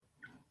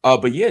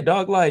But yeah,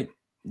 dog, like,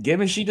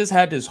 given she just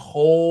had this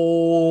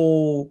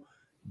whole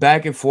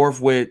back and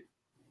forth with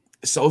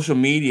social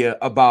media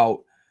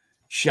about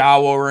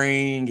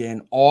showering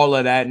and all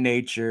of that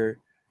nature,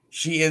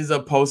 she ends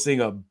up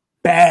posting a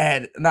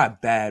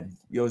not bad,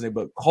 you know what I'm saying,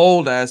 but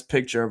cold ass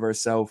picture of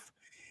herself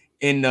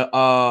in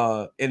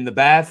the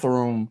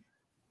bathroom,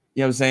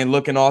 you know what I'm saying,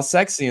 looking all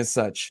sexy and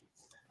such.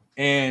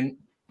 And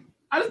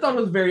I just thought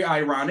it was very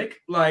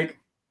ironic. Like,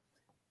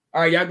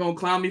 all right, y'all gonna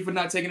clown me for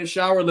not taking a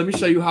shower? Let me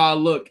show you how I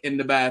look in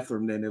the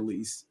bathroom, then at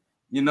least.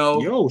 You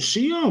know? Yo,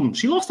 she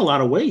lost a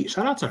lot of weight.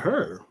 Shout out to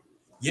her.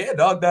 Yeah,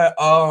 dog,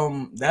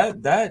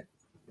 that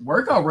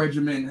workout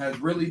regimen has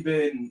really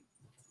been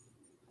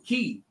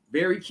key,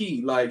 very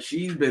key. Like,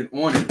 she's been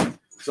on it.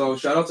 So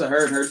shout out to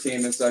her and her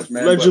team and such,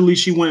 man. Allegedly,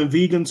 she went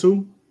vegan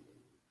too.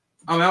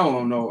 I mean, I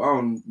don't know. I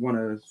don't want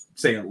to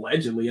say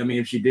allegedly. I mean,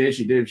 if she did,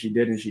 she did. If she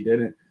didn't, she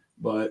didn't.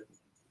 But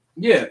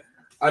yeah,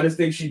 I just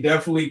think she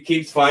definitely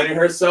keeps finding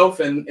herself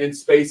in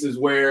spaces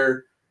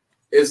where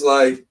it's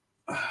like,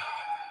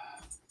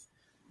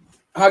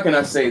 how can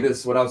I say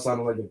this without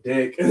sounding like a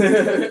dick?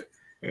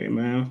 Hey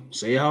man,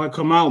 say how it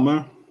come out,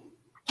 man.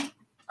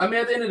 I mean,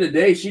 at the end of the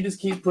day, she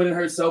just keeps putting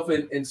herself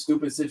in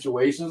stupid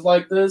situations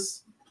like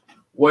this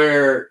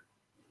where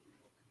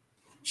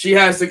she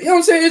has to, you know what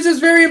I'm saying? It's just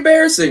very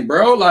embarrassing,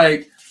 bro.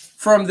 Like,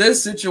 from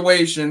this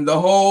situation, the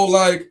whole,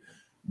 like,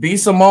 B.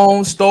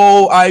 Simone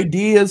stole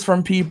ideas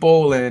from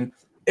people, and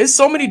it's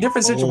so many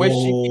different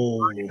situations she keeps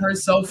finding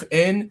herself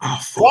in. I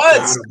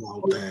forgot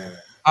about that.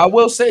 I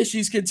will say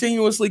she's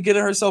continuously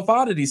getting herself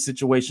out of these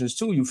situations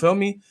too. You feel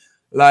me?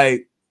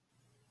 Like,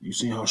 you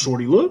see how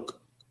shorty look?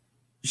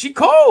 She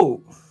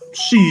cold.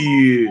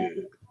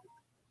 Shit.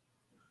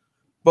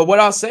 But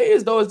what I'll say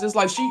is, though, is just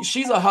like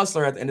she's a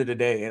hustler at the end of the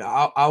day. And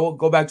I will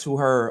go back to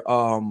her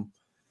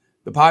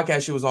the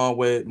podcast she was on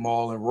with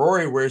Maul and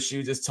Rory, where she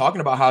was just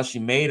talking about how she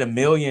made $1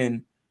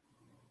 million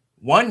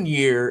one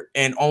year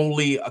and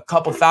only a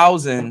couple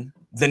thousand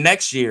the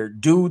next year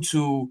due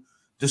to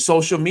the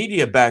social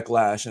media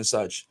backlash and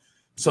such.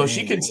 So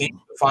she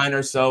continued to find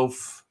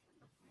herself,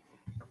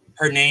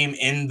 her name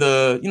in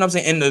the, you know what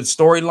I'm saying, in the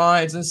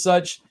storylines and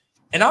such.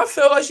 And I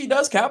feel like she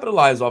does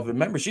capitalize off it.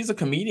 Remember, she's a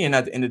comedian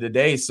at the end of the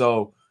day.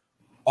 So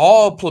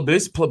all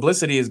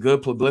publicity is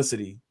good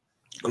publicity.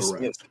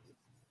 Correct.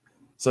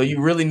 So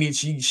you really need,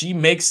 she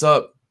makes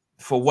up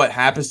for what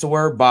happens to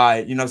her by,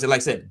 you know what I'm saying,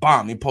 like I said,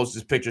 bomb, he posts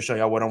this picture, show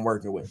y'all what I'm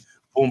working with.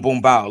 Boom,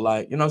 boom, bow.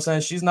 Like, you know what I'm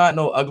saying? She's not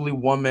no ugly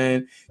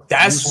woman.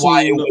 That's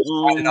why it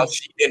was finding out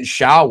she didn't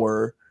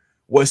shower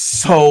was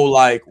so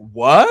like,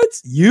 what?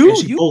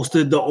 She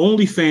posted the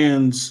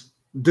OnlyFans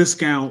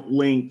discount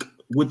link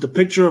with the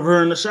picture of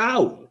her in the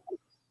shower.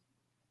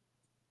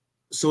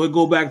 So it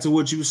go back to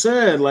what you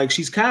said, like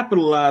she's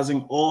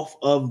capitalizing off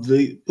of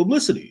the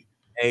publicity.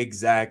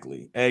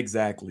 Exactly.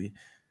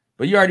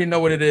 But you already know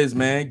what it is,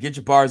 man. Get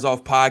Your Bars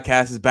Off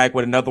podcast is back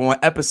with another one.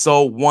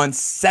 Episode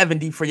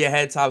 170 for your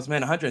head tops,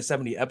 man.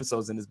 170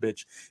 episodes in this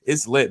bitch.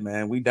 It's lit,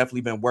 man. We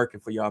definitely been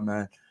working for y'all,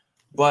 man.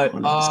 But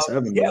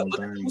yeah,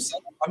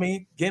 I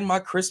mean, getting my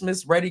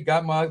Christmas ready.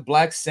 Got my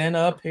Black Santa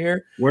up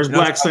here. Where's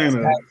Black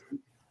Santa?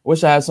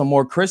 Wish I had some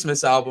more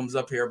Christmas albums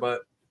up here,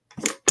 but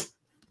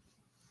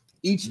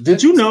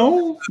did you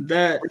know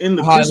that in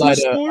the Christmas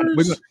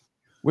stores?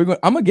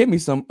 I'm gonna get me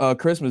some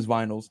Christmas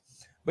vinyls.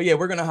 But yeah,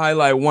 we're gonna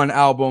highlight one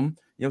album.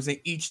 You know what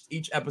I'm saying?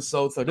 Each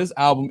episode. So this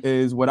album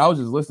is what I was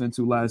just listening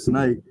to last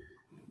night.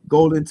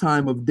 Golden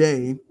Time of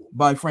Day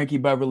by Frankie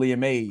Beverly and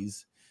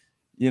Maze.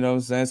 You know what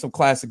I'm saying? Some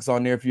classics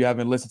on there if you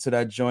haven't listened to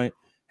that joint.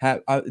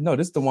 No,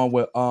 this is the one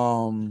with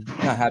I'm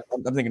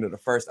thinking of the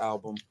first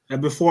album. And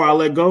Before I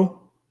Let Go?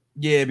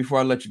 Yeah, Before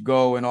I Let You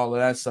Go and all of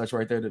that such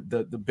right there.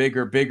 The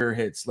bigger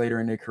hits later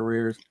in their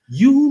careers.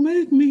 You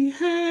make me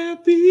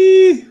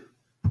happy.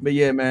 But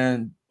yeah,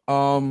 man.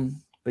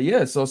 But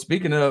yeah, so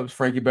speaking of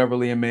Frankie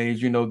Beverly and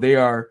Maze, you know, they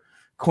are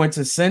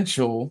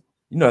quintessential.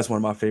 You know, that's one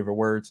of my favorite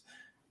words.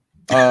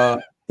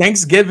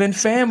 Thanksgiving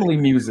family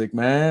music,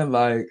 man.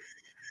 Like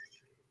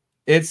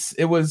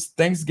it was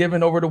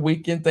Thanksgiving over the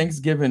weekend,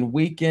 Thanksgiving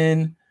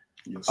weekend.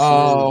 Yes,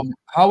 how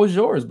was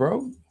yours,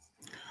 bro?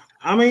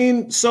 I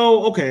mean,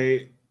 so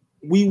okay,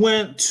 we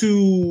went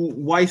to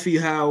wifey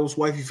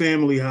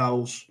family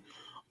house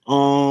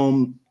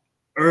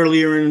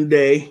earlier in the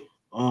day.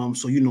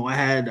 So you know, I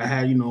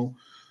had you know,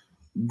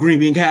 green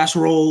bean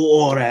casserole,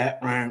 all that,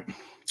 right?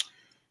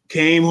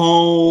 Came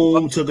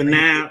home, took a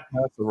nap.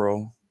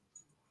 Casserole.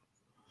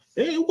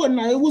 It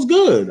was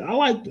good. I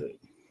liked it.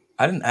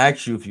 I didn't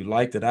ask you if you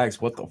liked it. I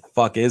asked what the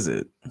fuck is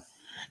it?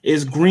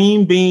 It's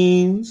green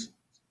beans,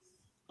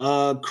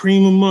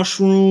 cream of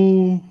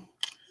mushroom,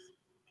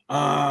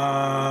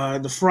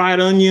 the fried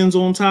onions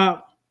on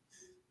top.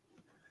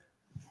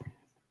 I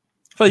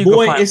feel you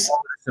can find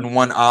in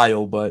one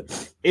aisle,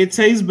 but it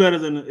tastes better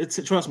than it.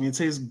 Trust me, it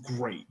tastes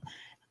great.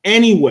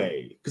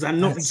 Anyway, because I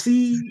know,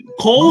 see,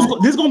 Cole's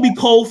this is gonna be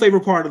Cole's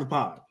favorite part of the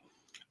pod.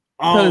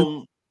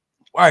 All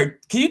right,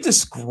 can you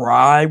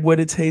describe what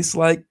it tastes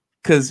like?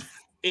 Because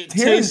it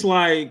tastes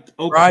like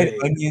fried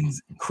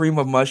onions, cream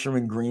of mushroom,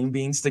 and green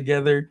beans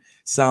together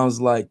sounds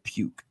like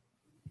puke.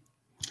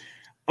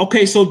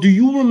 Okay, so do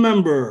you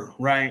remember,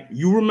 right?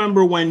 You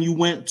remember when you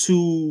went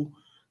to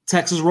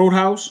Texas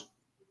Roadhouse?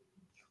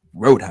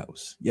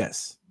 Roadhouse,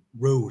 yes.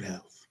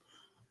 Roadhouse.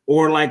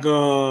 Or like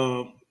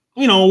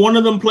one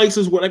of them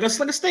places where like it's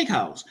like a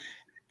steakhouse.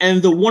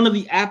 And the one of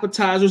the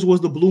appetizers was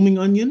the blooming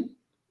onion.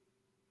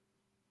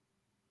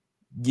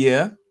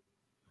 Yeah.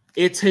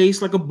 It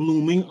tastes like a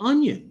blooming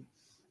onion.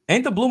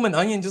 Ain't the blooming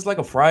onion just like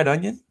a fried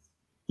onion?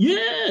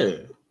 Yeah.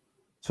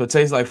 So it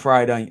tastes like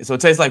fried onion. So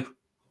it tastes like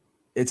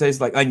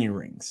onion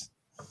rings.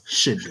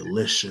 Shit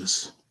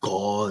delicious.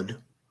 God.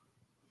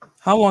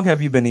 How long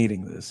have you been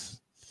eating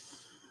this?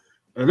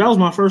 That was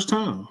my first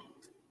time.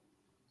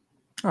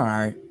 All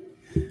right.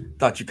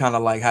 Thought you kind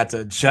of like had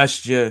to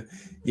adjust your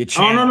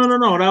channel. Oh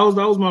no.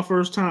 That was my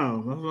first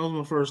time. That was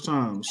my first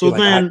time. So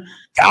then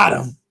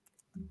got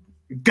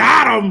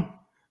him.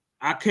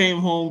 I came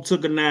home,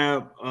 took a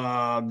nap,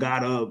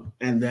 got up,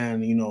 and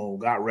then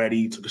got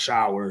ready, took a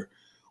shower,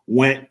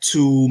 went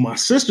to my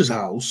sister's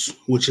house,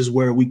 which is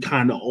where we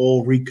kind of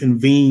all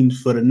reconvened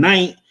for the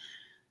night.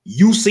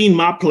 You seen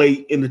my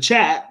plate in the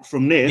chat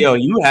from there. Yo,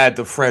 you had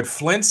the Fred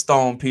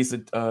Flintstone piece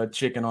of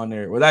chicken on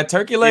there. Was that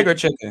turkey leg or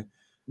chicken?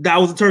 That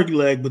was a turkey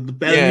leg, but the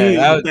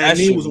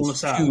beignet was on the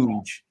side.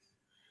 Huge.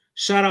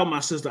 Shout out my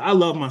sister. I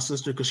love my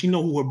sister because she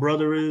know who her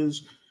brother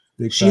is.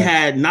 She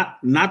had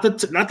not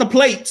the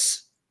plates.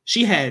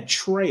 She had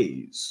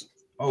trays.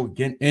 Oh,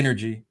 get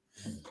energy.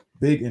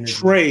 Big energy.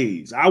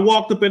 Trays. I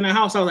walked up in the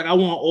house. I was like, I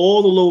want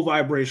all the low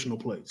vibrational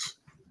plates.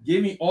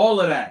 Give me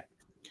all of that.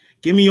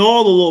 Give me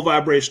all the low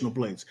vibrational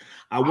plates.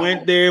 I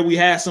went there. We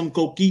had some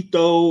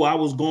coquito. I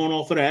was going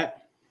off of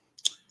that.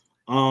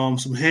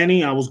 Some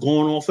Henny. I was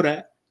going off of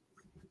that.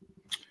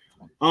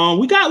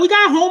 We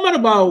got home at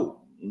about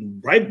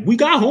we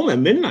got home at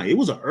midnight. It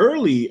was an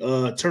early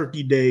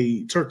turkey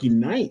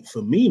night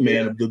for me,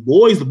 man. Yeah. The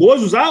boys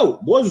was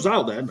out. Boys was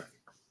out that night.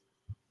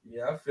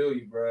 Yeah, I feel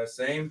you, bro.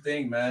 Same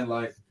thing, man.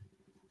 Like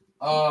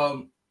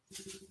what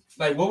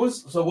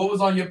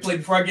was on your plate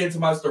before I get into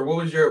my story?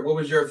 What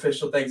was your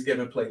official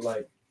Thanksgiving plate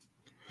like?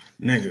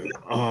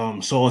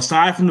 Nigga. So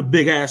aside from the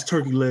big ass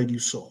turkey leg you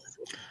saw,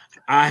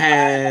 I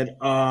had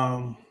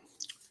a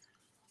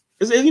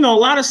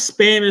lot of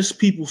Spanish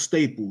people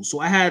staples. So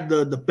I had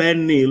the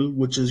pernil,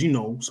 which is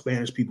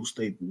Spanish people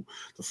staple,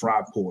 the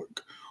fried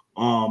pork.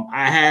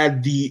 I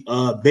had the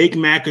baked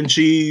mac and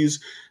cheese.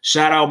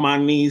 Shout out my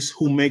niece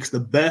who makes the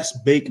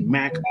best baked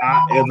mac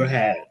I ever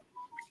had.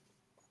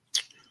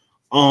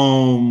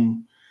 I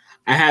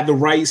had the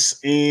rice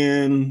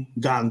and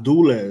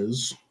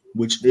gandules,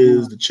 which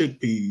is the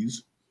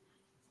chickpeas.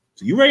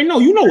 So you already know.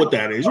 You know what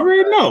that is. You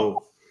already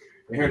know.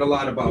 I heard a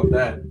lot about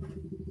that.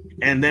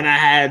 And then I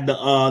had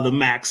the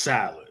mac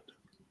salad.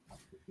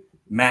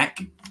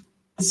 Mac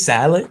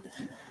salad?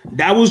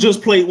 That was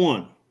just plate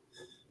one.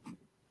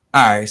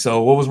 All right.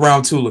 So what was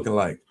round two looking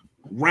like?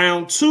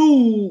 Round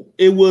two,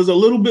 it was a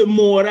little bit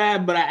more of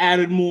that, but I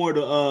added more to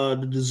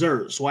the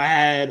dessert. So I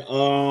had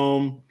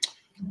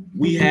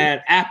we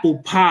had apple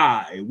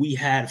pie. We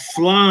had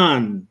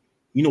flan.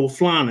 You know what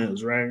flan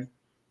is, right?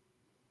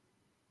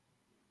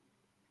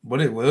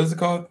 What is it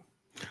called?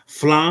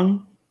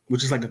 Flan,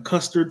 which is like a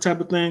custard type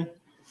of thing.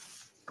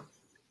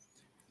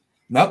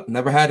 Nope,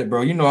 never had it,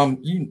 bro.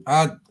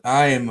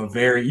 I am a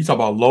very, you talk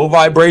about low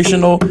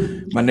vibrational,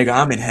 my nigga,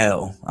 I'm in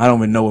hell. I don't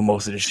even know what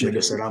most of this shit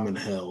is. Said I'm in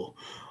hell.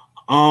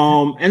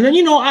 And then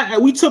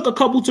we took a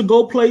couple to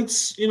go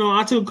plates.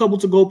 I took a couple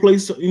to go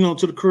plates. To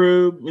the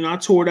crib. I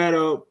tore that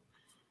up.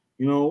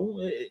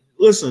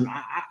 Listen,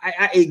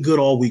 I ate good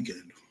all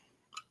weekend.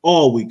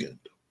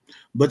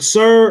 But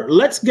sir,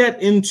 let's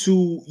get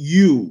into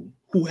you,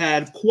 who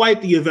had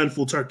quite the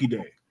eventful turkey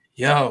day.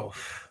 Yo.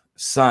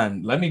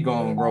 Son, let me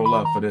go and roll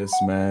up for this,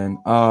 man.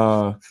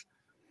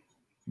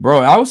 Bro,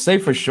 I would say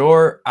for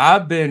sure,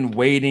 I've been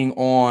waiting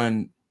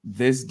on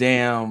this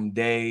damn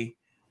day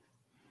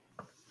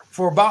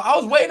I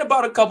was waiting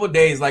about a couple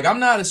days. Like, I'm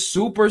not a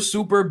super,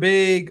 super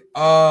big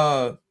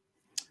soul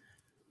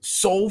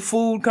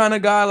food kind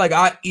of guy. Like,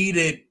 I eat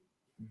it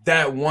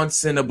that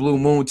once in a blue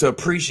moon to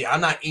appreciate.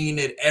 I'm not eating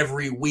it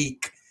every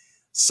week,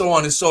 so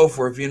on and so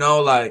forth,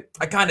 Like,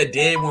 I kind of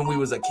did when we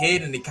was a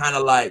kid, and it kind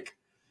of like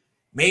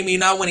made me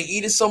not want to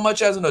eat it so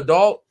much as an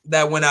adult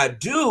that when I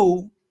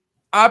do,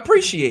 I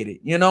appreciate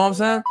it. You know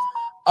what I'm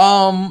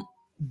saying?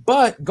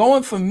 But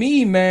going for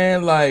me,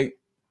 man, like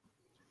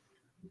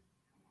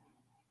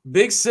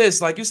big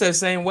sis, like you said,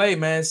 same way,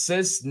 man.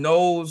 Sis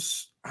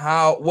knows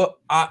what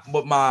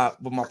my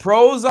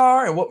pros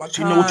are and what my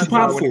she know what you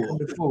pop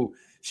for.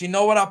 She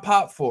know what I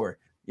pop for.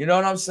 You know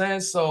what I'm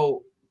saying?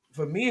 So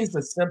for me, it's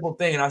a simple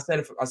thing. And I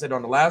said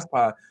on the last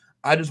pod,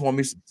 I just want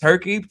me some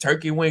turkey.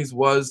 Turkey wings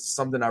was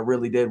something I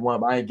really did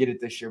want, but I didn't get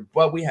it this year.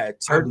 But we had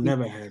turkey. I've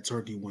never had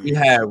turkey wings. We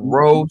had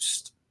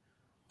roast.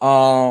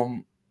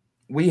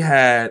 We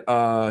had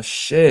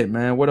shit,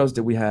 man. What else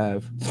did we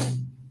have?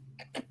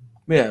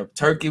 We had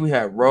turkey. We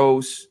had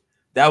roast.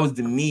 That was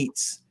the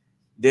meats.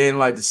 Then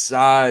like the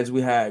sides,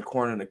 we had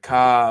corn on the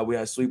cob. We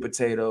had sweet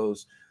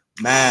potatoes,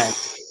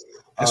 mashed.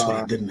 That's what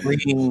I didn't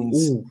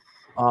greens.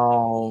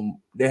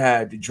 They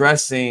had the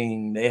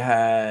dressing. They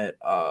had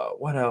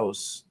what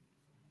else?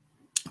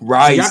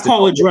 Rice. So y'all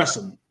call it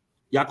dressing.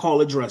 Y'all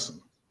call it dressing.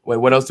 Wait,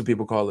 what else do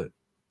people call it?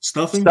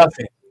 Stuffing.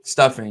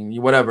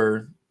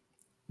 Whatever.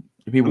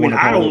 People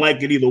I don't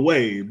like it either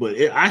way, but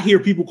I hear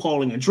people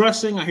calling it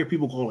dressing. I hear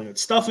people calling it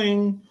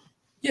stuffing.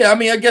 Yeah, I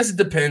mean, I guess it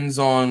depends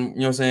on, you know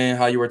what I'm saying,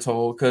 how you were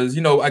told. Because,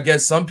 you know, I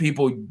guess some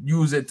people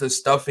use it to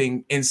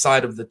stuffing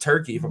inside of the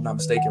turkey, if I'm not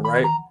mistaken,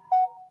 right?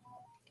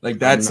 Like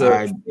that's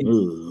I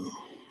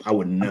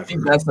would never. I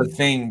think that's a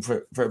thing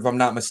for if I'm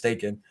not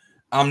mistaken.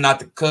 I'm not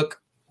the cook,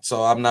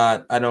 so I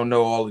don't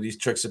know all of these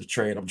tricks of the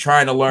trade. I'm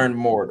trying to learn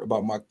more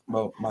about my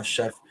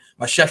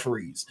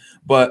cheferys.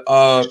 But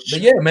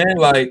yeah, man,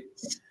 like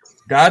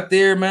got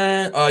there,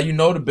 man. You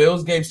know, the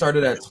Bills game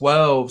started at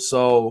 12,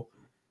 so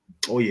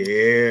oh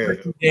yeah,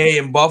 day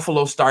in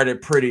Buffalo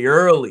started pretty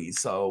early,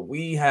 so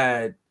we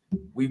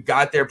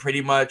got there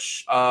pretty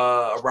much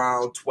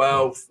around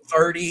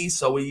 12:30,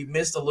 so we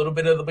missed a little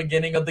bit of the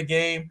beginning of the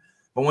game.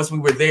 But once we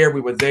were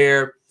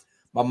there.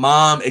 My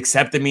mom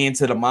accepted me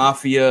into the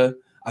mafia.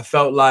 I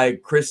felt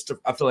like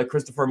Christopher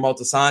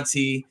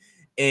Moltisanti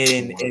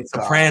in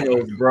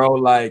Sopranos, bro.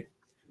 Like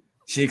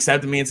she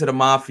accepted me into the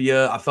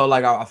mafia. I felt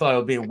like I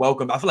was being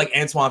welcomed. I feel like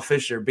Antoine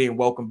Fisher being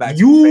welcomed back.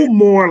 You're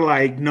more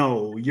like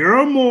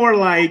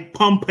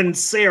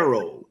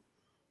Pompancero,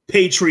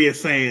 Patriot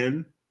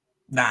fan.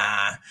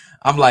 Nah,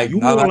 I'm like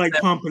you more like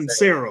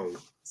Pompancero.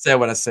 Said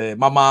what I said.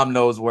 My mom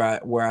knows where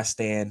I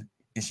stand,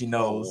 and she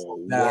knows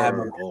that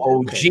I'm an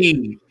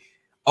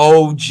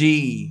OG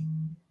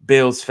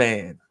Bills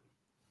fan,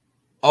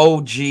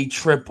 OG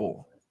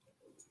triple.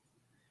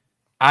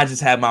 I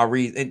just had my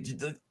reason.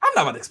 I'm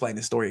not about to explain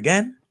this story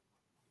again.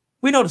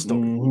 We know the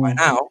story by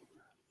now.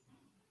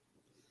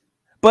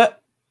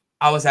 But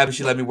I was happy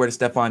she let me wear the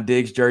Stephon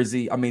Diggs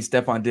jersey. I mean,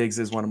 Stephon Diggs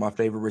is one of my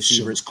favorite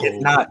receivers.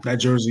 That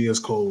jersey is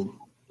cold.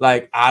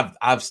 Like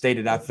I've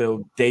stated, I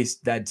feel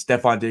that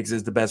Stephon Diggs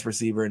is the best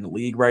receiver in the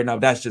league right now.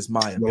 That's just my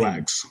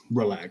opinion.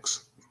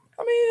 Relax.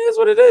 I mean, it's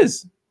what it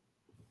is.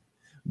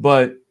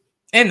 But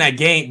in that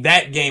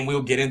game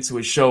we'll get into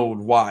it showed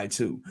why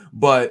too.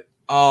 But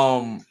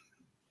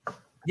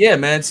yeah,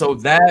 man. So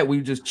that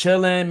we just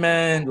chilling,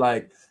 man,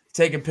 like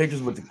taking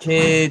pictures with the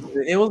kids.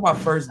 It was my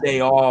first day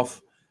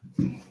off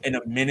in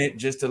a minute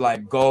just to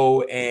like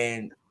go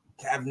and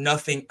have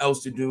nothing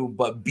else to do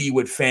but be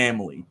with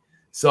family.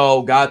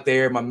 So got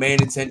there. My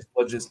main intention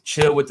was just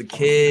chill with the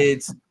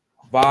kids,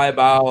 vibe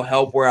out,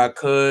 help where I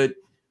could.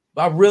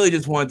 But I really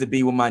just wanted to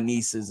be with my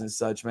nieces and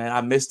such, man. I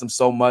missed them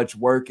so much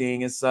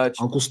working and such.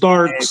 Uncle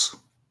Starks.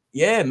 And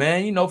yeah,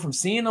 man. You know, from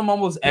seeing them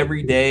almost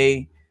every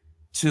day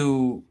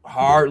to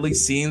hardly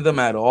seeing them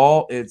at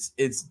all, it's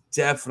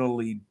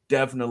definitely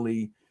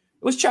it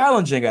was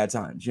challenging at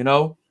times, you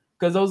know,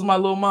 because those are my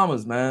little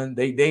mamas, man.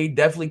 They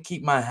definitely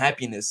keep my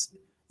happiness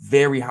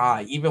very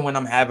high, even when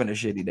I'm having a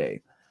shitty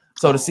day.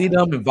 So to see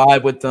them and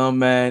vibe with them,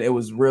 man, it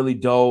was really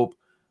dope.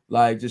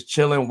 Like just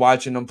chilling,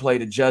 watching them play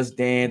the Just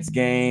Dance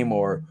game,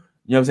 or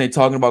you know what I'm saying,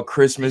 talking about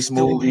Christmas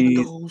movies.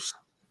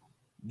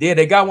 Yeah,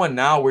 they got one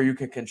now where you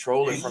can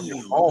control it from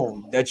your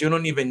phone. That you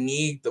don't even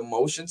need the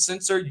motion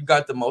sensor. You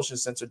got the motion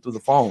sensor through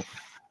the phone.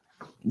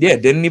 Yeah,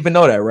 didn't even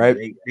know that, right?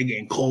 They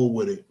getting cold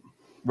with it.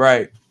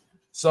 Right.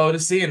 So to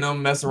seeing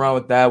them mess around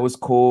with that was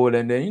cool.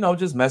 And then, you know,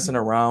 just messing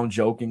around,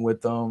 joking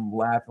with them,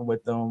 laughing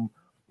with them,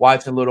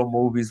 watching little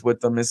movies with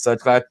them and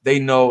such. Like they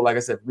know, like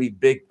I said,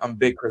 I'm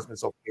big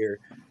Christmas over here.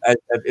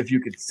 If you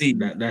could see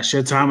that's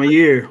your time of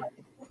year.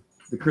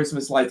 The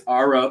Christmas lights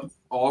are up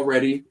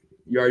already.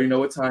 You already know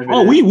what time it is.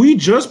 Oh, we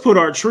just put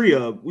our tree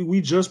up. We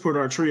just put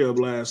our tree up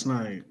last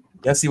night.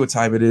 Y'all see what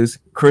time it is.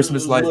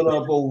 Christmas lights lit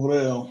up over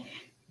there.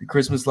 The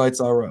Christmas lights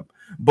are up.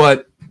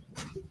 But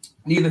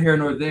neither here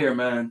nor there,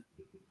 man.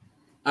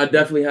 I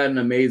definitely had an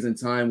amazing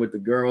time with the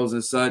girls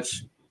and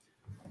such. You know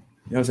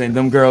what I'm saying?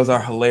 Them girls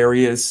are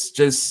hilarious.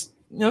 Just,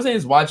 you know what I'm saying?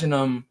 Just watching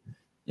them, you know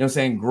what I'm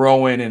saying,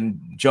 growing and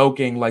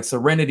joking. Like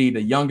Serenity,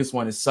 the youngest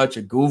one, is such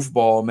a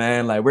goofball,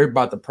 man. Like we're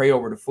about to pray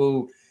over the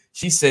food.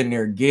 She's sitting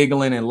there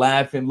giggling and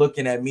laughing,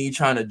 looking at me,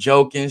 trying to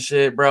joke and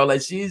shit, bro.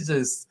 Like she's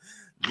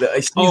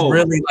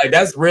really like,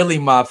 that's really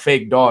my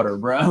fake daughter,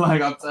 bro.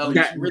 Like I'm telling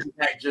you, she really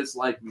act just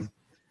like me.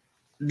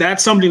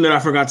 That's something that I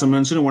forgot to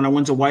mention. When I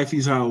went to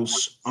Wifey's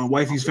house,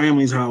 Wifey's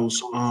family's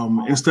house,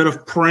 instead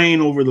of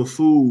praying over the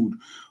food,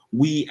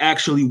 we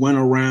actually went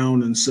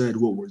around and said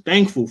what we're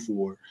thankful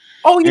for.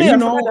 Oh yeah, and, you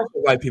know, that's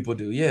what white people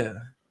do. Yeah,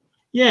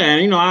 yeah.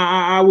 You know,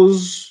 I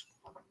was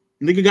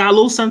nigga got a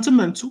little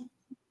sentimental.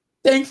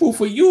 Thankful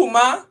for you,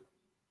 ma.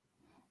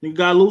 You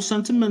got a little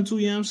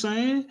sentimental, you know what I'm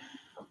saying?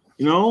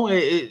 You know,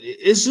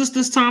 it's just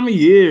this time of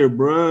year,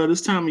 bro.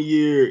 This time of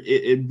year,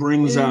 it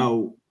brings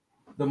out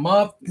the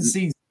motherfucking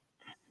season.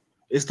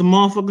 It's the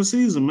motherfucking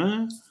season,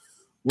 man.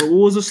 What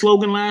was the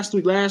slogan last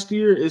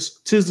year? It's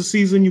 'tis the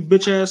season, you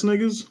bitch ass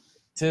niggas.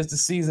 'Tis the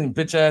season,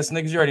 bitch ass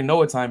niggas. You already know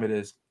what time it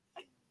is.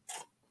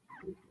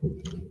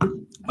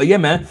 But yeah,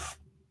 man.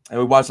 And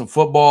we watched some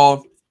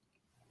football.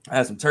 I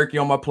had some turkey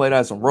on my plate. I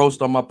had some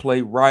roast on my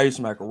plate, rice,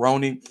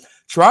 macaroni.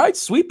 Tried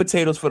sweet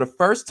potatoes for the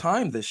first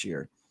time this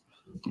year.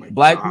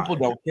 Black people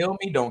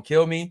don't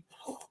kill me.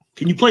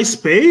 Can you play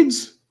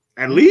spades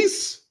at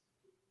least?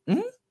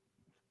 Mm-hmm.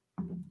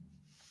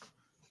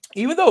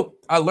 Even though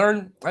I just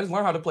learned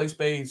how to play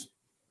spades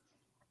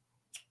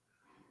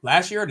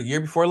last year or the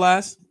year before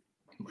last.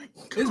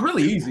 It's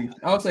really easy.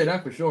 I would say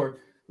that for sure.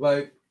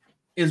 Like,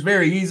 it's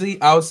very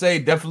easy. I would say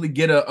definitely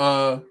get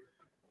a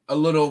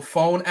little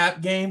phone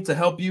app game to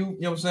help you.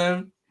 You know what I'm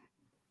saying?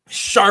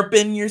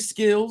 Sharpen your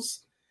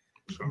skills.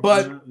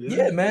 But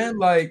yeah, man,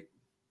 like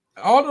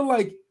all the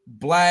like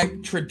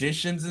Black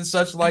traditions and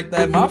such like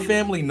that. My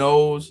family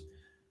knows.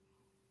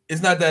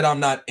 It's not that I'm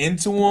not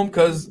into them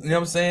because you know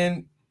what I'm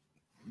saying.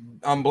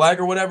 I'm Black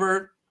or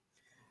whatever.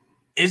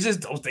 It's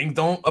just those things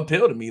don't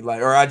appeal to me,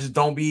 like, or I just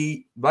don't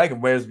be like them.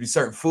 Whereas be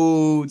certain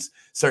foods,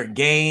 certain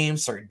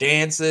games, certain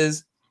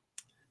dances.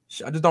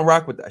 I just don't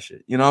rock with that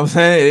shit. You know what I'm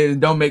saying? It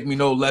don't make me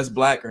no less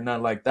Black or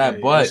nothing like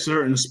that. But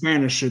certain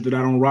Spanish shit that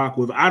I don't rock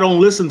with. I don't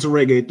listen to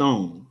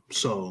reggaeton,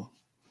 so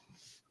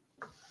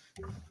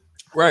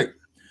right.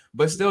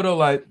 But still though,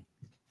 like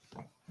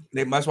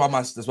that's why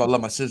I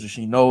love my sister.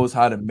 She knows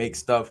how to make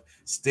stuff,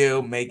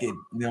 still make it, you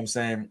know what I'm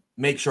saying?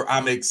 Make sure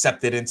I'm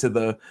accepted into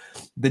the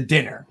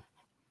dinner.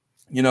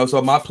 You know,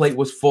 so my plate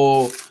was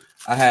full.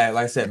 I had,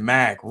 like I said,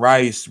 mac,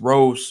 rice,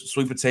 roast,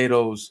 sweet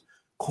potatoes,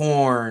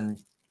 corn,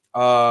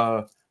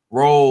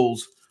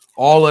 rolls,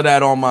 all of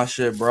that on my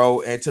shit,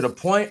 bro. And to the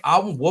point,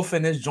 I'm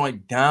woofing this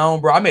joint down,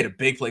 bro. I made a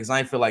big plate because I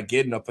didn't feel like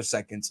getting up for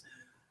seconds.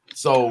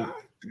 So,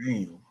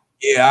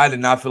 yeah, I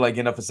did not feel like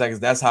getting up for seconds.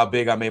 That's how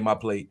big I made my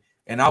plate.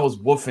 And I was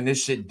woofing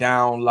this shit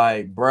down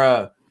like,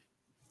 bruh.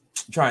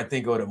 I'm trying to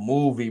think of the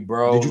movie,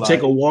 bro. Did you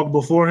take a walk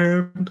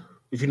beforehand?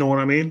 If you know what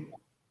I mean?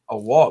 A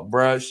walk,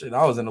 bruh. Shit,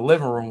 I was in the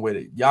living room with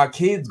it. Y'all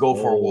kids go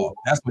for a walk.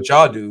 That's what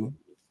y'all do.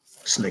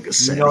 This nigga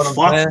said,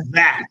 fuck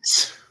that.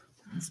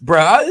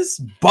 Bruh, it's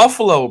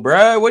Buffalo,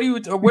 bruh. What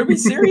are we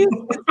serious?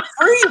 It's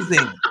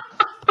freezing.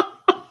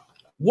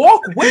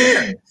 Walk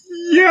where?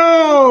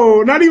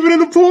 Yo, not even in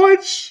the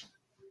porch?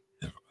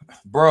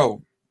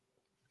 Bro,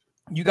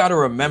 you got to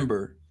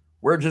remember,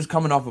 we're just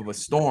coming off of a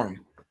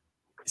storm.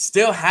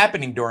 Still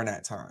happening during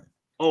that time.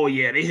 Oh,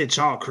 yeah, they hit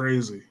y'all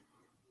crazy.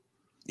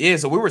 Yeah,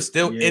 so we were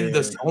still in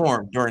the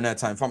storm during that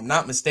time. If I'm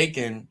not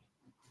mistaken,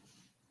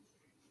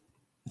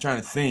 I'm trying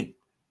to think.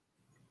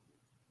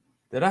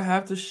 Did I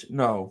have to?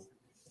 No.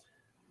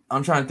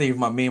 I'm trying to think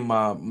if me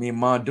and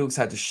Mon Dukes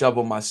had to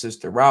shovel my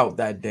sister out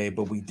that day,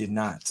 but we did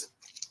not.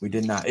 We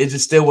did not. It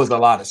just still was a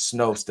lot of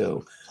snow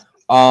still.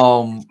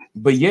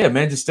 But yeah,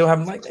 man, just still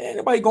having like,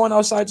 anybody going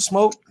outside to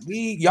smoke?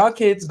 Y'all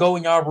kids go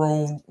in y'all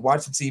room,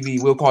 watch the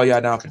TV. We'll call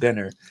y'all down for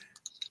dinner,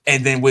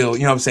 and then we'll,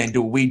 you know what I'm saying,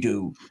 do what we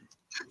do.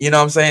 You know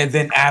what I'm saying?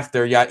 Then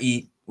after y'all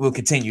eat, we'll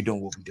continue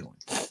doing what we're doing.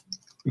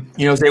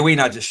 You know what I'm saying? We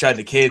not just shutting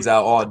the kids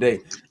out all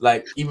day.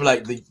 Like, even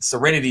like the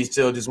Serenity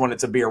still just wanted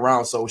to be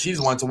around. So she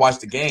just wanted to watch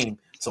the game.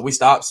 So we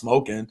stopped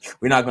smoking.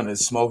 We're not going to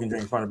smoke and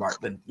drink in front of our,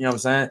 you know what I'm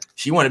saying?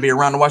 She wanted to be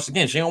around to watch the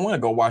game. She don't want to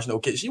go watch no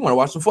kids. She want to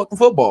watch some fucking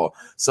football.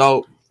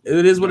 So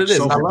it is what it is.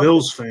 I'm a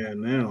Bills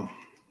fan now.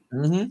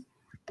 Mm-hmm.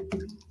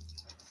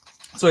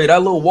 So yeah,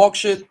 that little walk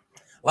shit.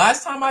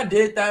 Last time I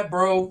did that,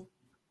 bro,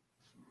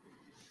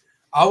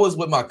 I was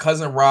with my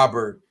cousin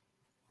Robert,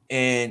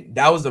 and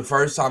that was the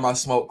first time I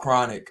smoked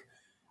chronic.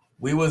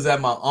 We was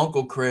at my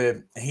uncle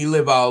crib, and he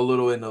lived out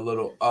in a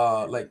little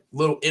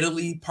Little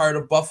Italy part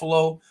of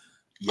Buffalo.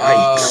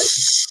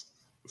 Yikes.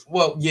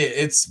 Well, yeah,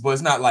 it's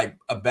not like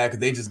a bad because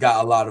they just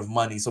got a lot of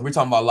money. So we're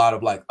talking about a lot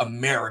of like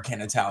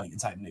American Italian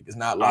type niggas,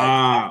 not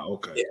like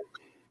okay. Yeah.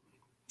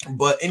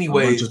 But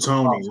anyway,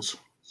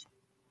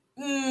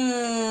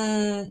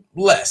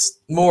 less,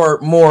 more.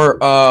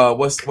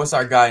 What's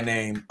our guy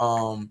name?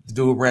 The dude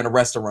who ran a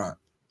restaurant.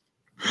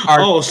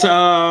 Artie's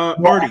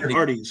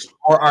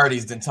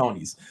than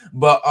Tony's.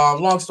 But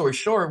long story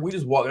short, we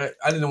just walked.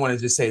 I didn't want to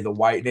just say the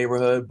white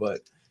neighborhood,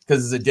 but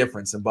because there's a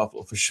difference in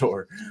Buffalo for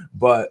sure.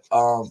 But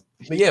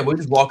yeah, we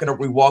just walking up.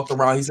 We walked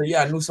around. He said,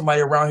 "Yeah, I knew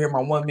somebody around here.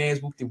 My one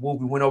man's whoop-de-whoop."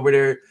 We went over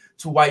there.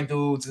 2 white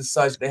dudes and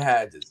such. They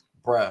had this,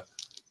 bruh.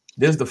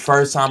 This is the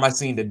first time I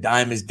seen the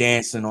diamonds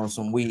dancing on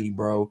some weed,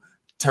 bro.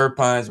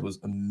 Terpines was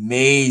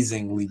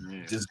amazingly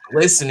just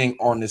glistening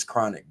on this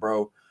chronic,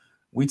 bro.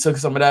 We took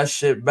some of that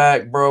shit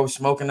back, bro.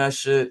 Smoking that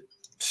shit.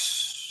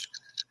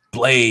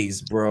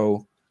 Blaze,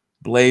 bro.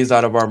 Blaze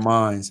out of our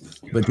minds.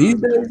 But these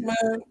days,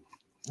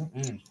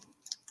 man.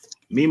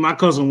 Me and my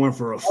cousin went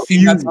for a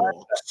few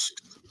walks.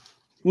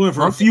 We went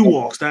for a few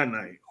walks that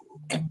night.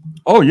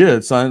 Oh, yeah,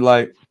 son.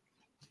 Like,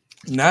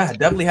 I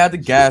definitely had the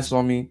gas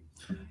on me.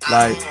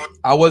 Like,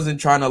 I wasn't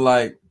trying to,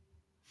 like,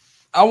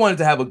 I wanted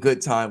to have a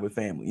good time with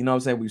family. You know what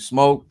I'm saying? We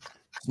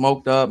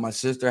smoked up. My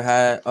sister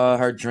had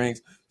her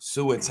drinks.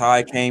 Sue and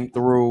Ty came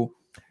through.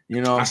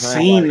 You know what I'm saying?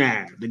 I seen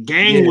that. The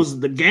gang was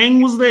there. The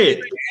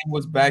gang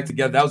was back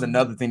together. That was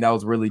another thing that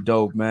was really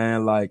dope,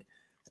 man. Like,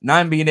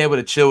 not being able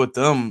to chill with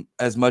them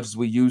as much as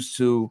we used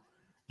to,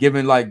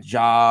 given like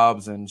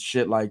jobs and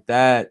shit like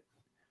that.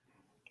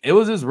 It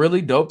was just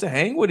really dope to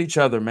hang with each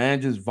other,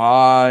 man. Just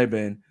vibe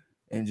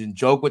and just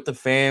joke with the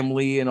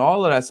family and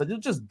all of that. So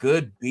it's just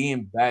good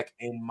being back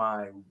in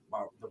my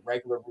the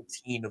regular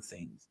routine of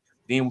things,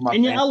 being with my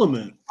In your family,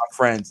 element. my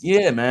friends.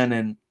 Yeah, man.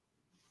 And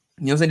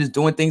you know what I'm saying, just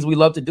doing things we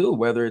love to do,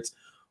 whether it's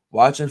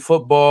watching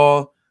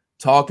football,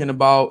 talking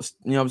about,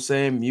 you know what I'm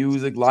saying,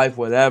 music, life,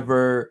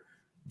 whatever,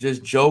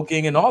 just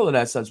joking and all of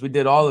that such. We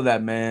did all of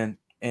that, man.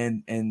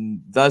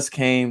 And thus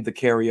came the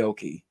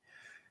karaoke.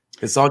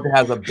 The song that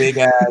has a big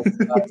ass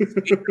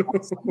speaker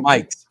with some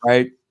mics,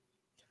 right?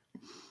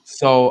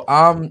 So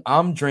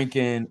I'm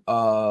drinking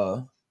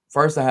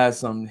first I had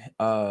some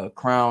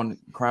crown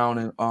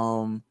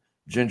and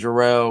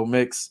ginger ale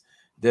mix.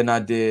 Then I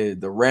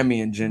did the Remy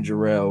and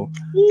ginger ale,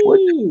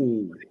 which is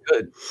Ooh.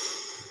 good.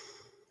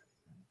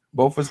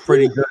 Both was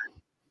pretty good.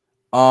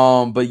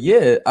 But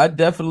yeah, I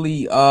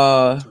definitely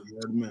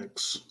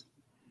Mix.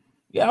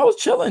 yeah, I was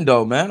chilling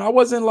though, man. I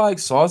wasn't like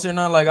saucy or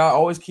nothing. Like I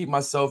always keep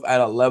myself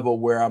at a level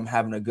where I'm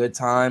having a good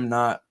time,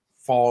 not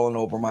falling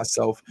over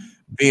myself,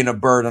 being a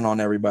burden on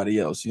everybody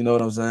else. You know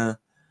what I'm saying?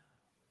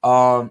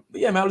 But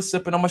yeah, man, I was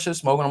sipping on my shit,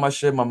 smoking on my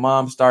shit. My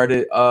mom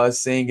started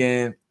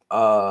singing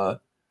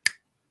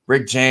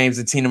Rick James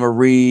and Tina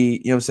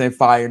Marie, you know what I'm saying,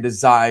 Fire and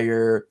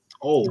Desire.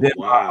 Oh, Then,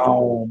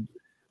 wow.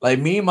 like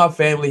me and my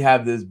family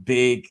have this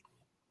big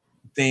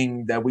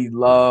thing that we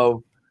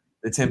love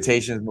the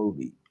Temptations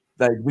movie.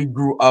 Like we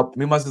grew up,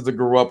 me and my sister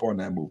grew up on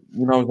that movie.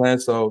 You know what I'm saying?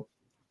 So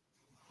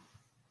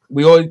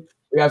we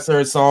have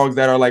certain songs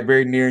that are like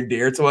very near and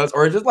dear to us,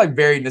 or just like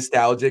very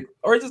nostalgic,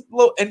 or just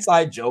little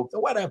inside jokes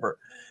or whatever.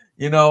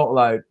 You know,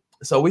 like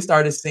so we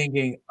started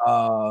singing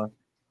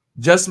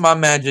Just My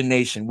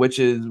Imagination, which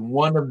is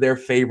one of their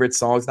favorite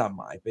songs, not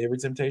my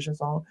favorite Temptation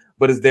song,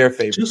 but it's their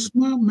favorite. Just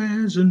my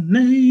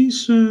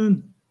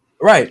imagination.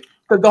 Right.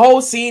 Because the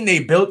whole scene,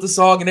 they built the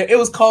song and it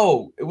was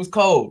cold. It was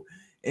cold.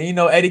 And you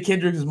know, Eddie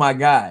Kendricks is my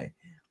guy.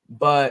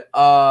 But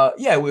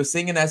yeah, we were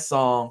singing that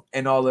song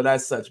and all of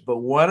that such. But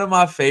one of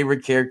my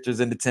favorite characters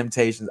in the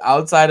Temptations,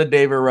 outside of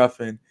David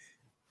Ruffin,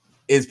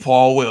 is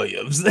Paul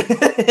Williams.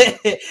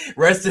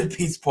 Rest in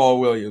peace, Paul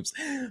Williams.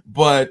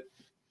 But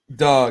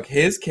dog,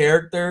 his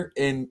character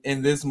in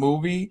this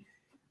movie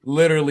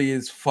literally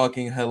is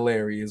fucking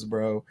hilarious,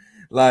 bro.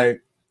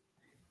 Like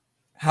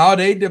how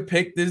they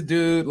depict this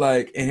dude,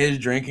 like in his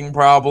drinking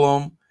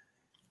problem,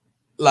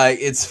 like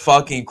it's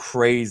fucking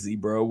crazy,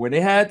 bro. When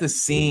they had the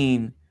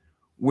scene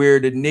where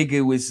the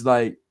nigga was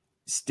like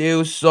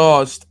still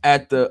sauced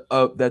at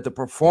the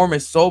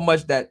performance so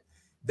much that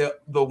the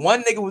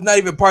one nigga was not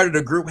even part of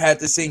the group had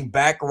to sing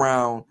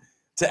background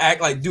to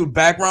act like dude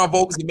background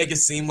vocals to make it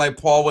seem like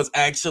Paul was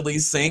actually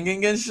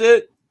singing and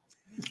shit.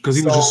 Because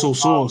he was just so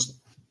sauced.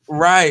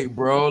 Right,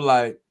 bro.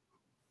 Like,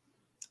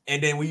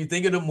 and then when you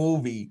think of the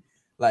movie,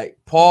 like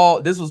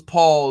Paul, this was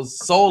Paul's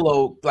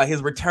solo, like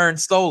his return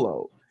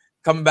solo,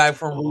 coming back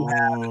from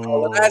rehab and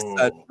all of that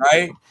stuff,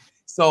 right?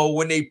 So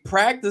when they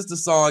practiced the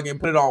song and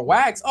put it on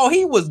wax, oh,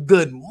 he was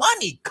good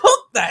money,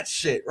 cooked that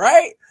shit,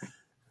 right?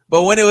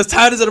 But when it was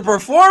time to the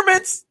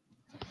performance,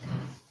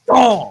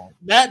 oh,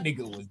 that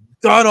nigga was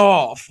done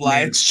off.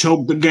 Like, man,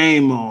 choked the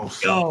game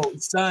off. Yo,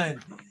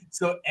 son.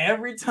 So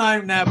every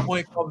time that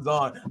point comes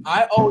on,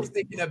 I always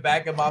think in the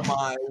back of my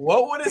mind,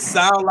 what would it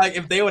sound like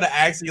if they would have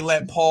actually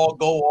let Paul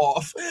go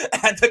off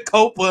at the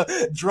Copa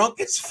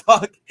drunk as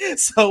fuck?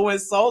 So when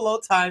solo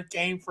time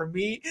came for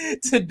me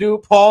to do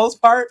Paul's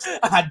part,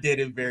 I did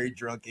it very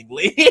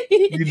drunkenly.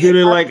 You did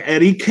it like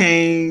Eddie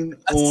Kane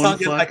I on sung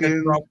fucking it like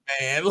a drunk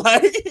man.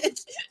 Like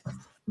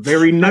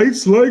very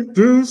nights like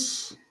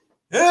this.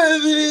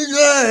 Every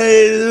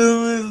night,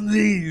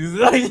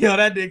 like yo,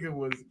 that nigga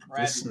was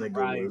This nigga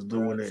crying, was bro.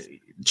 doing it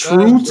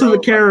true to the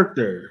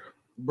character.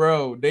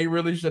 Bro, they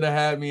really should have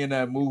had me in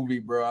that movie,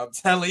 bro. I'm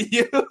telling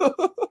you.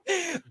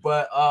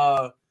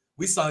 But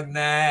we sung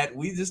that.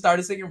 We just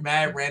started singing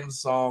mad random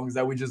songs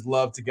that we just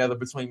loved together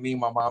between me,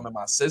 my mom, and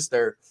my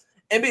sister.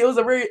 And it was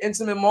a very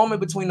intimate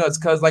moment between us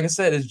because, like I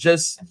said, it's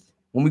just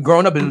when we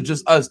growing up, it was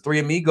just us, three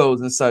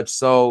amigos and such.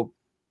 So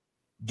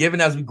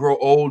given as we grow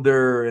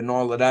older and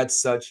all of that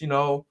such, you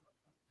know,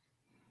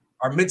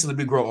 our mentally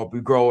we grow up, we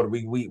grow older,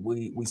 we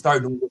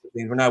start doing different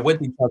things. We're not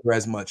with each other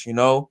as much, you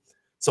know.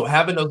 So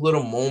having those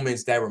little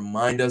moments that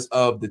remind us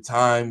of the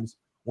times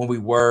when we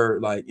were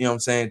like, you know what I'm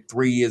saying,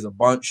 3 years a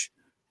bunch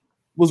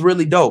was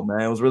really dope, man.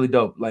 It was really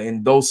dope. Like,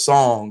 and those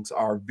songs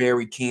are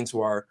very keen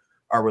to our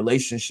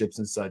relationships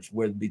and such,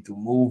 whether it be through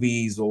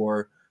movies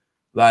or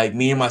like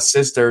me and my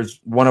sisters,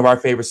 one of our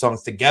favorite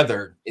songs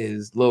together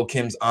is Lil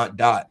Kim's Aunt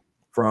Dot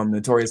from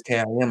Notorious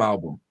K.I.M.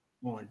 album.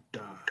 Oh my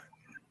God.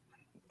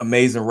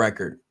 Amazing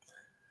record.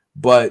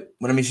 But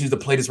when I mean she used to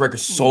play this record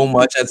so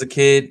much as a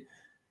kid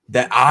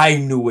that I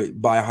knew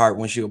it by heart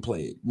when she would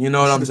play it. You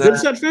know what I'm saying?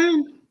 Dipset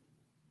fan?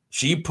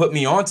 She put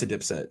me on to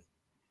Dipset.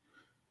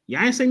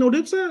 Yeah, I ain't say no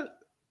Dipset.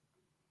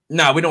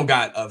 Nah, we don't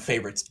got a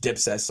favorite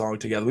Dipset song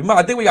together.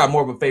 I think we got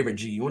more of a favorite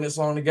G-Unit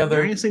song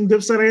together. I ain't sing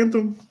Dipset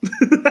anthem.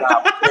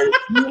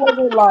 She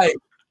wasn't like,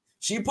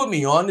 she put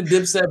me on the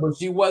Dipset, but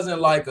she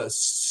wasn't like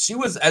she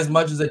was as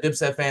much as a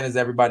Dipset fan as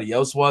everybody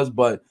else was,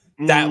 but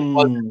that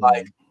wasn't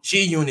like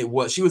she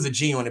was a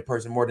G-Unit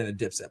person more than a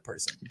Dipset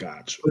person.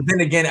 Gotcha. But then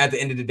again, at the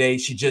end of the day,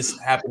 she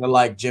just happened to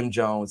like Jim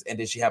Jones, and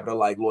then she happened to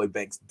like Lloyd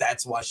Banks.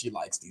 That's why she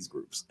likes these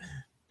groups.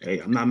 Hey,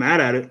 I'm not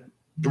mad at it.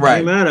 Right. I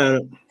ain't mad at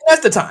it.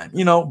 That's the time,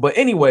 But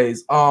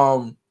anyways,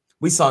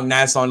 we sung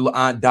that song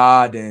Aunt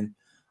Dodd, and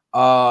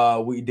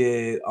we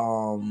did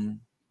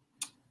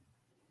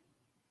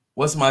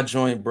what's my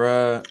joint,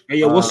 bruh? Hey,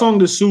 yo, what song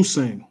did Sue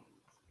sing?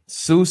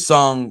 Sue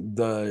sung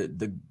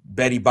the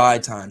Betty Bye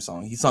Time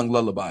song. He sung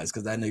lullabies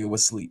because that nigga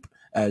was asleep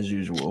as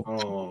usual.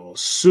 Oh,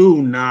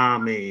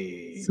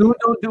 Tsunami. Sue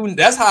don't do.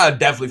 That's how I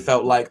definitely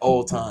felt like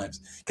old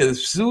times. Because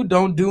if Sue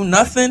don't do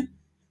nothing,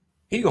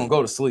 he gonna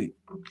go to sleep.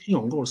 He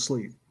gonna go to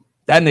sleep.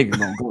 That nigga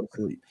gonna go to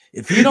sleep.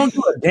 If he don't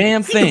do a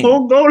damn thing, he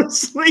gonna go to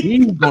sleep.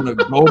 He's gonna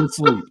go to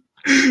sleep.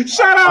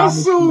 Shout out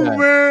Sue,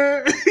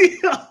 man.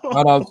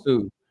 Shout out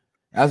Sue.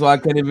 That's why I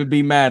can't even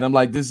be mad. I'm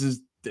like, this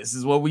is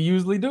what we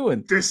usually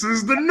doing. This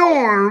is the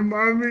norm.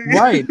 I mean,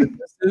 right.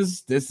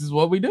 This is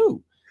what we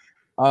do.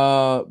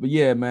 But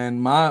yeah, man,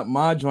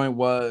 my joint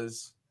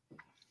was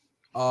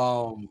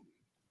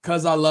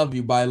Cause I Love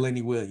You by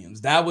Lenny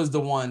Williams. That was the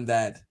one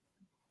that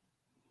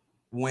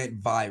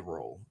went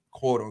viral,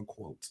 quote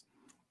unquote.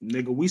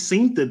 Nigga, we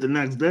synced it the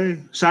next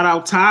day. Shout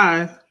out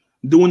Ty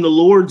doing the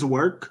Lord's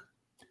work.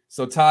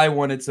 So Ty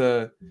wanted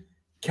to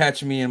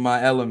catch me in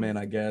my element,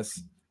 I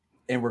guess,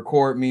 and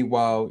record me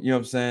while, you know what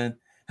I'm saying,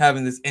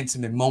 having this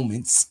intimate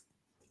moments.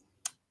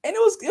 And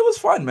it was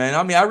fun, man.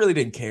 I mean, I really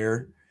didn't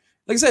care.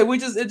 Like I said,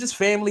 it's just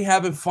family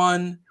having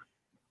fun.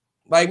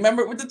 Like,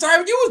 remember with the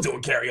time you was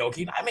doing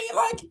karaoke? I mean,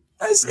 like,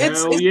 it's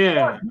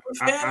yeah.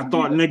 I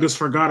thought niggas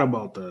forgot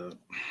about that.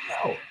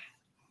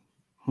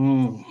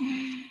 No.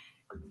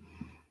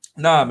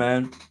 Nah,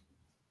 man.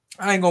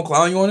 I ain't gonna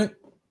clown you on it.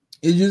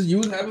 It's just you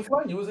was having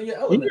fun. You was in your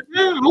element.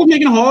 Yeah, I was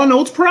making Hall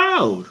Notes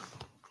proud.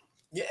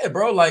 Yeah,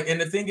 bro. Like, and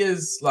the thing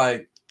is,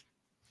 like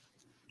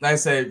I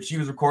said, she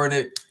was recording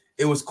it.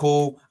 It was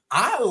cool.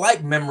 I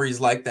like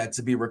memories like that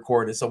to be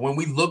recorded. So when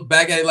we look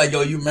back at it, like,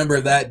 yo, you remember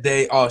that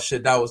day? Oh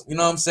shit, that was, you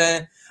know what I'm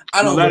saying?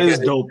 I don't. That is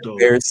dope though.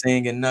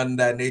 Embarrassing and none of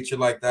that nature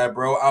like that,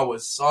 bro. I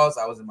was sauce.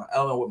 I was in my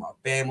element with my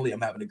family. I'm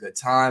having a good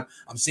time.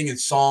 I'm singing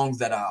songs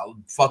that I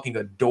fucking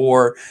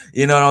adore.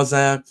 You know what I'm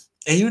saying?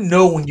 And you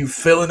know when you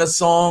feel in a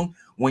song,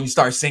 when you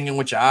start singing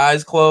with your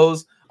eyes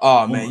closed,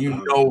 oh man,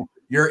 you know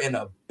you're in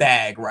a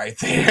bag right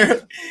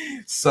there,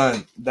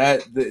 son.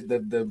 That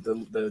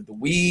the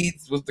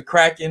weeds was the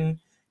cracking.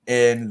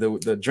 And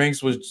the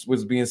drinks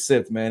was being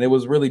sipped, man. It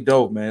was really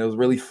dope, man. It was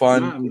really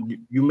fun.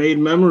 You made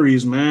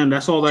memories, man.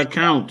 That's all that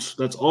counts.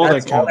 That's all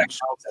that counts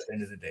at the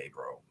end of the day,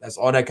 bro. That's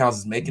all that counts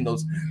is making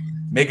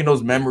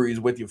those memories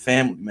with your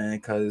family, man.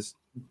 Because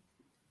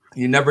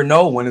you never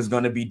know when it's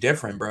gonna be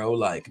different, bro.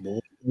 Like,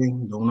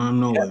 don't I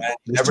know it? Man,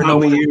 this never time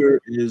know of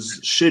year is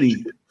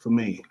shitty for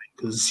me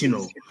because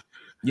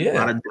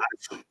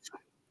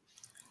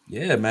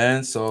Yeah,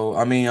 man. So,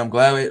 I mean, I'm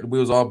glad we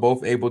was all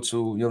both able to,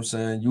 you know what I'm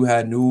saying? You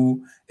had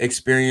new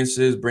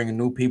experiences, bringing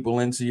new people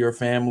into your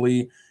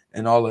family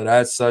and all of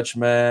that such,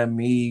 man.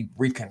 Me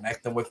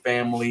reconnecting with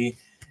family.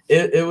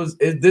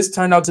 This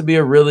turned out to be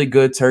a really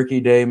good turkey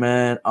day,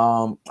 man.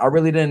 I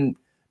really didn't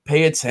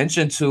pay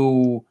attention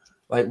to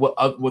like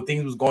what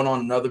things was going on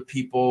in other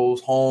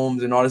people's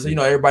homes and all this. You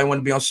know, everybody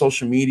wanted to be on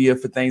social media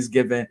for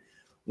Thanksgiving.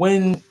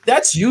 When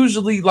that's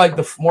usually like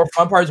the more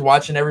fun part is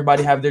watching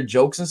everybody have their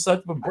jokes and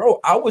such. But bro,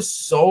 I was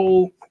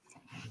so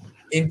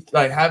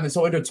having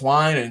so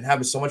intertwined and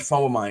having so much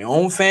fun with my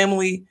own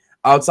family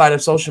outside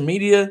of social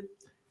media.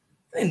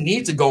 I didn't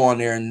need to go on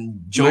there and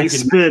joke.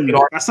 Nice spin.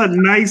 That's a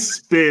nice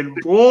spin,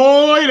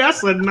 boy.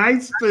 That's a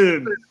nice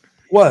spin.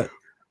 What?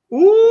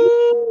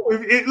 Ooh!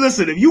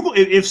 Listen,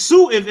 if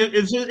Sue, if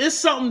it's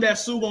something that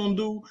Sue gonna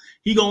do,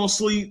 he gonna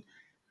sleep.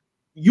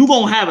 You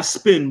gonna have a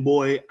spin,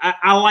 boy.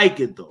 I like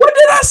it though. What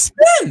did I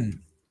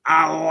spin?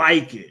 I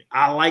like it.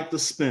 I like the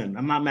spin.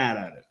 I'm not mad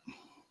at it.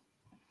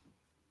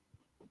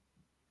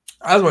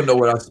 I just want to know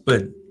what I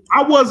spin.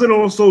 I wasn't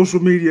on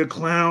social media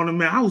clowning,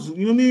 man. I was,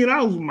 you know what I mean?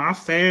 I was with my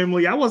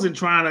family. I wasn't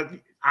trying to.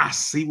 I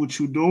see what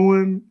you're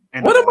doing.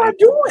 And what am I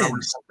doing? I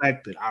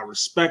respect it. I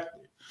respect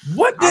it.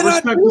 What did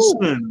I do? The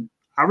spin.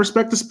 I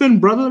respect the spin,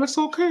 brother. That's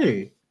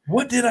okay.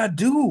 What did I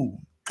do?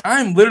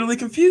 I'm literally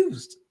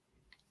confused.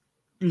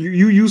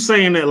 You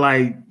saying that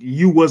like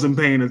you wasn't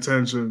paying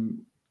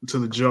attention to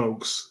the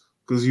jokes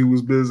because you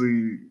was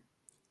busy.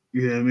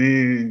 You know what I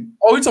mean?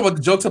 Oh, you talking about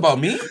the jokes about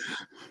me?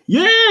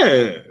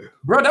 Yeah.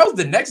 Bro, that was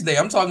the next day.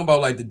 I'm talking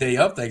about like the day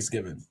of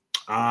Thanksgiving.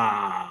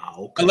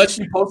 Okay. Unless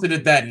she posted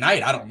it that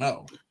night. I don't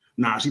know.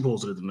 Nah, she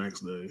posted it the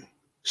next day.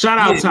 Shout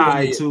out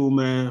Ty too,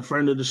 man.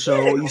 Friend of the show,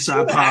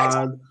 Eastside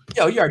Pod.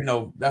 Yo, you already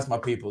know that's my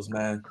people's,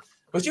 man.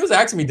 But she was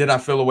asking me, did I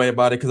feel a way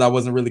about it because I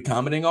wasn't really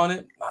commenting on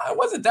it? It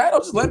wasn't that. I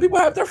was just letting people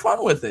have their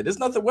fun with it. It's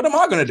nothing. What am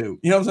I going to do?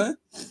 You know what I'm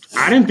saying?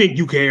 I didn't think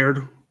you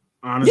cared,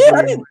 honestly. Yeah,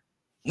 I didn't.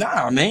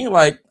 Nah, man.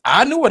 Like,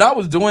 I knew what I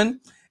was doing.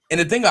 And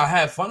the thing, I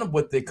had fun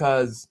with it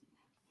because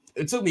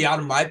it took me out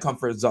of my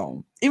comfort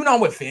zone. Even though I'm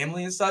with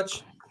family and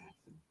such,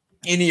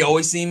 and you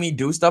always see me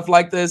do stuff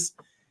like this,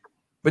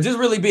 But just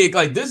really big,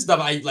 like this stuff,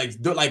 I like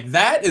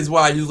that is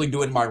what I usually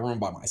do in my room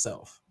by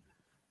myself.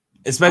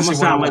 Especially when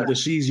sound like the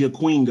She's Your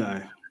Queen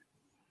guy.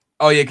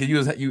 Oh yeah, because you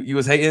was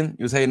hating.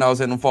 You was hating I was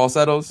hitting them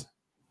falsettos.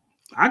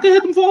 I can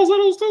hit them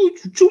falsettos too.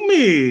 To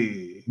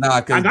me.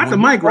 Nah, because I got the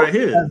mic right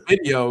here.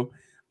 Video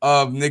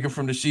of nigga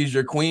from the She's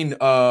Your Queen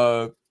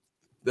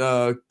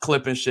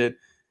clip and shit.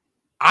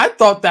 I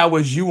thought that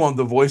was you on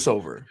the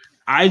voiceover.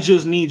 I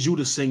just need you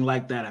to sing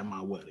like that at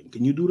my wedding.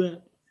 Can you do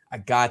that? I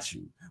got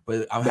you,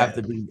 but I'm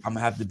gonna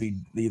have to be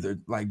either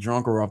like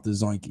drunk or off the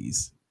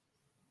zoinkies.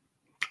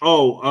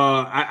 Oh,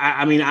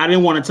 I mean, I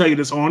didn't want to tell you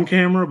this on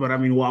camera, but I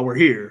mean, while we're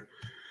here,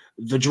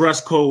 the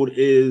dress code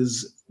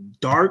is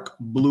dark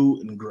blue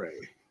and gray.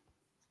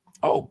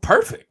 Oh,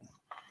 perfect.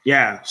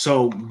 Yeah,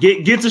 so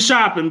get to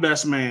shopping,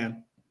 best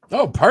man.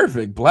 Oh,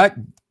 perfect. Black,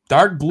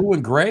 dark blue,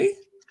 and gray.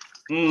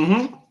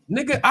 Mm-hmm.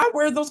 Nigga, I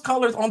wear those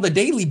colors on the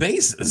daily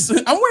basis.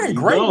 I'm wearing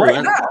gray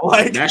right now.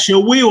 Like that's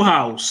your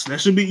wheelhouse.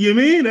 That should be you.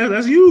 Mean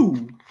that's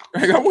you.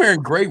 Like, I'm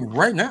wearing gray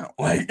right now.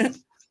 Like,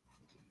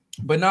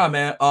 but nah,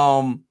 man.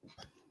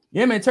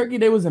 Yeah, man. Turkey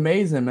Day was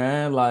amazing,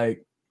 man.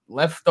 Like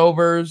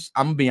leftovers.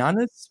 I'm gonna be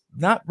honest,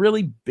 not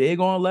really big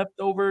on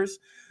leftovers.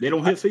 They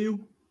don't hit for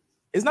you.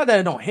 It's not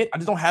that it don't hit. I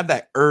just don't have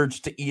that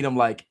urge to eat them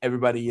like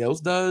everybody else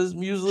does.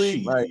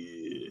 Usually, like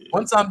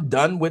once I'm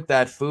done with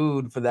that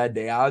food for that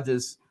day, I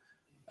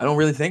don't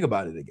really think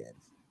about it again.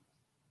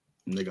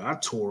 Nigga, I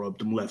tore up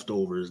them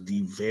leftovers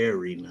the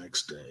very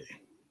next day.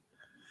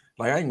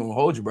 Like I ain't gonna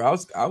hold you, bro.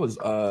 I was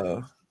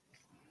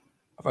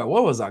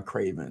what was I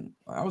craving?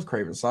 I was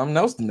craving something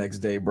else the next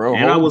day, bro.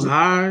 And I was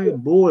high,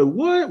 boy.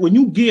 What? When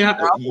you get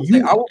high, I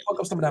will fuck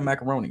up some of that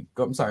macaroni.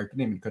 I'm sorry,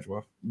 didn't mean to cut you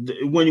off.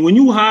 When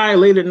you high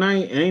late at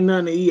night, and ain't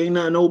nothing to eat, ain't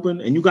nothing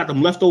open, and you got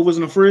them leftovers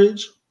in the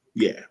fridge,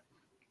 yeah.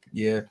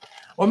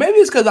 Well, maybe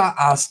it's because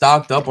I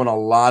stocked up on a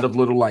lot of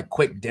little like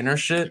quick dinner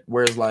shit.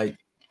 Whereas like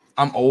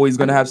I'm always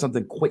gonna have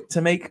something quick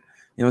to make.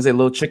 You know, say a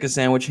little chicken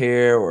sandwich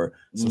here or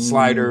some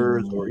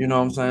sliders, or you know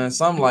what I'm saying?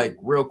 Something like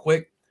real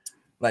quick.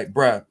 Like,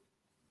 bruh,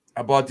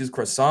 I bought these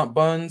croissant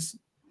buns.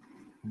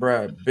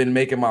 Bruh, been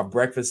making my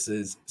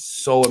breakfasts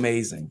so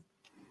amazing.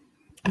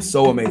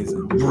 So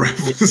amazing.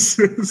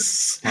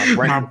 Breakfasts.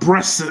 My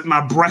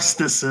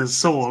breakfast is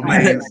so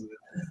amazing.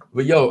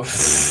 But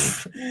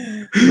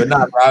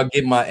nah, bro, I'll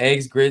get my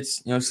eggs,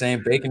 grits, you know what I'm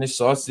saying, bacon and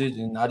sausage,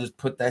 and I just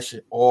put that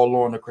shit all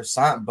on the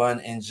croissant bun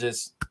and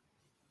just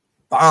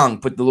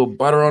put the little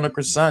butter on the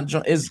croissant.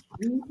 It's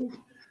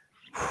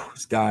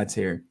God's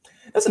here.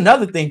 That's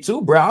another thing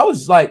too, bro. I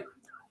was like,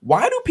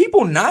 why do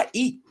people not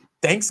eat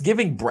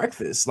Thanksgiving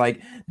breakfast?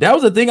 Like that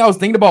was the thing I was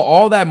thinking about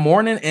all that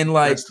morning, and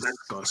like that's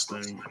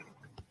disgusting.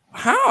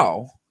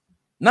 How?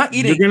 Not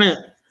eating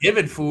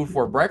Thanksgiving food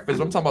for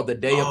breakfast. I'm talking about the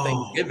day of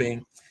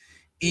Thanksgiving.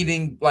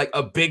 Eating like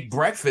a big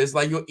breakfast,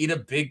 like you'll eat a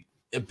big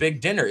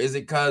dinner. Is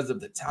it because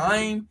of the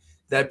time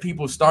that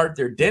people start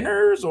their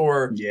dinners,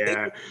 or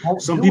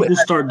some people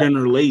start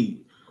dinner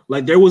late?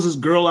 Like there was this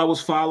girl I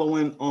was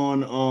following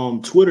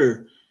on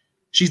Twitter.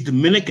 She's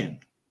Dominican.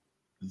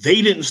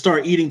 They didn't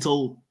start eating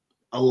till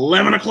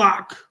 11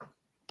 o'clock.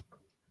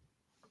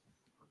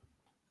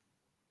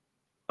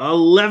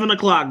 11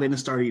 o'clock they didn't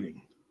start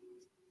eating.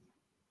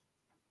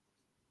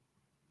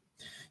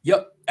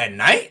 Yep, at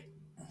night.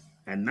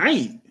 At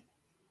night.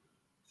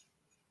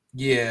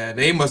 Yeah,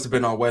 they must have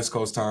been on West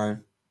Coast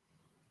time.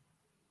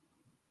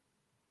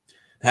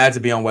 Had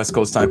to be on West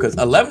Coast time because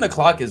 11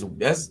 o'clock is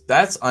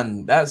that's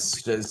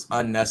just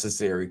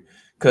unnecessary.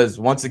 Because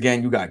once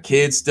again, you got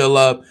kids still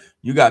up,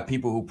 you got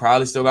people who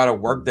probably still got to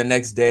work the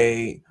next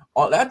day.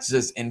 Oh, that's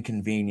just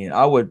inconvenient.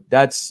 That would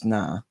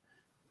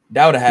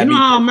have had. You know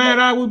how mad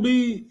I would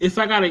be if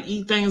I gotta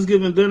eat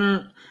Thanksgiving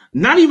dinner.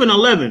 Not even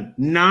 11,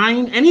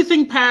 9,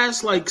 anything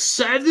past like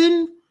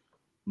 7,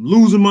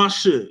 losing my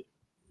shit.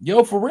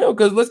 Yo, for real,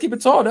 because let's keep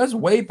it tall. That's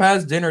way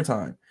past dinner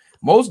time.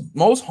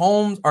 Most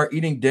homes are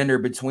eating dinner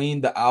between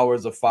the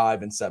hours of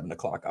 5 and 7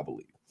 o'clock, I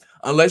believe.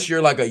 Unless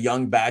you're like a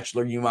young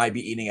bachelor, you might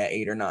be eating at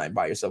 8 or 9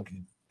 by yourself,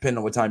 depending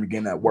on what time you're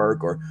getting at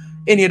work or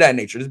any of that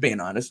nature, just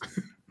being honest.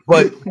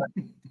 But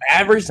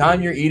average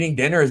time you're eating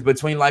dinner is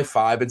between like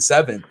 5 and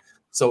 7.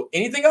 So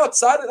anything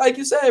outside of, like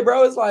you said,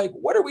 bro, it's like,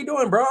 what are we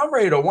doing, bro? I'm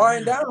ready to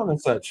wind down and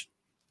such.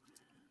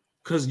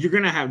 Because you're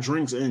going to have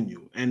drinks in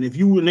you. And if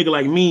you were a nigga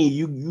like me,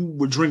 you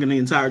were drinking the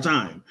entire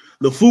time.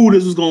 The food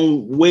is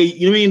going to wait.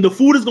 You know what I mean? The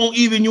food is going to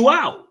even you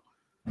out.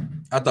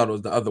 I thought it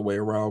was the other way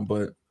around,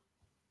 but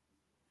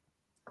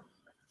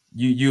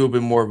you have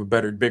been more of a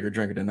bigger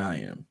drinker than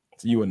I am.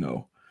 So you would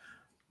know.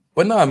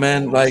 But nah,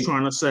 man. Like, I was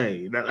trying to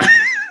say that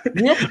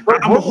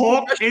I'm a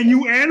hawk and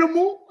you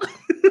animal.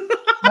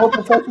 More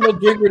professional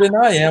drinker than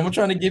I am. I'm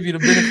trying to give you the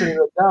benefit of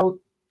the doubt.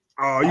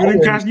 Oh, you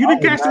didn't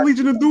catch the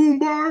Legion of Doom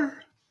bar?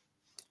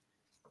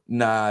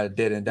 Nah, I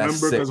didn't.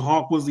 That's remember because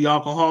Hawk was the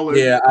alcoholic.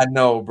 Yeah, I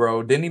know,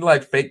 bro. Didn't he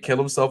like fake kill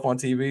himself on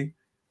TV?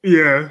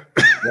 Yeah.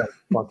 That's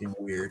fucking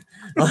weird.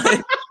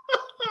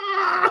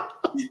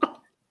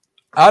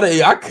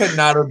 I could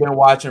not have been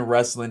watching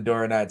wrestling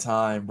during that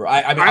time, bro.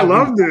 I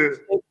loved it.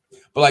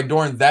 But like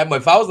during that,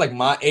 but if I was like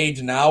my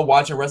age now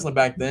watching wrestling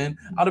back then,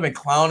 I'd have been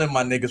clowning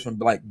my niggas from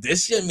like,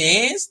 this your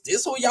man's?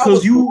 This who y'all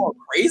was going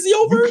crazy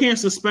over? You can't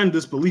suspend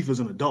disbelief as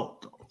an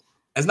adult, though.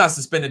 It's not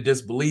suspended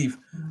disbelief,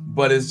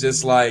 but it's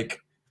just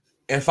like,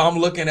 if I'm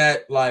looking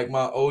at like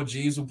my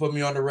OGs who put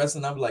me on the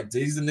wrestling, I'm like,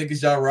 these the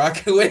niggas y'all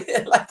rocking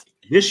with. Like,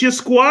 this your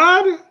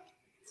squad?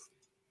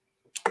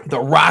 The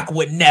Rock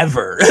would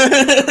never.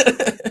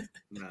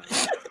 Nah.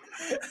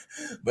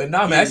 But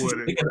nah, man.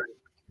 Actually,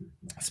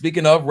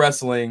 speaking of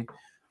wrestling,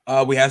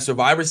 we had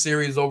Survivor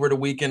Series over the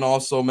weekend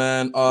also,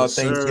 man.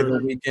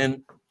 Thanksgiving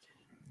weekend.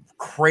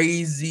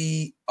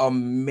 Crazy,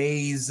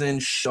 amazing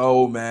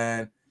show,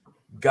 man.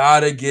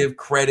 Gotta give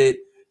credit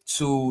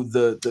to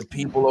the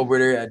people over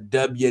there at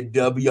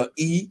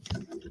WWE,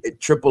 at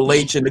Triple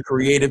H and the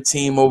creative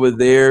team over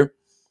there.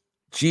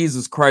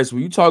 Jesus Christ,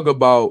 when you talk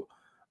about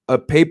a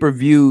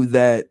pay-per-view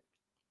that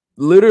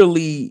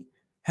literally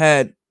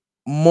had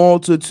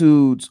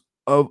multitudes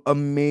of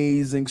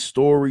amazing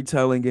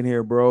storytelling in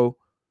here, bro.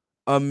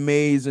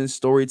 Amazing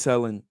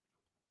storytelling.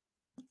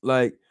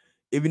 Like,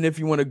 even if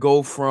you want to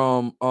go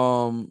from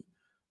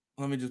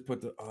let me just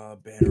put the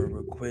banner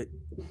real quick.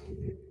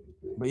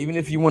 But even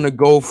if you want to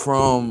go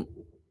from,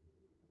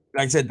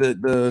 like I said,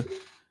 the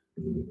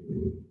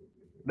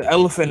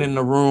elephant in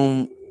the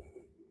room,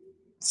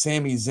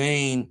 Sami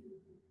Zayn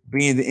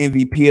being the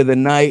MVP of the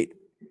night.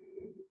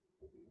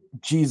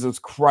 Jesus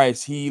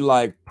Christ, he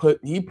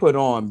put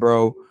on,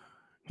 bro.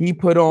 He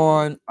put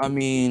on, I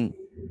mean,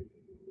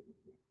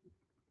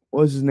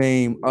 what's his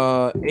name?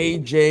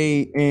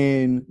 AJ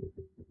and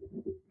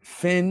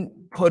Finn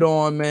put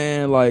on,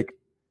 man. Like,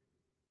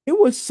 it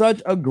was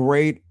such a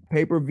great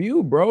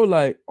pay-per-view, bro.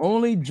 Like,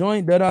 only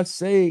joint that I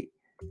say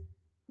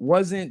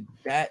wasn't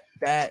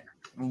that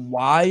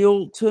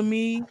wild to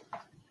me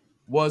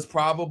was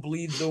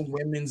probably the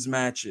women's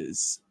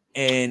matches.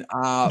 And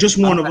just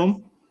one of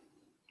them.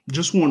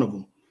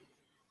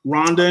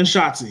 Ronda and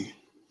Shotzi.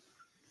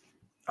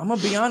 I'm gonna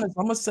be honest.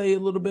 I'm gonna say a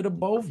little bit of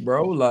both,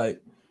 bro.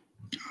 Like,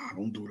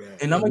 don't do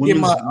that. And I'm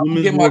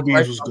gonna get my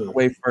questions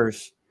away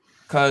first,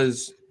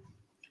 because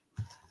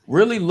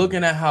really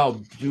looking at how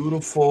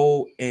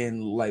beautiful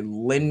and like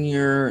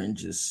linear and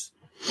just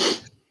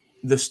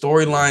the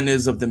storyline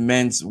is of the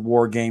men's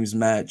War Games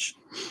match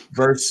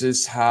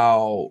versus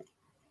how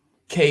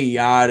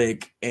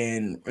chaotic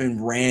and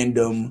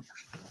random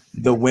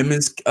the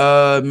women's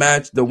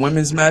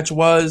match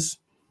was.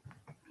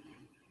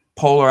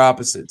 Polar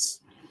opposites.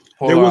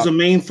 There was a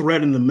main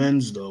thread in the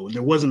men's, though, and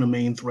there wasn't a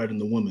main thread in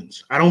the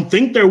women's. I don't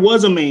think there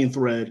was a main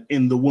thread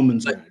in the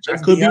women's match. I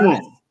could be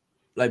wrong.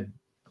 Like,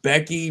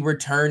 Becky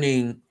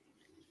returning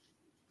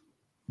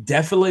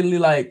definitely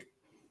like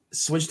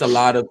switched a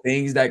lot of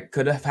things that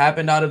could have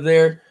happened out of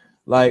there.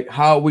 Like,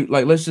 how we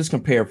let's just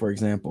compare, for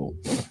example,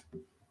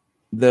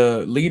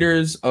 the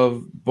leaders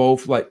of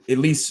both, like, at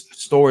least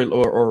story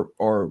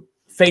or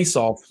face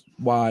off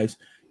wise.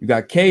 You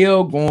got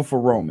KO going for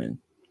Roman,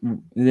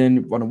 and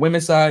then on the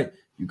women's side,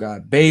 you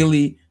got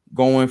Bayley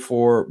going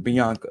for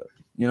Bianca.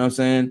 You know what I'm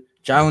saying?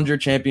 Challenger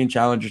champion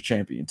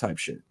type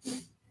shit.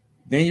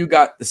 Then you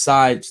got the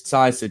side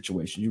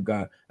situation. You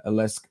got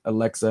Alexa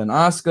and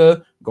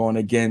Asuka going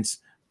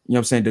against, you know what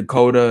I'm saying,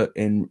 Dakota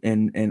and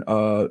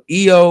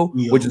Io,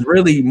 which is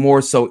really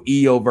more so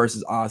Io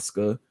versus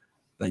Asuka.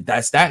 Like,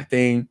 that's that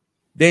thing.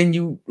 Then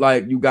you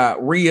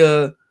got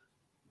Rhea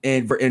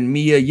and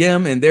Mia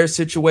Yim and their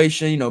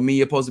situation. You know,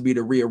 Mia supposed to be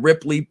the Rhea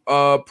Ripley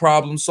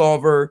problem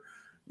solver.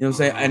 You know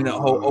what I'm saying? And the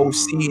whole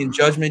OC and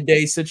Judgment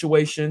Day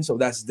situation. So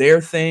that's their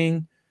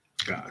thing.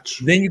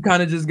 Gotcha. Then you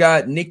kind of just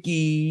got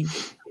Nikki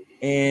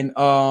and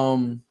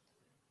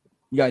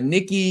you got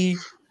Nikki,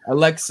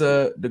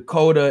 Alexa,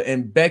 Dakota,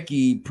 and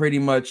Becky pretty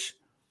much.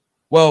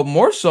 Well,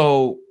 more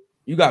so,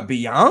 you got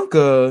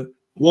Bianca.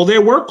 Well,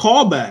 there were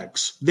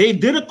callbacks. They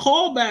did a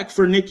callback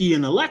for Nikki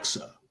and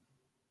Alexa.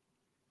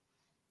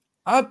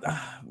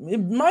 It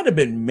might have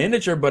been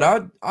miniature, but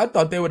I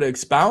thought they would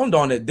expound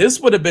on it. This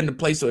would have been the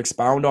place to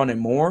expound on it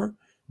more,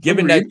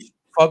 given that you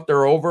fucked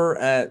her over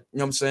at, you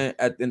know what I'm saying,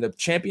 in the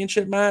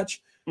championship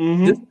match.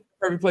 Mm-hmm. This is the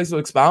perfect place to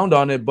expound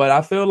on it. But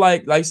I feel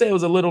like I say, it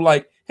was a little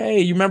like,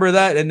 hey, you remember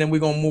that? And then we're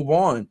going to move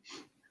on.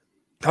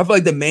 I feel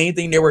like the main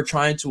thing they were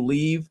trying to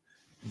leave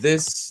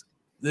this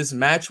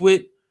match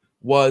with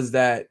was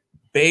that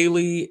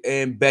Bayley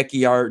and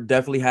Becky are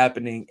definitely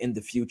happening in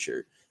the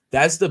future.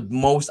 That's the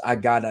most I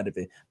got out of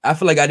it. I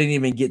feel like I didn't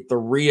even get the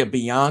Rhea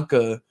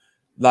Bianca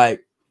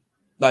like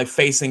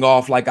facing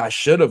off like I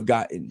should have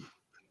gotten,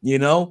 you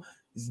know,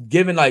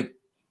 given like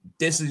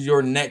this is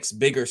your next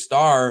bigger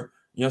star,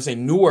 you know what I'm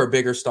saying, newer,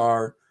 bigger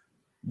star.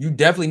 You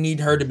definitely need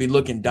her to be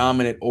looking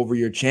dominant over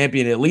your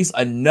champion, at least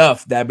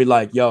enough that be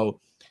like, yo,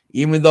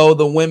 even though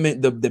the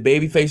women, the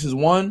baby faces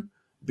won,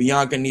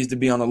 Bianca needs to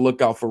be on the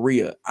lookout for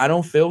Rhea. I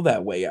don't feel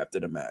that way after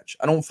the match.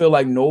 I don't feel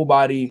like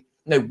nobody,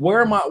 like,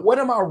 what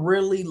am I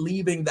really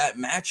leaving that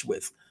match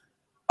with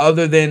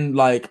other than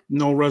like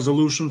no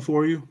resolution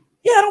for you?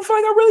 Yeah, I don't feel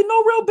like I really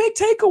no real big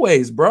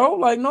takeaways, bro.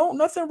 Like, no,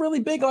 nothing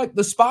really big. Like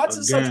the spots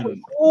and such were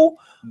cool,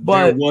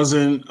 but there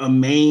wasn't a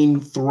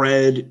main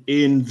thread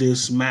in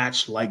this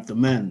match like the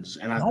men's.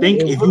 And I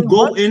think if really you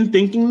go in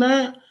thinking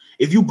that,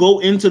 if you go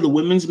into the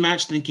women's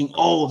match thinking,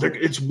 oh,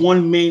 it's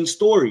one main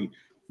story,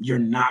 you're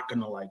not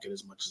gonna like it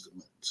as much as the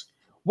men's.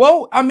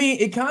 Well, I mean,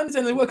 it kind of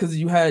technically was because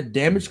you had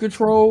Damage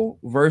Control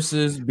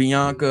versus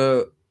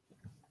Bianca,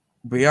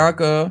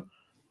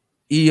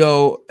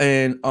 Io,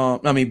 and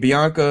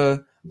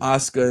Bianca,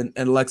 Asuka,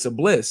 and Alexa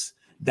Bliss.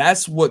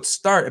 That's what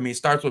start. I mean, it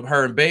starts with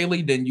her and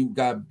Bayley. Then you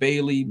got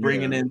Bayley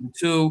bringing in the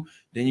two.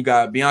 Then you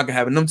got Bianca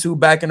having them two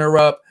backing her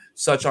up,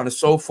 such on and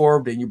so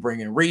forth. Then you bring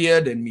in Rhea.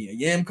 Then Mia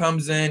Yim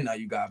comes in. Now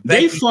you got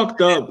Becky. They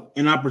fucked up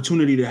an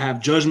opportunity to have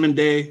Judgment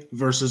Day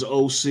versus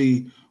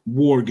OC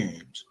War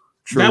Games.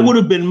 True. That would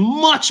have been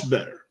much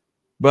better.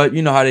 But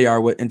you know how they are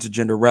with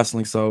intergender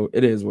wrestling, so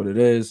it is what it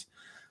is.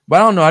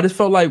 But I don't know. I just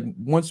felt like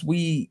once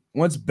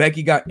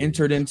Becky got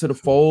entered into the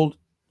fold,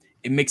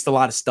 it mixed a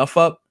lot of stuff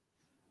up.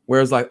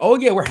 Whereas like, oh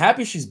yeah, we're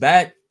happy she's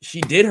back.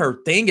 She did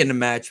her thing in the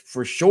match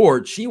for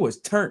sure. She was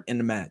turned in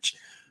the match.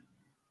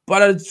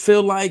 But I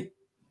feel like,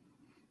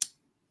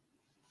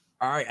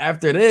 all right,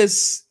 after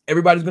this,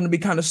 everybody's going to be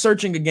kind of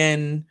searching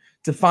again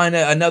to find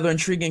another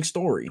intriguing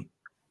story.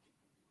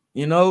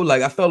 You know,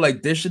 like I felt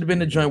like this should have been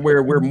the joint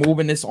where we're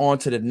moving this on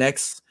to the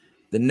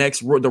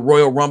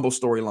Royal Rumble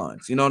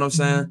storylines. You know what I'm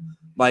saying?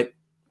 Like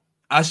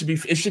it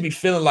should be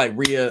feeling like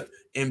Rhea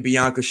and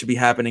Bianca should be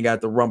happening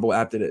at the Rumble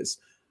after this.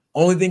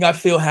 Only thing I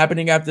feel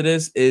happening after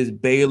this is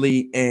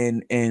Bayley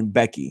and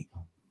Becky.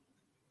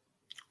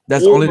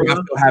 That's the only thing I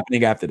feel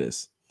happening after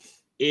this.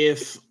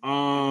 If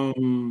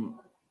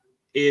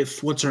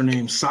what's her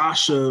name,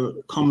 Sasha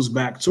comes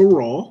back to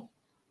Raw,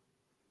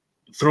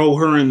 throw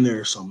her in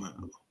there somehow.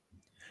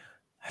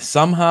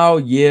 Somehow,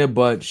 yeah,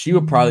 but she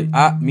would probably.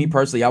 Me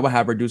personally, I would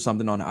have her do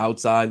something on the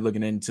outside,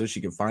 looking in until she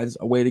can find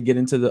a way to get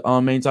into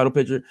the main title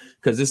picture.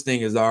 Because this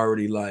thing is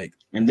already like,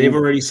 and they've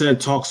already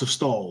said talks have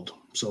stalled,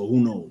 so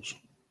who knows?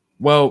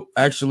 Well,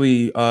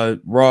 actually,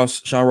 Sean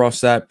Ross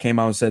Sapp came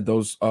out and said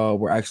those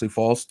were actually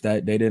false.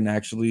 That they didn't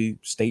actually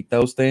state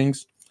those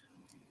things.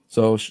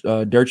 So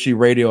Dirt Sheet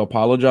Radio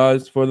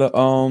apologized for the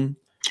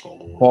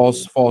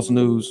false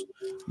news.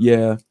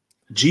 Yeah,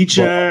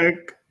 G-check.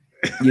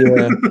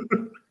 Yeah.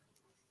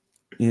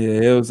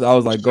 Yeah, it was. I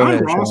was like, go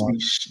ahead, Sean.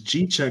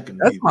 G-checking.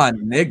 That's my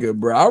nigga,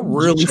 bro. I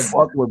really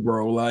fuck with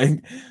bro.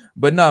 Like,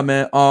 but nah,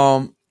 man.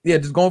 Yeah,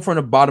 just going from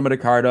the bottom of the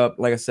card up.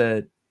 Like I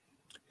said,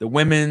 the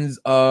women's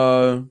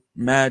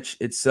match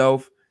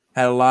itself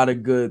had a lot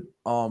of good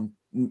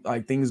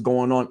like things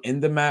going on in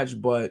the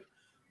match, but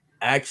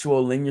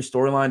actual linear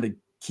storyline to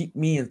keep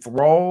me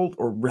enthralled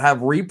or have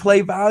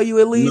replay value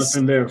at least.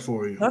 Nothing there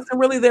for you. Nothing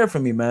really there for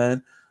me,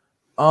 man.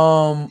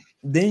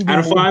 Then out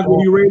of 5, what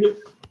do you rate it?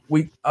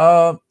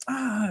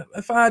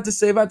 If I had to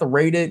say, if I had to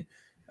rate it,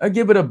 I'd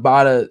give it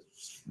about a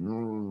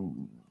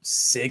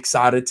 6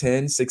 out of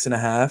 10,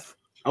 6.5.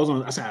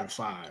 I said out of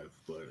 5,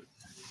 but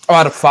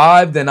out of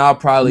 5, then I'll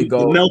probably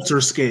go the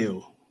Meltzer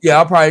scale. Yeah,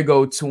 I'll probably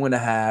go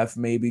 2.5,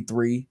 maybe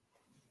 3.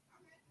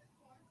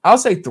 I'll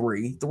say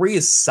 3. 3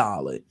 is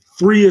solid.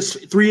 3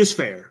 is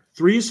fair.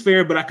 3 is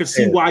fair, but I could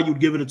see why you'd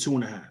give it a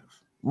 2.5.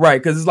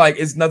 Right, because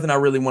it's nothing I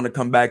really want to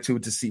come back to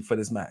see for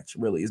this match.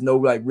 Really, there's no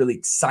like really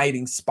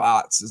exciting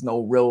spots. There's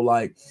no real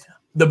like.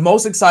 The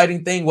most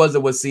exciting thing was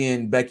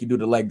seeing Becky do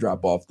the leg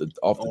drop off the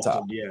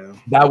top. Yeah,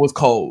 that was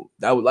cold.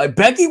 That was like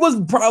Becky was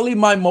probably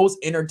my most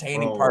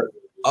entertaining part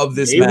of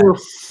this match. They were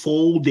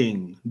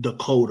folding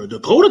Dakota.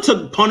 Dakota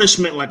took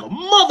punishment like a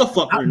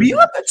motherfucker. I be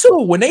looking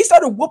too. When they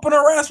started whooping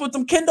her ass with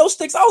them kendo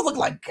sticks, I was looking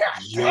like,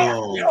 God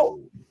damn, yo.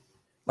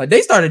 Like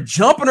they started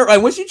jumping her.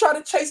 Like when she tried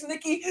to chase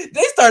Nikki,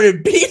 they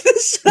started beating the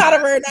shit out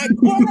of her in that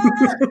corner.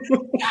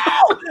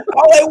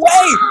 Oh,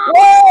 wait,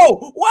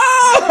 whoa.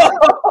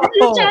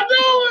 What y'all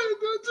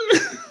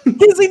doing?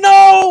 Kizzy,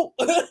 no.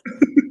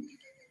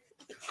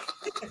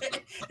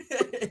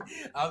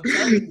 I'm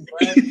telling you,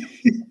 man.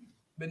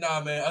 But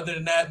nah, man. Other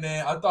than that,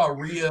 man, I thought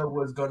Rhea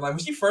was good. Like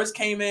when she first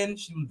came in,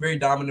 she was very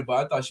dominant,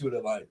 but I thought she would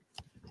have like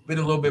been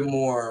a little bit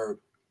more.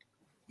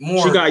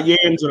 She got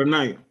yams of the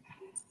night.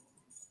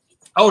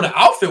 Oh, the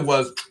outfit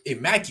was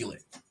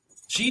immaculate.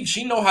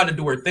 She know how to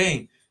do her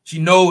thing. She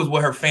knows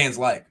what her fans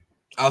like.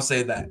 I'll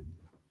say that.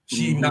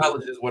 She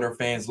acknowledges what her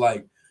fans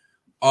like.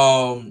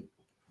 But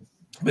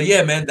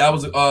yeah, man, that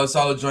was a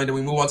solid joint. Then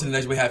we move on to the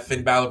next. We have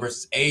Finn Balor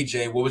versus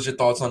AJ. What was your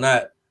thoughts on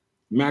that?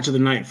 Match of the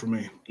night for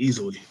me,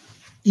 easily.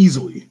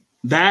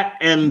 That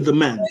and the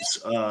men's.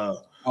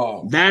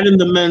 That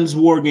and the men's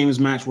War Games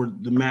match were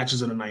the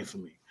matches of the night for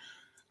me.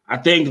 I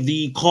think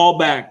the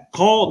callbacks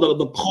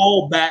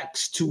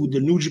to the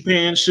New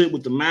Japan shit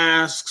with the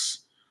masks,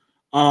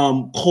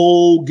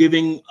 Cole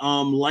giving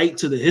light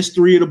to the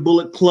history of the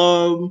Bullet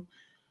Club,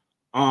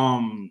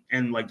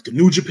 and like the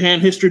New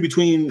Japan history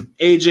between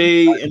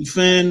AJ and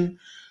Finn.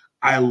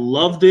 I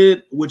loved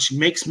it, which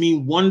makes me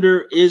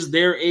wonder, is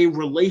there a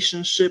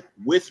relationship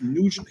with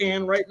New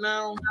Japan right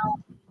now?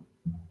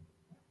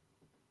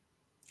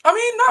 I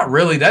mean, not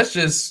really. That's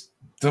just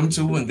them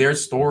two and their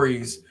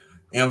stories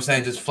You know what I'm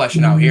saying? Just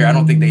fleshing out here. I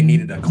don't think they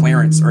needed a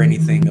clearance or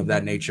anything of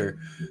that nature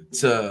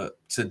to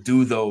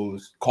do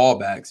those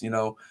callbacks, you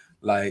know,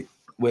 like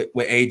with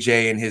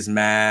AJ and his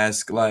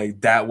mask,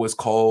 like that was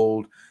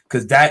cold.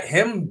 Cause that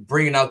him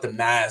bringing out the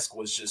mask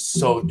was just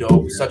so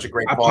dope, such a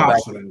great callback.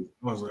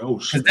 I was like, oh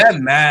shit. Cause that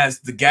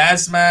mask, the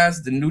gas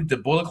mask,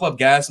 the Bullet Club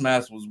gas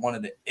mask was one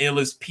of the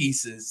illest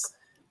pieces.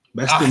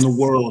 Best in the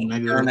world,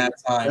 nigga. During that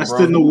time, best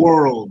in the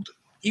world.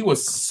 He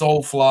was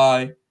so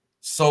fly,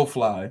 so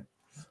fly.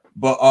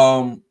 But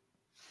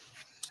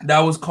that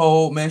was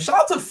cold, man.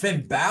 Shout out to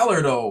Finn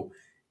Balor though,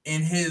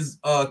 in his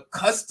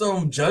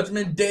custom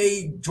Judgment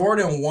Day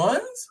Jordan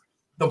 1s,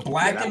 the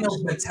black and the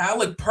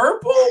metallic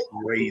purple.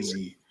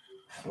 Crazy.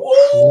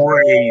 Woo!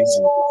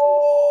 Crazy.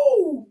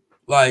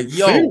 Like,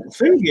 yo,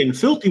 Finn getting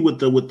filthy with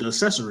the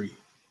accessory.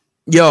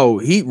 Yo,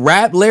 he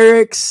rap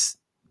lyrics,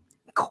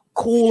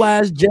 cool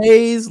ass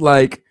J's.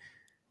 Like,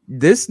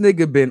 this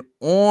nigga been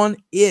on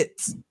it.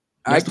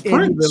 I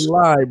can't even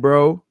lie,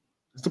 bro.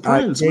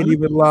 I can't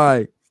even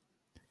lie.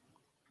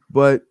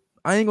 But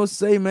I ain't gonna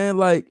say, man,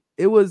 like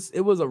it was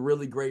a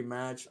really great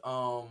match.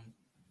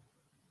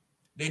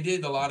 They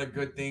did a lot of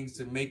good things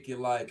to make it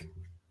like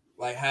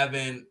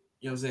having,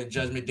 you know what I'm saying,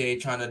 Judgment Day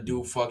trying to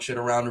do fuck shit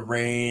around the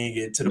ring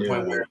and to the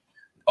point where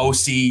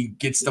OC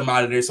gets them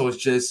out of there. So it's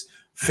just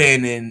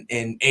Finn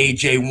and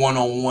AJ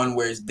one-on-one,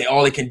 where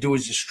all they can do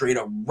is just straight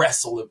up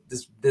wrestle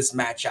this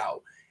match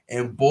out.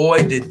 And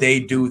boy, did they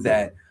do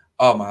that.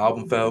 Oh, my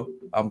album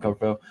cover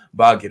fell,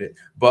 but I'll get it.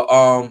 But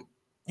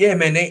yeah,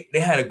 man, they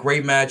had a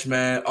great match,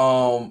 man.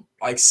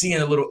 Like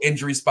seeing a little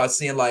injury spot,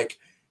 seeing like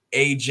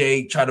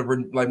AJ try to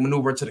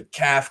maneuver into the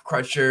calf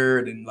crusher,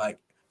 and like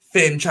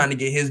Finn trying to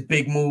get his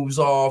big moves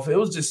off. It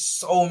was just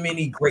so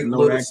many great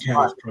little that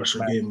calf crusher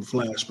gave him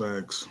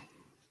flashbacks.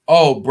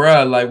 Oh,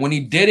 bruh, like when he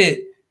did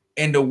it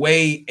and the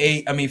way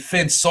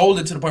Finn sold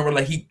it to the point where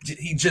like he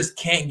just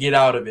can't get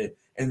out of it.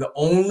 And the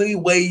only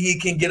way he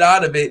can get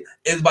out of it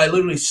is by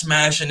literally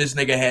smashing this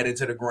nigga head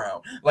into the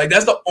ground. Like,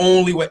 that's the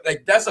only way.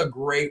 Like, that's a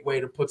great way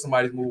to put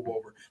somebody's move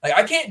over. Like,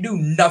 I can't do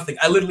nothing.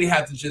 I literally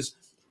have to just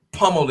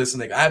pummel this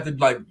nigga. I have to,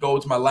 like, go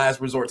to my last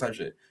resort type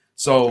shit.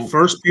 So, the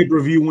first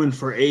pay-per-view win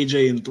for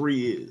AJ in 3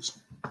 years.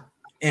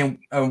 And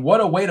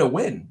what a way to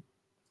win.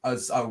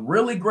 A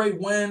really great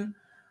win.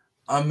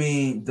 I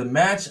mean, the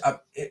match,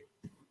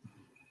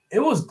 it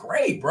was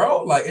great,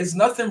 bro. Like, it's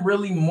nothing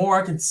really more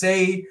I can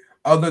say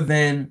other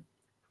than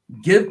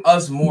give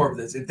us more of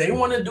this. If they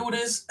want to do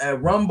this at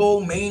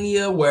Rumble,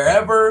 Mania,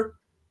 wherever.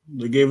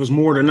 They gave us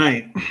more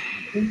tonight.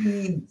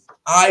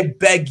 I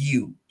beg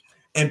you.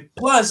 And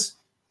plus,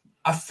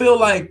 I feel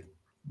like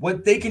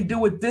what they can do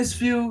with this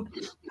feud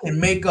can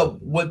make up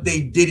what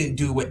they didn't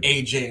do with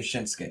AJ and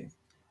Shinsuke.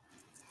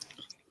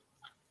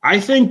 I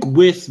think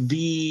with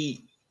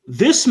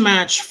this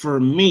match for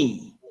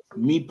me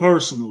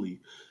personally,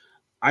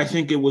 I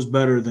think it was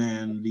better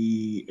than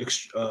the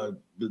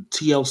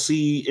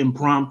TLC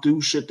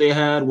impromptu shit they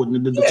had when they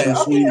did the two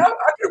sweep. I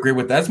can agree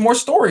with that. It's more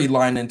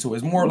storyline into it.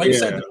 It's more, like you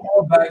said, the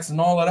callbacks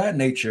and all of that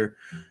nature.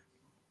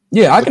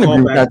 Yeah, I can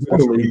agree with that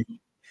totally.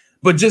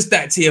 But just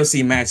that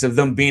TLC match of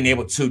them being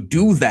able to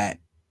do that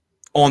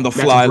on the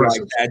fly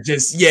like that,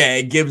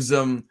 it gives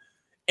them,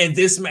 and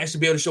this match to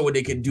be able to show what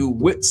they can do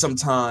with some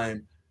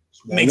time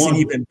makes it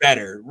even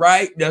better,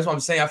 right? That's what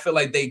I'm saying. I feel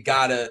like they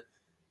gotta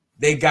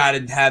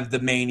have the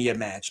Mania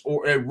match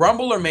or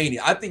Rumble or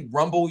Mania. I think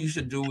Rumble, you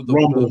should do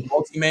the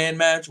multi-man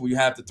match where you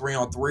have the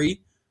 3-on-3.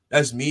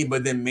 That's me.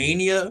 But then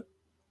Mania,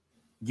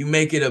 you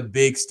make it a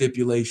big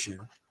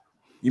stipulation.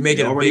 You make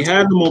it already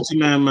had the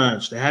multi-man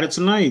match. They had it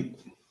tonight.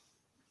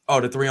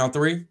 Oh, the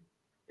 3-on-3?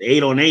 The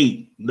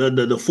 8-on-8. The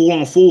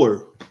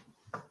 4-on-4.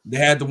 They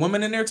had the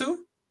women in there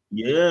too?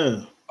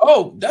 Yeah.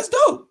 Oh, that's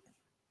dope.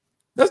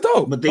 That's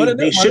dope. But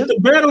they shit the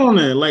bet on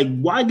it. Like,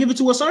 why give it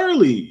to us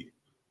early?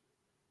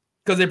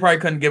 Because they probably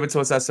couldn't give it to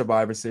us at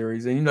Survivor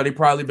Series. And, they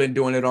probably been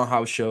doing it on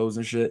house shows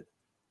and shit.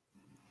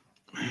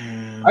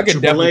 Man, I can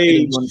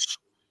definitely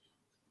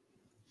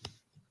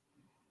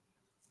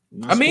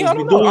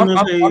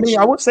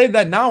I would say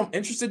that now I'm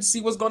interested to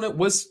see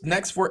what's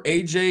next for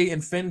AJ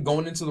and Finn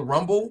going into the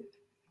Rumble.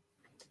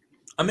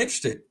 I'm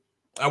interested.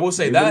 I will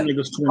say that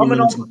coming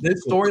off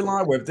this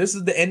storyline, where if this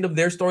is the end of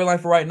their storyline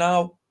for right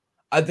now,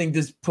 I think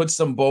this puts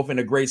them both in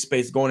a great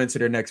space going into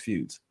their next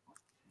feuds.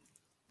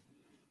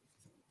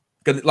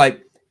 Because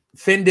like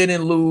Finn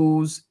didn't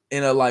lose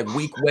in a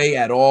weak way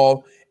at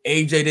all.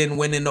 AJ didn't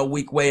win in a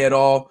weak way at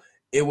all.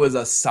 It was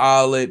a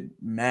solid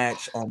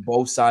match on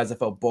both sides. I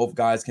felt both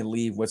guys can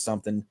leave with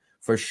something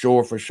for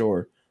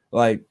sure.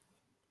 Like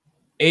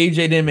Finn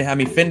didn't even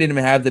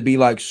have to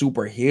be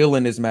super heel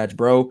in this match,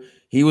 bro.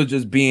 He was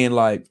just being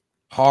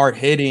hard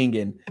hitting,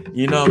 and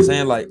you know what I'm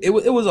saying. Like it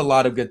was a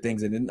lot of good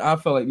things, and I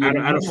felt like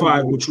out of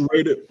 5, would you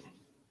rate it?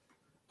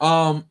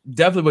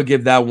 Definitely would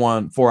give that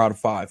one 4 out of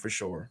 5 for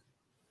sure.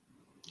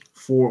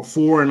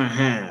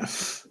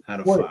 4.5 out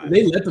of 5.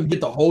 They let them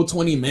get the whole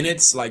 20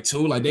 minutes, they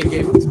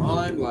gave them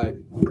time.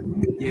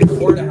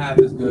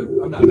 4.5 is good.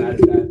 I'm not mad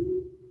at that.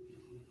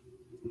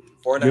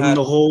 4.5. Give them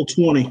the whole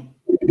 20.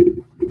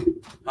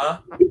 Huh?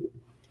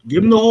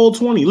 Give them the whole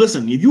 20.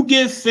 Listen, if you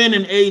give Finn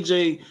and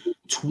AJ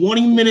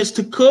 20 minutes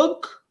to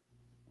cook,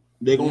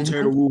 they're gonna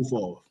tear the roof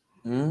off.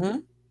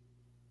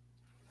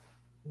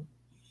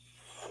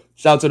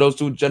 Shout out to those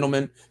two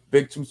gentlemen.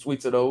 Big two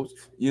sweets of those.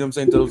 You know what I'm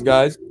saying? To those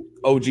guys.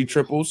 OG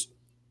triples.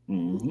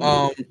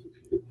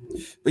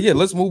 But yeah,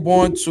 let's move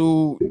on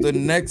to the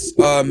next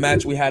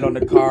match we had on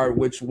the card,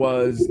 which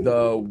was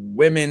the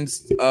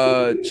women's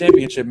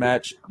championship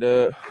match.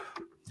 The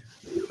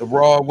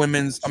Raw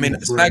women's,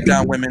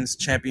 SmackDown women's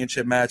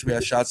championship match. We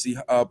had Shotzi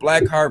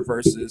Blackheart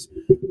versus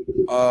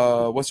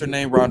what's her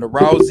name? Ronda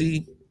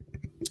Rousey.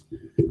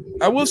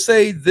 I will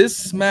say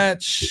this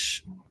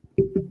match,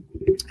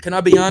 can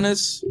I be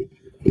honest?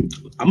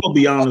 I'm gonna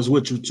be honest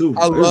with you too.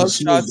 I love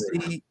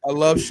Shotzi. I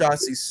love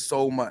Shotzi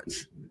so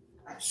much.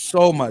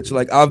 So much.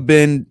 Like I've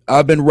been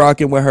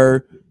rocking with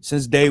her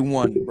since day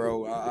one,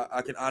 bro.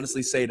 I can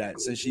honestly say that.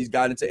 Since she's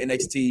got into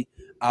NXT,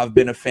 I've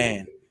been a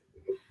fan.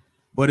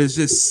 But it's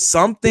just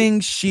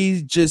something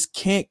she just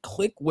can't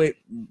click with,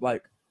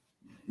 like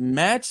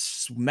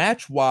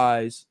match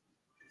wise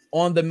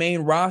on the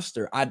main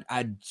roster.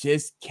 I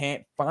just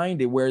can't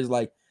find it. Whereas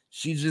like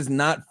she's just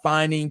not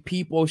finding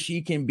people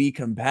she can be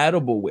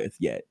compatible with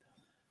yet.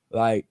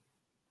 Like,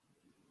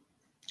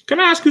 can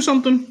I ask you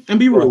something? And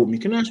be real with me.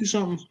 Can I ask you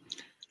something?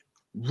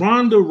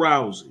 Ronda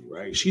Rousey,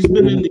 right? She's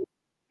been in the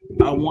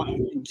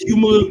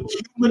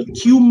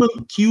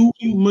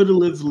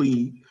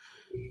cumulatively.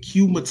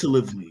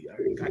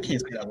 I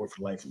can't say that word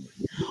for life of me.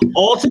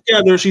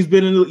 Altogether, she's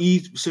been in the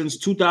E since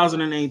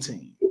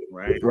 2018,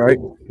 right? Right.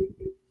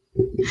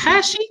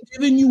 Has she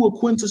given you a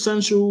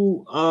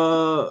quintessential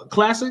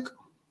classic?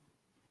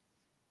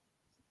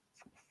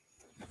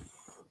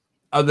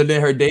 Other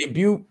than her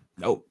debut?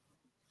 Nope.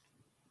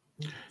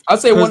 I'd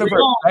say one of her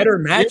better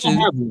matches.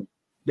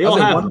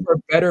 One of her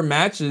better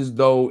matches,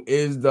 though,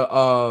 is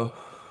the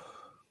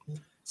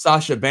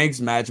Sasha Banks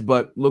match,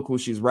 but look who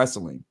she's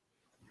wrestling.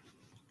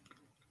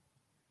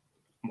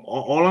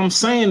 All I'm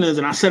saying is,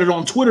 and I said it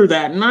on Twitter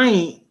that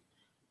night,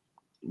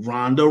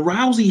 Ronda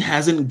Rousey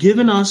hasn't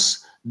given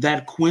us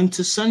that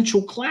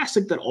quintessential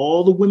classic that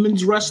all the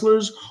women's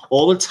wrestlers,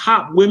 all the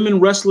top women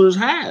wrestlers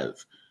have.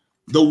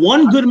 The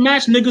one good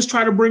match niggas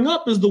try to bring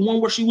up is the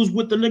one where she was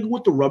with the nigga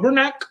with the rubber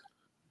neck,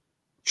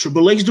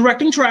 Triple H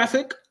directing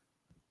traffic,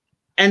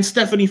 and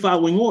Stephanie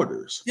following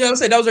orders. Yeah, I would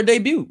say that was her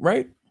debut,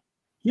 right?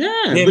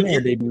 Yeah, but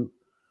her debut.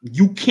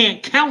 You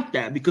can't count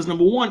that because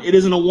number one, it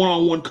isn't a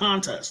one-on-one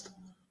contest.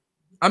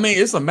 I mean,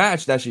 it's a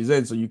match that she's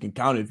in, so you can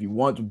count it if you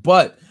want to.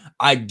 But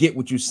I get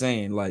what you're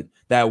saying. Like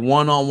that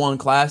one-on-one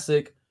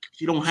classic,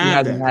 she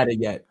hasn't had it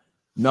yet.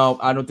 No,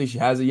 I don't think she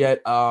has it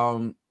yet.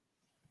 I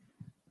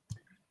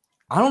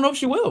don't know if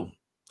she will.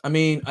 I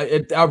mean,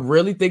 I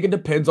really think it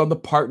depends on the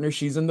partner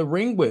she's in the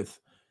ring with.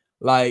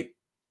 Like,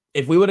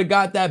 if we would have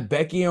got that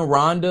Becky and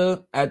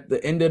Ronda at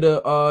the end of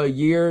the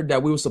year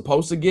that we were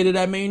supposed to get it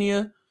at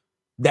Mania,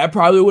 that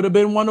probably would have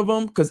been one of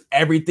them because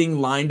everything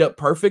lined up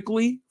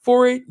perfectly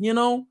for it, you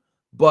know?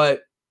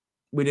 But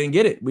we didn't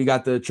get it. We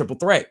got the triple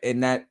threat,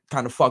 and that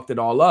kind of fucked it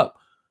all up.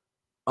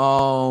 I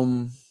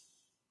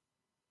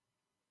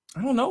don't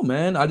know,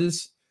 man.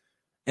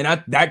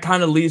 That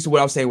kind of leads to what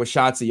I was saying with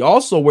Shotzi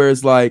also, where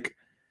it's like,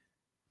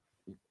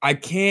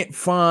 she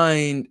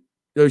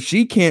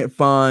can't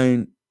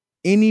find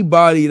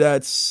anybody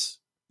that's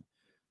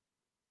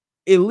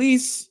at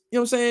least, you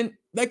know what I'm saying,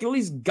 that can at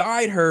least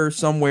guide her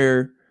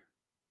somewhere.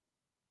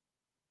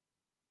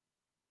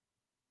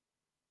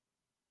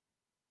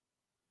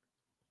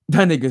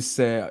 That nigga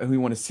said we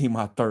want to see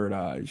my third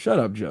eye. Shut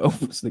up, Joe.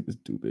 This nigga's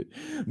stupid.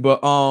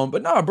 But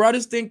no, bro, I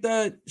just think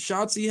that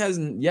Shotzi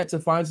hasn't yet to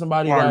find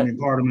somebody that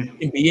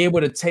can be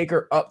able to take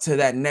her up to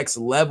that next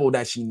level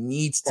that she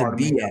needs to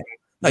be at.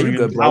 No, you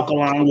good, bro.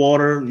 Alkaline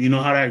water. You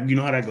know how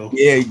that goes.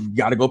 Yeah, you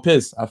gotta go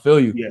piss. I feel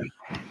you. Yeah.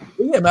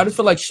 Man, I just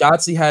feel like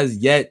Shotzi has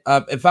yet.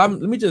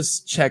 Let me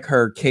just check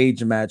her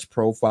cage match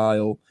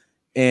profile,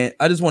 and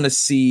I just want to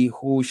see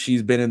who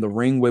she's been in the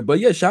ring with. But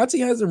yeah,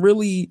 Shotzi hasn't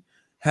really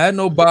had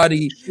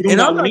nobody,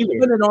 and I'm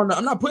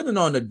not putting it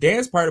on the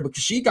dance part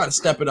because she got to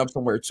step it up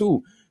somewhere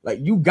too. Like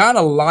you got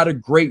a lot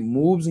of great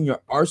moves in your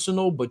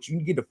arsenal, but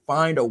you need to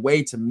find a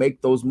way to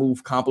make those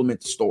moves complement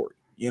the story.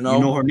 You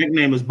know her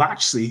nickname is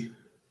Botchsy.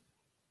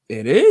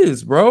 It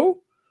is, bro.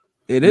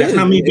 That's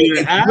not me being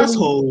an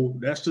asshole.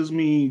 That's just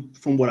me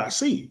from what I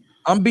see.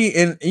 I'm being,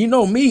 and you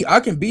know me,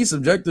 I can be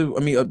subjective. I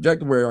mean,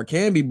 objective where I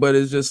can be, but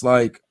it's just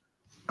like,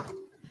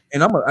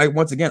 and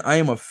once again, I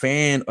am a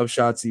fan of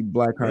Shotzi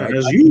Blackheart.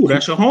 Yeah,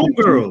 that's your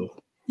homegirl.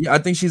 Yeah, I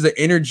think she's an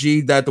energy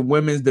that the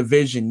women's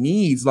division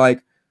needs.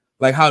 Like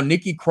how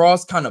Nikki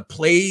Cross kind of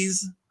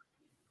plays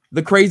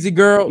the crazy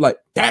girl. Like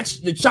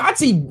that's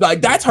Shotzi.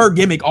 Like that's her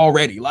gimmick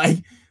already. Like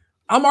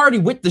I'm already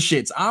with the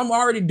shits. I'm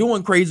already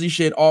doing crazy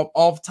shit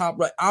off top.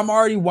 Right, I'm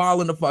already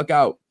wilding the fuck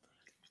out.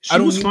 She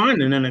was fine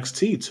in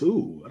NXT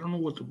too. I don't know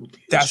what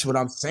that's what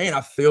I'm saying.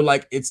 I feel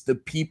like it's the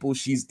people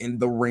she's in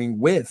the ring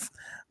with.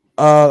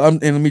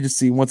 And let me just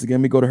see once again.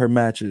 Let me go to her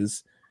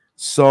matches.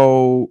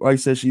 So, like I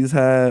said, she's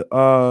had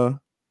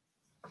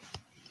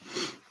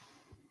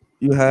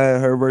You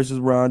had her versus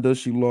Ronda.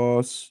 She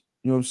lost.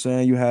 You know what I'm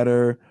saying? You had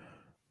her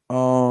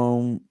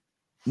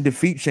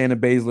defeat Shayna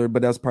Baszler,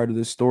 but that's part of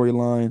this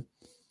storyline.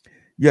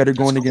 You had her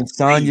going against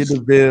Sonya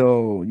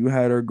Deville. You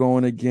had her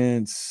going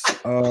against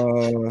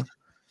trying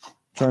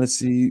to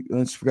see.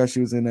 I forgot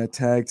she was in that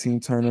tag team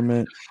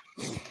tournament.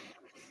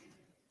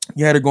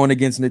 You had her going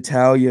against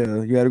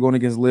Natalya. You had her going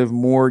against Liv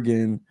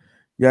Morgan.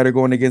 You had her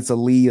going against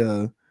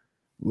Aaliyah.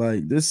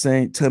 Like, this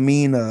ain't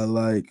Tamina.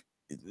 Like,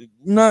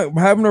 not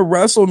having to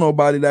wrestle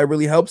nobody that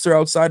really helps her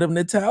outside of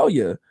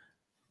Natalya.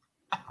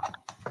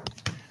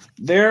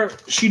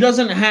 She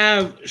doesn't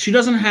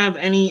have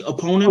any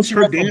opponents.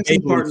 Her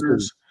dancing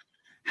partners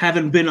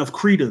haven't been of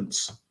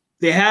credence.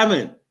 They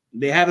haven't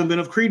been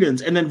of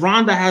credence. And then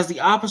Ronda has the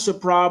opposite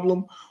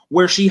problem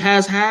where she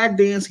has had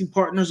dancing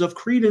partners of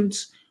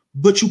credence,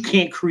 but you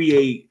can't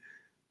create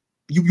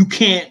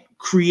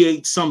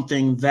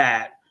something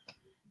that,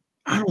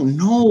 I don't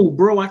know,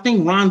 bro. I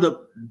think Ronda,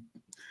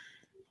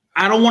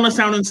 I don't want to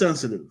sound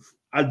insensitive.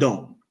 I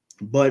don't.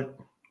 But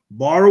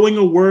borrowing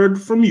a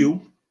word from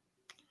you,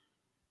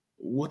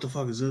 what the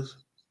fuck is this?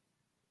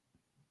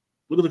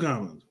 Look at the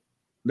comments.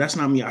 That's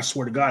not me. I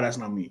swear to God, that's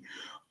not me.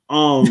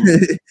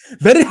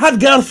 Very hot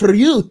girl for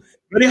you.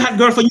 Very hot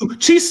girl for you.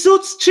 Cheese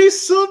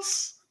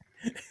suits.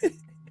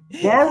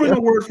 Borrowing a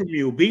word from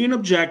you, being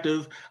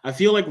objective, I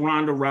feel like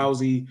Ronda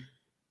Rousey,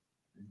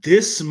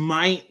 this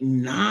might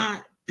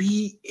not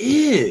be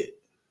it.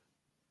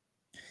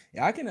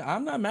 Yeah,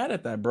 I'm not mad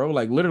at that, bro.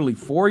 Like, literally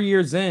 4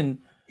 years in,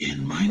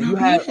 you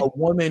had a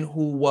woman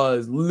who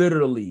was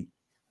literally,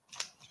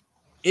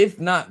 if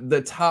not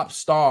the top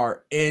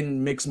star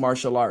in mixed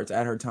martial arts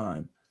at her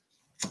time,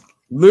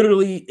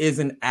 literally is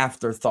an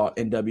afterthought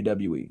in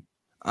WWE.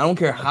 I don't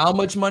care how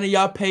much money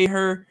y'all pay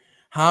her,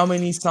 how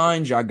many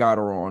signs y'all got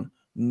her on.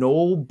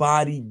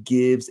 Nobody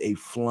gives a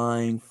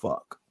flying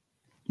fuck.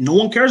 No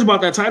one cares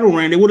about that title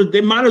reign.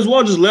 They might as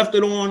well just left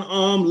it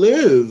on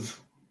Liv.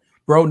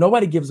 Bro,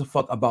 nobody gives a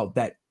fuck about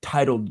that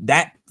title,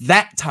 that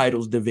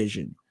title's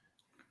division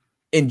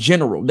in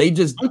general. They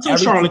just until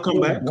Charlotte come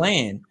back.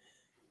 Bland.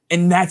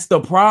 And that's the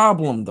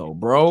problem, though,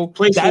 bro.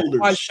 That's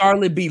why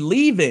Charlotte be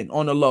leaving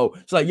on the low.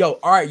 It's like, yo,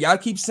 all right, y'all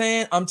keep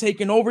saying I'm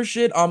taking over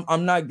shit.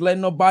 I'm not letting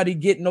nobody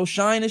get no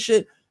shine and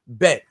shit.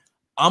 Bet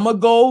I'ma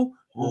go.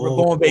 We're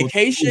going on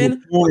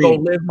vacation. We're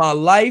gonna live my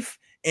life.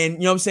 And you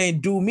know what I'm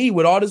saying? Do me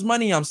with all this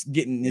money I'm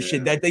getting and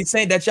shit that they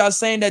saying that y'all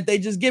saying that they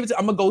just give it to.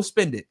 I'm gonna go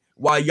spend it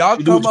while y'all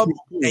come up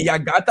and y'all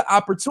got the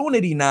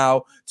opportunity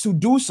now to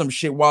do some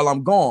shit while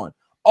I'm gone.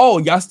 Oh,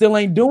 y'all still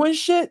ain't doing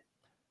shit?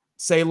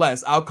 Say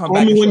less. I'll come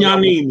back when y'all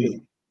need me. You know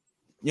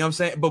what I'm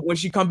saying? But when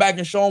she come back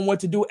and show them what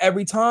to do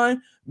every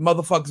time,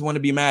 motherfuckers want to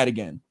be mad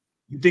again.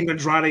 You think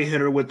Andrade hit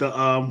her with the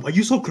are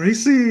you so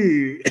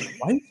crazy?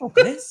 Why are you so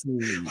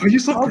crazy? Are you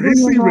so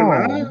crazy?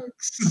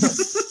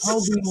 Relax. How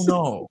do you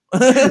know?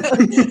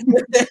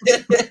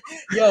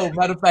 Yo,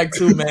 matter of fact,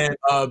 too, man.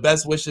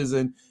 Best wishes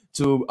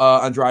to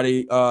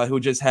Andrade, who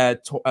just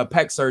had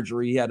pec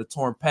surgery. He had a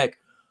torn pec.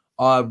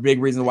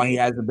 Big reason why he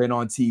hasn't been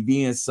on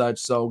TV and such.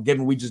 So,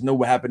 given we just know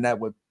what happened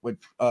with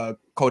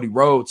Cody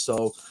Rhodes,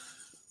 so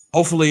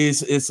hopefully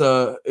it's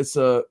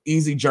a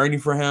easy journey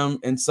for him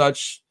and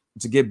such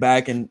to get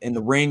back in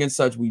the ring and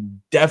such. We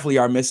definitely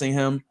are missing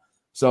him.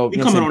 So he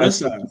coming on this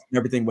side,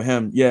 everything with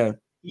him, yeah.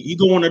 He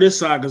going to this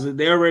side because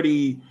they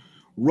already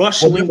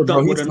linked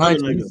up with another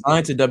nigga. He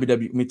signed to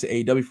WWE,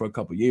 to AEW for a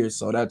couple years,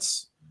 so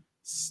that's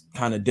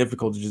kind of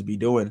difficult to just be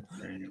doing.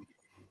 Damn.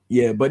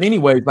 Yeah, but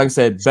anyway, like I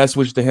said, best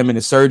wish to him in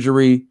his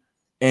surgery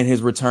and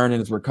his return and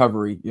his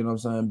recovery. You know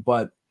what I'm saying?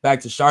 But back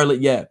to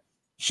Charlotte, yeah,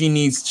 she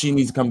needs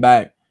to come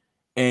back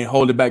and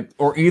hold it back,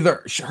 or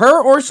either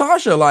her or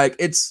Sasha. Like,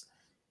 it's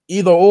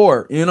either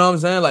or. You know what I'm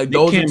saying? Like,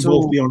 those can't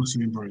both be on the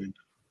same brand.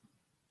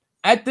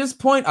 At this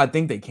point, I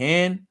think they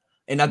can,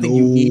 and I think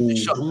you need to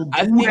show.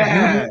 I think you need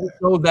to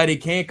show that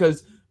it can,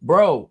 because,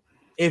 bro,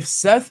 if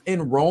Seth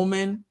and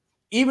Roman,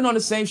 even on the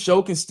same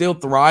show, can still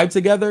thrive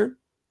together,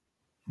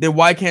 then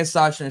why can't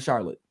Sasha and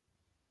Charlotte?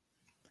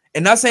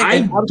 And not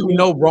saying we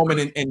know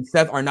Roman and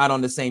Seth are not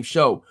on the same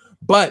show,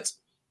 but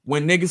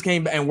when niggas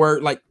came and were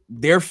like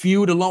their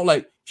feud alone,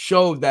 like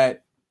showed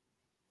that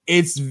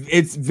it's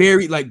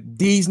very like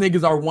these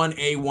niggas are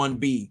 1A,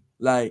 1B.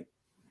 Like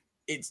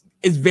it's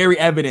very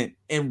evident.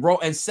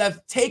 And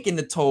Seth taking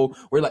the toll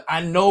where like,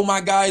 I know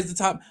my guy is the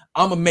top.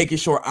 I'm gonna make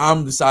sure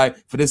I'm the side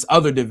for this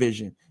other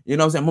division. You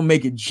know what I'm saying? I'm gonna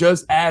make it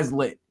just as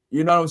lit.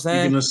 You know what I'm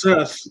saying?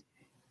 Seth.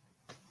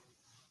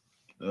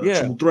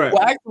 Yeah.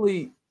 Well,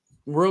 actually,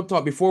 real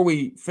talk, before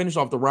we finish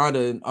off the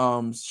Ronda and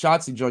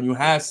Shotzi, John, you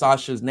had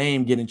Sasha's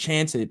name getting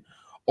chanted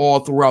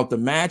all throughout the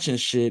match and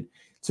shit,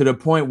 to the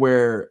point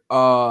where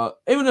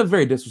it was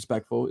very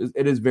disrespectful.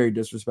 It is very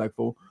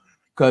disrespectful,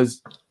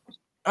 because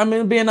I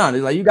mean, being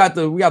honest, like we got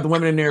the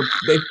women in there,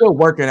 they still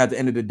working at the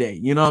end of the day.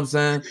 You know what I'm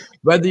saying?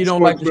 Whether you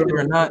don't like the shit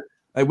or not,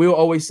 like we'll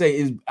always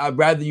say, I'd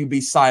rather you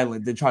be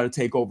silent than try to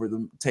take over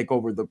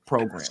the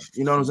program.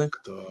 You know what I'm saying?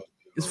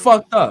 It's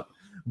fucked up.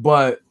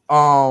 But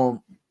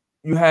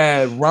you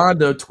had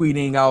Ronda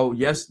tweeting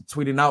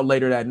out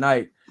later that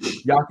night,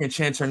 y'all can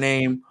chant her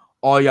name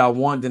all y'all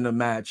want in the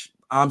match.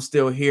 I'm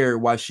still here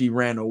while she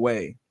ran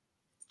away.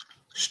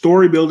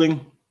 Story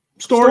building.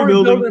 Story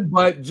building.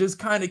 But just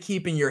kind of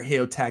keeping your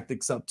heel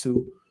tactics up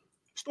too.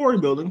 Story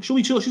building. She'll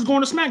be chill. She's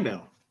going to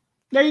SmackDown.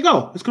 There you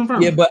go. It's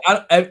confirmed. Yeah, but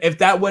if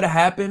that would have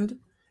happened,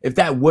 if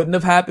that wouldn't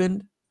have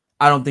happened,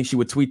 I don't think she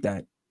would tweet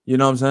that. You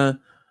know what I'm saying?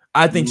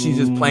 I think she's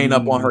just playing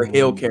up on her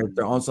heel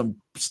character on some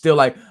still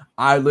like,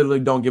 I literally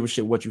don't give a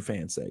shit what you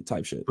fans say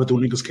type shit. But do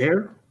niggas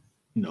care?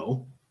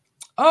 No.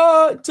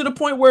 To the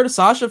point where the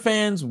Sasha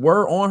fans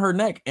were on her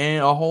neck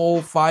and a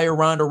whole Fire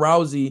Ronda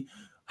Rousey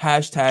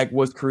hashtag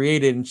was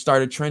created and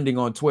started trending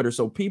on Twitter.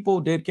 So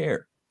people did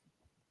care.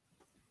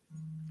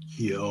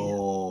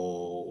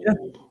 Yo.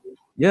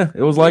 Yeah,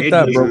 it was like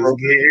that, bro.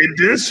 Getting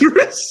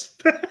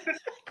disrespect.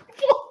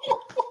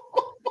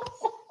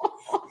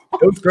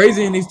 It was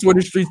crazy in these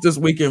Twitter streets this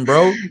weekend,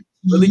 bro.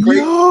 Really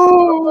crazy.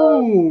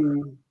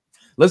 Yo.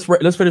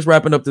 Let's finish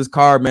wrapping up this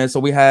card, man. So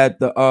we had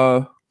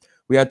the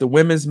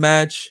women's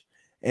match,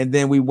 and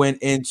then we went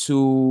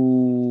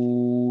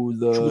into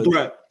the Triple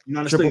Threat,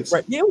 United States.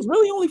 Threat. Yeah, it was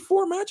really only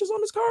 4 matches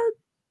on this card.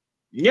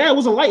 Yeah, it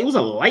was a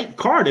light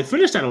card. It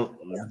finished at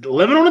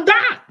 11 on the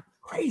dot.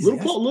 Crazy,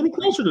 little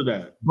closer to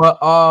that.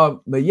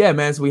 But yeah,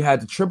 man. So we had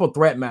the triple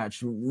threat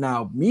match.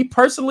 Now, me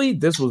personally,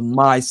 this was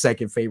my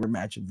second favorite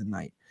match of the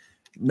night.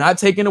 Not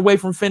taken away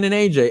from Finn and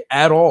AJ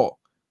at all.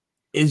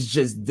 It's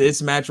just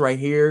this match right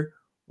here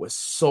was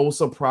so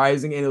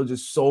surprising, and it was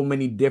just so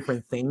many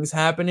different things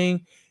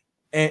happening.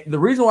 And the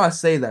reason why I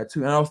say that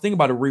too, and I was thinking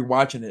about it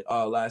rewatching it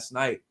last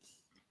night.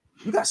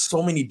 You got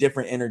so many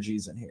different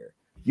energies in here.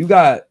 You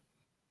got.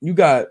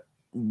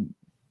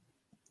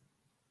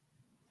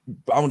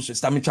 I'm trying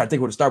to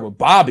think where to start with.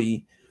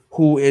 Bobby,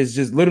 who is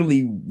just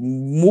literally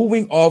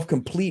moving off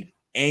complete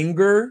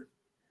anger,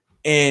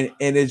 and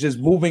is just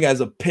moving as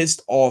a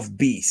pissed off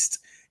beast,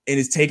 and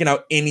is taking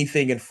out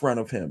anything in front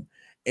of him,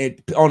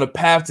 and on a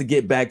path to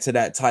get back to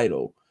that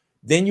title.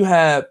 Then you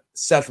have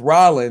Seth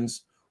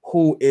Rollins,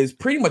 who is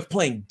pretty much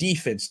playing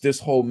defense this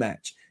whole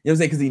match. You know what I'm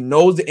saying? Because he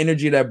knows the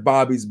energy that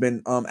Bobby's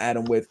been at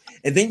him with.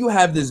 And then you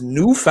have this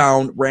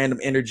newfound random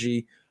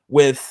energy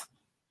with,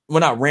 well,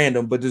 not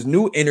random, but this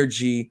new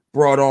energy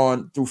brought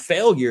on through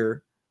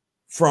failure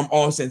from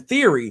Austin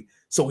Theory.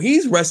 So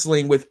he's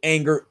wrestling with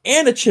anger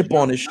and a chip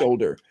on his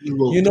shoulder.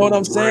 You know what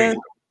I'm saying?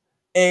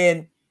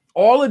 And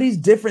all of these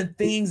different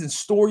things and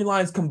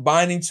storylines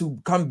combining to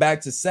come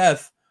back to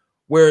Seth,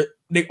 where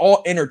they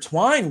all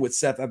intertwine with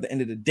Seth at the end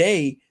of the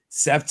day.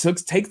 Seth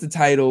takes the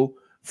title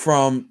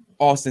from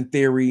Austin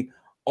Theory.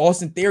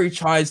 Austin Theory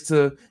tries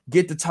to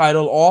get the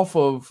title off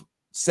of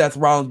Seth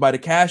Rollins by the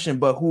cash-in,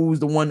 but who's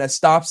the one that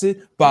stops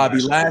it?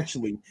 Bobby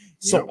Lashley.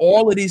 So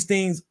all of these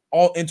things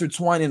all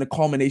intertwine in the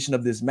culmination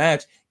of this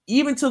match,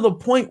 even to the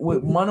point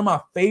with one of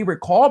my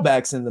favorite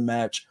callbacks in the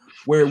match,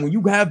 where when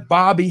you have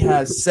Bobby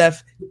has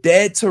Seth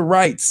dead to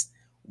rights,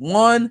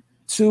 1,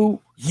 2,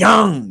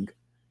 young.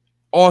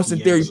 Austin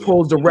Theory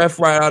pulls the ref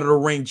right out of the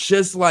ring,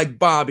 just like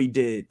Bobby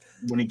did.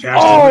 When he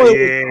cashed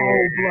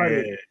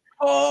cold-blooded.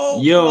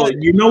 Oh, yo,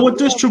 you know what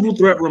this triple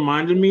threat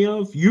reminded me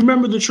of? You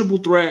remember the triple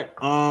threat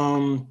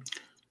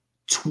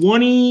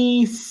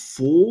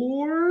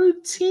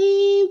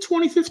 2014,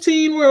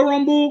 2015 Royal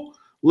Rumble?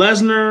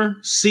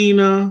 Lesnar,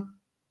 Cena,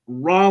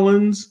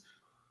 Rollins.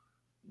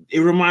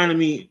 It reminded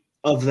me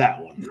of that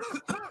one.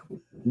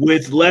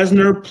 With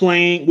Lesnar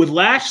playing, with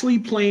Lashley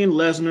playing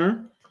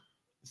Lesnar,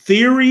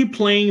 Theory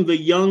playing the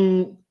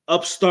young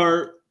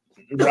upstart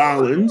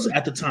Rollins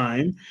at the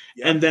time,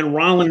 and then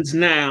Rollins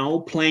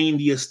now playing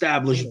the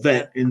established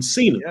vet in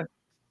Cena.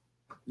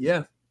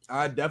 Yeah,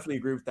 I definitely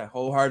agree with that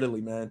wholeheartedly,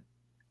 man.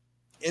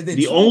 And then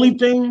the only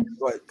thing,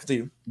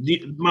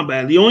 my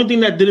bad. The only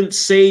thing that didn't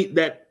say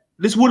that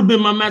this would have been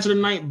my match of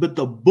the night, but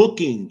the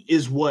booking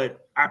is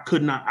what I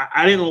could not.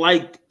 I didn't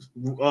like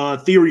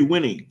Theory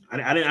winning.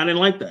 I didn't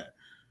like that,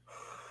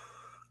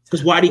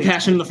 because why'd he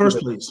cash in the first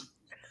place?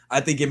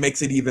 I think it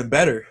makes it even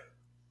better.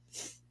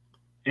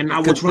 And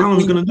now what's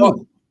Rollins going to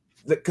do?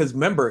 Because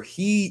remember,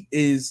 he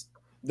is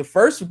the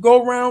first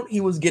go round, he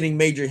was getting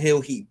major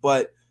heel heat,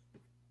 but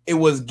it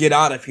was get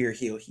out of here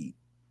heel heat.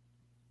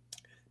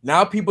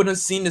 Now people have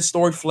seen the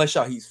story flesh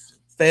out. He's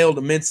failed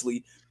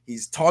immensely.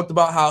 He's talked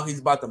about how he's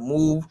about to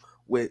move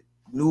with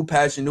new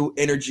passion, new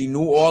energy,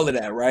 new all of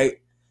that, right?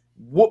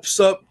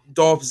 Whoops up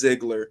Dolph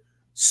Ziggler,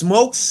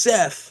 smokes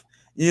Seth,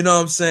 you know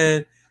what I'm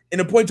saying? In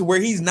a point to where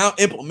he's now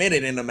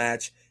implemented in the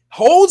match.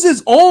 Holds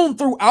his own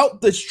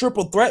throughout this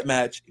triple threat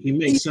match.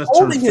 He's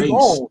holding his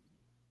own.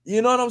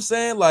 You know what I'm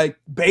saying? Like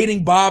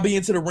baiting Bobby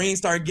into the ring,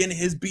 starting getting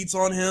his beats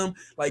on him,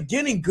 like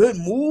getting good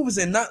moves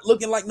and not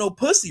looking like no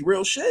pussy,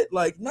 real shit.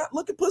 Like not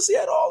looking pussy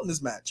at all in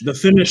this match. The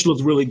finish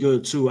looked really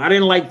good too. I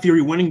didn't like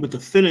Theory winning, but the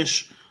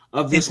finish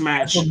of this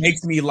match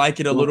makes me like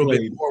it a little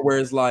bit more, where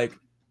it's like,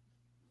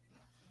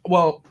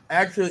 well,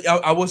 actually,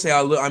 I will say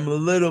I'm a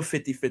little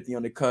 50-50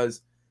 on it,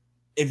 because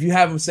if you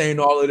have him saying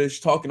all of this,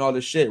 talking all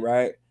this shit,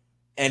 right?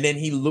 And then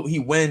he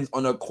wins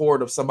on the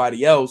accord of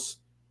somebody else.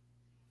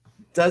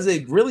 Does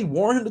it really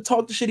warrant him to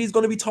talk the shit he's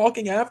going to be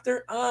talking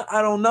after?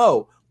 I don't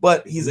know.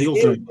 But he's a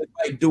heel,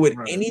 might do it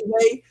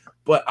anyway.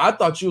 But I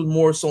thought you was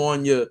more so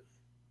on your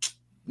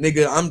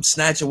nigga. I'm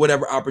snatching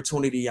whatever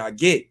opportunity I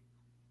get.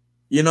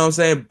 You know what I'm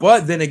saying?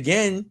 But then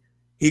again,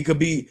 you could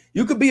be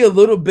a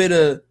little bit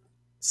of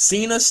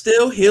Cena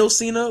still, heel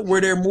Cena,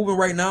 where they're moving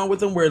right now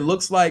with him, where it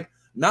looks like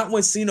not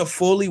when Cena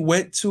fully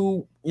went to,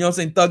 you know what I'm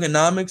saying,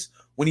 Thugonomics,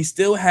 when he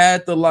still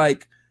had the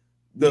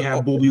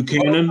Bull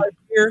Buchanan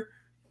here,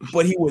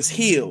 but he was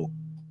heel.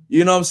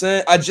 You know what I'm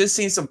saying? I just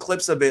seen some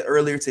clips of it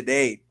earlier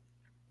today,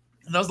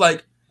 and I was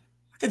like,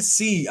 I could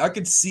see where I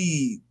could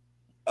see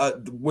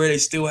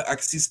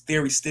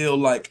Theory still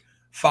like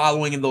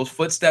following in those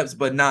footsteps,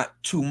 but not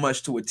too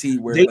much to a T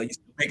where like he's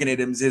making it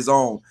his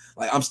own.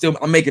 Like I'm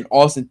making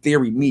Austin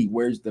Theory me.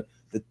 Where's the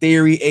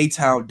Theory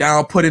A-Town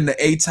down, putting the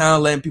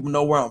A-Town, letting people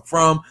know where I'm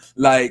from.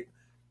 Like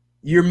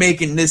you're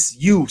making this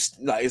use.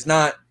 Like it's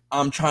not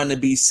I'm trying to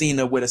be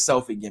Cena with a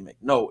selfie gimmick.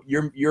 No,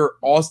 you're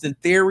Austin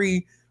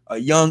Theory, a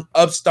young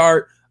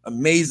upstart,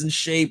 amazing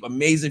shape,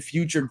 amazing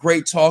future,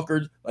 great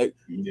talker. Like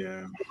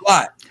a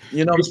lot.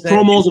 You know, his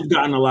promos have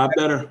gotten a lot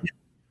better.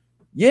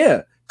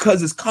 Yeah,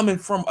 because it's coming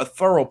from a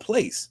thorough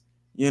place.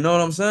 You know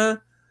what I'm saying?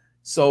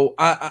 So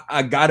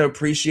I gotta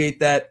appreciate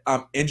that.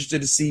 I'm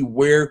interested to see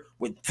where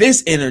with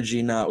this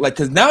energy now, like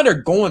because now they're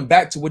going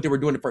back to what they were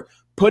doing at first,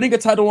 putting a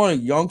title on a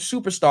young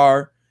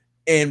superstar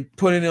and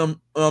putting them, you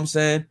know what I'm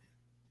saying,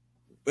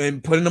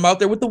 and putting them out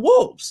there with the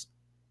Wolves.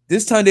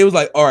 This time they was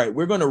like, all right,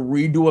 we're gonna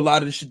redo a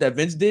lot of the shit that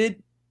Vince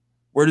did.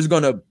 We're just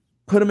gonna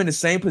put them in the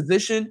same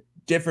position,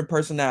 different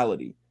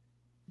personality,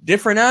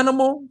 different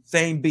animal,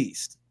 same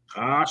beast.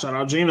 Shout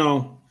out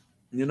Gino.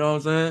 You know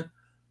what I'm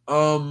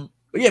saying?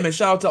 But yeah, man,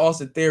 shout out to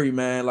Austin Theory,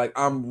 man. Like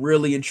I'm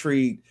really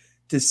intrigued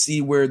to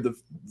see where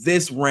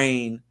this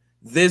run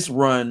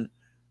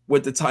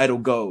with the title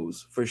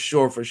goes. For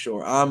sure.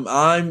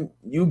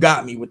 You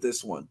got me with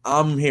this one.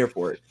 I'm here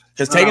for it.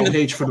 Because taking the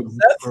H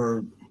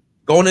for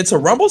going into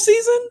Rumble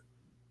season.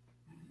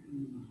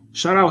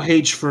 Shout out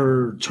H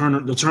for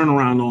the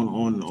turnaround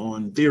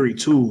on Theory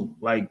too.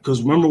 Like,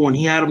 because remember when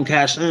he had him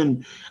cash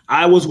in,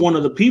 I was one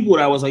of the people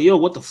that was like, "Yo,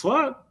 what the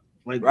fuck?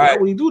 Like, why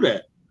would he do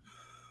that?"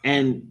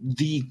 And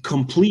the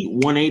complete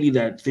 180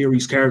 that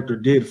Theory's character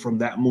did from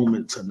that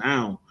moment to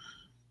now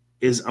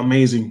is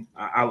amazing.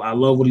 I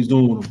love what he's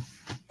doing with him.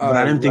 But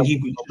I didn't think he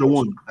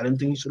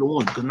should have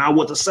won. Because now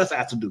what does Seth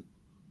have to do?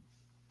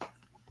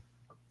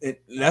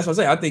 That's what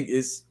I say. I think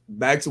it's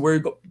back to where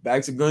you go,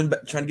 back to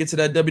trying to get to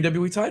that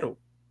WWE title.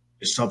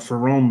 It's up for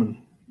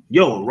Roman.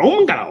 Yo,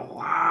 Roman got a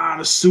lot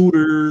of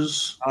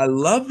suitors. I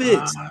love it.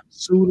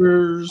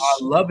 Suitors. I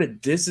love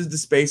it. This is the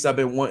space I've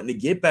been wanting to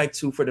get back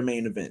to for the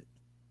main event.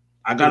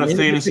 I got a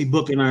fantasy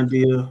booking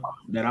idea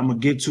that I'm gonna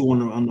get to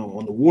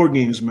on the War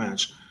Games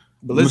match.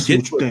 But let's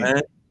get to it,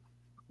 man.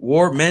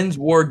 Men's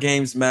War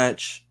Games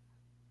match.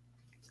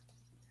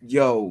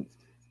 Yo,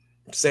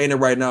 I'm saying it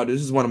right now.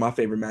 This is one of my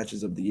favorite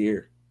matches of the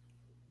year.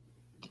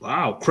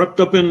 Wow, crept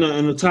up in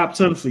the top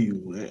 10 for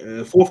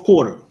you. Fourth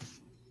quarter,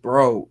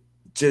 bro.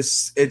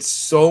 Just it's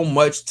so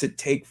much to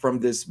take from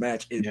this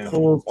match. It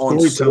pulls on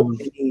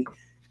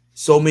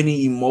so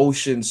many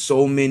emotions,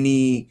 so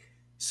many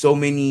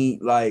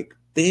like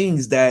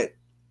things that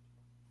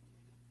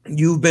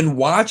you've been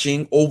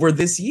watching over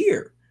this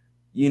year,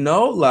 you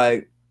know,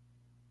 like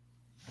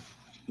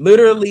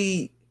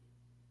literally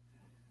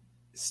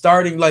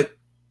starting, like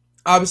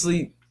obviously,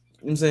 you know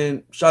what I'm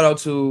saying, shout out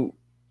to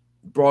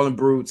Brawling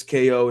Brutes,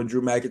 KO, and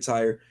Drew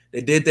McIntyre. They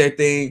did their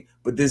thing,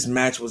 but this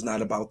match was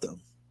not about them.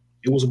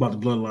 It was about the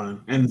bloodline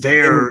and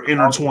their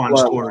intertwined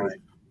story.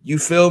 You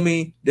feel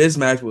me? This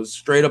match was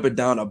straight up and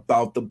down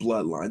about the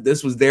bloodline.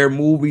 This was their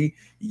movie.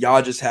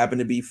 Y'all just happened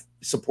to be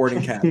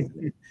supporting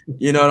Captain.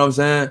 You know what I'm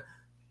saying?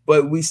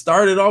 But we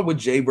started off with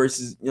Jay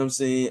versus, you know what I'm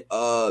saying,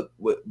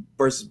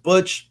 versus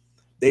Butch.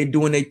 They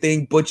doing their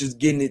thing. Butch is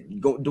getting it,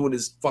 doing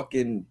his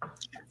fucking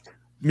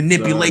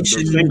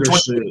manipulation,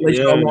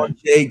 on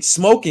Jay,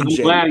 smoking Jay.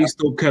 I'm glad he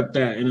still kept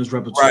that in his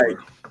repertoire. Right.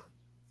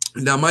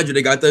 Now, mind you,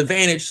 they got the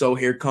advantage. So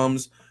here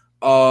comes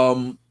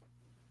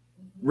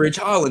Rich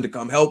Holland to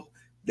come help.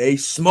 They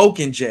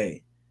smoking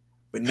Jay,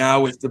 but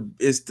now it's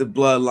the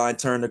bloodline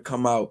turn to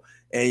come out,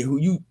 and who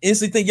you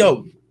instantly think,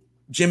 yo,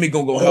 Jimmy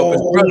gonna go help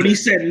his brother. He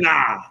said,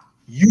 "Nah,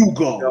 you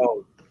go."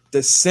 Yo,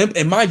 the simp,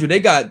 and mind you, they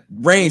got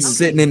Reigns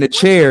sitting in the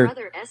chair.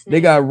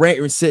 They got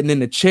Reigns sitting in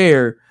the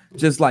chair,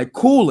 just like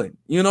cooling.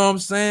 You know what I'm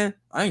saying?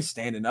 I ain't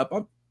standing up.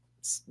 I'm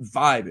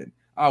vibing.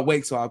 I'll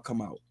wait till I'll come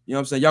out. You know what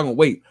I'm saying? Y'all gonna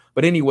wait.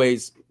 But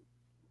anyways,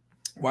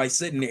 while he's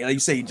sitting there, like you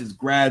say, he just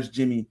grabs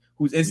Jimmy,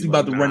 who's instantly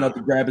about to run out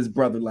to grab his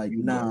brother. Like,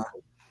 nah.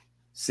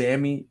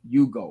 Sammy,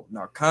 you go.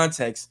 Now,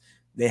 context,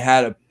 they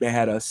had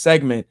a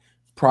segment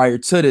prior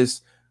to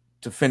this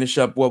to finish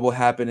up what was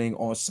happening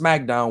on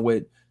SmackDown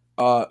with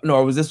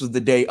this was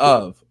the day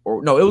of,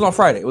 or no, it was on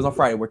Friday. It was on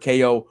Friday where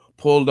KO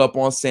pulled up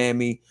on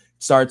Sammy,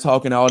 started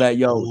talking all that,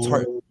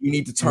 you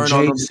need to turn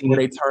on them before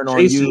they turn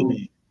on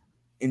you.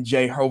 And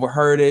Jay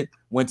overheard it,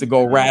 went to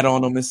go rat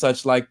on them and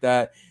such like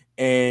that.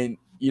 And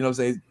you know what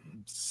I'm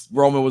saying?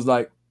 Roman was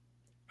like,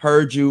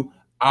 heard you.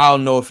 I'll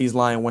know if he's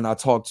lying when I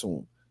talk to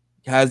him.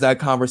 Has that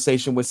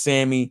conversation with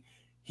Sammy.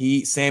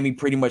 Sammy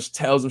pretty much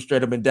tells him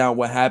straight up and down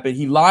what happened.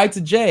 He lied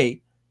to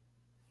Jay,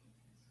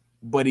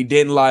 but he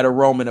didn't lie to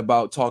Roman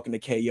about talking to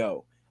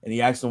KO. And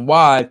he asked him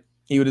why.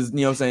 He would just,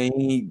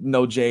 he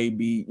know Jay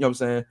be,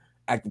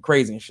 acting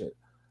crazy and shit.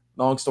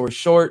 Long story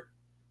short,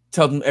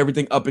 tells him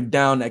everything up and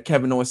down that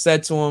Kevin Owens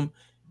said to him.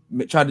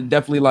 Tried to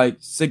definitely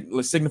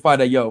signify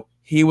that,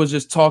 he was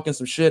just talking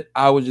some shit.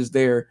 I was just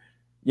there,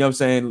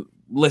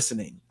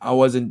 listening. I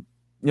wasn't,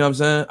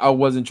 I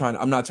wasn't trying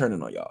to, I'm not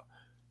turning on y'all.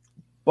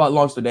 But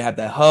long story, they had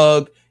that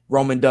hug.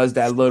 Roman does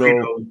that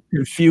little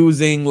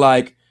confusing,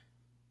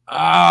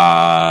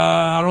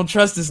 I don't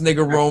trust this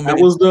nigga Roman.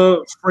 That was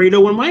the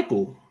Fredo and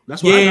Michael.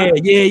 That's what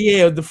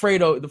yeah.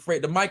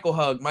 The Michael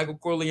hug, Michael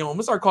Corleone. I'm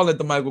gonna start calling it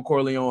the Michael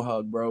Corleone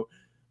hug, bro.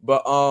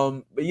 But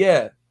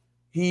yeah,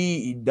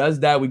 he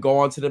does that. We go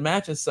on to the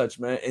match and such,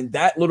 man. And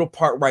that little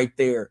part right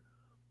there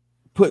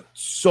put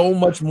so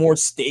much more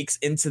stakes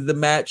into the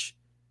match.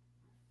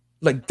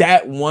 Like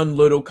that one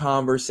little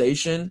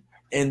conversation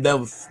and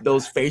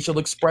those facial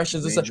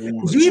expressions and stuff.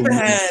 You even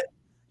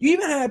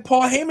had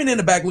Paul Heyman in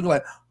the back looking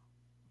like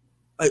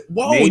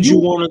whoa, made you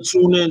want to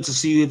tune in to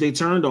see if they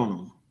turned on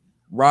him.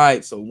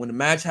 Right. So when the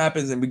match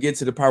happens and we get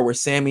to the part where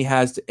Sammy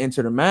has to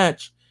enter the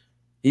match,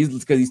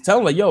 he's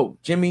telling yo,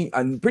 Jimmy,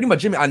 I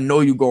know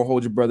you gonna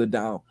hold your brother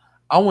down.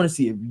 I want to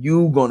see if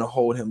you gonna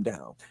hold him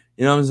down.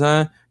 You know what I'm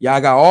saying?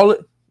 Y'all got all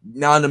it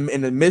now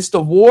in the midst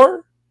of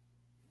war.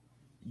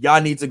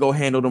 Y'all need to go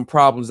handle them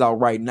problems out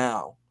right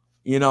now.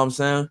 You know what I'm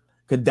saying?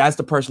 Because that's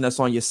the person that's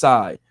on your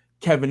side.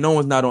 Kevin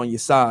Owens not on your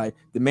side.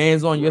 The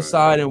man's on your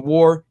side in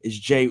war is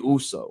Jey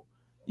Uso.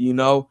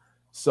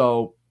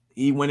 So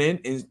he went in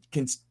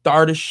and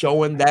started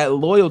showing that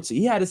loyalty.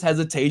 He had his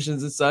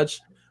hesitations and such,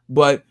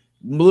 but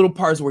little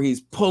parts where he's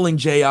pulling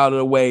Jay out of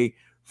the way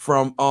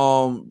from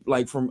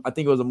I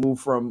think it was a move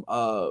from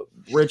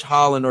Rich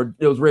Holland, or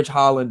it was Rich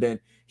Holland, and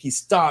he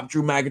stopped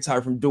Drew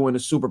McIntyre from doing a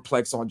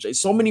superplex on Jay.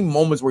 So many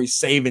moments where he's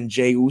saving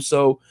Jey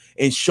Uso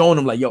and showing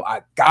him yo,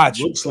 I got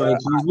you. Looks like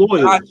he's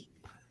loyal.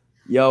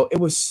 Yo, it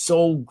was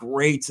so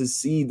great to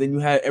see. Then you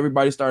had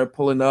everybody started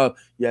pulling up.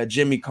 You had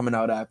Jimmy coming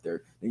out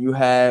after. Then you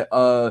had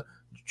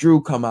Drew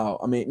come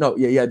out.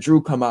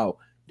 Drew come out.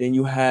 Then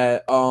you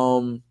had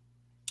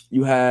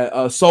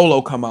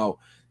Solo come out.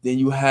 Then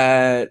you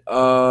had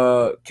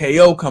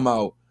KO come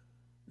out.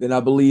 Then I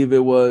believe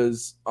it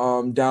was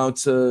down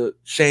to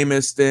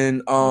Sheamus,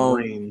 then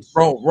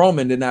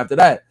Roman. Then after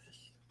that,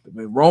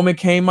 when Roman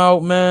came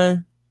out,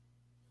 man,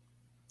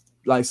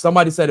 like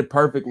somebody said it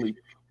perfectly.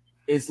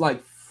 It's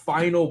like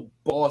final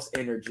boss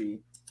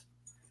energy.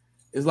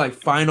 It's like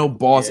final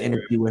boss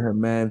energy with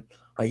him, man.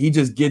 Like he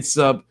just gets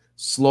up,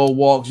 slow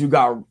walks. You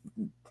got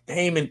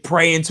Heyman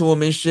praying to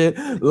him and shit.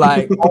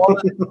 Like all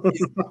of it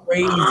is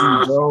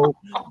crazy, bro.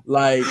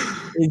 Like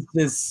it's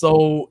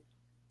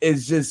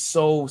just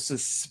so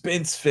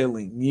suspense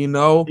filling,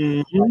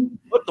 Mm-hmm. Like,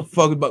 what the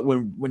fuck? But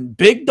when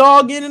Big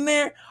Dog get in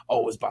there,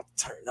 it's about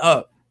to turn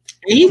up.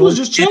 And he was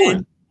just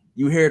chilling.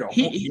 You hear the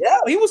he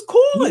was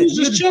cool. He was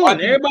just chilling.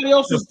 Everybody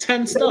else was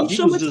tensed up.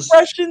 Facial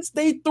expressions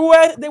they threw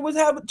at it, they was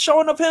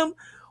showing of him.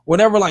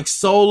 Whenever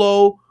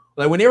Solo,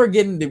 when they were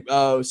getting the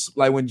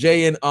when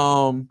Jay and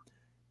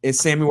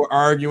Sammy were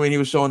arguing, he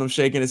was showing them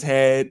shaking his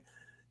head.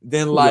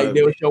 Then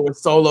they were showing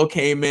Solo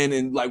came in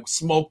and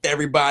smoked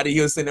everybody.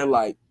 He was sitting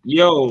there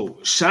yo,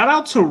 shout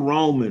out to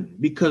Roman,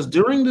 because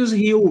during this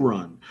heel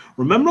run,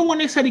 remember when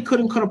they said he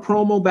couldn't cut a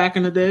promo back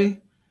in the day?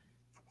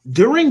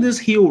 During this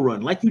heel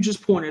run, like you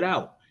just pointed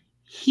out,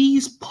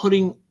 he's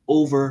putting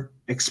over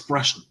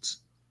expressions.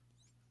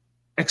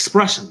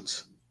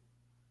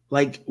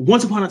 Like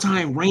once upon a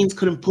time, Reigns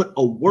couldn't put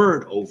a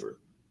word over.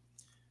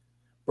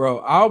 Bro,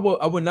 I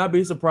would not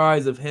be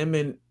surprised if him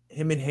and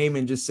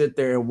Heyman just sit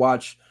there and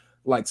watch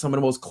some of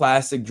the most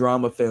classic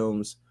drama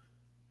films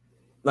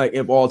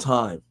of all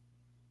time.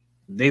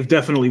 They've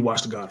definitely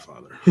watched The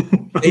Godfather.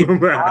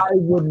 I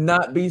would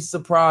not be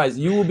surprised.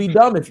 You will be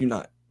dumb if you're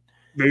not.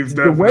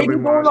 The way you're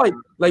going,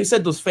 like you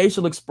said, those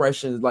facial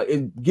expressions,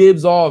 it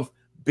gives off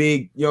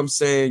big,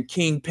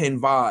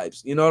 kingpin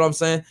vibes. You know what I'm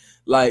saying?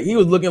 He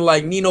was looking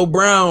like Nino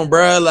Brown,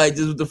 bro.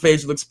 Just with the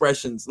facial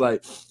expressions,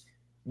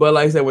 but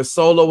like I said, when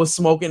Solo was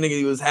smoking, nigga,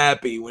 he was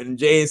happy. When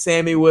Jay and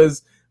Sammy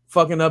was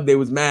fucking up, they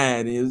was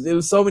mad. It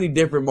was so many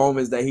different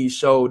moments that he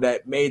showed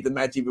that made the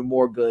match even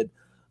more good.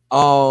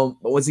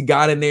 But once he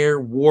got in there,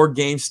 War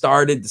Game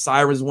started, the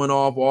sirens went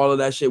off, all of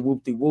that shit,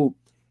 whoop-de-whoop,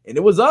 and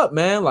it was up,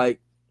 man.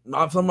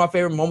 Some of my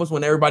favorite moments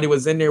when everybody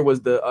was in there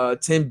was the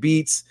 10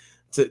 beats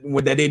that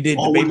they did.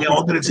 When they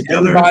all did it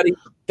together.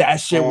 That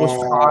shit was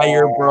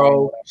fire,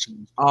 bro.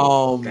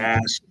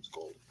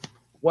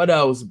 What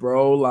else,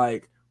 bro?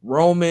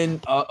 Roman,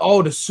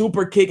 the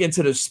super kick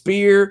into the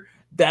spear.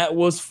 That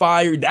was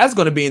fire. That's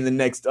going to be in the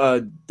next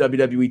WWE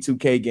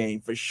 2K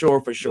game for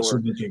sure.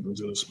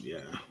 Yeah.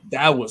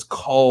 That was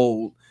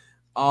cold.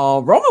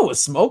 Roman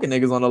was smoking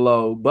niggas on the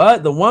low,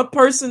 but the one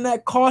person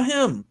that caught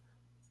him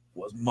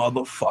was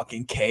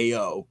motherfucking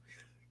KO.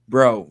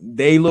 Bro,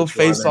 they little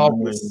face off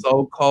was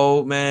so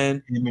cold,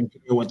 man. He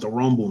went to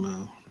Rumble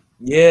now.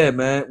 Yeah,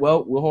 man.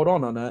 Well, we'll hold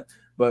on that.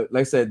 But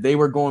like I said, they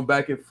were going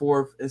back and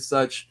forth and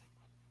such.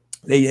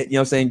 They,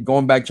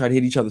 going back, trying to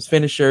hit each other's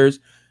finishers.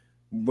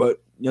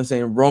 But,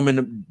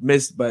 Roman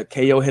missed, but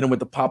KO hit him with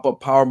the pop-up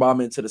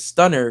powerbomb into the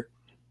stunner.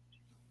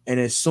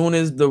 And as soon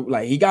as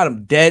he got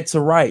him dead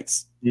to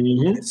rights.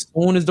 Mm-hmm. As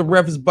soon as the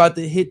ref is about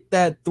to hit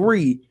that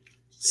 3,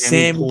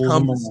 Sammy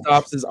comes and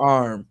stops his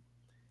arm.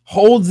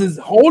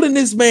 Holding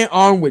this man's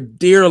arm with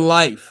dear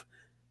life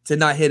to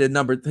not hit a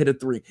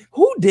 3.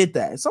 Who did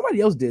that? Somebody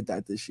else did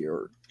that this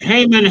year.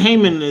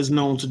 Heyman is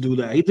known to do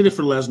that. He did it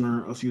for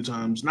Lesnar a few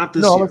times. Not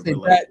this year.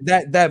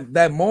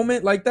 That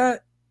moment like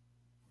that.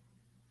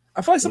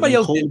 I feel like somebody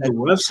else did that. The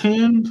ref's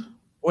hand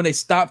when they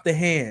stopped the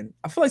hand.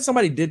 I feel like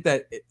somebody did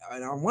that.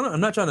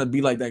 I'm not trying to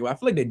be like that, but I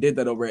feel like they did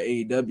that over at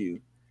AEW.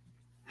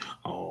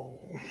 Oh,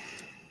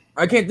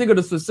 I can't think of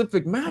the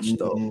specific match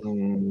though.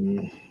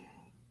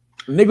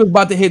 Nigga was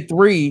about to hit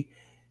 3,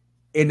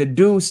 and the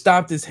dude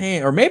stopped his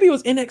hand, or maybe it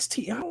was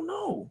NXT. I don't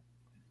know.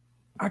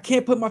 I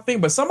can't put my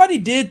finger, but somebody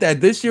did that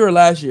this year or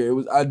last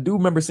year. I do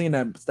remember seeing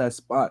that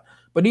spot,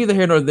 but neither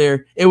here nor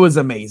there. It was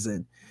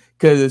amazing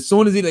because as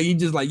soon as he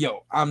just like,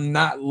 yo, I'm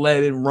not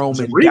letting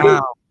Roman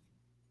down.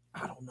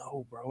 I don't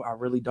know, bro. I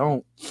really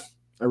don't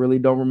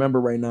remember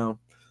right now,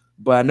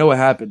 but I know it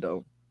happened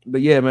though.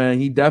 But yeah, man,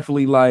 he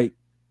definitely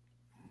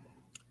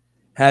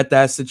had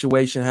that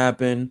situation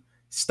happen.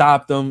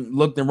 Stopped him,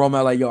 looked at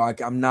Roman like, yo,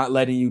 I'm not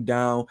letting you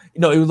down. He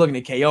was looking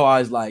at KO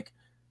eyes like,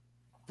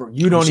 bro,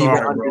 you don't even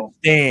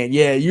understand. Bro.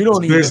 Yeah, you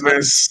don't even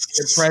understand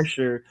the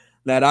pressure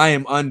that I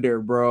am under,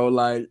 bro.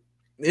 Like,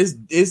 this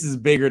is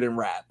bigger than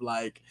rap.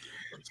 Like,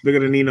 it's bigger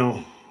than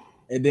Nino.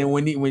 And then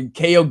when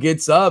KO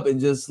gets up and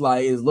just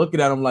is looking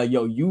at him like,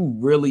 yo, you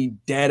really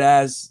dead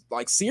ass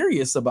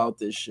serious about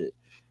this shit.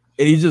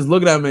 And he's just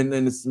looking at him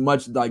and it's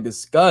much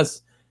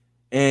disgust.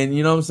 And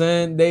you know what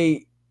I'm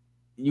saying?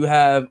 You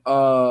have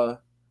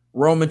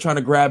Roman trying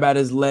to grab at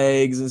his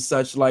legs and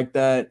such like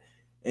that.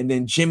 And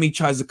then Jimmy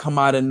tries to come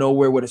out of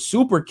nowhere with a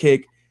super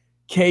kick.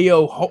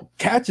 KO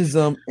catches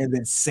him, and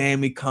then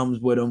Sammy comes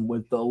with him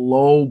with the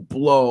low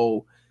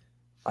blow.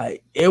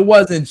 It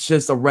wasn't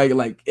just a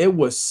regular, it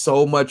was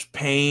so much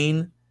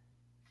pain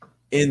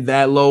in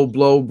that low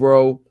blow,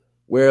 bro,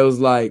 where it was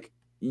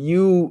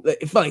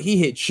it felt like he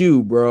hit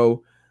you,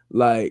 bro.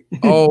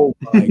 Oh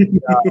my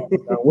God.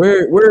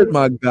 Where's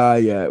my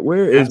guy at?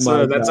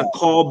 That's a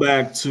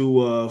callback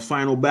to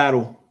Final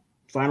Battle.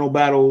 Final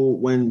Battle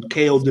when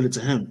KO did it to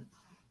him.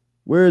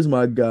 Where's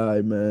my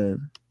guy,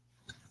 man?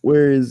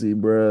 Where is he,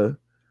 bro?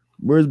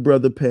 Where's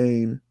Brother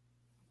Payne?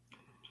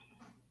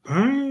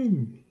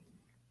 Payne.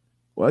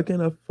 Why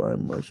can't I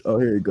find much? Oh,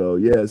 here you go.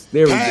 Yes,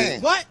 there we go.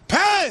 What?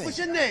 Payne. What's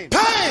your name?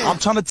 Payne. I'm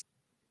trying to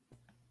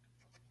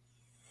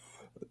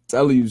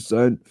tell you,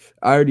 son.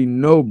 I already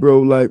know,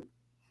 bro. I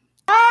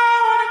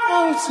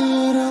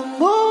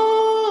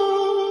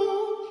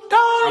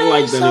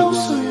like that.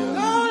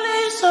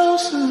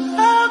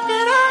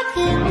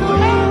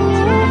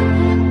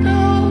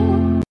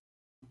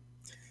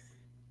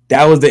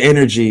 That was the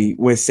energy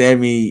when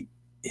Sammy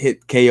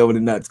hit KO in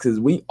the nuts, because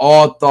we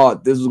all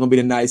thought this was gonna be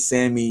the night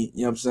Sammy,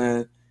 you know what I'm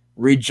saying,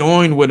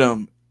 rejoined with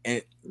him,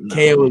 and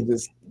KO was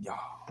just,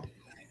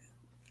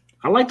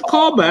 I like the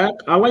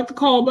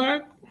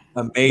callback.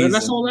 Amazing.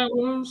 That's all that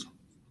was.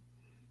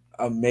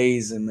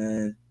 Amazing,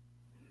 man.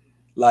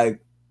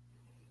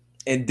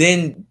 And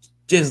then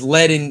just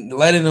letting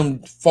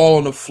him fall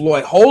on the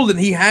floor,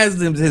 he has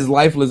his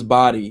lifeless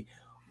body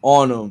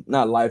on him,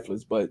 not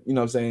lifeless, but you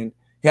know what I'm saying,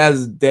 he has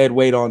his dead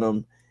weight on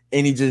him,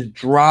 and he just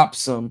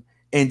drops him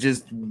and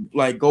just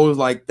goes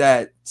like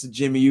that to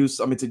Jey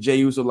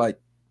Uso,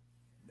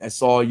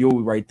 that's all you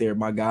right there,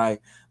 my guy.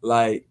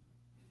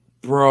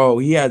 Bro,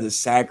 he had to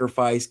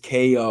sacrifice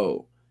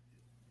KO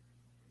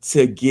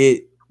to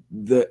get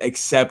the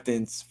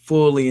acceptance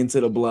fully into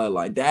the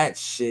bloodline. That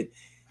shit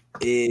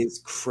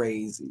is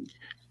crazy.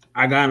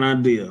 I got an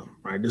idea,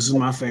 right? This is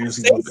my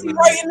fantasy. Is he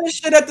writing this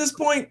shit at this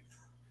point?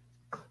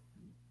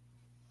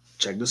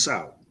 Check this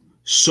out.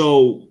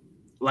 So,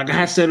 like I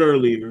had said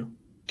earlier,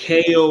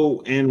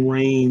 KO and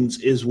Reigns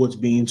is what's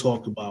being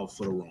talked about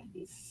for the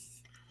Rumble.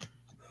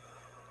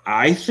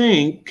 I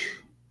think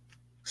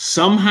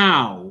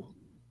somehow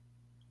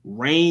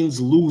Reigns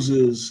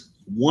loses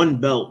one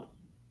belt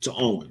to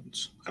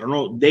Owens. I don't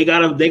know. They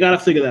gotta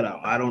figure that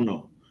out. I don't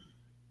know.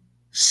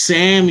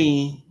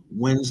 Sammy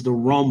wins the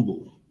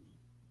Rumble.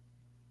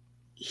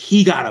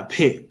 He gotta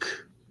pick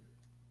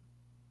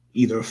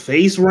either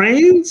face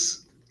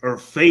Reigns or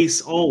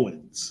face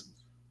Owens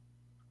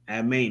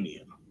at Mania.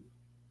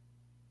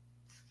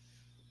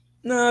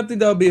 No, I think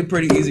that would be a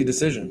pretty easy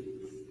decision.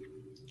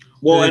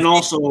 Well, and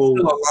also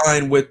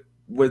align with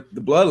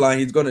the bloodline,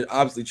 he's going to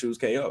obviously choose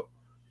KO.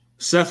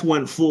 Seth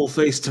went full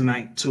face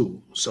tonight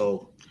too,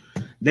 so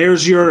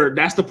that's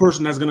the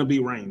person that's going to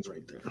beat Reigns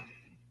right there.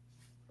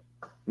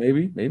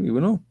 Maybe we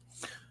know.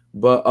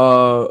 But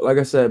like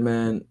I said,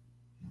 man,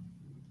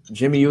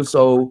 Jimmy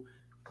Uso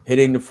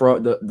hitting the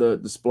front,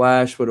 the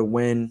splash for the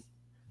win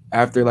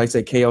after, like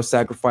I said,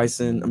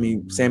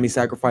 Sammy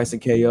sacrificing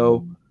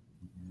KO.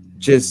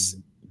 Just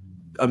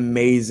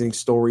amazing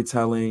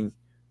storytelling.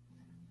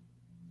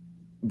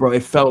 bro,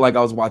 it felt like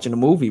I was watching a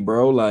movie,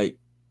 bro. Like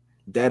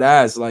dead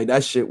ass. Like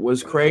that shit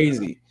was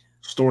crazy.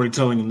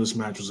 Storytelling in this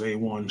match was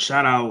A1.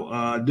 Shout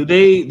out. Did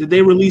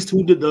they release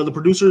who did the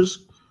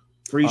producers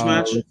for each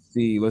match?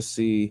 Let's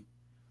see.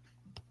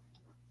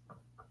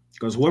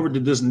 Because whoever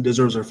did this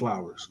deserves their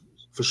flowers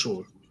for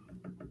sure.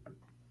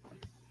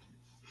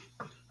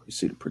 You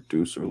see the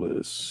producer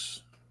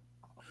list.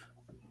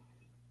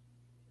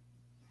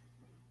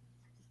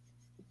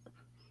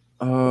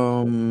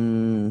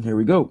 Here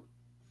we go.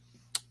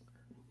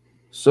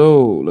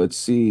 So let's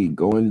see.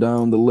 Going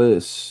down the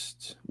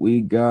list,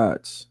 we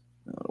got.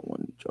 I don't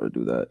want to try to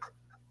do that.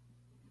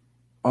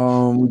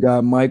 We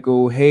got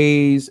Michael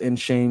Hayes and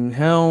Shane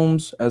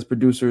Helms as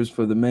producers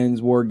for the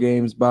men's War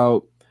Games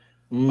bout.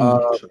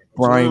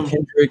 Brian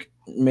Kendrick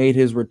made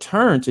his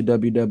return to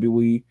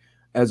WWE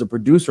as a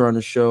producer on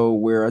the show,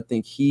 where I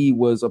think he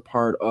was a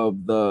part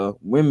of the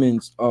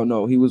women's. Oh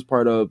no, he was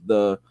part of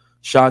the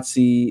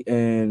Shotzi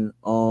and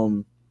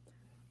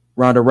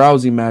Ronda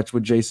Rousey match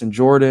with Jason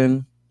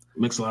Jordan.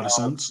 Makes a lot of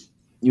sense.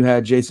 You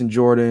had Jason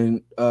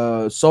Jordan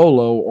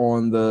solo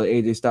on the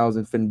AJ Styles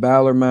and Finn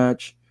Balor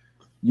match.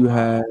 You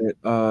had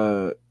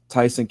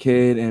Tyson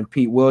Kidd and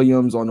Pete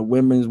Williams on the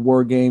women's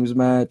War Games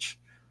match.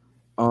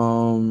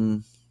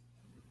 You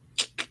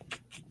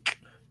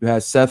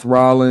had Seth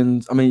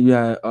Rollins. You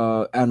had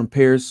Adam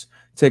Pearce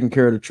taking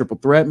care of the triple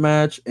threat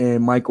match,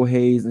 and Michael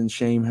Hayes and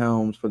Shane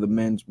Helms for the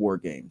men's War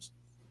Games.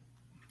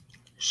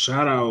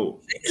 Shout out.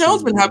 Shane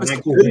Helms been having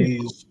Michael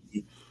Hayes.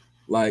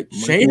 Like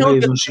Shane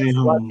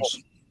Helms.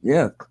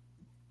 Yeah.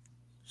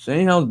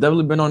 Shane Helms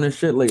definitely been on this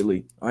shit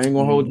lately. I ain't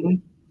gonna hold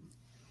you.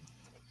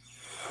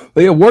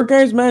 But yeah, War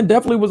Games, man,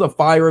 definitely was a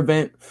fire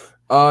event.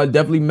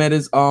 Definitely met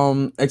his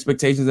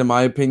expectations, in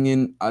my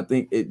opinion. I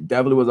think it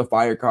definitely was a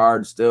fire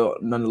card. Still,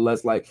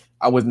 nonetheless, like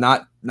I was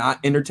not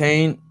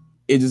entertained.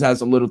 It just has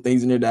some little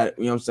things in there that,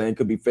 you know what I'm saying,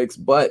 could be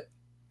fixed. But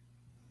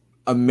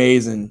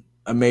amazing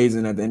at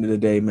the end of the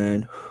day,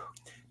 man.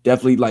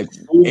 Definitely like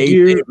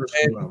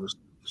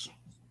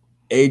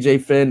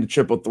AJ Finn, the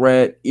triple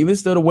threat, even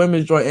still the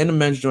women's joint and the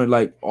men's joint,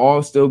 like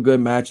all still good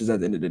matches at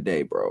the end of the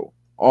day, bro.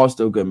 All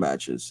still good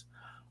matches.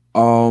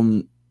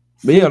 But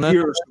yeah, Full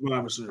Gear or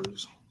Survivor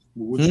Series.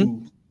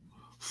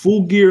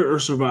 Full Gear or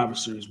Survivor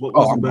Series? What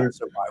was the better?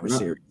 Survivor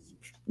Series.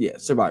 Yeah,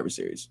 Survivor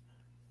Series.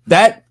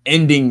 That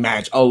ending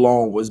match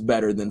alone was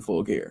better than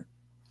Full Gear.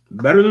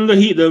 Better than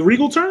the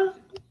Regal turn?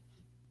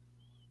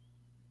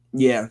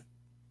 Yeah.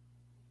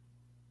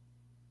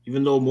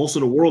 Even though most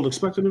of the world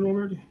expected it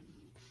already.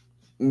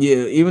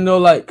 Yeah, even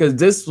though because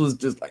this was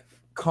just like,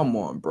 come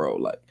on, bro.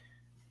 Like,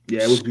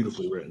 yeah, it was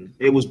beautifully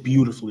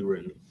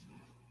written.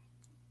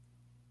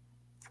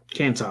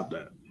 Can't top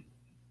that.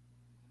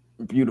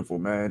 Beautiful,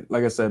 man.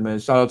 Like I said, man,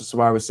 shout out to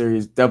Survivor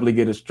Series. Definitely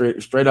get a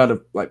straight out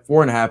of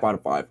 4.5 out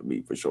of 5 for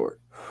me, for sure.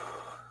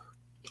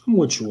 I'm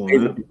with you on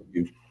that.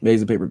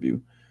 Amazing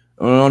pay-per-view.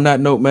 On that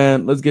note,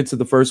 man, let's get to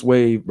the first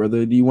wave,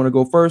 brother. Do you want to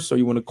go first or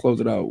you want to close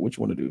it out? What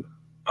you want to do?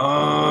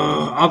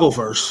 I'll go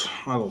first.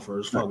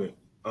 Fuck it.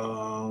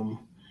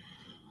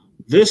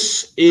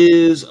 This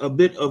is a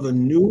bit of a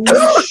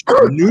newish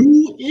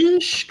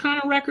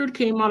kind of record.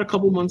 Came out a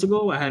couple months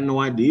ago. I had no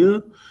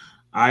idea.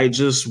 I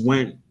just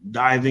went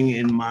diving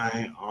in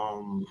my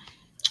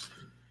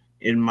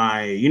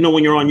you know,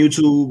 when you're on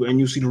YouTube and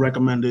you see the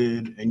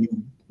recommended and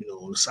you know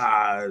on the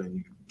side and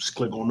you just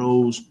click on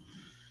those.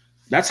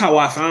 That's how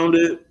I found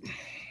it.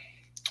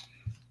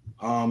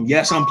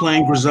 Yes, I'm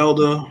playing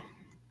Griselda.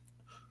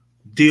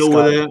 Deal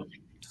with it.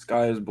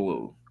 Sky is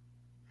blue.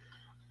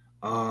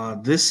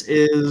 This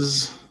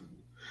is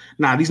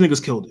these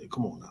niggas killed it.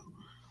 Come on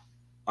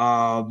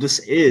now. This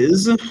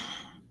is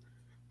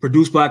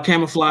produced by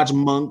Camouflage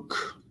Monk,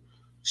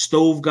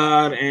 Stove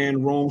God,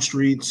 and Rome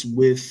Streets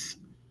with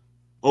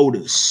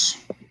Otis.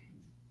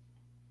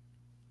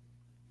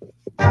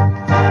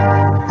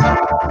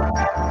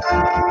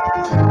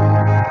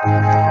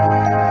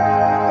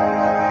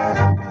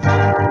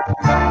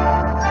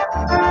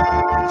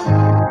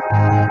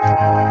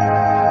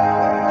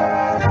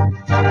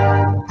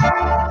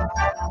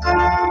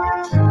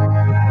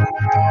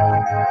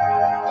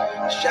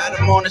 Shot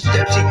him on the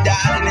steps, he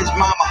died in his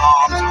mama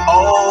arms.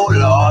 Oh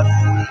Lord,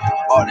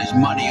 all this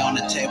money on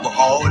the table.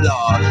 Oh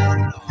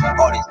Lord,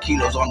 all these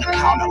kilos on the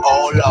counter.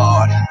 Oh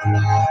Lord,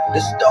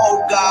 the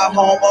stove guy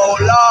home. Oh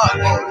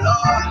Lord,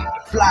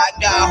 the fly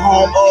guy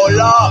home. Oh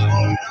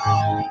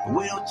Lord,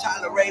 we don't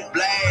tolerate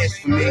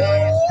blasphemy.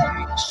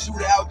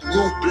 Shoot out the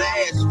roof,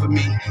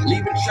 blasphemy.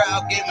 Leaving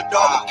trial, gave a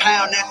dog a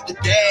pound. That's the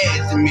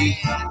dads in me.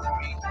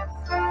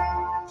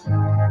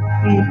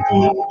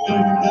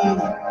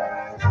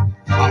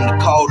 I'm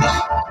the coldest,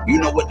 you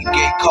know what the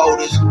gate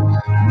code is.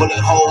 Bullet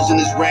holes in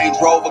his Range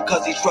Rover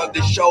cause he shrugged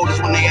his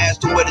shoulders when they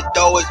asked him where the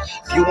dough is.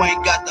 If you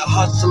ain't got the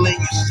hustling,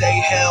 you say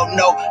hell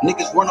no.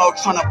 Niggas run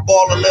off trying to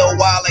ball a little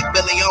while like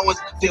Billy Owens.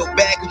 Feel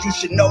bad cause you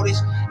should know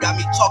this. Got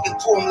me talking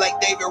to him like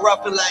David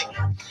Ruffin, like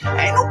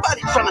ain't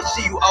nobody trying to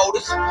see you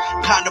Otis.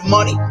 Kind of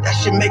money, that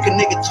should make a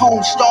nigga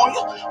tombstone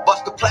you.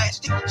 Bust the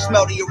plastic,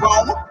 smell the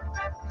aroma.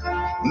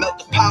 Melt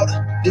the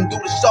powder, then do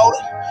the soda.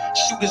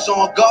 Shooters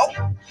on go.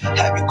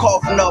 Have you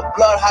coughing up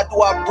blood? How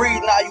do I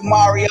breathe? Now you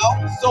Mario.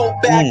 So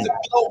back to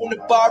blow in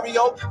the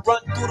barrio.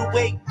 Run through the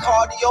weight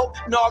cardio.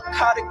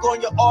 Narcotic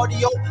on your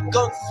audio.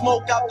 Gun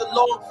smoke out the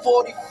long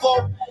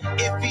 44.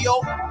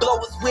 Ifio, blow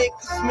his wig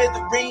to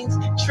smithereens.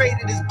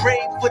 Traded his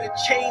brain for the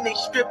chain. They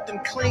stripped him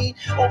clean.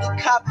 Only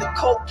cop the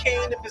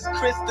cocaine if it's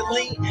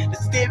crystalline. The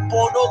stamp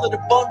on all of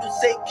the bundles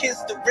say kiss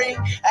the ring.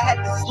 I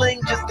had to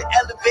sling just to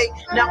elevate.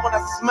 Now when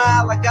I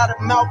smile, I got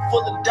a mouth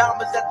full of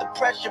diamonds that the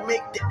pressure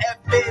make the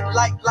F-bed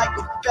light like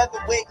a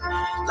featherweight.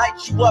 Light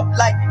you up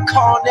like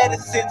Con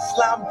Edison.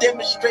 Slime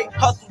demonstrate.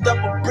 Hustled up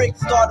a brick.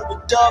 Started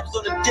with dubs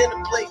on a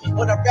dinner plate.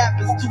 When I rap,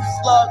 it's 2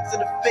 slugs in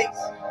the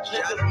face.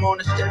 Shot him on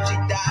the steps, he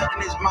died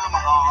in his mama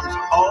arms.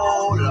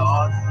 Oh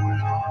Lord,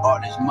 all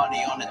this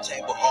money on the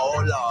table. Oh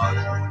Lord,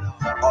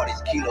 all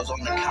these kilos on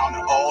the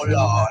counter. Oh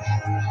Lord,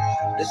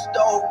 the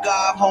stove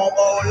got home.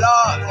 Oh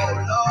Lord,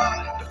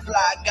 the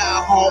fly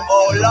got home.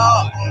 Oh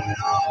Lord,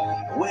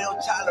 we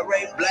don't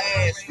tolerate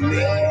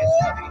blasphemy.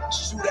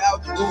 Shoot out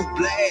the roof,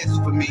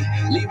 blasphemy.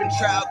 Leaving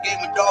trial, gave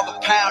my dog a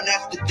pound.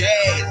 That's the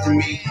dad to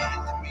me.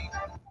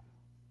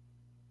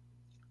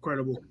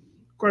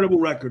 Incredible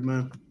record,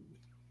 man.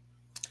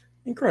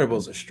 Incredible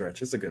is a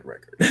stretch. It's a good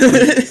record.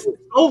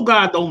 Oh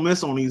God, don't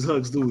miss on these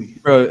hooks, do we?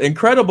 Bro,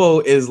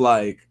 Incredible is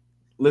like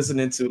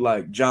listening to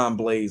like John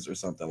Blaze or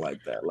something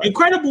like that. Like,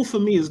 Incredible for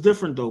me is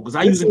different though, because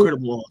I use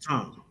Incredible all the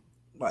time.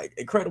 Like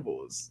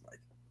Incredible is like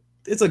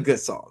it's a good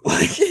song.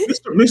 Like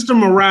Mr.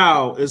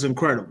 Morale is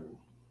incredible.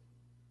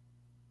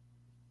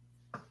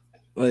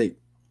 Like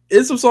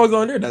there's some songs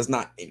on there that's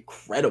not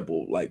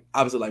incredible. Like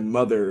obviously like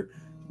Mother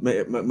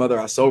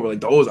I Sober, like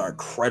those are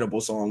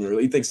incredible songs.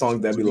 Really, you think songs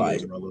that be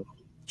like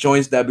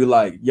joints that be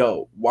like,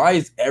 yo, why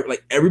is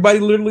everybody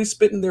literally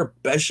spitting their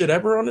best shit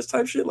ever on this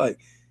type shit? Like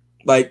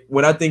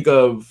when I think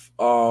of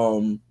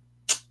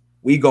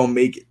We Gon'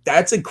 Make It,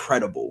 that's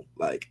incredible.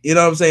 Like, you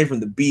know what I'm saying? From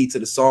the beat to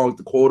the songs,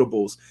 the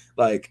quotables,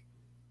 like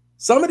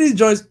some of these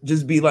joints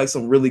just be like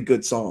some really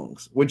good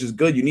songs, which is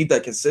good. You need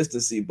that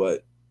consistency,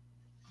 but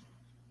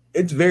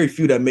it's very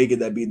few that make it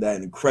that be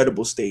that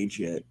incredible stage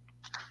yet.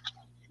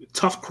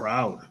 Tough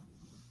crowd.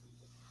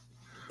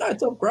 Not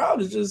tough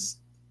crowd. It's just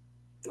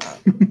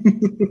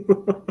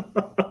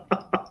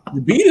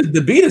the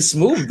beat is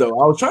smooth though.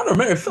 I was trying to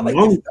remember. I feel like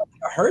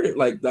I heard it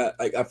like that.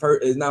 Like I've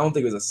heard it. I don't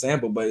think it was a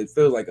sample, but it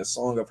feels like a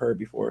song I've heard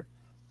before.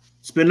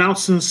 It's been out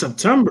since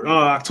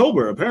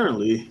October,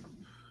 apparently.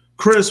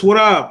 Chris, what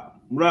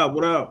up?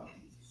 What up?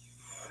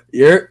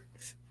 Yeah,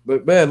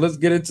 but man, let's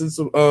get into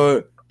some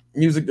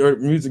music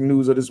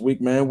news of this week,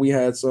 man. We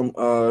had some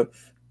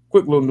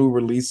quick little new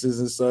releases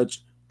and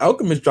such.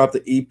 Alchemist dropped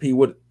the EP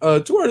with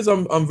 2 artists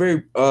I'm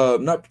very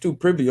not too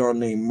privy on,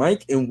 named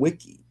Mike and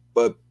Wiki,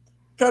 but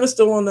kind of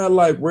still on that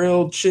like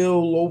real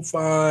chill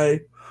lo-fi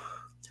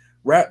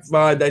rap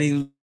vibe that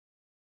he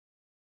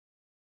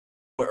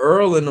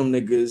Earl and them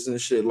niggas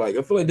and shit. Like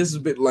I feel like this is a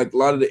bit like a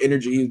lot of the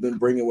energy he's been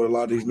bringing with a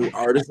lot of these new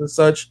artists and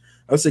such.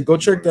 I would say go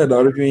check that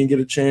out if you ain't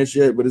get a chance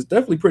yet, but it's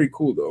definitely pretty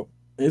cool though.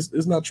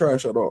 It's not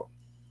trash at all.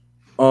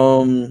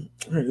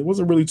 It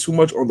wasn't really too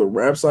much on the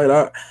rap side.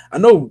 I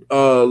know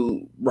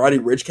Roddy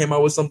Ricch came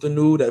out with something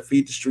new, that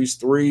Feed the Streets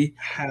 3.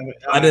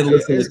 I didn't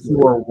listen to 2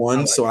 or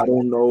 1, so I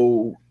don't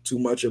know too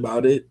much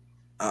about it.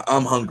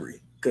 I'm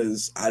hungry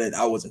because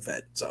I wasn't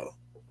fed. So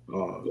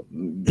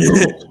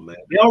man.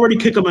 They already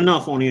kick him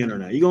enough on the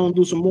internet. You gonna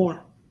do some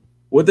more?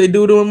 What they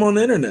do to him on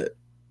the internet?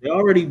 They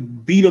already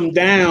beat him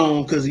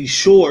down because he's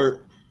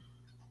short,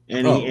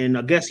 and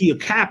I guess he a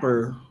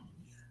capper.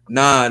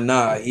 Nah.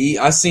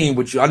 I seen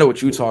what I know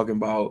what you're talking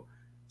about.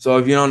 So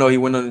if you don't know, he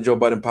went on the Joe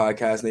Budden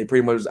podcast and they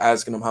pretty much was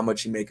asking him how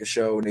much he make a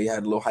show, and they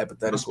had a little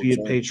hypothetical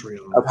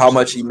of how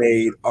much he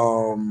made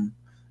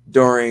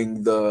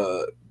during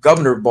the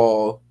Governor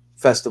Ball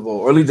festival,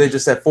 or at least they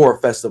just said for a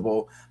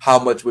festival, how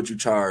much would you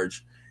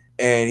charge?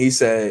 And he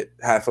said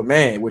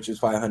 $500,000, which is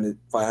 500,000,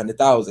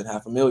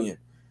 $500,000.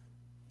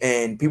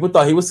 And people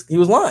thought he was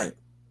lying.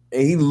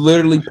 And he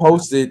literally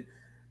posted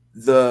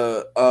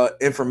the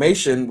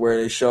information where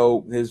they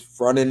show his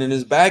front end and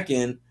his back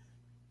end,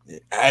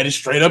 added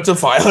straight up to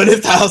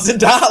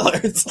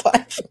 $500,000.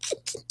 Like,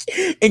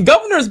 and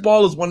Governor's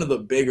Ball is one of the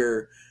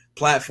bigger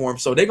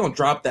platforms, so they're gonna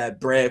drop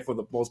that bread for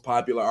the most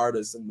popular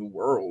artists in the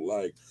world.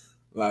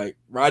 Like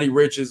Roddy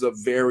Ricch is a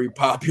very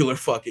popular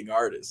fucking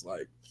artist.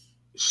 Like,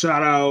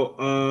 shout out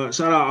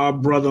our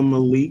brother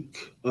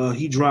Malik.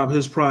 He dropped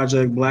his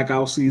project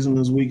Blackout Season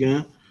this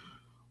weekend.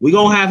 We're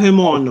gonna have him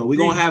on though. We're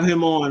gonna have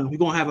him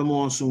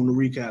on soon to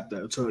recap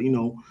that,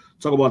 to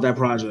talk about that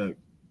project.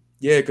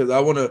 Yeah, because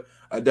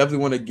I definitely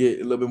want to get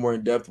a little bit more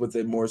in depth with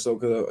it, more so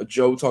because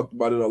Joe talked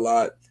about it a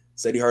lot.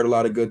 Said he heard a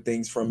lot of good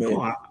things from it.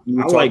 I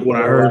like what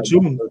I heard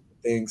too.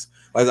 Things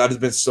like I just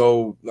been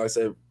so, like I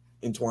said,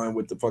 entwined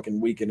with the fucking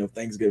weekend of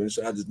Thanksgiving,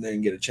 so I just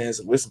didn't get a chance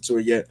to listen to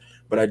it yet.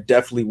 But I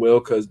definitely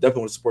will, because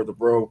definitely want to support the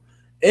bro.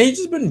 And he's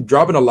just been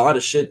dropping a lot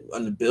of shit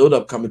on the build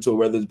up coming to it,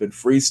 whether it's been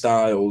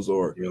freestyles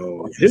or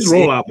his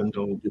rollout been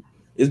dope.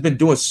 It's been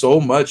doing so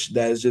much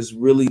that is just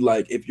really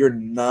like, if you're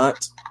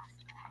not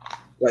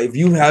like, if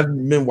you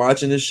haven't been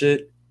watching this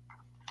shit,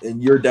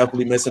 and you're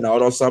definitely missing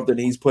out on something.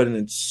 He's putting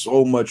in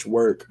so much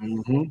work,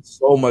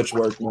 so much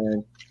work,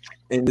 man.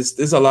 And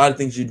there's a lot of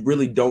things you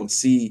really don't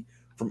see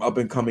from up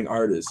and coming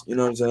artists. You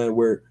know what I'm saying?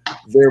 Where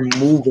they're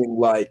moving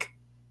like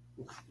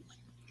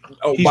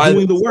he's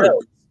doing the work,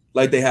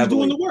 like they have he's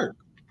doing the work.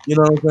 You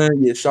know what I'm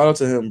saying? Yeah, shout out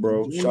to him,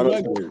 bro. Shout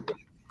out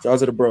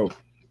to the bro.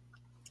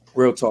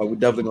 Real talk. We're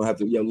definitely gonna have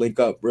to link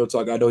up. Real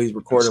talk. I know he's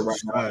recording right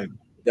now.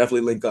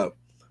 Definitely link up.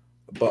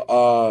 But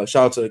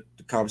shout out to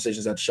the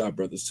Conversations at the Shop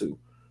Brothers too.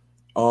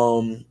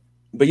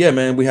 But yeah,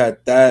 man, we had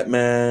that,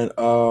 man.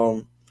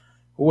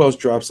 Who else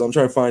dropped? So I'm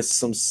trying to find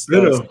some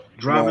stuff.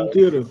 Driving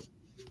Theater.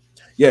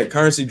 Yeah,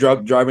 Currency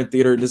dropped Driving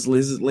Theater. This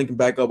is linking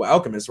back up with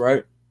Alchemist,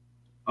 right?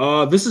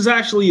 This is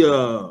actually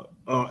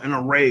an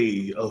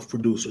array of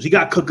producers. He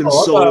got Cooking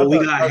Soul.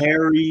 We got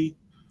Harry.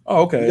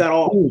 Oh, okay. He got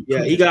all.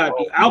 Yeah, he got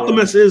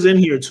Alchemist is in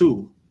here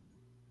too.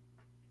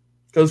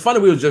 Because it's funny,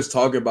 we were just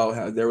talking about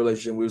how their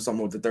relationship. We were talking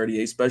about the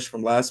 38 special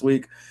from last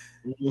week.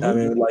 I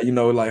mean,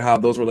 like how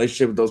those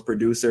relationships with those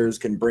producers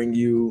can bring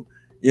you.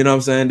 You know what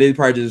I'm saying? They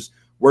probably just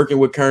working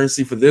with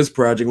Currency for this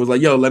project. It was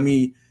like, yo, let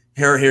me.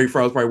 Harry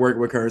Fraud was probably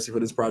working with Currency for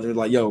this project. It was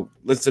like, yo,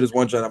 listen to this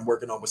one joint I'm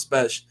working on with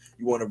Spesh.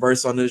 You want a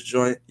verse on this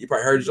joint? You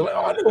probably heard it. You're like,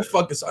 oh, I know what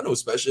fuck this. I know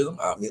Spesh is.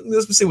 I mean,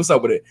 let's see what's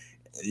up with it.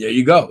 There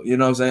you go. You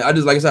know what I'm saying? I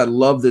just, like I said, I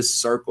love this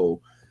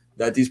circle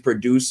that these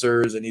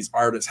producers and these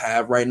artists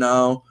have right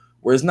now,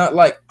 where it's not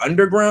like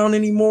underground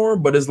anymore,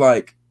 but it's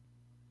like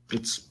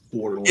it's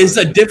borderline. It's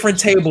a different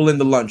table in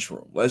the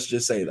lunchroom. Let's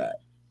just say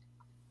that.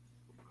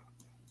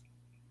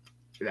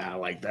 Yeah, I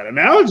like that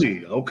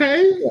analogy.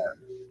 Okay. Yeah.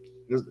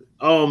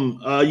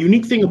 A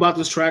unique thing about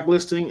this track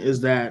listing is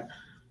that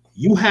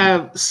you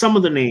have some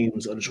of the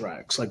names of the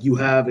tracks. Like you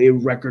have a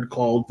record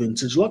called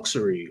Vintage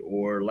Luxury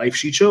or Life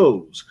She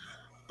Chose.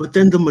 But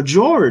then the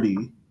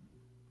majority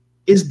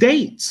is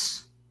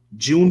dates.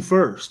 June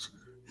 1st,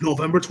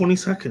 November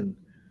 22nd,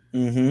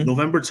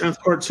 November 10th,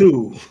 part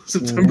 2,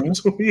 September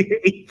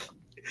 28th.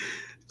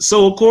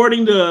 So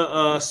according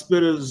to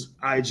Spitter's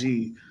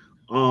IG,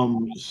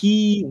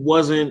 he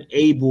wasn't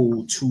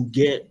able to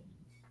get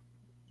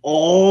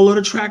all of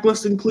the track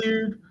listing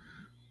cleared.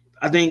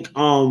 I think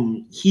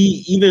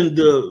even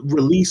the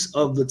release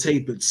of the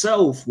tape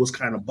itself was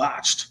kind of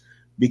botched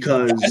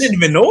because I didn't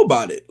even know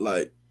about it.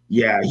 Like,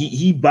 yeah,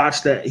 he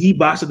botched that. He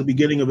botched at the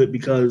beginning of it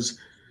because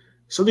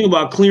something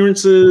about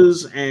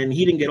clearances, and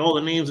he didn't get all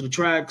the names of the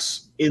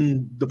tracks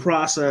in the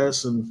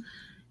process. And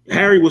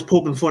Harry was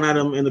poking fun at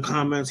him in the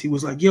comments. He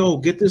was like, "Yo,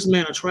 get this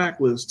man a track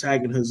list,"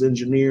 tagging his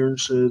engineer and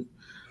shit.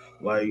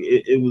 Like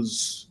it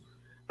was.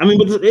 I mean,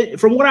 but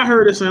from what I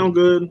heard, it sounded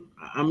good.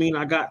 I mean,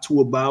 I got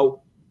to about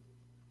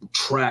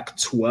track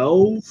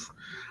 12.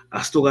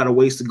 I still got a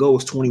ways to go.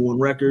 It's 21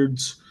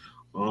 records.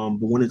 But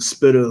when it's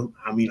Spitter,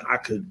 I mean,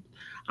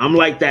 I'm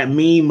like that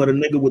meme of the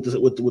nigga with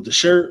the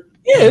shirt.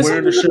 Yeah, it's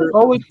wearing the shirt.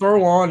 Always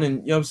throw on,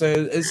 and you know what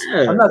I'm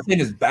saying. I'm not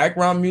saying it's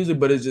background music,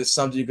 but it's just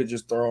something you could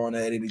just throw on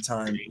at any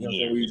time. You know, what I'm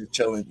saying? We're just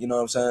chilling. You know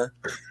what I'm saying?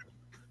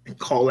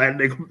 Call that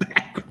nigga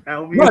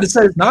background music. No, I just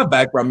said it's not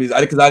background music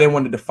because I didn't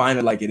want to define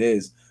it like it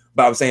is.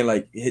 But I'm saying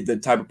like the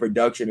type of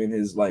production and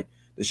his like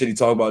the shit he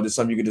talk about is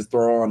something you could just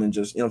throw on and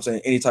just, you know what I'm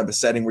saying, any type of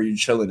setting where you're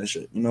chilling and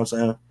shit. You know what I'm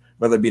saying?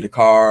 Whether it be the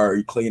car or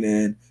you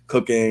cleaning,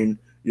 cooking,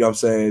 you know what I'm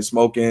saying,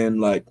 smoking,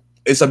 like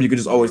it's something you could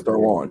just always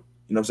throw on.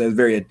 You know what I'm saying? It's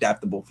very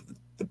adaptable for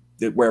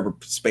the wherever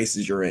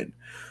spaces you're in.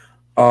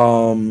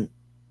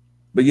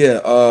 But yeah,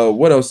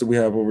 what else do we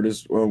have over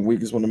this week?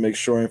 Just want to make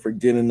sure I ain't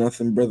forgetting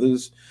nothing,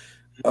 brothers.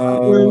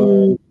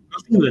 Nothing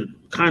that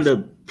kind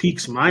of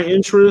piques my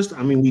interest.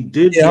 I mean, we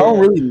did. Yeah, I don't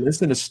really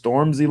listen to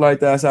Stormzy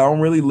like that. So I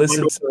don't really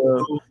listen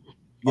to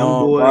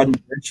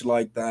Roddy Rich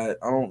like that.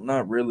 I don't,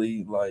 not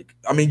really like.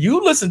 I mean,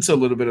 you listened to a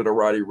little bit of the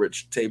Roddy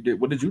Rich tape.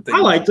 What did you think?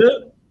 I liked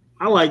it.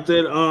 I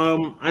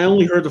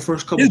only heard the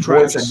first couple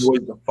tracks. His voice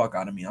annoys the fuck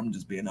out of me. I'm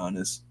just being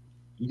honest.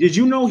 Did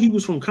you know he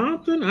was from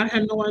Compton? I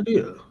had no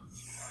idea.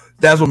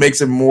 That's what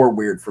makes it more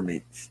weird for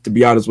me, to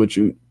be honest with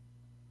you.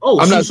 Oh,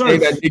 I'm not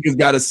saying that niggas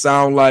got to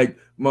sound like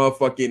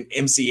motherfucking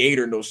MC8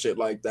 or no shit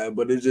like that,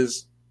 but it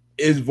just,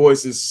 his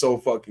voice is so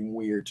fucking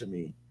weird to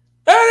me.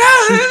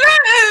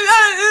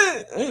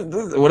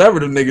 Whatever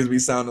the niggas be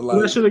sounding like.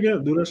 Do that shit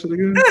again. They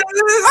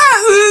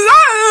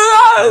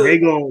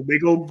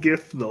go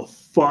gift the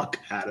fuck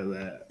out of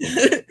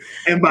that.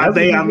 And by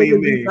they, I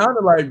mean me.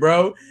 Sounded like,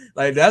 bro.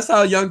 Like that's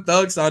how Young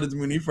Thug sounded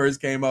when he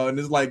first came out, and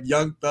it's like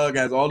Young Thug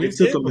has all these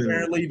hits.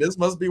 Apparently, this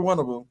must be one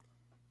of them.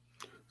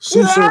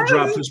 Sue Surf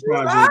dropped his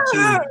project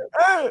too.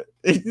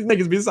 These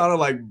niggas be sounding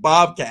like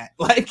Bobcat.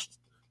 Like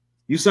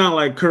you sound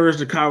like Courage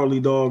the Cowardly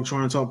Dog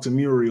trying to talk to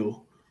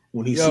Muriel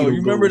when he. Yo,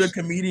 you remember the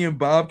comedian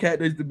Bobcat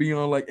that used to be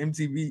on like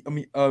MTV? I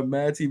mean,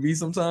 Mad TV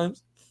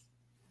sometimes.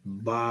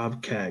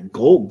 Bobcat,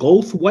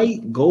 Ghost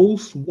White.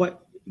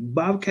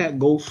 Bobcat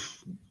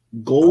Ghost.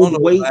 Gold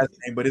Weight,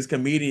 name, but his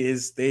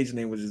stage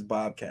name was just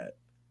Bobcat.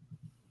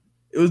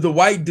 It was the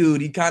white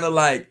dude. He kind of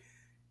like,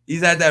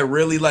 he's had that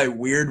really like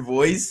weird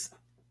voice.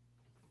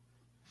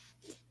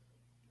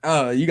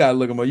 Oh, you gotta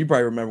look him up. You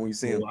probably remember when you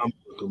see him. I'm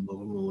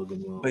gonna look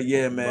him up. But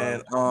yeah,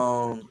 man.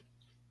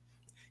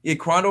 Yeah,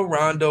 Quando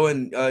Rondo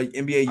and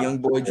NBA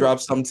YoungBoy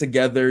dropped something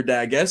together that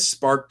I guess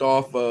sparked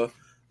off a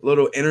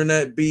little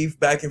internet beef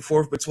back and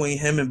forth between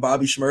him and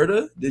Bobby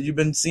Shmurda. Did you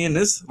been seeing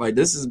this? Like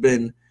this has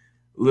been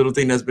a little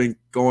thing that's been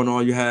going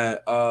on. You had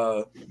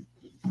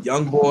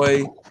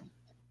YoungBoy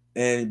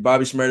and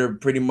Bobby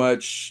Shmurda pretty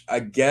much,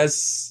 I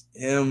guess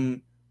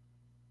him.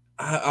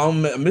 I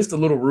missed a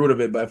little root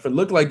of it, but it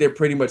looked like they're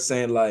pretty much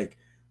saying like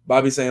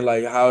Bobby saying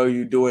like, "How are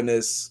you doing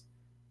this?"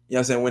 You know what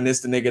I'm saying? When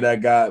this the nigga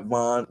that got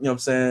Von, you know what I'm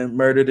saying,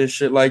 murdered and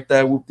shit like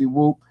that,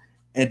 whoop-de-whoop.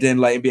 And then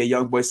like be a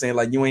young boy saying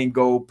like, you ain't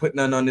go put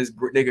nothing on this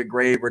nigga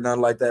grave or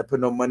nothing like that,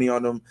 put no money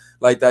on him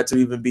like that to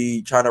even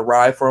be trying to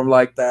ride for him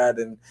like that.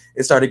 And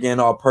it started getting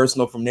all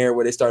personal from there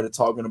where they started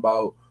talking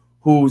about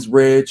who's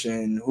rich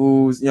and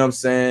who's, you know what I'm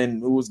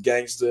saying, who's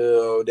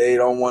gangster. They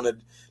don't want to.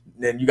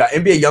 Then you got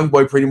NBA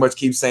YoungBoy pretty much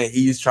keeps saying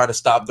he's trying to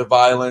stop the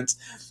violence.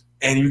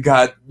 And you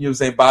got, you know what I'm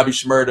saying, Bobby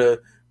Shmurda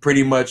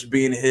pretty much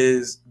being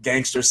his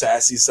gangster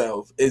sassy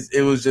self.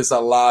 It was just a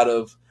lot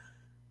of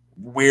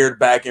weird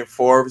back and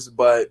forths,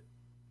 but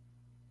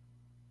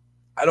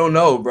I don't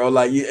know, bro.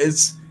 Like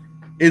it's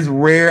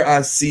rare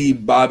I see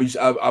Bobby.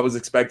 I was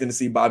expecting to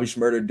see Bobby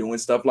Shmurda doing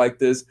stuff like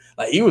this.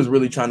 Like he was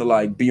really trying to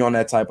like be on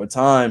that type of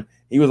time.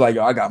 He was like,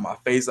 yo, I got my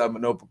face up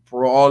and no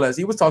parole, all that.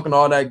 He was talking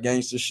all that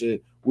gangster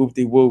shit,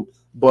 whoop-de-whoop.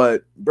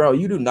 But bro,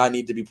 you do not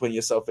need to be putting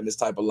yourself in this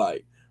type of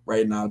light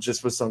right now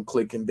just for some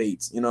click and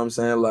baits. You know what I'm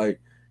saying?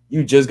 Like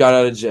you just got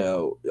out of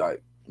jail.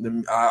 Like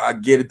I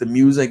get it. The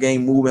music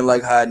ain't moving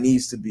like how it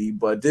needs to be,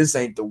 but this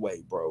ain't the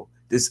way, bro.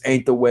 This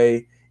ain't the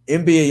way.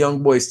 NBA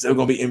YoungBoy is still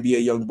gonna be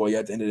NBA YoungBoy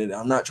at the end of the day.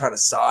 I'm not trying to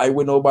side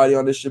with nobody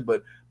on this shit,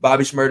 but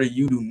Bobby Shmurda,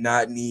 you do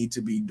not need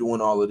to be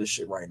doing all of this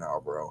shit right now,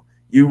 bro.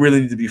 You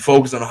really need to be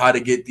focused on how to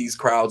get these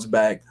crowds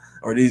back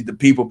or the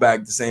people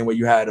back the same way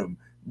you had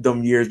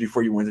them years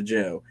before you went to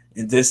jail.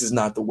 And this is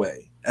not the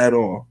way at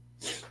all.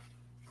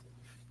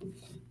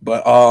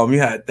 But we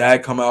had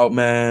that come out,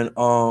 man.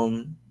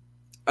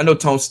 I know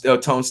Tone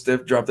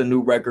Stith dropped a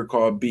new record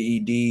called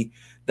BED.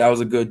 That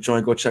was a good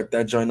joint. Go check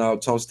that joint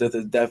out. Tone Stith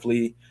is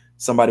definitely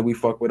somebody we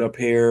fuck with up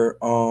here.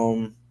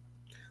 Let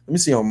me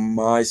see on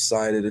my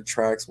side of the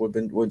tracks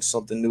what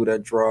something new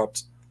that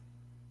dropped.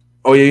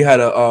 Oh yeah, you had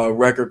a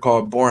record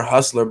called Born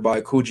Hustler by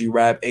Coogee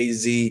Rap,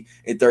 AZ,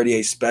 and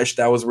 38 Special.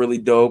 That was really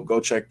dope. Go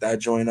check that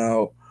joint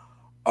out.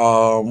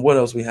 What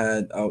else we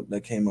had out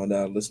that came out that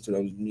I listened to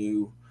that was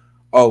new?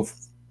 Oh,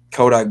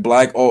 Kodak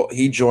Black. Oh,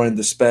 he joined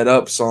the Sped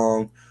Up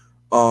song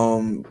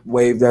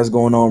wave that's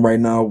going on right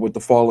now with the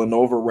Fallen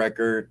Over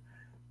record.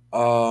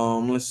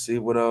 Let's see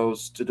what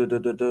else.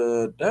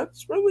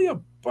 That's really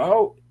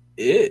about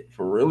it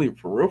for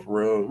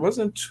real. It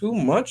wasn't too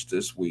much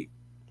this week.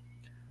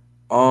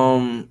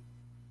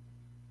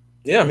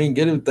 Yeah, I mean,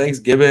 getting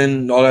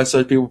Thanksgiving, all that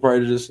stuff, people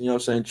probably just, you know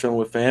what I'm saying, chilling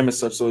with fam and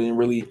such, so they ain't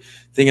really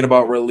thinking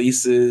about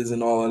releases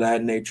and all of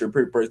that nature.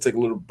 Probably take a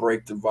little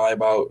break to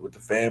vibe out with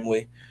the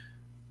family.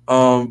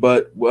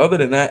 But other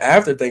than that,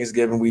 after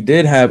Thanksgiving, we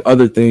did have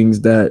other things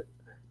that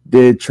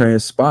did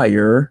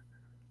transpire.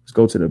 Let's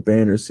go to the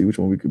banner, see which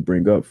one we could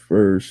bring up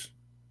first.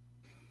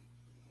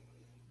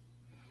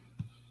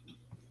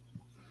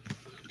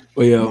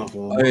 Oh yeah,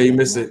 you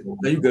missed it. No,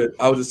 you good.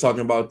 I was just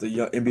talking about the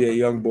NBA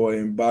YoungBoy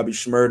and Bobby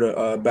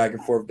Shmurda back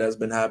and forth that's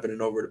been happening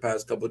over the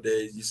past couple of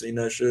days. You seen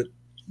that shit?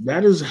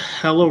 That is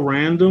hella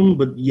random,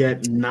 but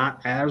yet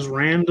not as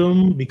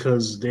random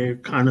because they're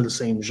kind of the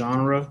same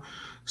genre,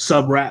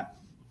 sub-rap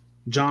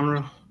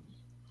genre.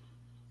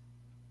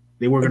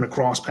 They were going to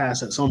cross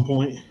paths at some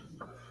point.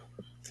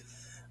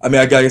 I mean,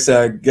 I guess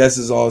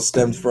it's all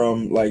stems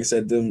from, like I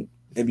said, them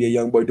NBA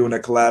YoungBoy doing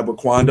that collab with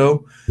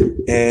Quando,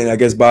 and I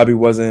guess Bobby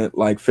wasn't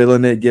like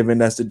feeling it, given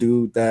that's the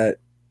dude that,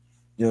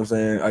 you know what I'm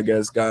saying, I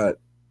guess got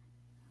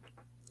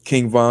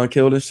King Von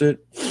killed and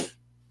shit.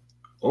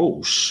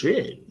 Oh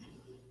shit!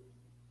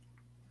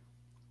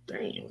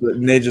 Damn.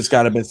 And they just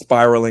kind of been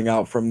spiraling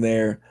out from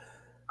there.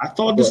 I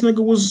thought this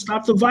nigga was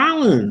stop the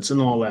violence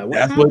and all that.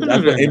 That's what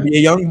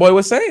NBA YoungBoy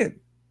was saying.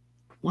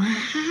 What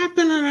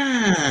happened to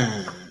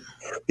that?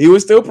 He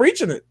was still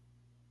preaching it.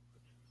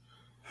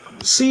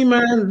 See,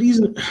 man, these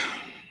new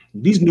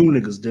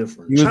niggas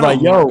different. He was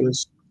like, yo,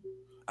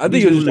 I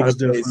think he was trying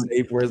to play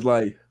safe where it's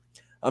like,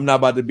 I'm not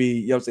about to be,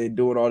 you know what I'm saying,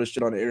 doing all this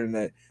shit on the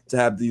internet to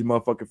have these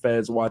motherfucking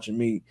feds watching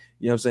me.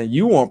 You know what I'm saying?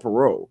 You on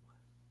parole.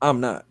 I'm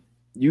not.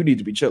 You need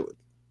to be chilling.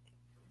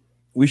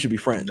 We should be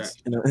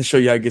friends and show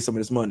you how to get some of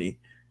this money.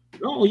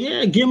 Oh,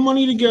 yeah, get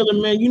money together,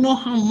 man. You know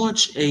how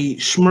much a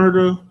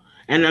Shmurda,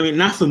 and I mean,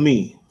 not for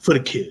me, for the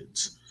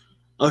kids,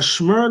 a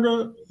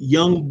Shmurda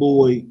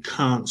YoungBoy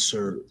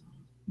concert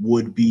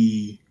would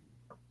be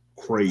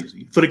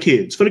crazy for the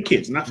kids,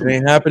 not for me. It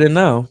ain't happening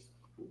now.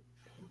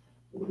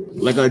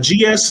 Like a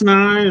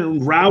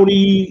GS9,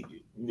 Rowdy,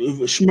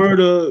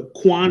 Shmurda,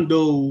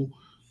 Quando,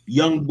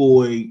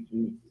 YoungBoy,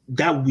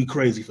 that would be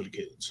crazy for the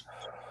kids.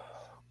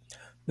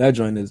 That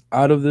joint is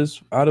out of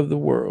this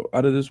world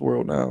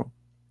now.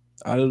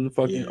 Out of the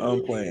fucking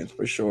plans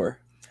for sure.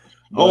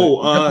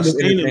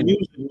 Staying in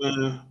music,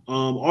 man.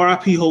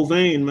 R.I.P.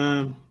 Hovain,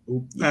 man,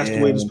 who passed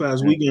away this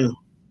past weekend.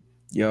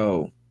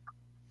 Yo,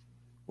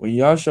 when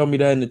y'all show me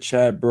that in the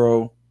chat,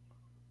 bro,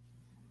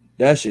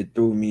 that shit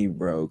threw me,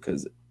 bro,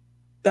 because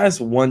that's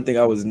one thing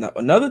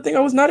another thing I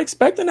was not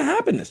expecting to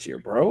happen this year,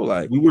 bro.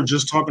 Like, we were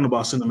just talking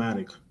about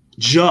cinematic.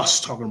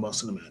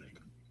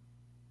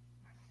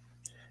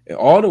 And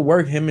all the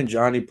work him and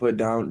Johnny put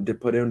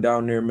him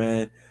down there,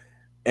 man.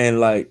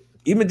 And like,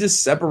 even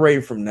just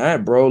separating from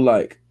that, bro,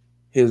 like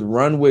his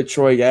run with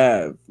Troy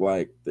Ave,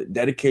 like the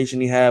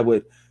dedication he had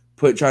with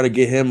trying to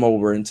get him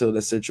over until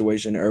the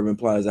situation in Urban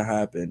Plaza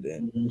happened.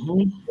 And you know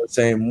what I'm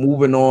saying,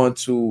 moving on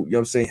to, you know what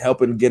I'm saying,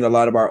 helping get a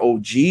lot of our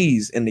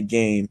OGs in the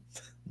game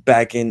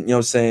back in, you know what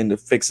I'm saying, to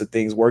fix the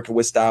things, working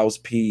with Styles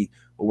P,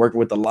 working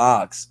with the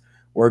Locks,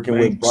 working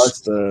with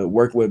Busta,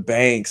 working with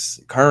Banks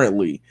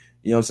currently,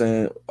 you know what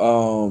I'm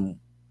saying?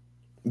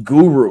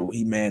 Guru,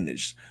 he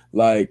managed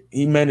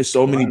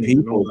so many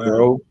people,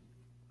 bro.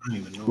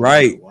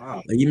 Right.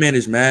 Wow. Like, he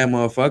managed mad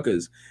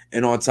motherfuckers.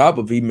 And on top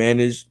of, he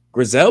managed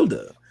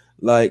Griselda.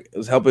 Like, it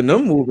was helping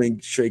them move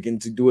and shaking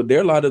to do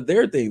a lot of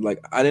their thing.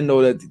 Like, I didn't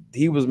know that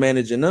he was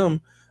managing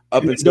them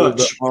up until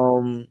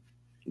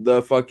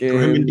the fucking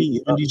him and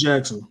D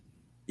Jackson.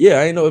 Yeah,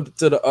 I didn't know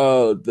to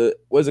the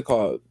what's it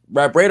called?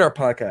 Rap Radar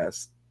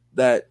podcast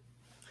that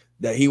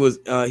he was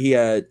he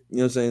had, you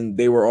know what I'm saying,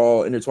 they were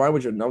all intertwined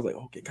with you. And I was like,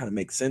 okay, it kind of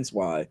makes sense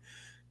why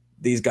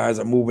these guys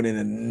are moving in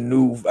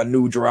a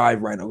new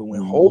drive right now.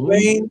 When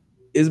Hovain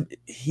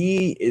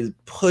is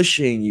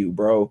pushing you,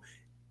 bro.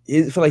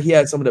 I feel like he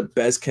had some of the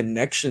best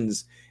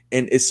connections,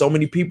 and it's so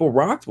many people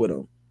rocked with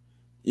him,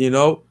 you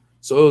know.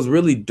 So it was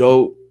really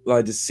dope,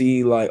 like, to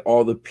see like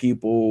all the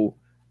people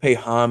pay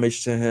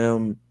homage to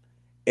him,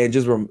 and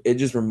it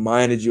just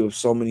reminded you of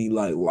so many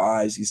like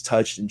lives he's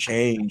touched and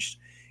changed.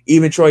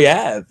 Even Troy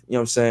Ave, you know what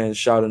I'm saying,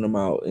 shouting him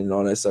out and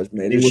all that such,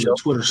 man. He was a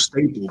Twitter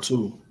staple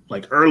too.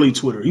 Like early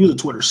Twitter, he was a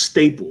Twitter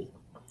staple.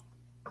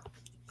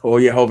 Oh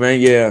yeah,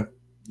 Hovain, yeah.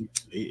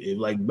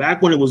 Like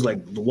back when it was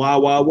like the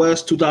Wild Wild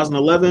West,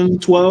 2011,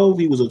 12,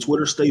 he was a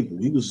Twitter staple.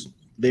 He was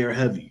there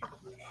heavy.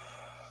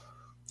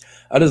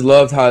 I just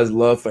loved how his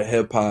love for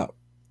hip hop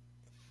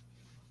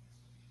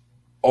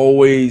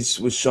always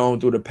was shown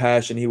through the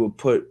passion he would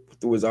put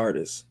through his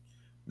artists,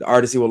 the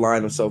artists he would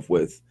line himself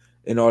with,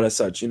 and all that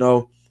such. You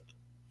know,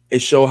 it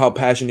showed how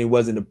passionate he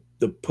was in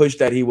the push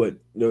that he would,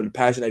 you know, the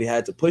passion that he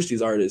had to push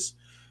these artists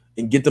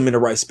and get them in the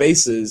right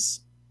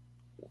spaces.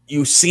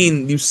 You've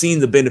seen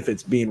the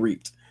benefits being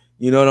reaped.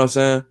 You know what I'm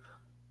saying?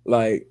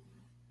 Like,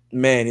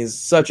 man, he's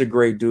such a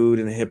great dude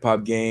in the hip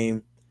hop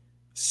game.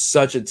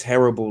 Such a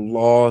terrible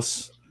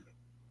loss.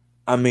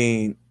 I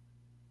mean,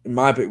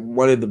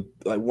 one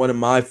of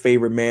my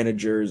favorite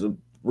managers of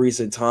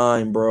recent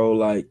time, bro.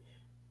 Like,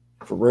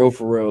 for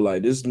real.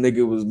 Like, this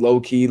nigga was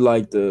low key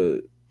like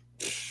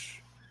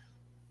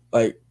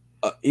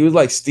he was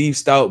like Steve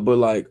Stout, but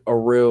like a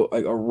real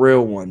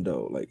one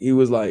though. Like, he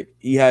was like,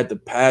 he had the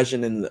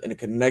passion and the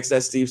connects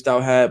that Steve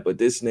Stout had, but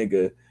this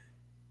nigga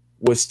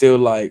was still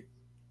like,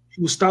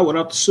 he was stout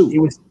without the suit. He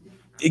was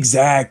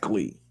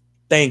exactly.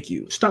 Thank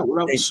you. Stout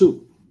without the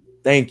suit.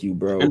 Thank you,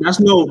 bro. And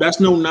that's no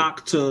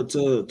knock to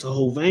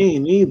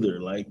Hovain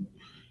either. Like,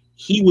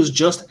 he was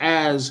just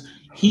as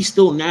he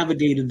still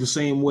navigated the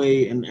same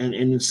way and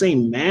in the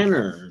same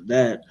manner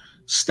that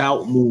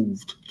Stout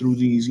moved through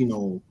these, you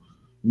know,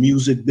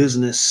 music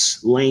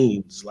business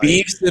lanes, like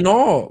beefs and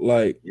all.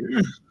 Like,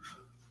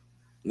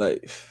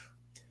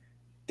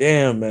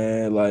 damn,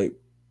 man. Like,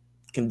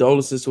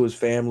 condolences to his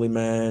family,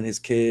 man, his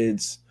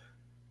kids.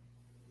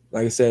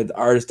 Like I said, the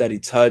artists that he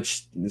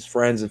touched, his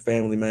friends and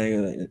family,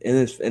 man,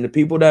 and the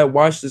people that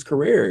watched his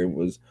career and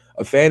was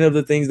a fan of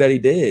the things that he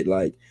did.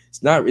 Like, it's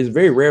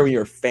very rare when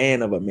you're a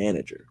fan of a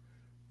manager.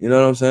 You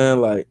know what I'm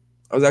saying? Like,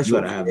 I was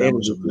actually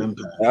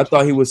I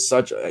thought he was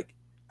such a,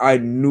 I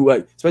knew,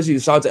 like, especially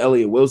shout out to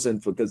Elliott Wilson,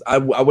 because I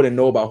wouldn't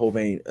know about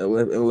Hovain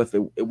if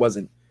it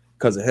wasn't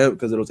because of him,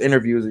 because of those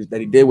interviews that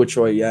he did with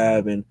Troy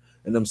Ave and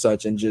them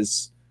such, and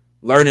just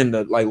learning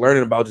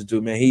about this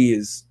dude, man. He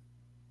is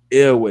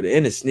ill with it,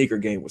 and his sneaker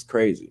game was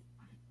crazy.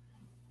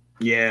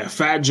 Yeah,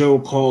 Fat Joe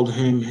called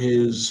him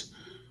his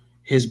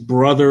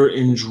brother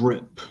in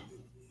drip.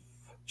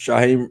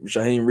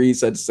 Shaheem Reed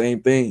said the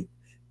same thing.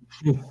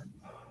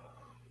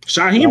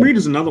 Shaheem Reed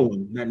is another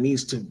one that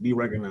needs to be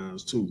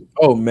recognized too.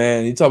 Oh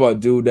man, you talk about a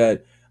dude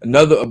that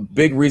a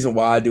big reason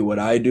why I do what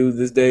I do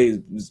this day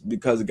is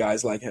because of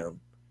guys like him.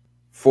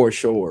 For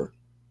sure,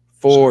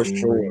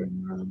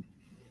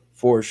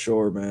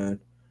 man.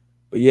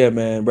 But yeah,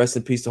 man, rest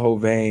in peace to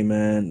Hovain,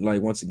 man.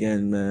 Like, once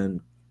again,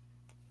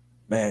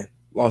 man,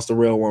 lost a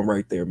real one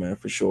right there, man,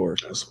 for sure.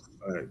 That's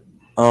right.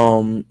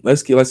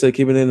 Let's say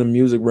keeping in the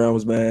music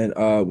realms, man.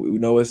 We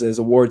know it's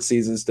award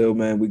season still,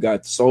 man. We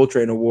got the Soul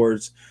Train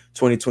Awards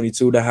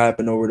 2022 that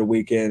happened over the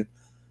weekend.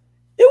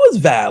 It was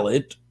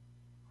valid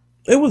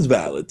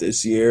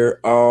this year.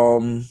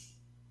 Only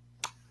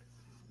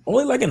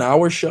like an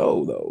hour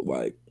show though.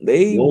 Like,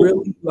 they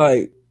really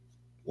like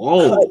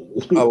cut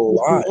a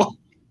lot.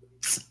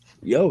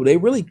 Yo, they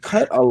really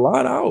cut a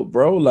lot out,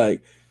 bro.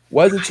 Like,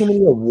 wasn't too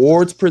many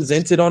awards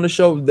presented on the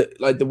show.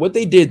 What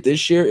they did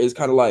this year is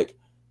kind of like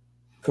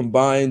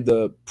combined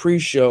the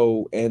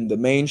pre-show and the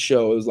main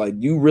show. It was like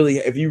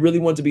if you really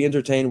want to be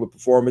entertained with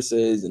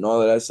performances and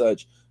all of that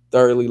such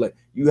thoroughly, like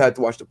you had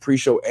to watch the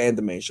pre-show and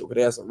the main show. Because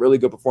they had some really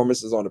good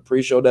performances on the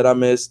pre-show that I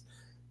missed,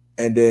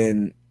 and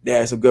then they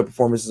had some good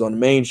performances on the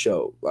main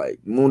show, like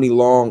Mooney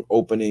Long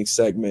opening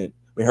segment.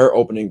 I mean, her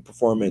opening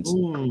performance,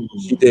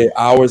 she did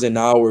hours and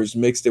hours,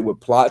 mixed it with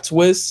plot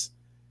twists.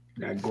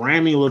 That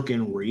Grammy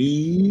looking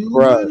real.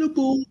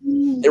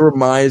 It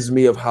reminds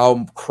me of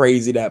how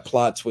crazy that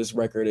plot twist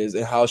record is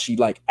and how she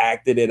like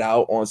acted it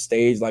out on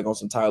stage, like on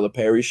some Tyler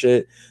Perry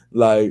shit.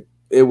 Like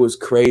it was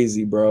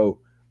crazy, bro.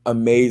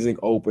 Amazing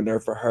opener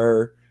for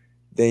her.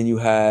 Then you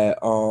had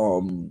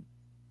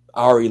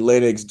Ari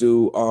Lennox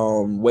do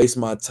Waste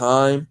My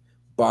Time,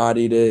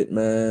 bodied it,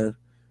 man.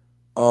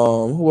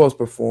 Who else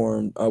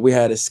performed? We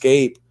had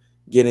Escape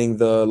getting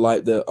their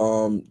legend,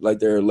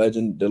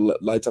 the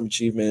Lifetime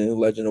Achievement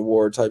Legend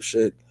Award type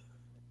shit.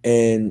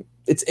 And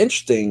it's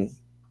interesting.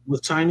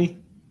 With Tiny?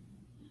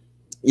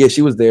 Yeah,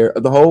 she was there.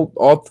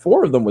 All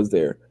four of them was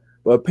there.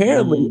 But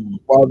apparently,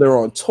 while they're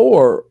on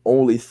tour,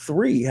 only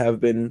 3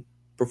 have been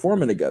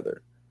performing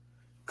together.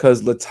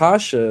 Because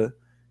Latasha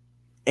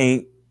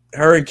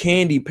her and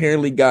Candy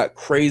apparently got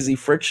crazy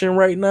friction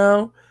right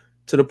now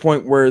to the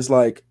point where it's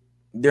like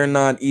they're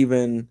not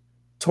even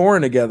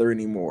touring together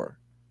anymore.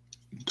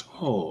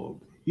 Oh,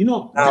 you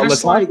know, now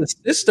Latasha's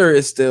sister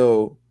is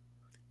still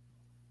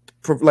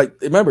like,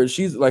 remember,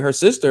 she's like her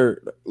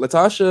sister,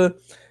 Latasha,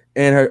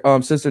 and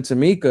her sister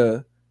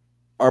Tamika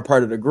are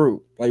part of the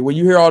group. Like when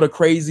you hear all the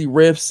crazy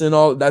riffs and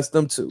all, that's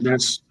them too.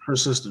 That's her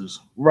sisters,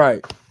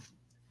 right?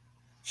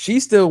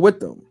 She's still with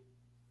them.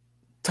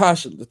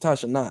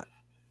 Latasha not.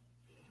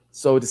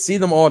 So to see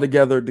them all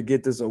together to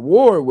get this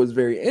award was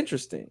very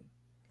interesting.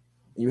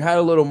 You had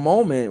a little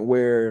moment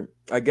where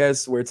I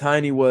guess where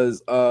Tiny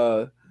was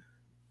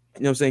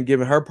you know what I'm saying,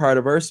 giving her part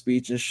of her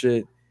speech and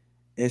shit,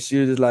 and she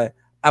was just like,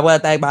 I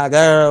want to thank my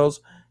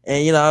girls,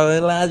 and you know,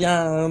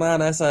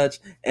 and such.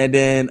 And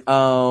then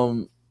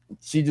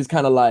she just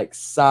kind of like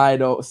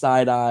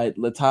side-eyed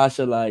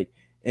Latasha, like,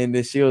 and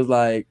then she was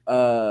like,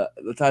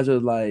 Latasha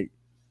was like,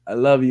 I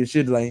love you. She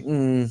was like,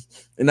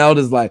 and I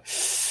was just like,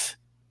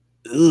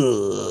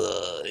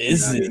 ugh,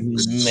 this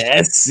is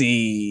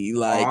messy.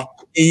 Like,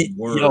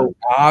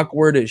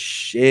 awkward as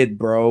shit,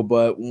 bro.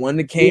 But when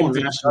it came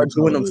to start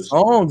doing them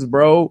songs,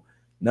 bro,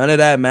 none of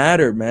that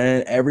mattered,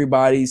 man.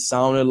 Everybody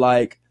sounded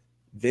like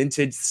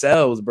vintage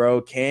selves,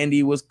 bro.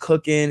 Candy was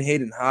cooking,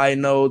 hitting high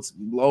notes,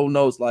 low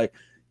notes. Like,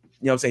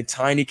 you know what I'm saying?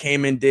 Tiny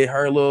came in, did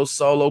her little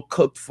solo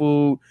cooked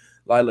food.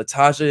 Like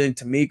Latasha and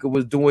Tamika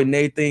was doing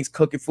their things,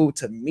 cooking food.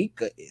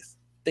 Tamika is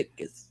thick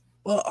as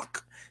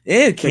fuck.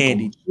 And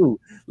Candy too.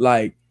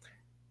 Like,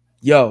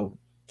 yo,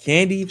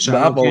 Candy.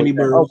 I've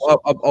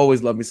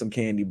always loved me some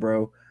Candy,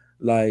 bro.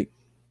 Like,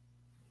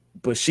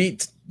 but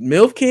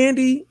MILF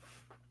Candy,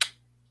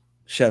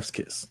 chef's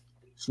kiss.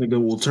 This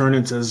nigga will turn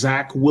into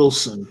Zach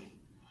Wilson.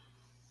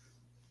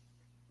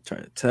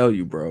 Trying to tell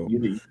you, bro.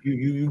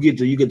 You get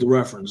the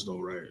reference though,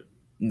 right?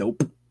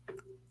 Nope.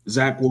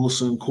 Zach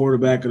Wilson,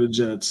 quarterback of the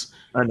Jets.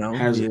 I know.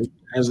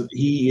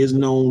 He is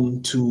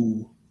known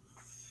to,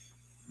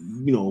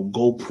 you know,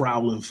 go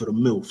prowling for the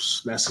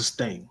MILFs. That's his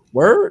thing.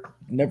 Word?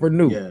 Never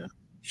knew. Yeah.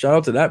 Shout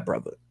out to that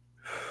brother.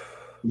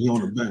 He on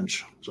the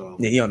bench. So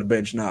yeah, he on the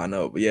bench now. I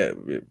know, but yeah,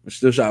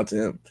 still shout out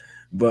to him.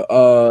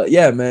 But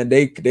yeah, man,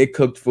 they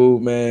cooked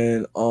food,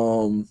 man.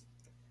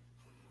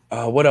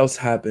 What else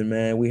happened,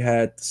 man? We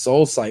had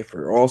Soul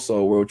Cypher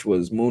also, which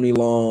was Mooney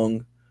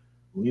Long,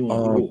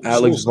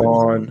 Alex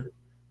Vaughn.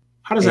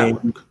 How does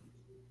that work?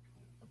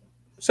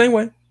 Same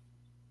way.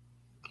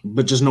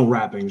 But just no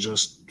rapping,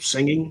 just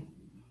singing?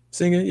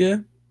 Singing, yeah.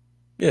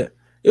 Yeah.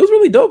 It was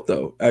really dope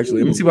though,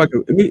 actually. Let me see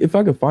if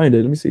I can find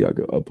it. Let me see.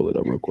 I'll pull it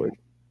up real quick.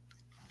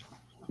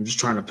 I'm just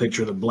trying to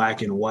picture the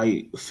black and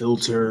white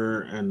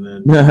filter and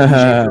then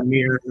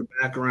Premier in the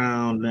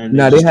background.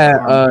 They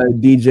had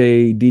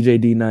DJ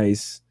D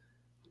Nice.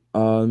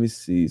 Let me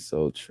see.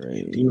 Soul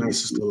Train. D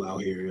Nice is still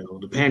out here, yo.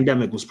 The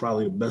pandemic was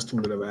probably the best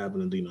thing that ever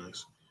happened to D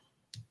Nice.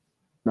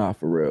 Nah,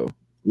 for real.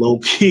 Low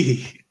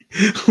key.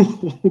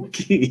 Low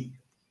key.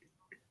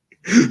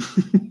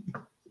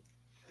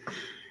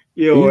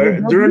 Yo,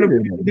 during the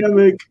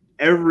pandemic,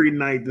 every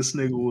night this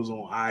nigga was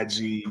on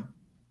IG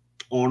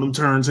on them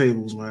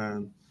turntables,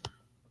 man.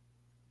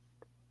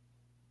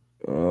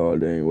 Oh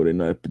dang, well they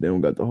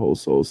don't got the whole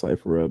Soul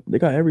Cypher up. They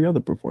got every other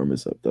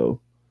performance up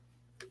though.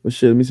 But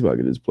shit, let me see if I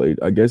can just play.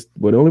 I guess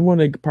the only one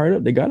they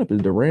got up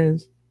is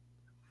Duran's.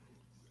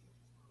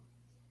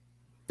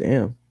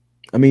 Damn.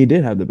 I mean, he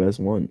did have the best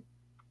one.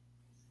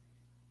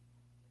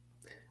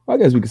 I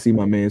guess we can see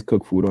my man's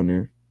cook food on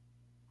there.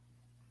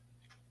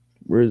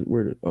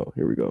 Oh,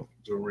 here we go.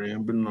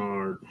 Duran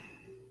Bernard.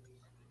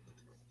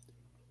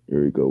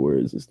 Here we go. Where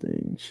is this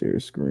thing? Share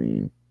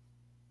screen.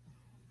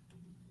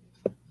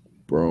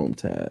 Brome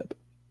tab.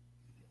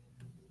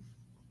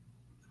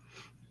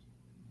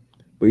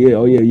 But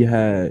yeah, you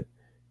had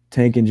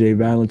Tank and Jay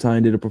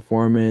Valentine did a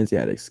performance. You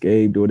had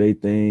Escape do their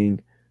thing.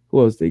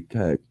 Who else they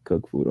had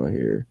cook food on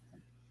here?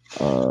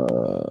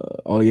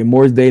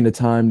 Moore's Day and the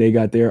Time, they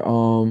got their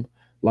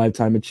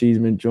lifetime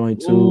achievement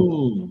joint too.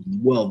 Ooh,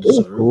 well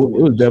deserved. Cool.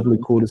 It was definitely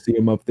cool to see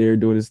him up there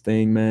doing his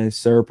thing, man.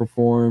 Sir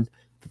performing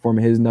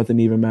his Nothing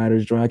Even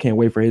Matters joint. I can't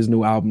wait for his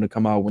new album to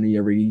come out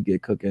whenever he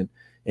get cooking.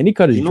 And he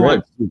cut his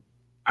dreads.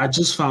 I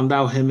just found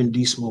out him and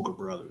D Smoke are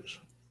brothers.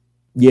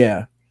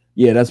 Yeah,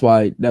 that's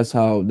how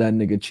that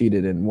nigga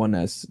cheated and won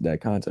that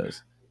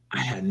contest. I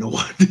had no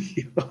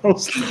idea.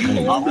 Nas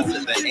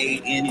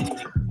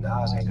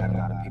ain't got a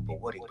lot of people.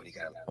 What he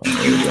got?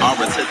 R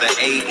to the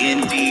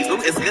A-N-D. Ooh,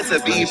 it's good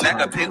to be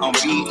back up here on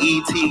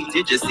BET.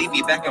 Did you see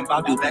me back in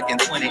Badu back in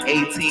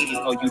 2018?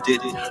 Oh, you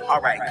didn't? All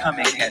right, come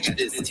and catch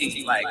this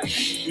tea. Like,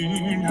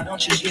 now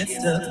don't you get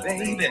stuck,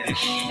 baby?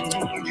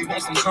 You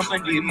want some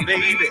company,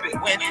 baby?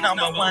 Went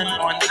number 1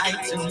 on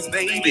iTunes,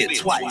 baby,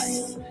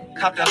 twice.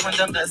 Cop the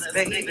 $100,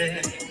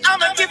 baby.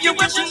 I'ma give you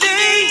what you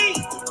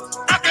need.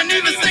 I can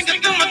even sing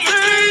it through my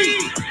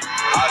teeth.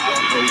 I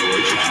don't know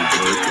what you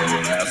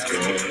should ask her.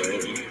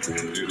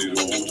 It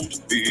won't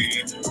be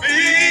me.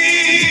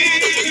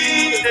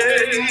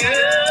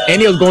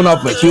 And he was going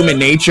off of human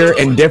nature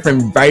and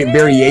different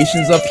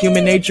variations of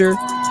human nature.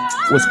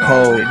 Was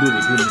cold.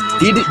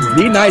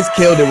 D Nice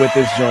killed it with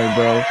this joint,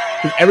 bro.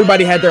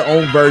 Everybody had their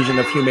own version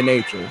of human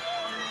nature.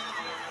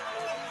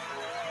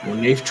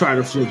 When they try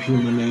to flip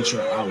human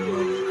nature, I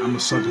love it. I'm a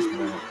sucker for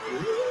that.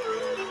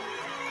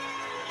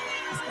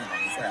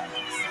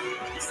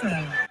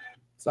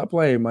 Stop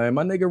playing, man.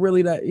 My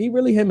nigga he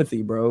really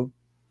Himothy, bro.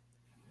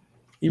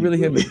 He really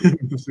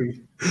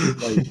Himothy.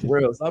 Like,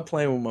 real. Stop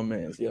playing with my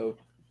mans, yo.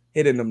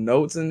 Hitting them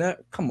notes and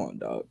that. Come on,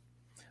 dog.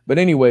 But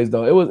anyways,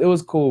 though, it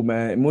was cool,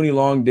 man. Mooney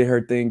Long did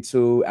her thing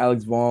too.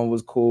 Alex Vaughn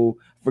was cool.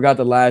 Forgot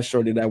the last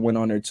shorty that went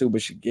on there too,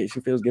 but she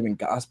feels giving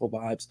gospel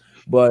vibes.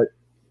 But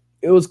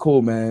it was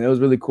cool, man. It was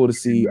really cool to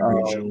see.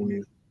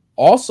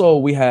 Also,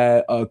 we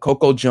had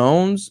Coco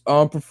Jones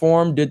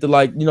perform. Did the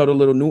the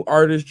little new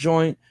artist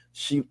joint.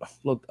 She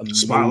looked amazing.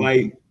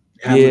 Spotlight,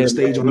 having the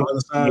stage on the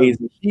other side.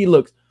 Amazing. She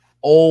looks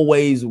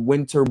always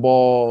Winter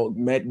Ball,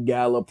 Met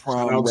Gala,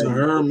 prom. Shout out to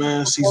her,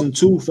 man. Season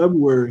 2,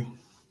 February.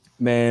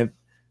 Man,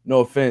 no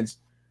offense,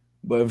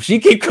 but if she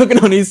keep cooking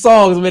on these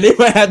songs, man, they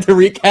might have to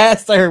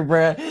recast her,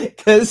 bro.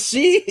 Because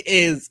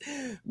they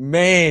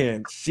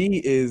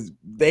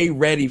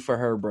ready for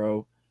her,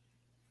 bro.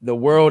 The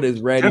world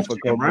is ready for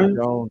Coco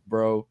Jones,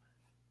 bro.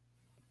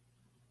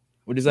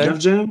 What'd you say?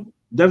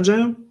 Def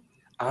Jam?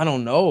 I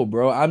don't know,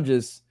 bro. I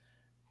just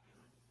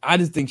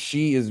think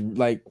she is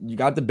like, you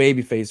got the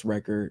Babyface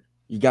record,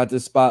 you got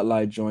the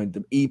Spotlight joint,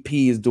 the EP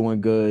is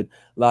doing good.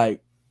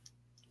 Like,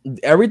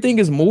 everything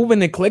is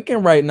moving and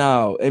clicking right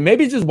now. And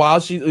maybe just while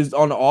she is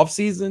on the off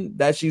season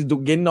that she's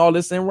getting all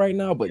this in right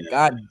now. But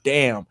god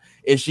damn,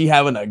 is she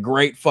having a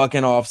great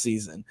fucking off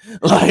season?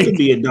 Like, it could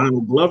be a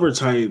Donald Glover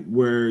type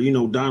where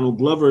Donald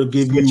Glover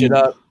give you it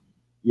up.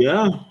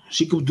 Yeah,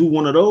 she could do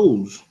one of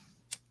those.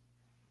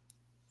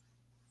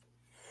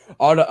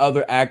 All the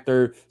other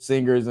actor,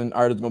 singers, and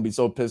artists gonna be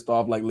so pissed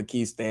off, like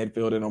Lakeith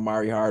Stanfield and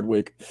Omari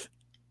Hardwick.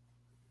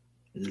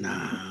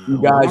 Nah,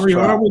 you guys Omari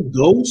Hardwick,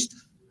 Ghost.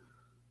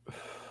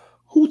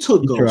 Who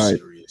took Ghost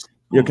serious?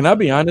 Yo, can I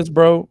be honest,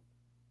 bro?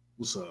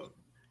 What's up?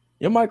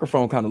 Your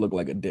microphone kind of look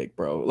like a dick,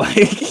 bro. Like,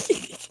 I'm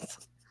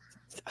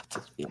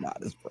just being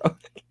honest, bro.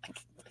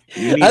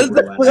 I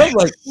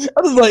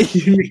was like,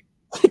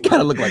 it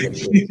kind of look like a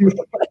dick.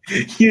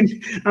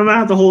 I'm gonna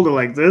have to hold it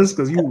like this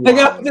because you. Like,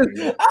 I'm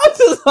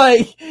just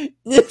like,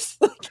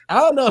 I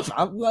don't know if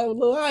I'm like a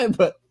little high,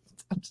 but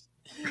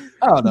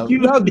I don't know.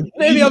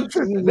 Maybe I'm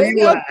tripping.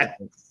 Maybe I'm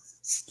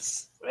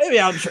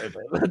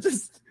tripping.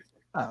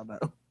 I don't know.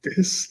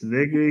 This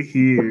nigga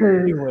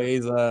here.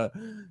 Anyways,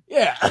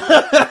 yeah.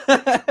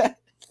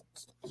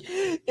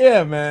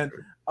 Yeah, man.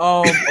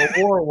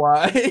 Award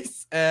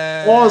wise,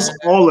 all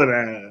of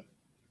that.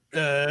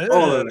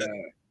 All of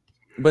that.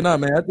 But no,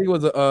 man, I think it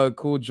was a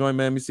cool joint,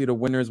 man. We see the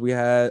winners we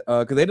had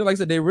because they did, like I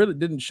said, they really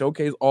didn't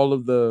showcase all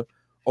of the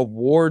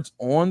awards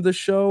on the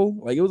show.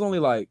 Like, it was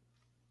only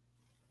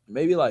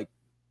maybe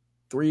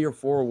 3 or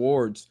 4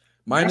 awards.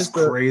 Minus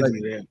That's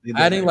crazy.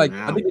 Adding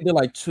I think they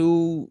did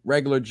 2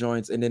 regular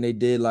joints, and then they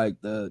did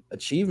the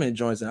achievement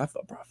joints, and I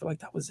feel like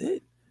that was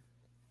it.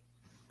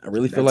 I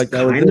really feel like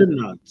that was kind of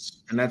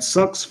nuts, and that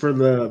sucks for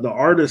the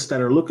artists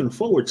that are looking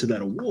forward to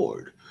that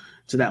award,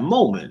 to that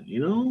moment.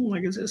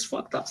 It's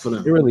fucked up for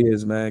them. It really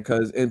is, man.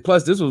 And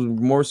plus, this was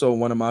more so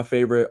one of my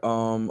favorite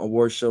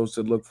award shows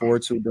to look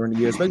forward to during the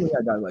year. Especially when you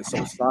had guys like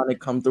Sonic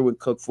come through with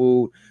Cook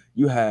Food.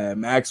 You had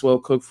Maxwell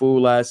Cook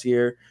Food last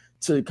year.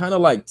 To kind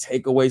of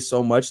take away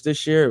so much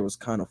this year, it was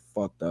kind of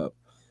fucked up.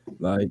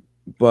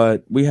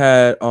 But we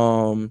had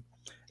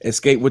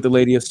Escape with the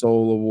Lady of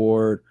Soul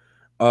Award.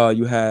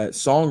 You had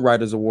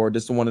Songwriters Award.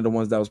 This is one of the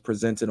ones that was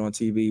presented on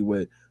TV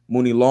with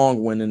Mooney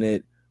Long winning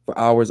it for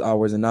Hours,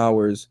 Hours, and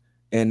Hours.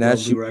 And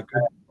that's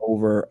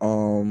over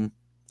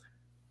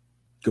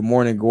Good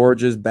Morning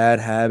Gorgeous,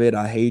 Bad Habit,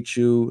 I Hate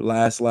You,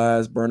 Last,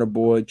 Burna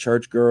Boy,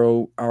 Church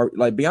Girl.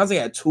 Beyonce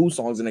had 2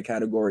 songs in the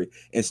category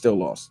and still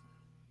lost.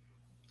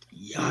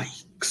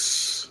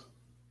 Yikes.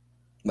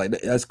 Like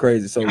that's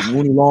crazy. So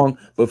Mooney Long,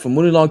 but for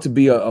Mooney Long to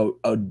be a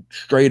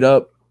straight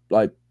up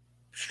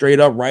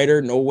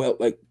writer,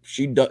 like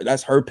she does,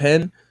 that's her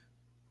pen.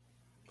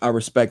 I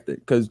respect it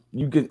because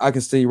I can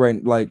see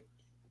right like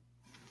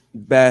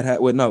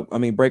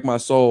Break My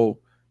Soul.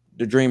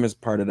 The Dream is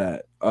part of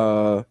that.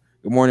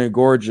 Good Morning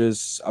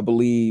Gorgeous, I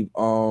believe.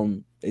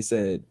 They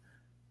said,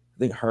 I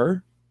think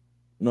her.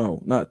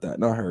 No, not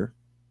her.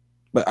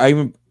 But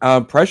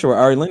Pressure with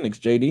Ari Lennox,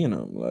 JD, and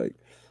them. Like,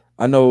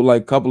 I know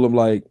like a couple of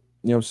like,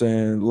 you know what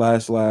I'm saying,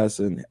 Last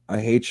and I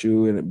Hate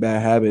You and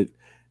Bad Habit.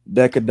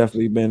 That could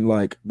definitely been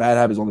like Bad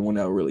Habit's the only one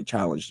that really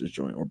challenged this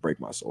joint or Break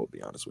My Soul, to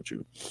be honest with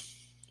you.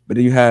 But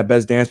then you had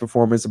Best Dance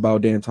Performance,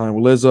 About Damn Time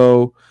with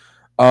Lizzo.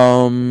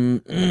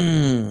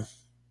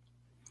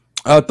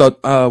 I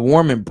thought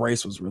Warm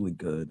Embrace was really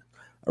good.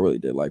 I really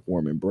did like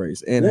Warm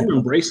Embrace. And Warm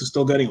Embrace is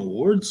still getting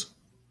awards.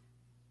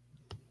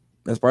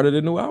 That's part of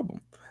the new album.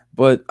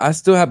 But I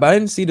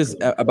didn't see this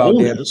About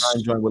Damn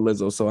Time joint with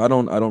Lizzo, so I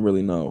don't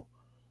really know.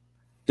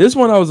 This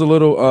one I was a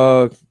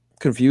little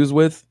confused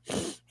with.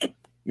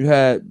 You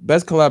had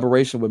Best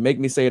Collaboration with Make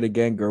Me Say It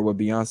Again, Girl, with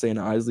Beyonce and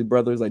the Isley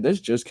Brothers. Like, this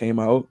just came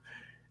out.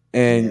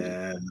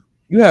 And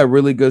you had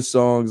really good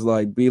songs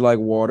like Be Like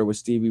Water with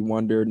Stevie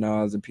Wonder,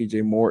 Nas, and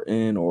PJ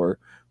Morton, or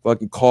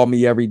fucking Call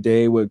Me Every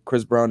Day with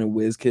Chris Brown and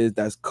WizKid.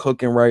 That's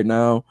cooking right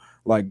now.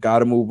 Like,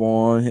 Gotta Move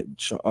On,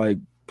 like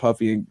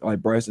Puffy and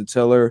like Bryson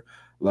Tiller.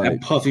 Like,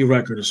 that Puffy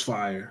record is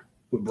fire.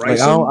 With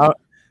Bryson,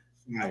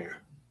 fire.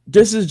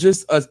 This is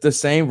just the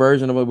same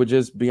version of it with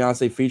just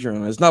Beyonce featuring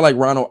on it. It's not like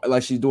Ronald,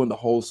 like she's doing the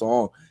whole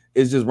song.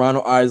 It's just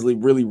Ronald Isley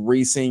really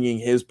re-singing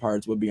his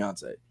parts with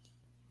Beyonce.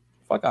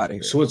 Fuck out of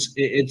here. So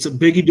it's a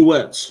Biggie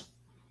duets.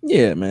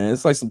 Yeah, man.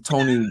 It's like some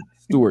Tony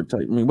Stewart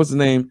type. I mean, what's the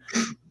name?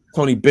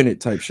 Tony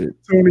Bennett type shit.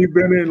 Tony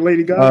Bennett and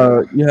Lady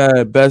Gaga.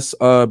 Yeah, best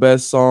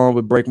song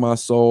with Break My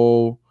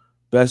Soul.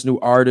 Best new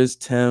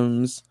artist,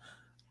 Thames.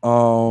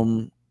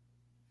 What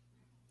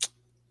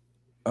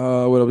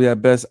else? We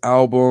had best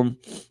album,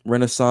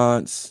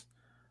 Renaissance.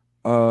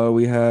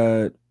 We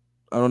had,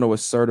 I don't know what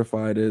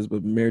Certified is,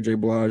 but Mary J.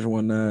 Blige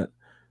won that.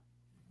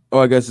 Oh,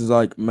 I guess it's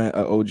like an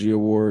OG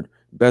award.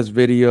 Best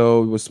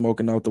video was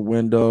Smoking Out the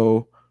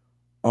Window.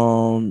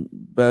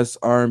 Best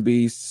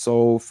R&B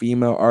soul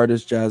female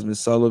artist, Jasmine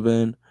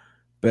Sullivan.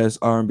 Best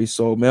R&B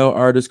soul male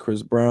artist,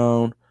 Chris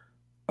Brown.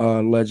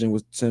 Legend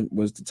was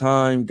The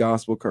Time.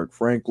 Gospel, Kirk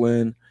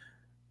Franklin.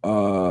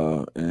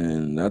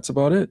 And that's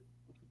about it.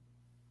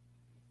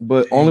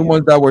 But only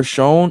ones that were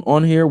shown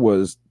on here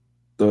was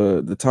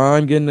the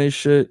Time getting their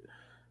shit.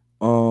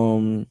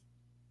 What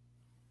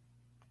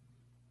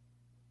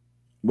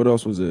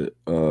else was it?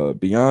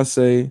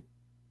 Beyonce.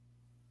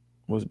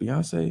 Was it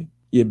Beyonce?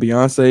 Yeah,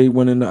 Beyonce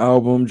winning the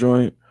album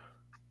joint.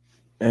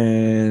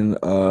 And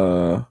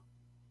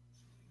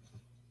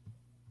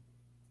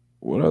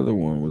what other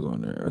one was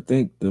on there? I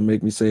think the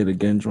Make Me Say It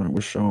Again joint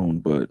was shown,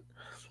 but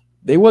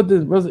it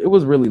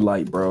was really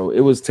light, bro. It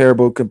was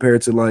terrible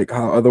compared to like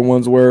how other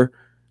ones were.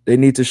 They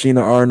need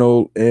Tashina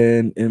Arnold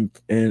and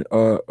you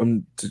know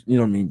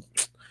what I mean,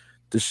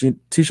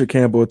 Tisha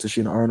Campbell and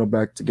Tashina Arnold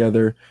back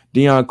together.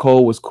 Deion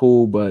Cole was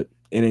cool, but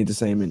it ain't the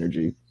same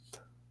energy.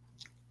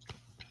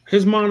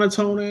 His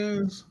monotone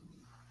ass.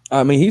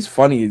 I mean, he's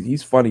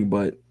funny,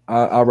 but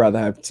I'd rather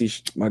have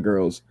my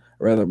girls.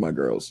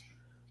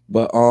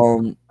 But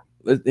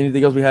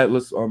anything else we had?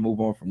 Let's move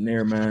on from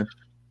there, man.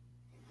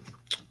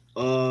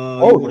 You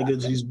want to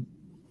get these?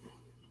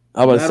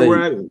 I was about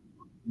to say,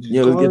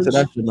 yeah, let's get to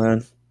that shit,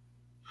 man.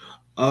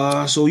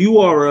 So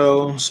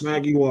URL,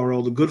 Smack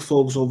URL, the good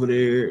folks over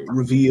there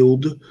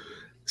revealed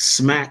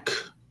Smack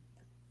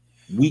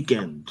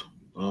Weekend,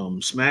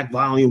 Smack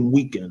Volume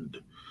Weekend,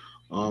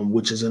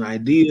 which is an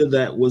idea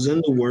that was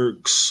in the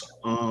works,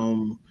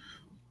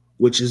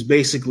 which is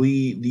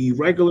basically the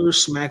regular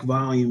Smack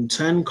Volume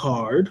 10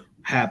 card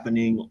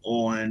happening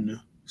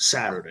on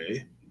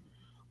Saturday.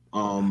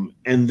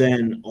 And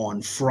then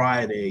on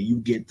Friday, you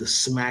get the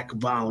Smack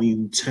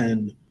Volume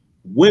 10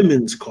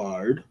 women's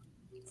card.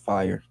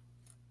 Fire.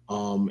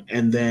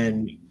 And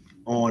then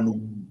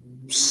on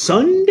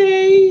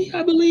Sunday,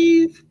 I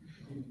believe,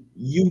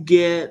 you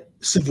get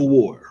Civil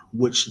War,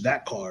 which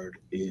that card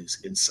is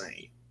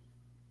insane.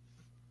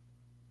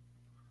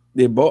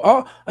 They both.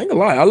 Oh, I ain't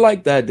gonna lie. I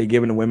like that they're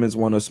giving the women's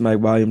one a Smack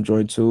Volume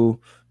joint too.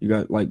 You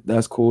got like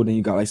that's cool. Then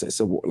you got like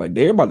Civil War. Like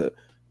they're about to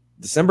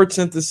December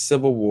 10th is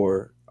Civil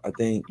War. I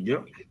think.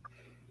 Yep.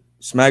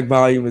 Smack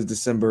Volume is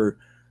December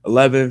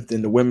 11th,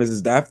 and the women's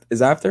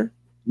is after.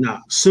 Nah,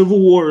 Civil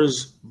War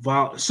is the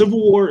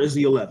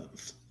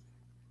 11th.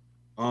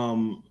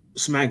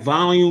 Smack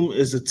Volume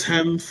is the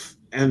 10th,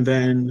 and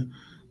then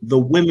the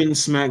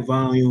women's Smack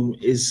Volume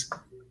is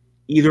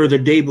either the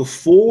day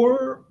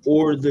before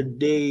or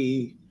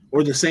the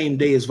same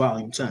day as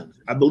Volume 10.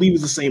 I believe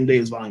it's the same day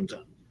as Volume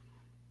 10.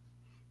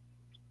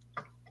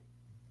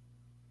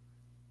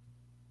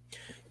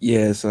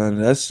 Yeah,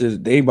 son, that's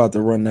just they about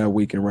to run that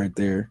weekend right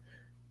there.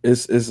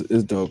 It's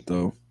dope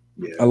though.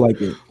 Yeah. I like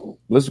it.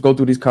 Let's go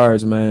through these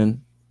cards,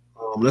 man.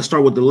 Let's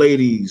start with the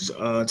ladies.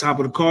 Top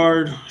of the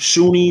card,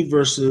 Shuni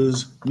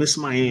versus Miss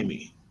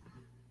Miami.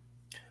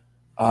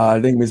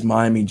 I think Miss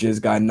Miami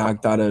just got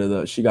knocked out of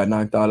the. She got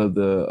knocked out of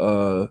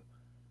the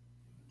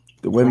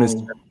women's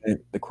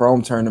tournament, the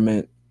Chrome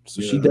tournament.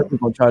 So she definitely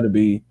gonna try to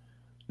be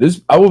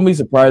this. I wouldn't be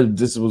surprised if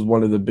this was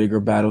one of the bigger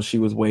battles she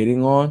was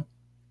waiting on.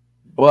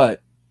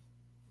 But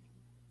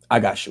I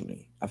got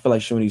Shuni. I feel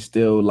like Shuni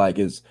still like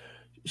is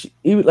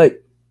even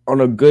like on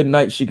a good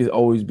night, she could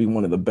always be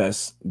one of the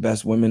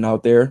best women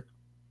out there.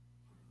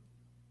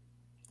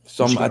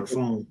 So she got her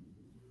phone.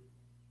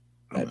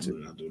 Let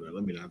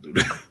me not do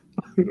that.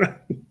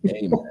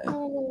 Hey,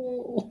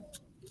 man.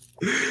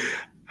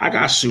 I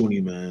got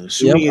Shuni, man.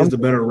 Shuni is the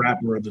better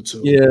rapper of the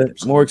two. Yeah,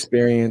 more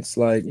experience.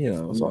 Like, you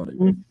know, it's all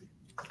what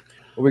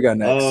we got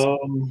next.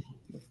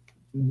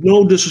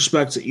 No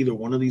disrespect to either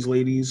one of these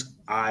ladies.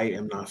 I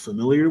am not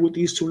familiar with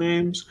these two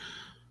names.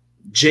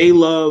 J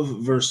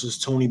Love versus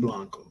Tony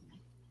Blanco.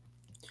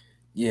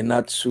 Yeah,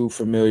 not too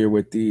familiar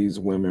with these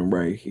women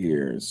right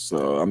here.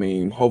 So, I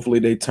mean, hopefully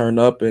they turn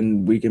up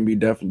and we can be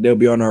they'll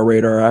be on our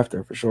radar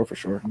after for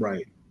sure.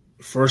 Right.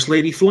 First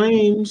Lady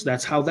Flames.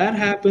 That's how that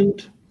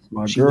happened.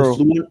 My girl.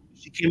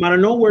 She came out of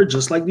nowhere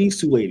just like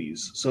these two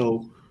ladies.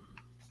 So,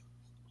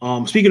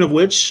 speaking of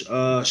which,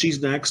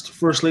 she's next.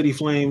 First Lady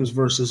Flames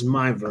versus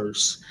My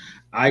Verse.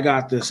 I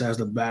got this as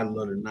the battle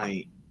of the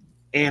night,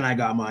 and I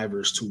got My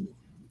Verse too.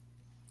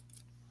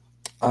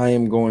 I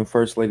am going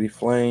First Lady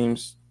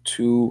Flames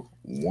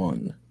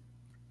 2-1.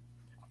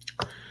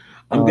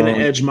 I'm gonna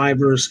edge My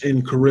Verse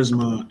in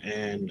charisma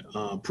and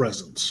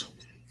presence.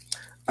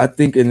 I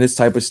think in this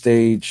type of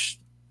stage,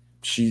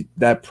 she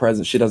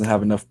doesn't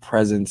have enough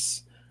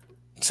presence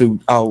to you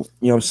know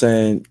what I'm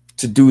saying,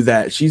 to do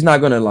that. She's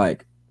not gonna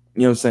like,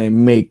 you know what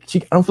I'm saying, I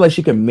don't feel like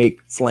she can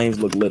make Flames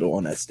look little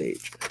on that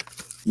stage.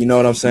 You know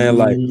what I'm saying?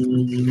 Like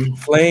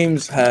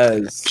Flames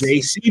has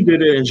JC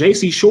did it and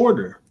JC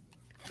shorter.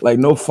 Like,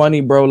 no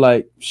funny, bro.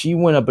 Like, she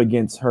went up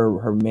against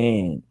her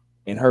man,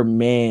 and her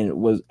man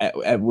was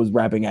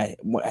rapping at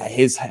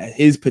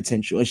his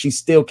potential, and she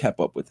still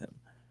kept up with him.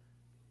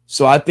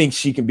 So I think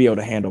she can be able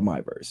to handle My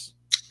Verse.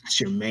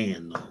 That's your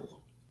man, though.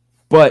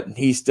 But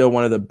he's still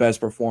one of the best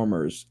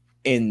performers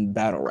in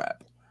battle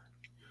rap,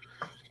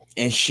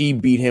 and she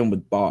beat him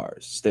with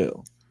bars.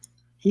 Still,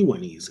 he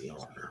went easy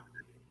on her.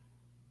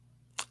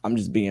 I'm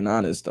just being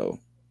honest, though.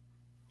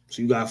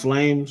 So you got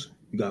Flames.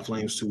 You got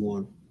Flames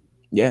 2-1.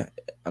 Yeah,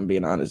 I'm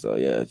being honest though.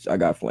 Yeah, I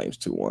got Flames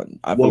 2-1.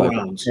 I feel like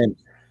rounds?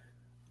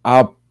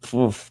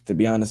 To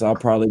be honest, I'll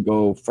probably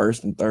go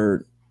first and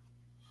third.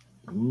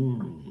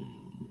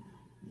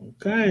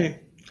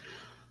 Okay.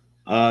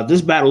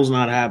 This battle's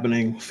not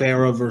happening.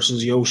 Farrah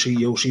versus Yoshi.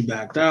 Yoshi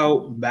backed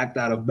out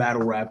of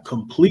battle rap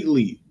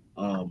completely.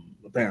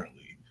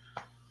 Apparently.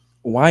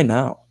 Why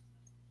now?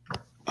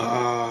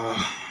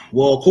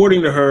 Well,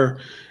 according to her,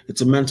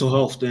 it's a mental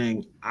health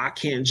thing. I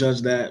can't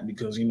judge that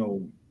because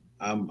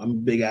I'm a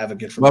big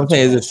advocate for. I'm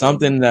saying, is it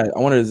something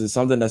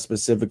that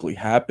specifically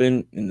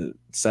happened in the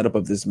setup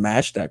of this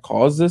match that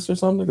caused this or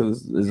something?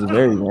 Because this is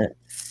very rare.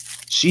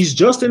 She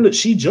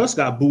just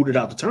got booted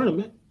out the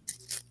tournament.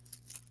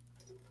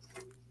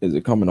 Is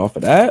it coming off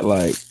of that?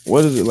 Like,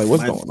 what is it like?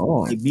 What's going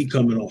on? It might be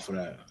coming off of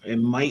that. It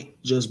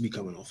might just be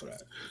coming off of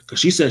that because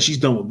she said she's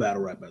done with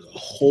battle rap as a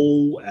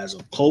whole, as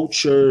a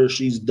culture.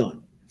 She's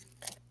done.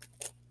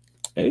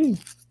 Hey,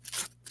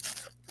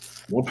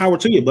 more power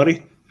to you,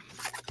 buddy.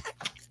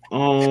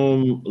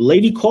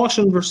 Lady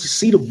Caution versus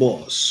Cedar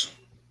Boss.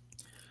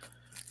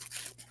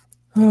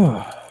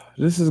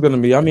 This is gonna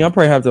be. I mean, I'll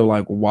probably have to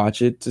like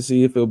watch it to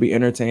see if it'll be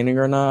entertaining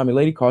or not. I mean,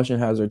 Lady Caution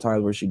has her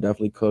times where she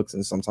definitely cooks,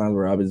 and sometimes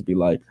where I'll just be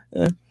like,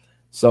 eh.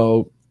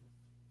 So,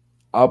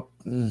 I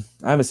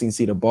haven't seen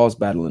Cedar Boss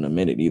battle in a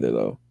minute either,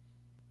 though.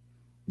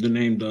 The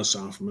name does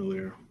sound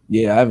familiar.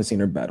 Yeah, I haven't seen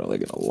her battle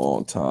like in a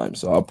long time.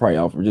 So I'll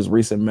probably, for just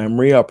recent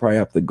memory, I'll probably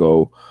have to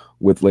go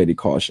with Lady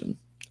Caution.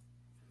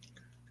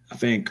 I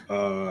think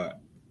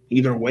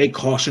either way,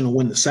 Caution will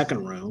win the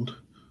second round.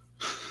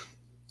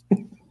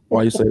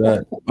 Why you say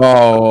that?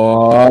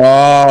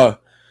 Oh,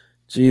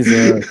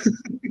 Jesus.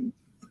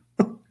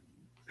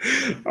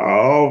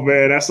 Oh,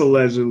 man, that's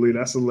allegedly,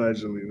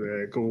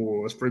 man. Come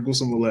on, sprinkle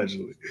some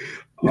allegedly.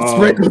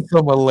 Sprinkle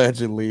some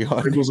allegedly.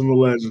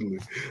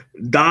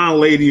 Don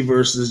Lady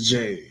versus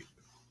Jade.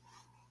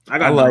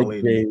 I like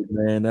Jade,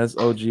 man. That's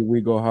OG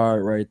We Go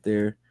Hard right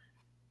there.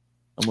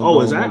 Is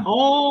that?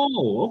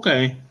 Oh,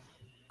 okay.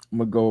 I'm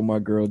going to go with my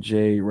girl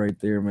Jade right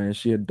there, man.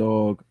 She a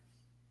dog.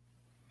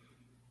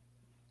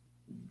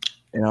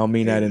 And I don't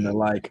mean that in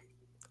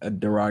a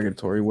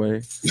derogatory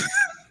way.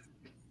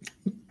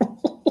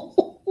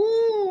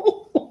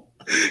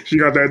 She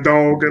got that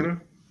dog in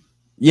her?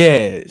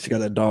 Yeah, she got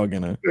that dog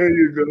in her. There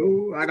you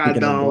go. I got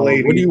Don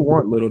Lady. What do you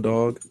want, little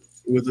dog?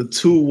 With a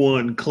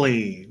 2-1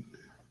 clean.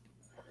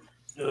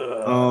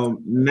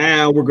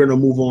 Now we're going to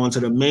move on to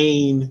the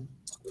main.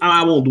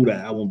 I won't do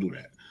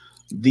that.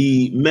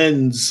 The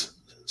men's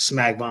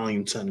Smack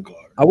Volume 10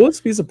 card. I would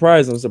be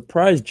surprised. I'm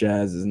surprised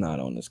Jazz is not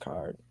on this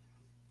card.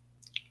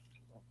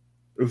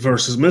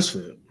 Versus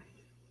Misfit.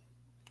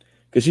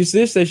 Because she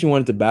did say she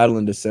wanted to battle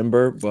in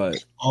December,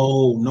 but...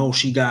 Oh, no,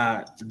 she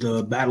got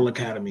the Battle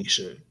Academy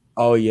shit.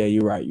 Oh yeah,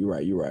 you're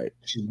right.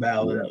 She's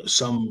battling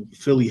some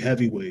Philly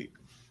heavyweight.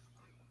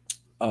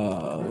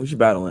 Who's she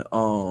battling?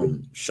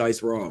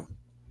 Shice Raw.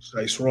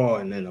 Shice Raw,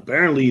 and then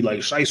apparently like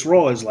Shice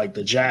Raw is like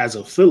the Jazz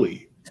of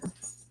Philly.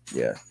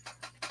 Yeah,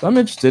 so I'm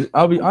interested.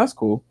 That's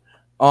cool.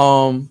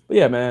 But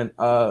yeah, man.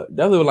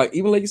 Definitely like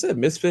even like you said,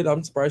 Misfit.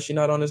 I'm surprised she's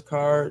not on this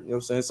card. You know what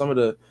I'm saying? Some of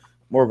the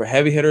more of a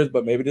heavy hitters,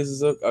 but maybe this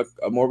is a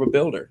more of a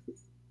builder.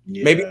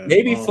 Yeah,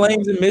 maybe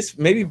Flames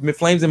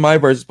and My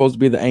Verse is supposed to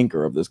be the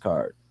anchor of this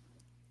card.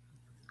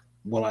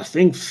 Well, I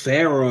think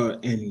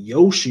Farrah and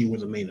Yoshi were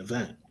the main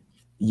event.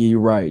 Yeah, you're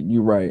right.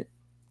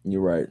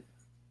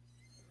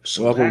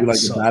 So that would be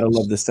like the battle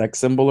of the sex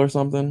symbol or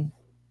something.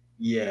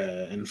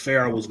 Yeah, and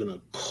Farrah was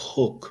gonna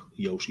cook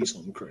Yoshi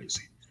something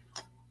crazy.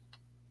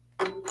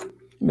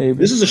 Maybe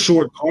this is a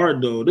short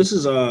card though. This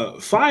is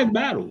 5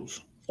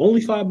 battles,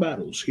 only 5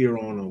 battles here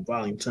on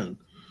Volume 10.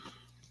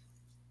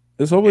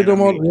 Let's hopefully they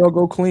all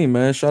go clean,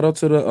 man. Shout out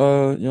to the you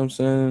know what I'm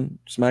saying,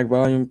 Smack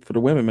Volume for the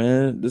women,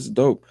 man. This is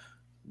dope.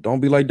 Don't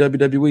be like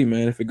WWE,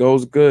 man. If it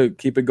goes good,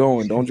 keep it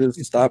going. Don't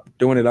just stop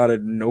doing it out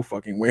of no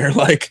fucking where.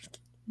 Like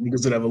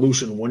niggas did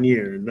Evolution 1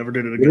 year, never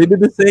did it again. They did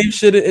the same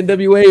shit at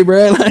NWA,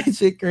 bro. Like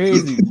shit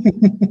crazy.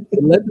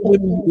 let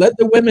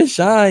the women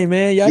shine,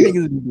 man. Y'all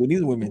niggas be doing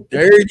these women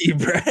dirty,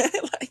 bro.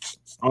 Like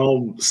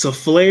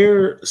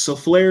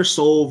Saflair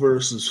Soul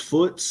versus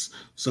Foots.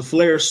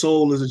 Saflair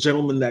Soul is a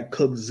gentleman that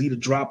cooked Zeta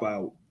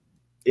Dropout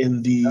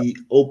in the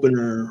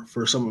opener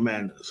for Summer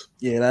Madness.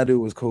 Yeah, that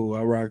dude was cool.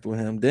 I rocked with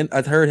him. Then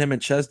I heard him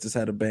and Chestis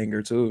had a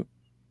banger too.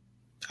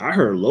 I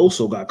heard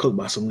Loso got cooked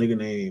by some nigga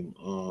named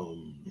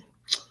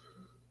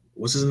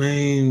what's his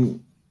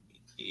name?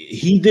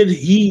 He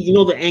you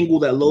know the angle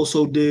that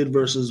Loso did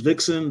versus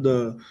Vixen,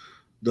 the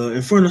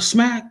in front of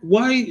Smack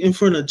White, in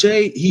front of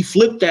Jay. He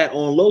flipped that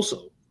on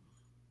Loso.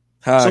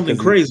 Something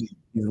crazy.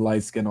 He's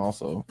light skinned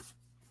also.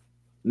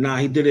 Nah,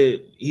 he did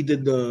it. He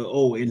did the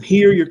in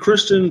here you're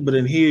Christian, but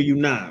in here you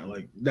not,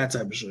 like that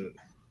type of shit.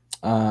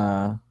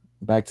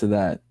 Back to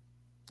that.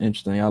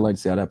 Interesting. I'd like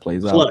to see how that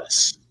plays out.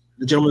 Klutz.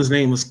 The gentleman's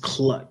name is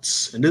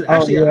Klutz. And this,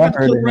 actually, I got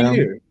the clip right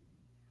here.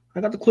 I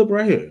got the clip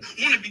right here.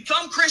 Want to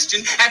become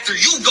Christian after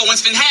you go and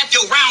spend half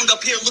your round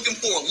up here looking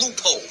for a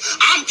loophole.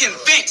 I'm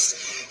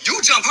convinced you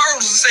jump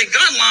hurdles and say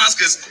gun lines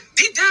because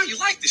deep down you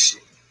like this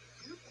shit.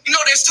 You know,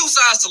 there's 2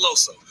 sides to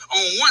Loso.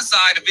 On one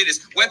side of it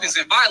is weapons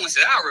and violence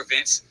at our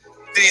events.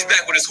 Then he's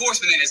back with his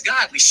horsemen and his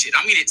godly shit.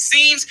 I mean, it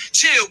seems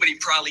chill, but he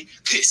probably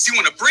pissed. You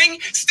want to bring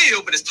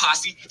steel, but his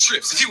posse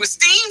trips. If you was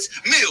Steams,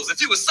 Mills.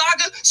 If you was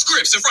Saga,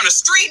 Scripps. In front of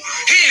Street,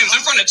 Hymns. In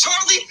front of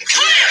Charlie,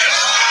 Clear.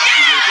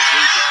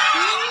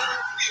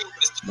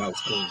 That was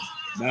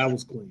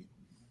clean.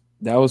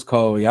 That was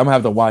cold. Yeah, I'm gonna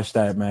have to watch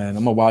that, man.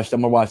 I'm gonna watch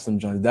some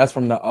joints. That's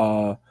from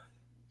the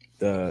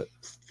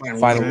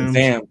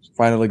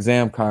final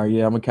exam card.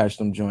 Yeah, I'm gonna catch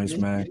them joints,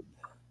 man.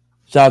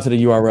 Shout out to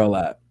the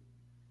URL app.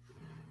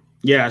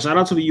 Yeah, shout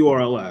out to the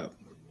URL app.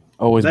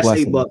 Always that's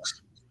 $8.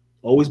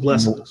 Always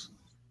blessing us.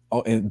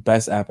 Oh, and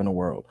best app in the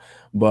world.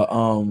 But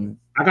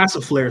I got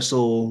some Flair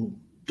Soul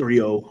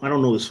 3-0. I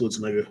don't know this Foots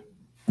nigga.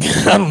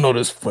 I don't know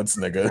this Foots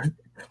nigga.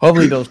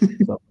 Hopefully he knows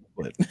himself.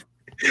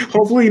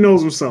 Hopefully he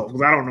knows himself,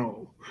 because I don't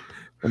know.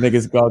 The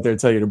niggas go out there and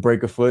tell you to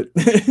break a foot.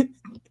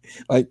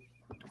 Like,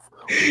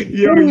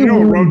 yo, you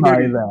know, Rum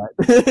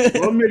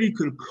Nitty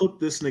could cook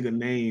this nigga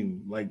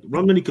name. Like,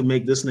 Rum Nitty could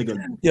make this nigga.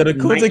 Yeah, the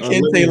Kunta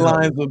Kinte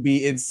lines would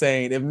be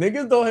insane. If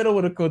niggas don't hit him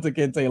with a Kunta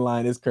Kinte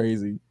line, it's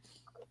crazy.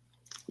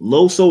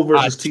 Loso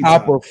versus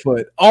T-Top. Chopper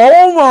foot.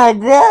 Oh my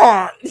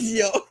god,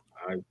 yo.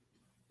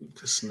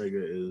 This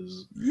nigga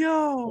is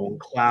on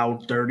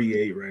cloud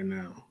 38 right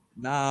now.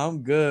 Nah,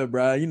 I'm good,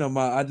 bro. You know,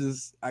 I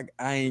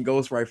ain't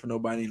ghostwrite for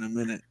nobody in a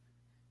minute.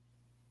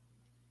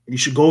 You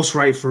should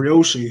ghostwrite for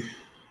Yoshi.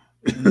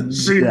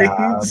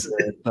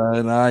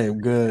 Son, I am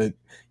good.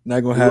 You're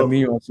not gonna have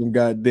me on some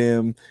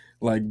goddamn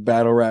like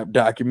battle rap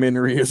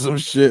documentary or some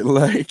shit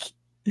like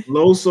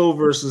Loso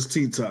versus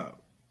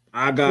T-Top.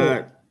 I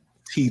got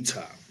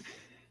T-Top.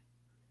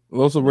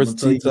 Loso versus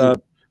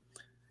T-Top.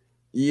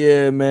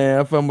 Yeah, man.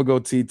 I think I'm gonna go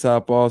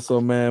T-Top also,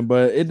 man.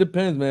 But it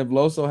depends, man. If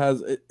Loso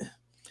has it,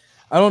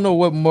 I don't know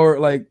what more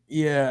like.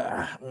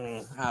 Yeah,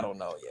 I don't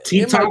know. Yeah.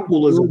 T-Top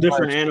is a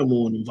different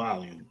animal in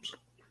volumes.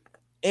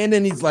 And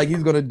then he's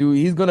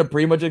gonna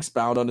pretty much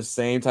expound on the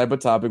same type of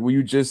topic where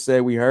you just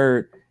said we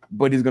heard,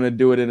 but he's gonna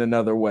do it in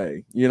another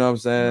way. You know what I'm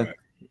saying? Right.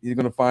 He's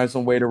gonna find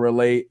some way to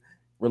relate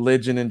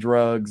religion and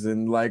drugs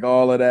and like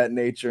all of that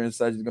nature and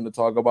such. He's gonna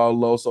talk about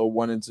Loso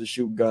wanting to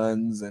shoot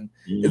guns and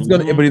he's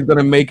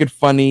gonna make it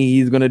funny.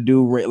 He's gonna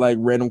do like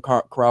random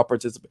crowd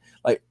participate.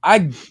 Like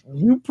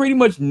you pretty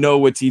much know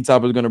what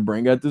T-Top is gonna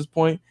bring at this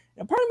point,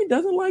 and part of me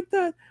doesn't like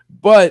that,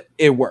 but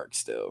it works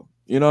still.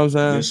 You know what I'm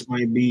saying? This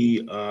might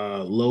be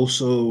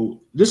Loso.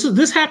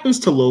 This happens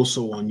to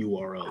Loso on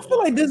URL. I feel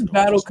like this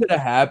battle could have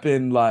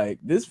happened.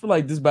 This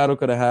battle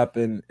could have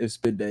happened if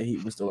Spit That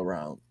Heat was still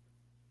around.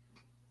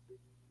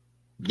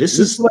 This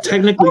is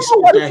technically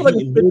Spit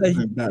That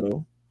Heat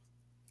battle.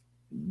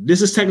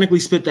 This is technically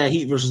Spit That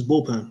Heat versus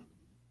Bullpen.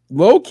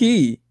 Low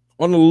key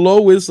on the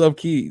lowest of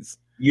keys.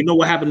 You know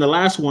what happened the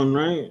last one,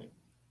 right?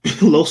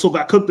 Loso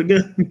got cooked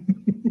again.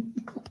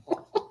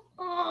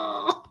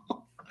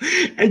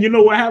 And you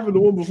know what happened the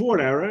one before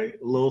that,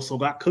 right? Loso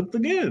got cooked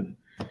again.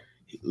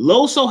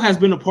 Loso has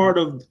been a part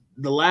of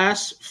the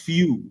last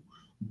few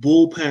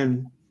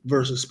bullpen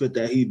versus spit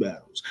that heat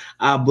battles.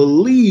 I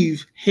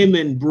believe him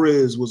and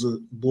Briz was a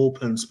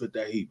bullpen spit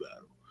that heat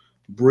battle.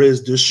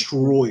 Briz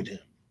destroyed him.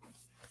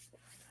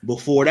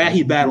 Before that,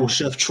 he battled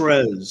Chef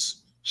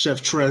Trez.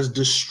 Chef Trez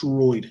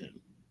destroyed him.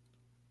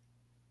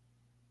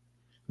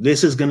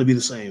 This is going to be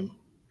the same.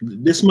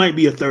 This might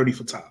be a 30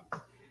 for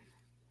top.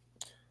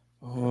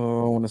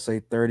 Oh, I want to say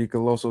 30.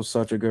 Coloso's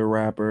such a good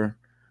rapper.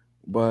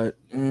 But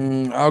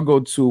I'll go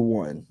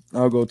 2-1.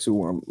 I'll go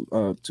 2-1.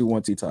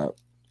 2-1 T-Top.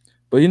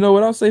 But you know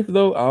what I'll say,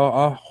 though?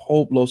 I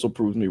hope Loso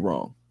proves me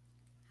wrong.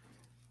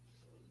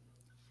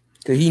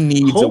 Because he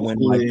needs a win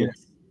like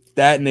this.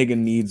 That nigga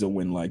needs a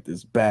win like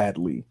this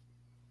badly.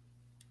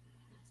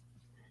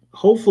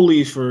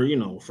 Hopefully for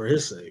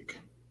his sake.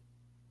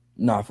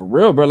 Nah, for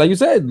real, bro. Like you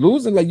said,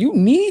 losing, like you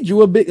need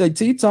you a big, like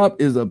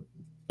T-Top is a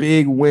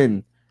big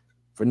win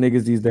for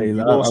niggas these days.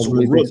 I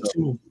really think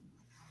so.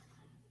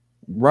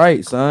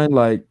 Right, son.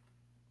 Like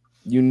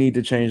you need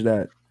to change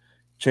that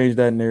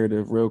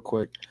narrative real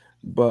quick.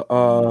 But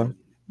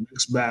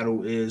next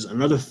battle is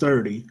another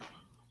 30.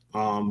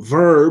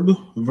 Verb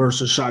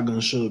versus Shotgun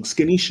Suge.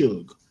 Skinny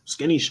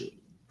Suge.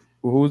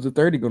 Well, who's the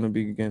 30 gonna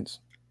be against?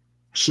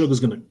 Suge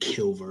is gonna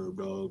kill Verb,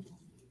 dog.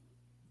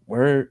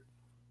 Word.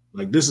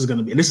 Like this is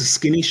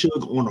Skinny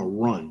Suge on a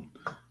run.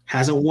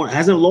 Hasn't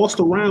lost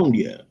a round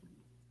yet.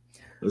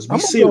 Let's be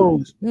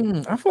serious.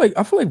 I feel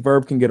like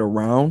Verb can get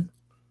around.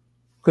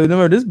 Because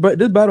remember,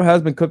 this battle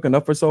has been cooking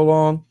up for so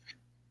long.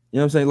 You know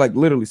what I'm saying? Like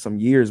literally some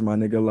years, my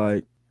nigga.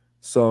 Like,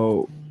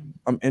 so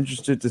I'm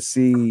interested to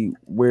see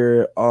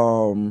where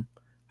how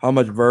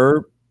much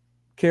Verb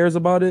cares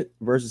about it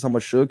versus how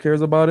much Suge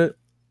cares about it.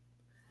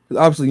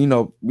 Because obviously,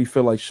 we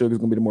feel like Suge is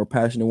gonna be the more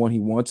passionate one. He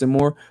wants it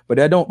more, but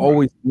that don't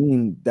always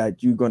mean that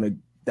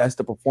that's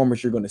the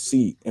performance you're gonna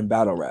see in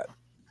battle rap.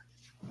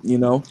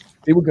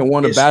 People can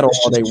want to battle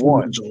all they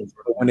want,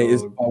 but when it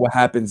is what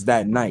happens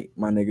that night,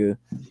 my nigga.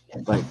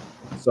 Like,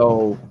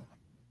 so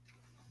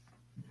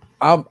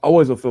I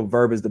always will feel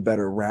Verb is the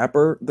better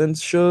rapper than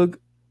Suge.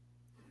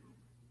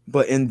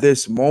 But in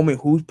this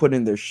moment, who's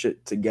putting their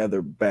shit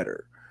together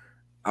better?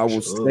 I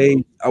would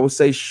say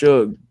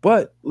Suge,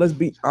 but let's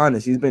be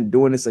honest, he's been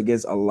doing this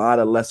against a lot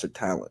of lesser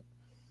talent.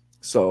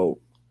 So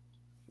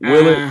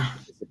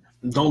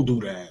don't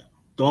do that.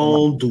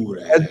 Don't do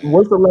that.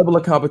 What's the level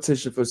of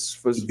competition for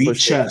He beat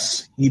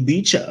Chess? He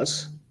beat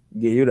Chess.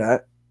 Give you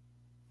that.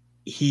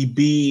 He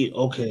beat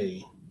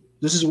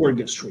this is where it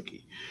gets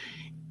tricky.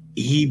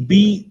 He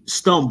beat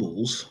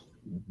Stumbles.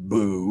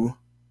 Boo.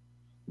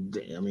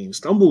 I mean,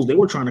 Stumbles, they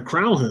were trying to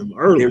crown him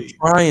early. They're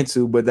trying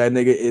to, but that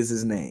nigga is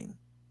his name.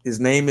 His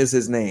name is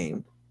his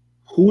name.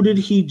 Who did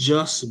he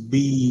just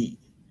beat?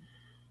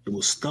 It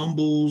was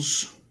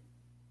Stumbles.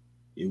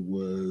 It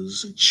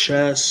was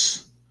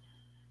Chess.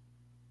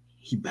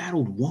 He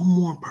battled one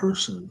more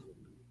person.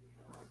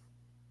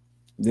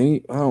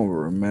 I don't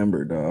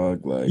remember,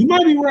 dog. Like you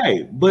might be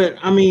right, but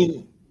I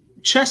mean,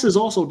 Chess is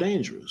also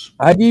dangerous.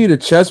 I give you the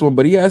Chess one,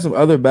 but he had some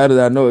other battles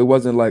that I know it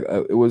wasn't like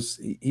it was.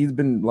 He's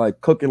been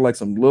like cooking like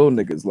some little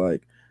niggas.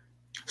 Like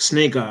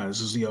Snake Eyes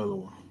is the other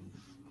one.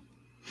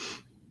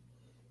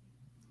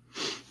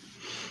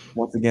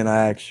 Once again,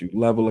 I ask you,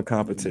 level of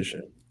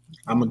competition.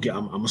 I'm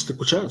gonna stick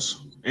with Chess,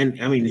 and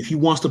I mean, if he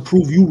wants to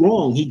prove you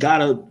wrong, he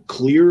gotta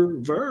clear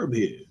Verb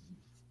here.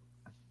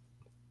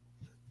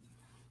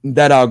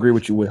 That I'll agree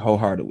with you with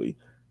wholeheartedly.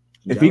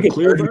 If he can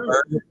clear Verb,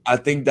 I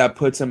think that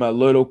puts him a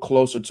little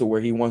closer to where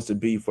he wants to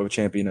be for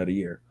champion of the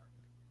year.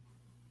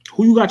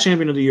 Who you got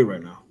champion of the year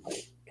right now?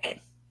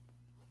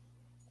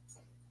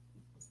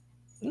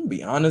 To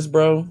be honest,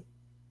 bro,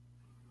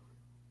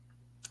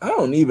 I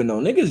don't even know.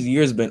 Niggas'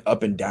 year's been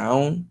up and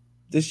down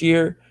this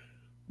year.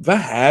 If I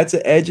had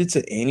to edge it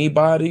to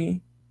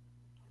anybody,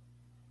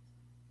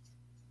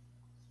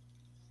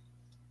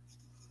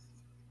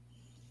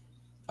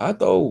 I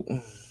thought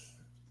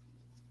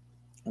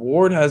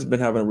Ward has been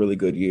having a really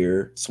good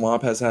year.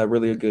 Swamp has had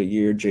really a good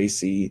year.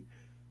 JC's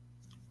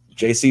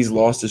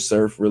loss to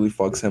Surf really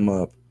fucks him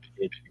up.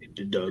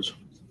 It does.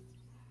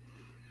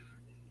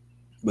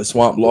 But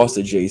Swamp lost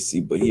to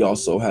JC, but he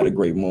also had a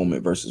great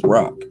moment versus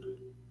Rock.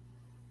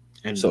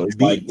 And so it's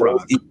beat like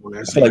Rock.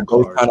 I feel like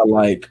those kind of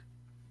like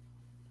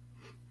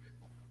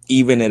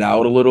even it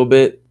out a little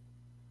bit.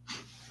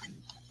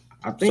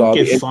 I think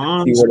if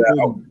Fonz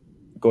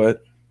go ahead.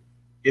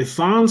 If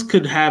Fonz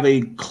could have a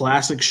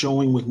classic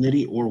showing with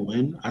Nitty or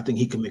win, I think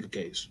he could make a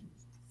case.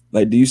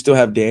 Like, do you still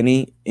have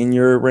Danny in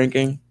your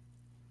ranking?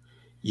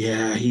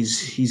 Yeah,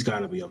 he's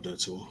got to be up there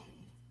too.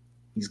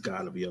 He's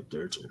got to be up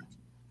there too.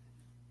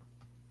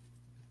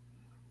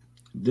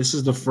 This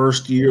is the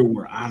first year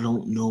where I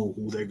don't know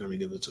who they're going to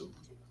give it to.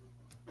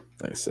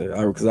 Like I said,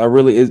 because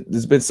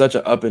it's been such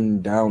an up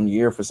and down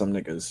year for some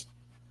niggas.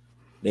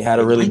 They had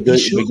a really good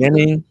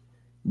beginning,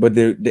 but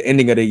the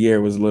ending of the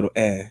year was a little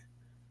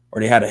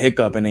or they had a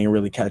hiccup and they ain't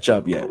really catch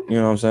up yet. You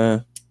know what I'm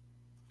saying?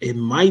 It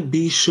might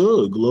be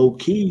Suge, low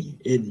key.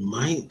 It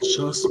might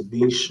just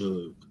be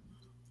Suge.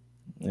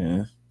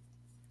 Yeah,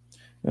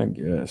 I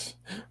guess.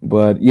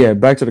 But yeah,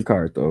 back to the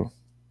card though.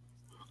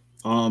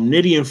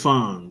 Nitty and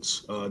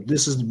Fonz.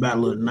 This is the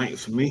battle of the night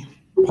for me.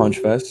 Punch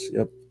Fest.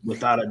 Yep.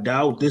 Without a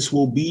doubt, this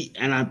will be,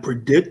 and I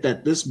predict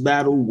that this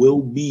battle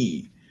will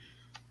be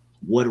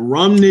what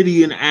Rum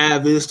Nitty and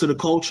Av is to the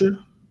culture.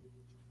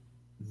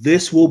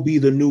 This will be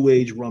the new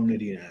age Rum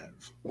Nitty and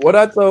Av. What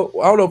I don't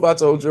know if I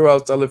told you, I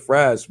was telling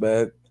Frash,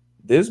 man.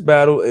 This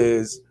battle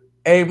is,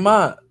 hey,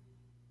 man,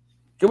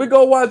 can we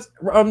go watch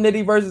Rum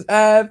Nitty versus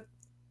Av?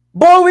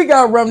 Boy, we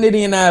got Rum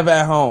Nitty and Av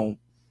at home.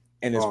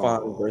 And it's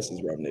Fonz versus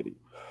Rum Nitty.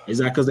 Is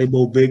that because they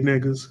both big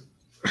niggas?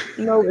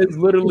 No, it's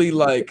literally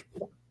like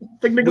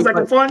big niggas like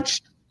a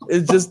punch.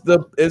 It's just the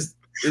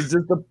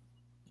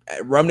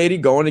Rum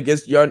Nitty going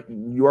against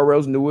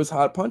URL's newest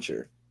hot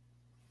puncher.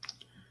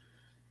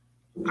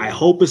 I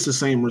hope it's the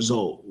same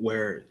result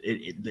where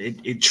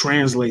it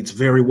translates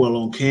very well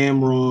on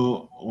camera,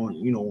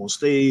 on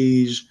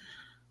stage,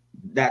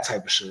 that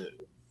type of shit.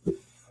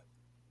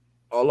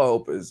 All I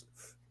hope is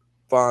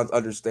Fonz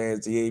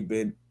understands he ain't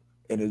been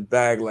in his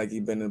bag like he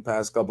been in the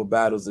past couple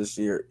battles this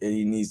year, and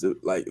he needs to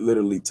like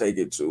literally take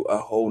it to a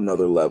whole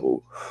nother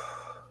level.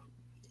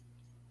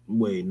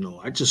 Wait,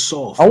 no, I just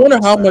saw. I wonder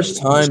how much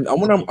time. I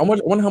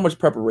wonder how much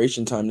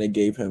preparation time they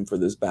gave him for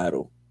this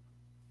battle.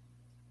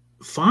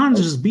 Fonz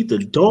just beat the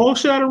dog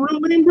shit out of Real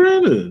Name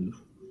Brandon.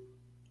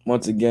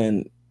 Once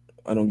again,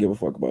 I don't give a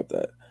fuck about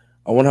that.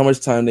 I wonder how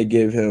much time they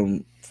give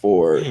him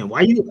for. Man,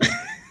 why you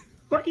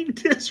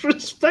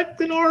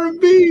disrespecting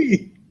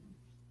R&B?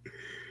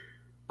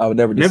 I would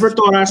never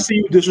thought I'd see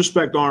you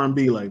disrespect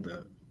R&B like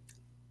that.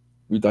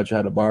 You thought you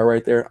had a bar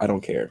right there? I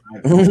don't care.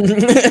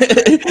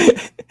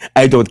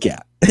 I don't care.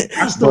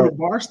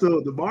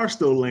 The bar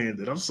still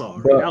landed. I'm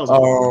sorry. But, that was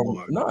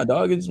nah,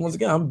 dog. It's once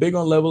again, I'm big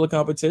on level of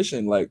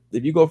competition. Like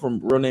if you go from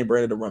Real Name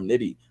Brandon to Rum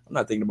Nitty, I'm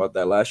not thinking about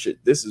that last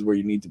shit. This is where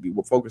you need to be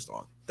focused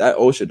on. That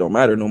old shit don't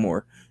matter no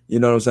more. You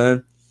know what I'm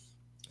saying?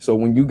 So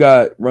when you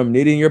got Rum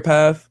Nitty in your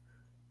path,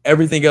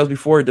 everything else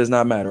before it does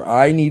not matter.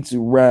 I need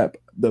to rap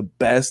the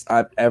best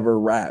I've ever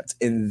rapped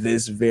in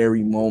this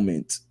very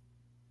moment.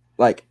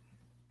 Like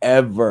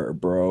ever,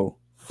 bro.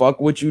 Fuck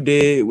what you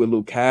did with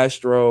Lou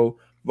Castro.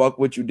 Fuck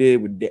what you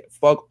did with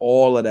fuck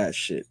all of that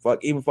shit.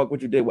 Fuck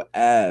what you did with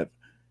Av.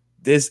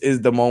 This is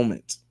the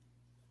moment.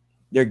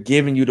 They're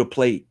giving you the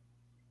plate.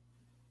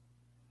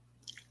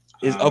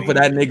 It's up for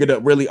that nigga to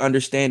really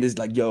understand. Is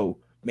like, yo,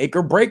 make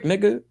or break,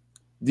 nigga.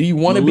 Do you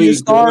want to be a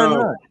star or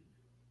not?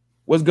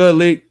 What's good,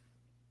 Leak?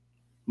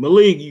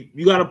 Malik,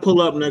 you got to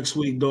pull up next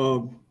week,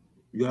 dog.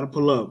 You got to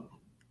pull up.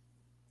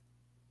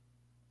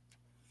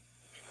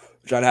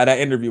 Trying to have that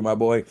interview, my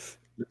boy.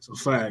 That's a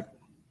fact.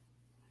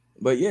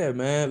 But yeah,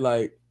 man,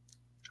 like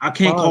I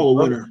can't call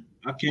a winner.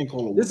 I can't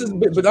call a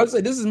winner. But I'd say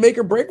this is make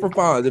or break for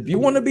Fonz. If you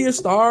want to be a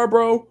star,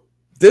 bro,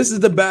 this is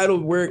the battle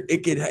where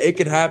it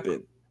could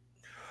happen.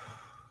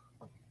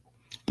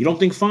 You don't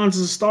think Fonz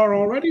is a star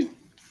already?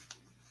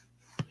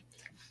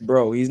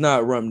 Bro, he's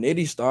not Rum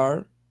Nitty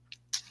star.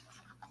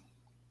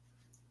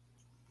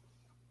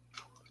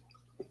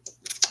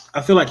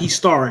 I feel like he's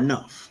star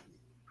enough.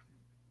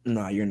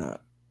 Nah, you're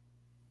not.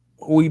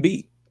 Who he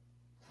beat?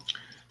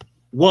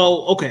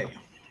 Well, okay.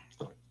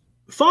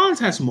 Fonz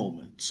has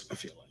moments, I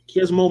feel like. He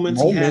has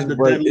moments. He has the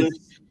deadlift.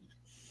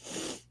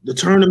 The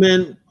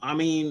tournament, I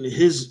mean,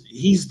 he's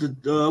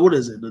the what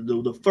is it?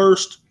 The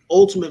first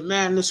Ultimate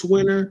Madness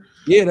winner.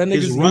 Yeah, that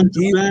nigga's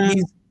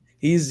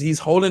he's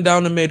holding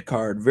down the mid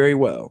card very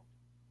well.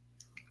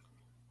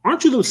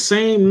 Aren't you the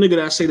same nigga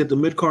that say that the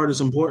mid card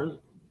is important?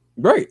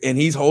 Right, and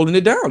he's holding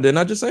it down. Didn't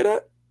I just say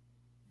that?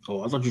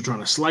 Oh, I thought you were trying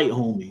to slight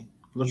homie.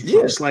 I thought you were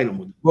trying to slight him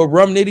with it. Well,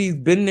 Rum Nitty's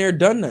been there,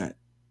 done that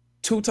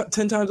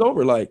 10 times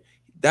over. Like,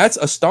 that's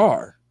a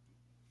star.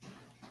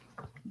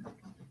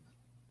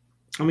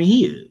 I mean,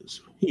 he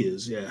is. He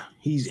is, yeah.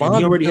 He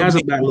already has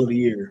a battle of the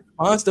year.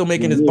 Fonz still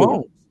making his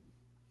bones.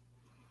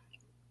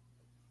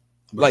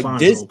 But like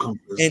this,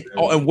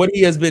 and what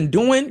he has been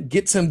doing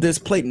gets him this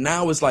plate.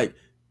 Now it's like,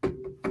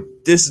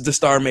 this is the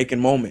star making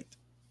moment.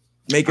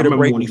 Make it a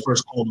break. When he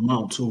first called him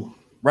out too.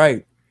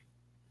 Right.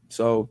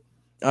 So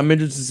I'm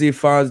interested to see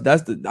if Fonz.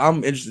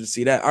 I'm interested to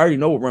see that. I already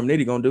know what Rum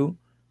Nitty gonna do.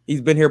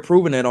 He's been here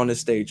proving that on this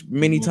stage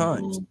many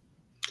times.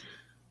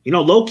 You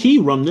know, low key,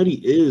 Rum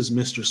Nitty is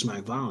Mr.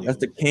 Smack Volume. That's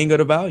the king of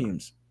the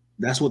volumes.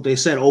 That's what they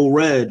said. Oh,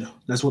 Red.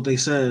 That's what they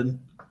said.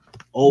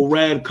 Oh,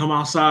 Red, come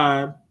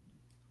outside.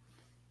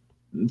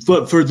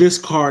 For this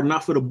card,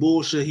 not for the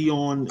bullshit he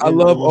on. I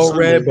love O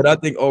Red, but I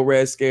think O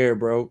Red's scared,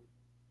 bro.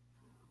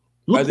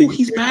 Look who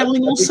he's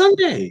battling on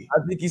Sunday. I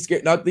think he's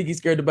scared. I think he's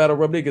scared to battle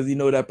Rum Nitty because he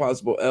know that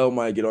possible L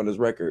might get on his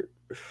record.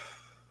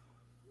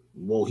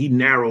 Well, he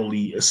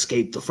narrowly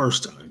escaped the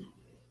first time.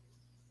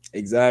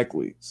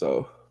 Exactly.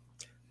 So,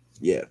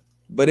 yeah.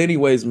 But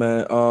anyways,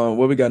 man,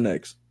 what we got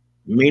next?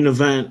 Main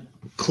event: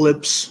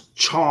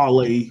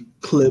 Charlie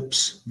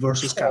Clips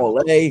versus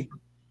Charlie.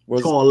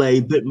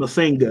 Charlie bit my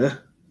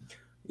finger.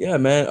 Yeah,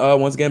 man.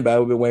 Once again,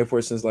 Battle. We've been waiting for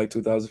it since like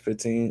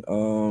 2015.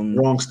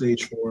 Wrong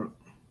stage for it.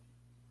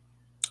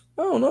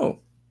 I don't know.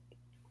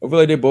 I feel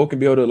like they both can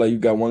be able to, like, you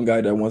got one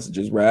guy that wants to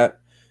just rap,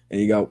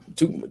 and you got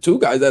two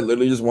guys that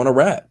literally just want to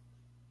rap.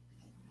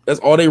 That's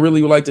all they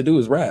really would like to do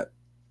is rap.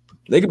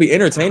 They could be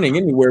entertaining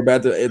anywhere,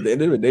 but at the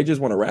end of it, they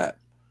just want to rap.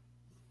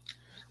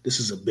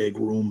 This is a big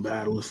room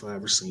battle if I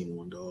ever seen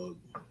one, dog.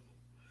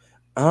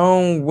 I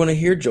don't want to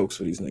hear jokes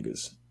for these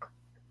niggas.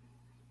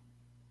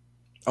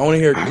 I want to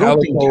hear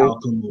Calico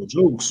no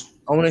jokes.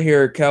 I want to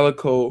hear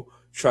Calico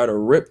try to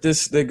rip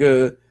this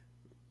nigga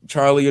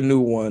Charlie a new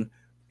one,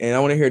 and I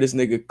want to hear this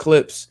nigga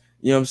Clips,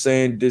 you know what I'm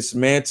saying,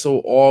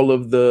 dismantle all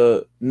of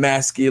the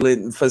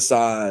masculine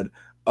facade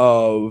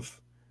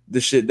of the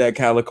shit that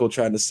Calico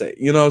trying to say.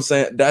 You know what I'm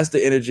saying? That's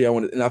the energy I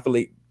want, and I feel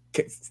like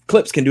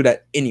Clips can do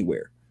that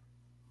anywhere.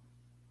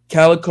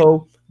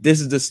 Calico, this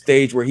is the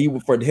stage where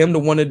for him to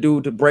want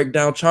to break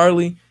down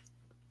Charlie,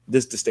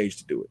 this is the stage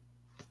to do it.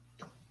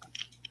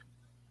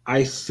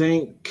 I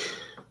think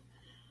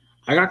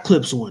I got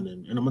Clips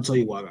winning, and I'm gonna tell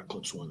you why I got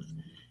Clips winning.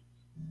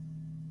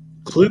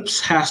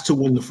 Clips has to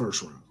win the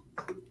first round.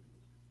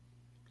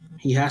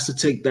 He has to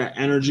take that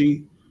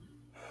energy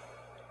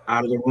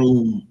out of the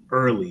room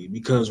early,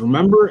 because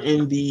remember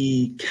in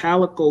the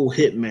Calico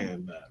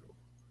Hitman battle,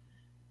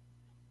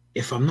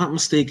 if I'm not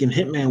mistaken,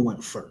 Hitman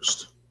went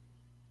first.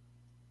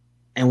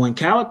 And when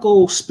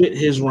Calico spit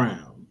his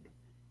round,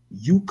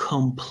 you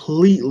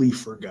completely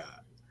forgot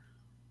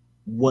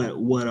what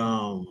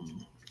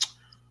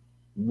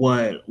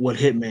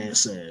Hitman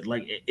said.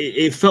 Like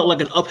it felt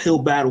like an uphill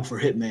battle for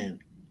Hitman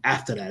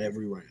after that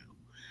every round.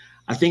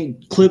 I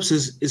think Clips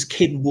is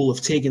capable of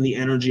taking the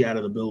energy out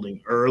of the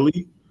building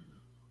early,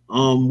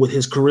 with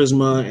his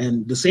charisma,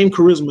 and the same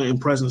charisma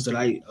and presence that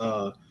I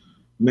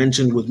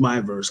mentioned with my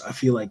verse. I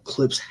feel like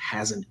Clips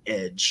has an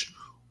edge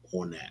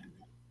on that.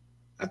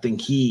 I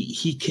think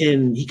he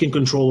can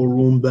control a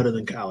room better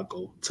than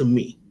Calico, to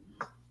me.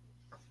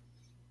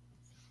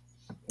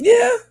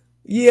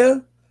 Yeah.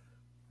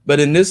 But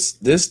in this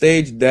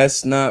stage,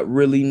 that's not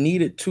really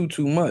needed too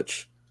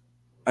much.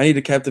 I need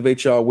to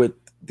captivate y'all with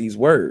these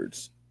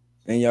words,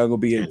 and y'all gonna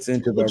be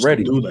attentive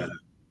already. Do that,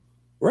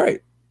 right?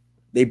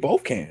 They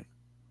both can.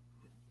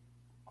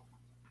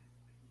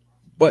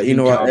 But you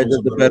know, as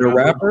the better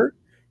rapper,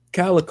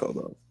 Calico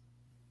though.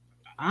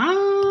 I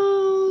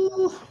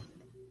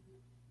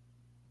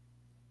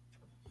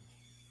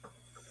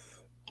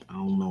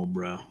don't know,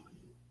 bro.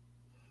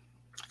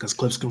 Because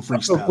Clips can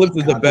freestyle. Clips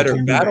is a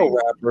better battle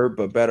rapper,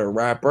 but better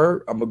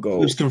rapper. I'm gonna go.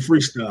 Clips can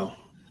freestyle.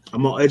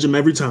 I'm gonna edge him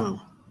every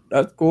time.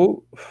 That's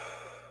cool.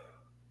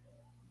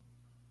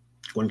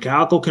 When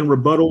Calico can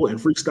rebuttal and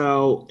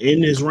freestyle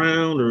in his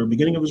round, or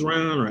beginning of his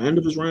round, or end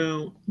of his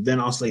round, then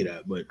I'll say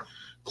that. But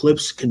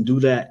Clips can do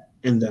that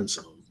and then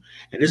some.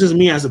 And this is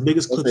me as the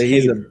biggest Clips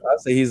hater. I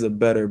say he's a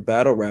better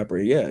battle rapper.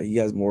 Yeah, he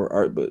has more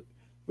art, but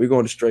we're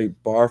going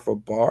straight bar for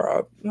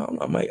bar.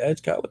 I might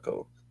edge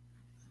Calico.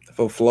 I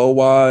feel flow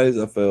wise.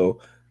 I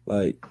feel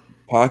like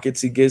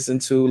pockets he gets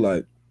into.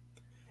 Like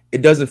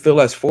it doesn't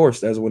feel as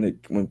forced as when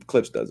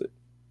Clips does it.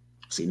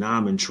 See, now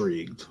I'm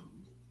intrigued.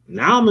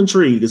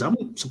 Because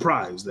I'm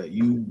surprised that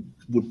you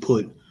would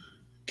put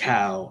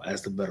Cal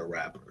as the better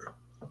rapper.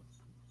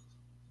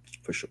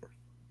 For sure.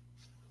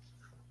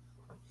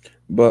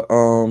 But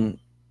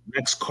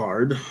next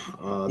card,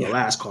 the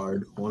last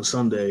card on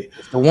Sunday,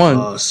 the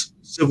one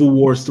Civil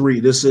War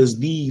 3. This is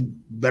the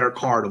better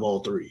card of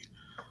all three.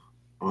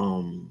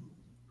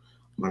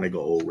 Might go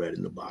old red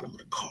in the bottom of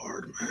the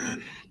card,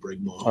 man.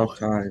 Break my heart. Tough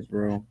times,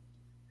 bro.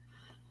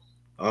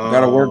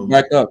 Gotta work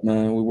back up,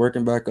 man. We're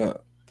working back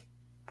up.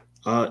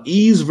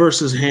 Ease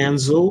versus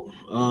Hansel.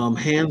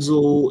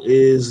 Hansel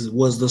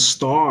was the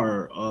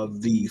star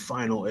of the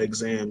final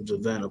exams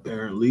event.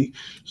 Apparently,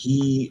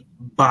 he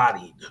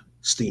bodied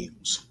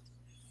Steams.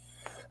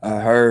 I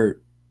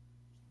heard.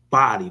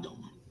 Bodied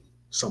him.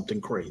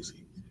 Something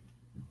crazy.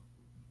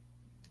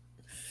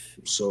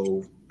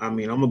 So, I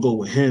mean, I'm gonna go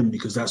with him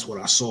because that's what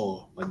I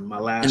saw. Like my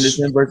last. And this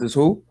him versus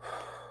who?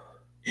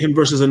 Him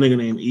versus a nigga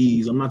named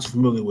Ease. I'm not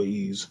familiar with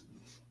Ease.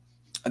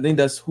 I think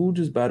that's who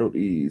just battled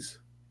Ease.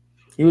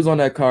 He was on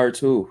that card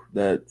too,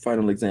 that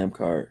final exam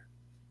card.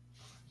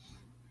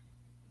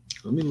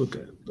 Let me look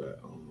at that.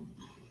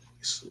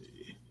 Let's see.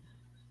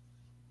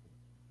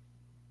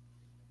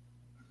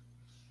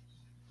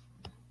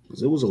 Because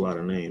there was a lot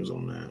of names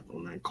on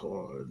that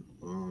card.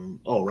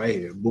 Right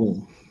here.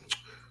 Boom.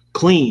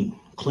 Clean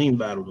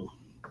battled him.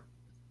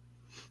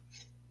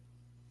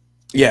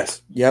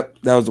 Yes. Yep.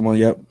 That was the one.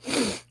 Yep.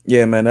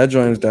 Yeah, man. That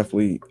joint was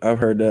definitely. I've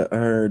heard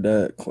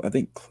that. I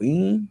think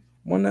Clean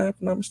won that, if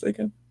I'm not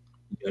mistaken.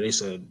 Yeah, they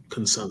said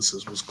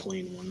Consensus was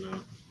Clean won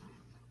that.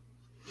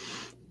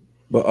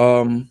 But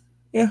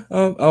yeah,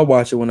 I'll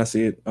watch it when I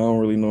see it. I don't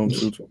really know him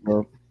too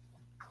well.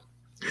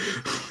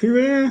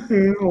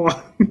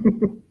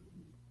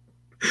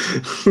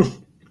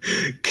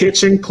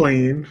 Kitchen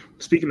Clean.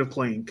 Speaking of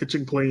Clean,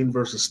 Kitchen Clean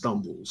versus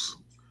Stumbles.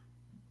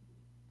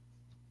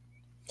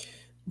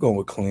 Going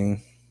with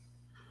Clean.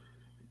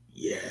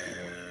 Yeah,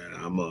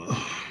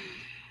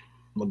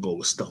 I'm gonna go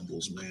with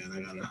Stumbles, man.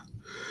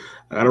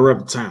 I gotta rep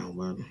the town,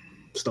 man.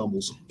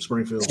 Stumbles,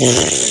 Springfield,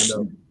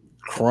 stand up,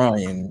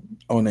 crying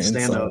on the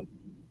stand inside. up.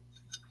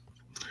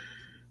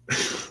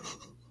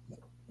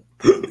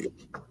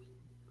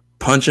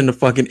 Punching the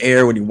fucking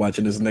air when you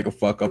watching this nigga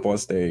fuck up on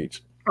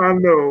stage. I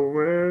know,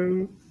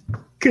 man.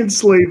 Kid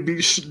Slade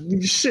be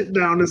shit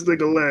down this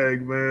nigga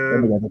leg,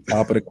 man. At the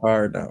top of the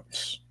card now.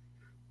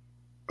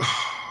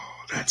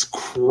 Oh, that's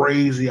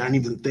crazy. I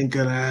didn't even think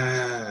of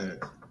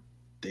that.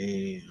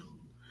 Damn.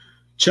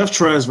 Chef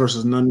Trez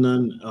versus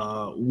Nun.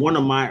 One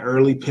of my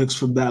early picks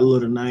for Battle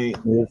of the Night.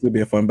 Yeah, this would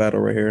be a fun battle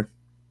right here.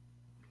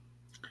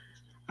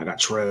 I got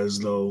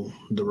Trez, though.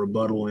 The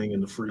rebuttaling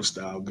and the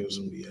freestyle gives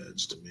him the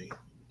edge to me.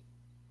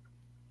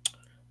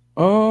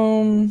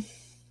 I'm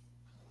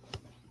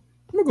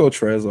gonna go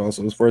Trez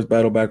also. His first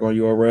battle back on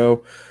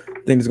URL.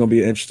 I think it's gonna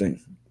be interesting.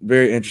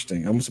 Very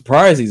interesting. I'm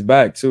surprised he's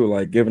back too,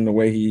 like given the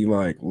way he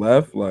like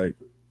left. Like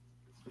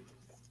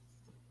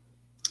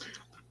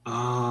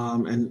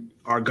and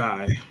our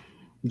guy,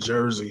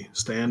 Jersey,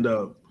 stand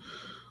up.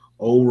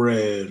 Old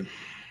Red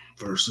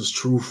versus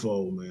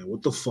Truffaut, man.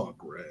 What the fuck,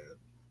 Red?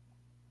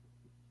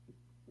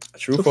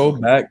 Truffaut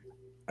back.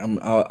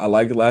 I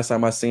liked the last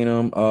time I seen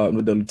him.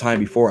 The time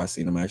before I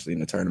seen him actually in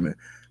the tournament.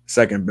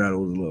 Second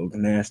battle was a little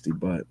nasty,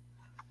 but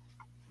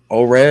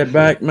Old Red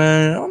back,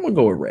 man. I'm gonna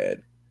go with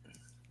Red.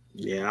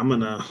 Yeah, I'm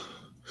gonna.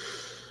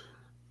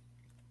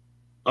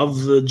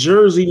 Of the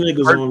Jersey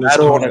niggas First on this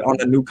battle card, on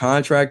the new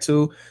contract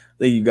too, I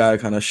think you gotta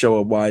kind of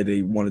show up why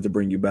they wanted to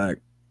bring you back.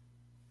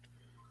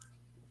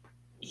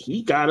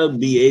 he gotta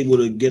be able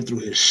to get through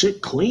his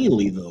shit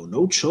cleanly, though.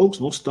 No chokes,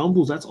 no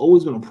stumbles. That's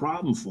always been a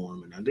problem for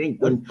him. And I think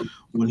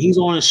when he's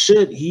on his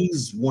shit,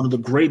 he's one of the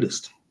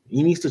greatest.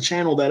 He needs to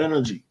channel that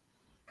energy.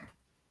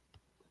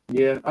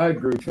 Yeah, I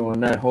agree with you on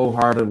that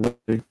wholeheartedly.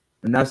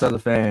 And that's as a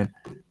fan.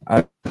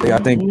 I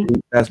think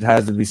that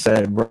has to be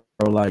said, bro.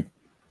 Like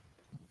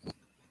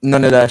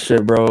none of that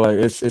shit, bro. Like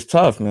it's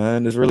tough,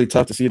 man. It's really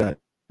tough to see that.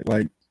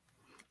 Like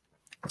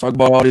talk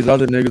about all these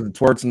other niggas and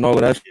twerks and all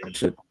of that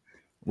shit.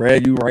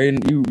 Red, you writing,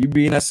 you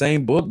be in that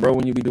same book, bro,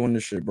 when you be doing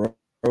this shit, bro.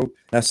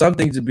 Now some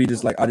things would be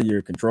just like out of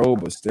your control,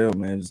 but still,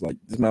 man, just like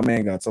this my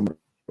man got some of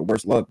the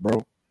worst luck,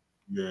 bro.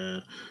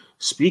 Yeah.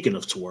 Speaking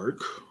of twerk,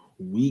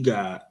 we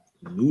got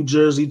New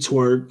Jersey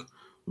Twerk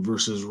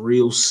versus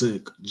Real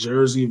Sick.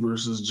 Jersey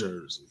versus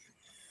Jersey.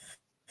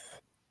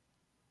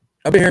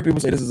 I've been hearing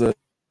people say this is a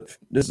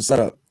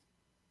setup.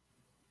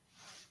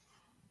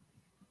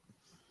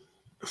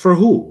 For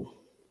who?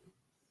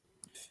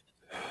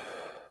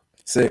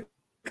 Sick.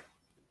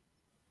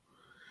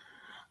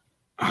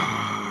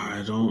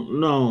 I don't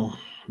know.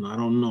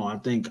 I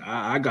think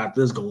I got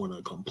this going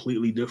a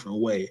completely different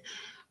way.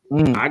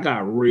 I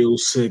got Real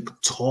Sick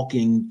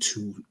talking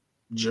to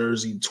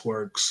Jersey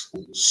Twerk's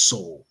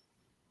soul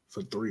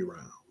for 3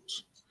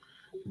 rounds.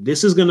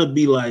 This is going to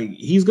be like,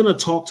 he's going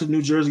to talk to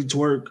New Jersey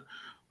Twerk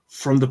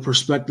from the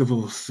perspective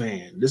of a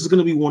fan. This is going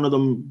to be one of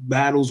them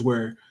battles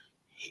where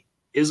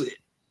he's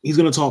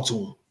going to talk to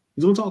him.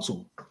 He's going to talk to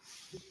him.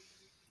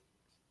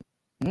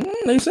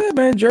 They said,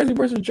 man, Jersey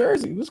versus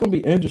Jersey. This is going to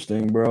be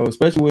interesting, bro,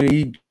 especially when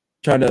he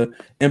trying to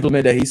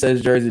implement that he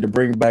says Jersey to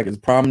bring back his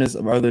prominence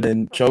other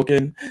than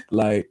choking.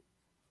 Like,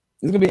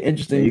 it's going to be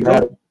interesting,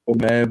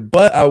 man.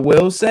 But I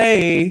will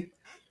say,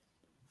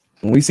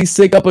 when we see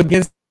Sick up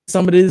against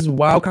some of this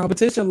wild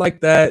competition like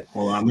that.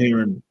 Well, I'm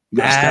hearing you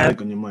got static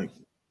on your mic.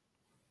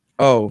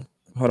 Oh,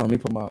 hold on. Let me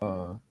put my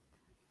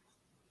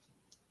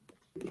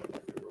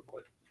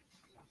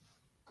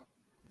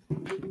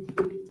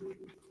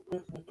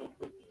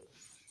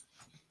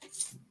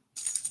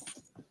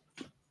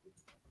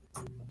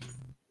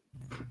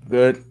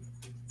Good. Can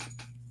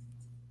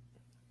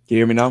you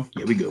hear me now?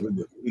 Yeah, we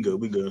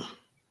good.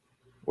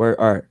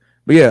 Where? All right.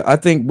 But yeah, I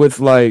think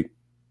with like,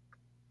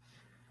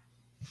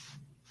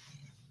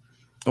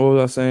 what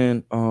was I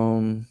saying?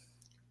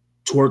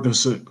 Twerk and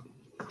Sick.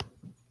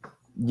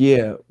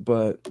 Yeah,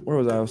 but where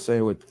was I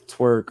saying with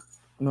Twerk?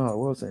 No,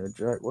 what was I saying?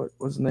 Jack?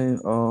 What's his name?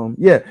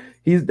 Yeah,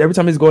 he's every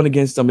time he's going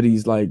against some of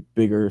these like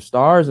bigger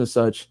stars and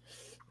such,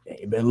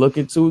 he been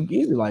looking too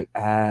easy, like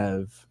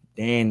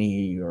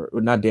Danny or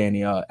not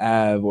Danny,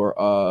 Av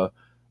or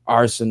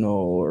Arsenal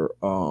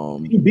or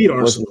he beat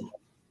Arsenal.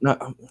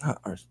 Not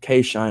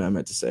K Shine, I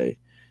meant to say.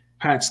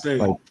 Pat Stay.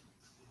 Like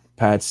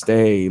Pat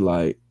Stay,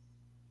 like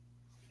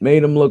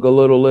made him look a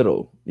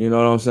little. You know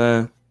what I'm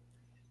saying?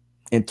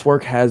 And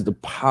Twerk has the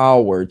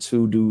power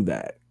to do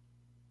that.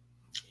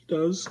 He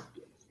does.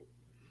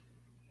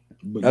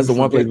 But that's the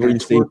one place where you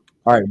see, all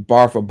right,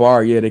 bar for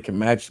bar, yeah, they can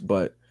match,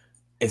 but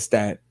it's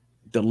that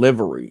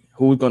delivery.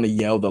 Who's going to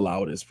yell the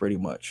loudest, pretty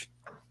much?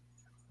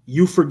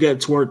 You forget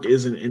Twerk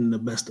isn't in the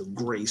best of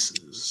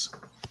graces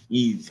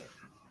either.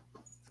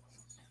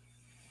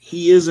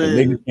 He isn't.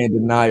 Niggas can't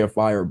deny a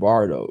fire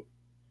bar, though.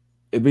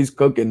 If he's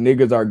cooking,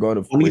 niggas are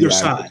going to on either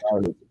side.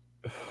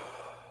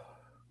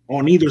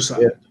 On either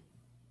side.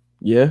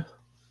 Yeah.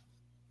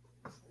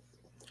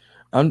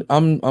 I'm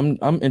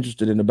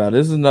interested in the battle.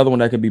 This is another one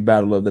that could be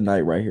battle of the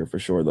night right here for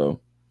sure, though.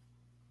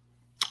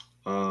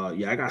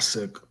 Yeah, I got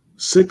Sick.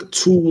 Sick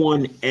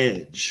 2-1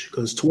 edge.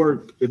 Because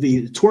Twerk, if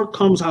the Twerk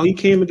comes how he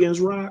came against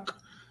Rock,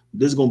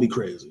 this is gonna be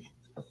crazy.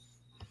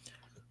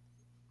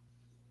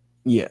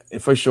 Yeah,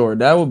 for sure.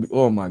 That would be.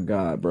 Oh my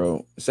god,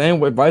 bro. Same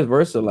with vice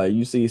versa. Like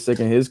you see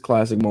Sick in his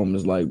classic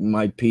moments, like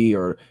Mike P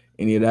or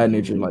any of that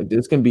nature. Like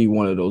this can be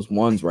one of those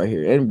ones right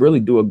here, and really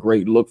do a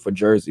great look for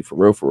Jersey for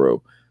real, for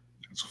real.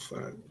 That's a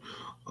fact.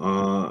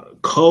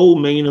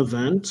 Co-main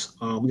event.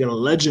 We got a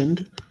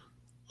legend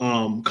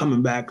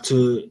coming back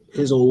to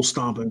his old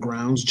stomping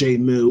grounds, Jay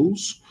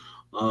Mills,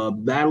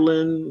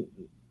 battling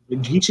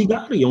Geechee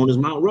Gotti on his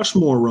Mount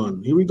Rushmore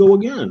run. Here we go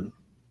again.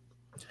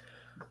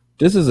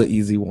 This is an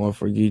easy one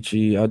for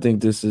Geechee. I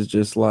think this is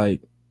just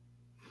like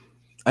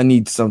I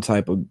need some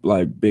type of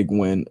like big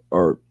win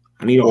or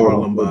I need a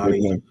Harlem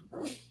body.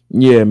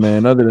 Yeah,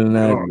 man. Other than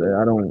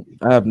that,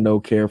 I have no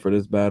care for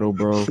this battle,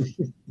 bro.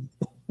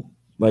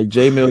 Like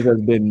Jay Mills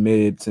has been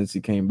mid since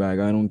he came back.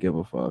 I don't give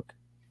a fuck.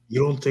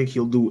 You don't think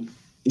he'll do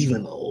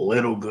even a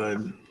little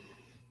good?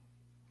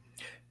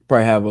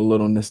 Probably have a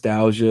little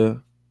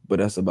nostalgia, but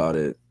that's about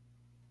it.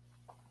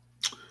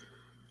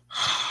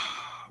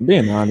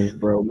 Being honest,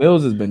 bro,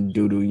 Mills has been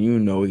doo-doo. You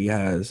know he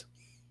has.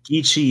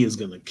 Geechee is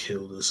gonna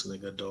kill this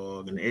nigga,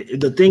 dog. And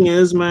the thing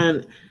is,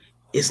 man,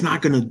 it's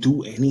not gonna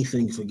do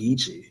anything for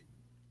Geechee.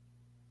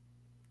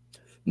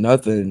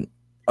 Nothing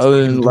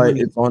other than like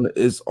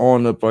it's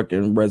on the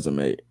fucking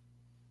resume.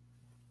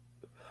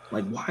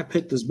 Like, why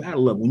pick this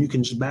battle up when you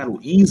can just battle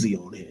easy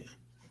on here?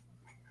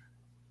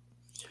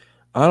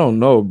 I don't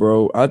know,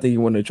 bro. I think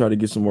you want to try to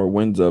get some more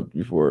wins up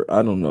before.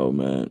 I don't know,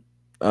 man.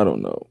 I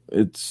don't know.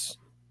 It's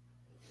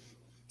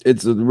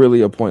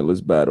really a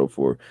pointless battle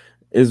for.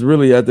 It's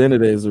really at the end of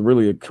the day, it's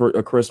really a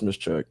Christmas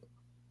check.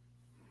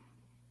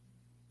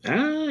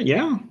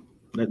 Yeah.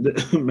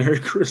 Merry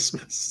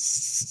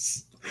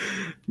Christmas.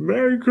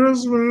 Merry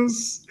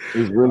Christmas.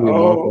 It's really a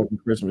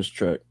motherfucking Christmas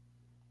check.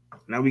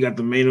 Now we got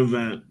the main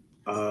event.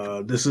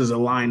 This is a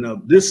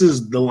lineup. This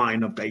is the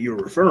lineup that you're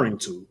referring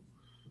to.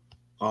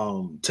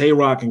 Tay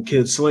Rock and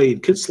Kid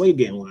Slade. Kid Slade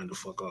getting lined the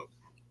fuck up.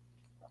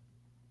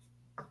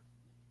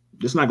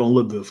 It's not gonna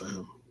look good for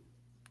him.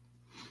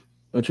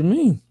 What you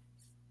mean?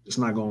 It's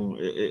not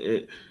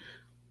going.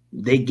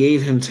 They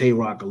gave him Tay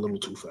Rock a little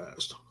too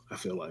fast. I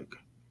feel like,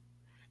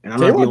 and I'm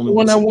not the only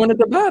one that wanted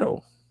the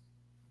battle.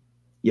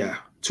 Yeah,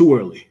 too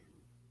early.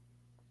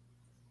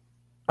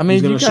 I mean,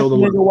 he's gonna show the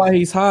nigga why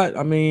he's hot.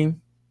 I mean,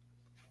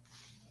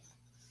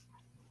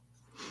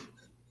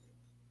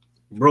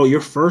 bro,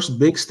 your first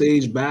big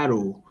stage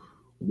battle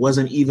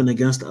wasn't even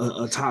against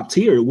a top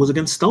tier. It was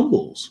against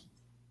Stumbles.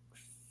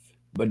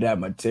 But that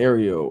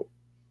material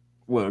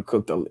would have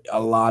cooked a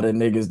lot of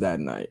niggas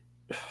that night.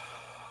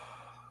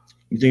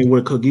 You think it would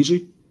have cooked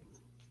Geechee?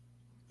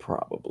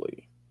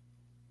 Probably.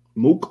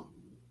 Mook?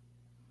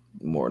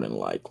 More than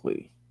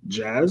likely.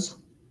 Jazz?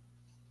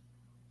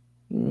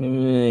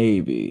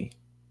 Maybe.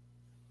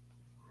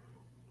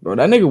 Bro,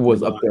 that nigga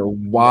was up there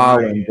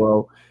wilding,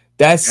 bro.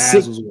 That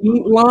 6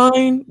 feet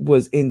line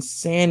was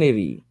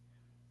insanity.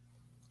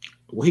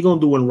 What he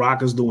gonna do when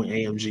Rock is doing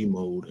AMG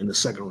mode in the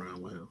second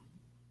round with him?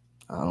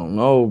 I don't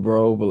know,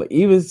 bro. But like,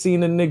 even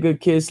seeing a nigga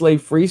Kid Slade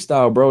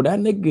freestyle, bro, that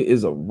nigga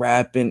is a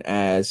rapping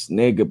ass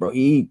nigga, bro.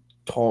 He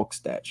talks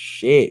that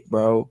shit,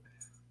 bro.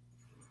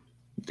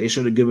 They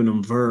should have given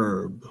him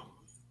Verb.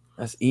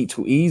 That's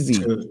too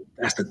easy.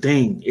 That's the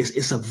thing.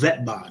 It's a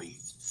vet body.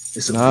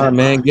 It's a vet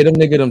man. Body. Get him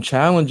nigga them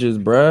challenges,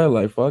 bro.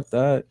 Like fuck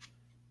that.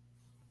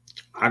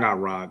 I got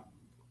Rock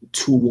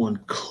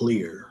 2-1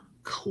 clear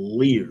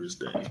as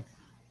day.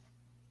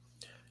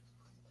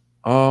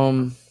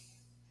 I'm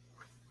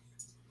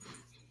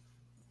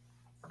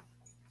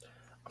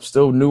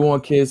still new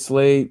on Kid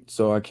Slade,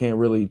 so I can't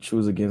really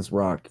choose against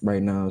Rock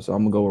right now. So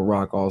I'm gonna go with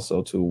Rock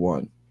also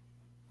 2-1.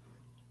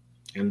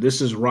 And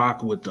this is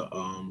Rock with the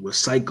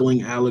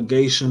recycling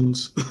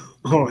allegations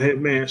on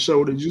Hitman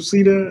Show. Did you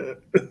see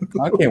that?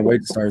 I can't wait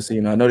to start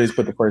seeing. I know they just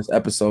put the first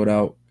episode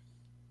out.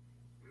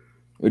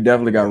 We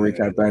definitely got to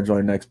recap that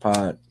joint next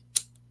pod.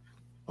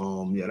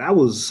 Yeah,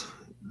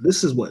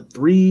 this is what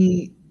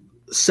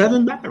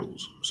 7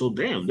 battles. So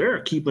damn, they're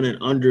keeping it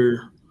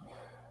under.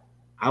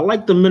 I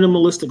like the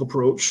minimalistic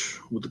approach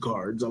with the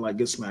cards. I like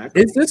Get Smacked.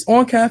 Is this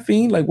on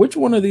caffeine? Like, which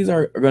one of these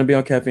are going to be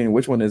on caffeine and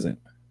which one isn't?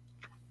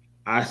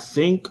 I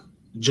think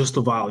just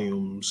the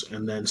volumes,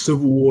 and then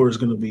Civil War is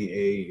going to be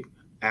a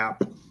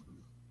app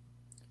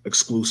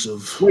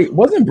exclusive. Wait,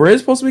 wasn't Briz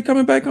supposed to be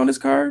coming back on this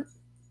card?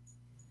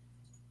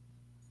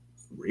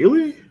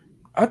 Really?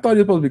 I thought he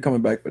was supposed to be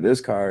coming back for this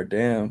card.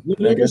 Damn.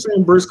 They're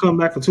saying Briz come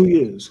back for 2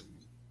 years.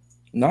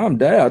 No, I'm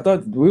dead. I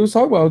thought we was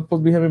talking about it was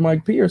supposed to be having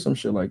Mike P or some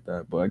shit like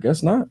that, but I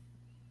guess not.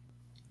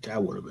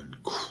 That would have been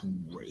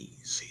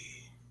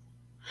crazy.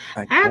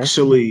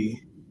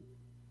 Actually,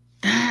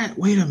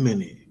 wait a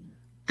minute.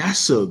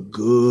 That's a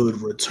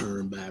good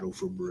return battle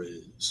for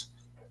Briz.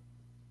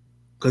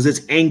 Because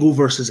it's angle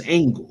versus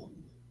angle.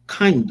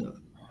 Kinda.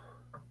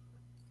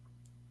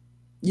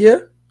 Yeah.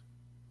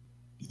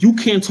 You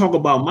can't talk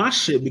about my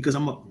shit because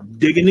I'm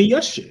digging in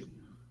your shit.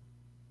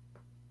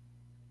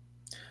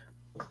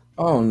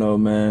 I don't know,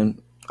 man.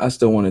 I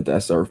still wanted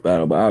that surf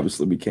battle, but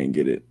obviously we can't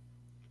get it.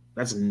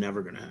 That's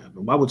never gonna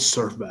happen. Why would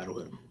Surf battle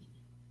him?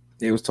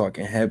 They was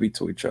talking heavy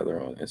to each other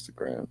on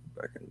Instagram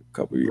back in a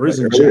couple of Briz years,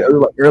 and Jack.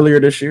 earlier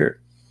this year.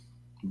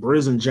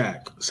 Briz and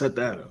Jack, set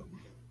that up.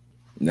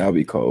 That'll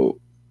be cold.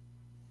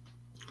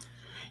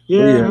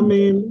 Yeah, I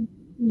mean,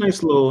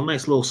 nice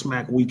little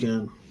smack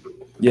weekend.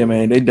 Yeah,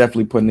 man, they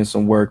definitely putting in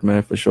some work,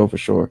 man, for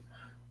sure.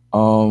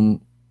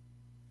 I'm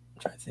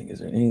trying to think, is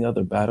there any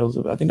other battles?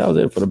 I think that was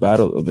it for the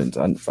battle events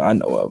I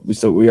know of.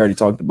 We already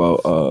talked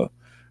about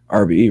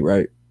RBE,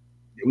 right?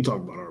 Yeah, we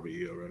talked about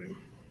RBE already.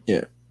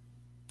 Yeah.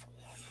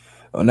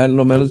 On that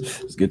note, man,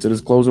 let's get to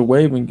this closer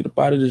wave and get up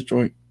out of this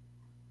joint.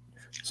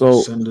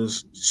 So send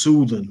us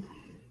soothing.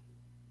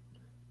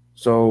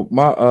 So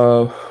my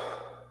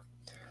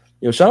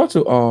shout out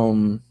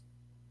to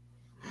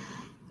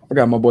I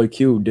forgot my boy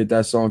Q did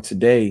that song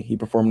today. He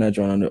performed that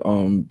joint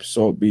on the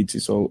Soul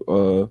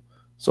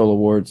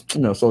Awards,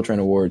 Soul Train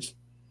Awards.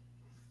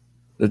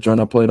 The joint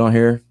I played on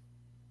here.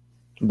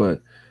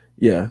 But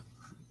yeah,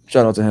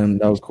 shout out to him.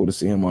 That was cool to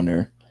see him on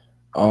there.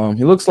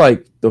 He looks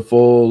like the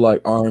full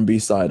like R&B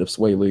side of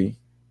Sway Lee.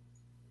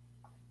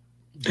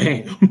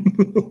 Damn.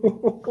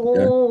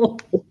 Yeah.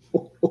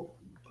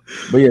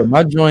 But yeah,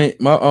 my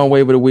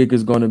wave of the week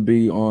is going to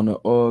be on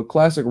the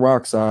classic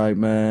rock side,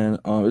 man.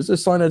 It's a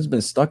song that's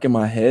been stuck in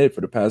my head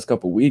for the past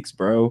couple weeks,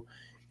 bro.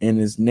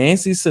 And it's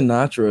Nancy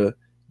Sinatra,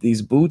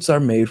 These Boots Are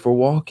Made for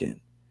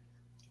Walking.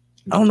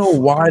 I don't know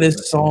why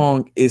this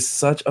song is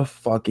such a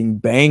fucking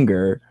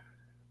banger,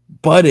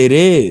 but it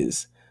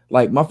is.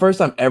 Like, my first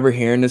time ever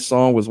hearing this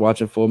song was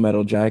watching Full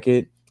Metal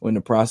Jacket when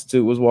the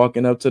prostitute was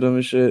walking up to them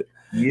and shit.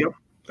 Yep,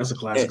 that's a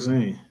classic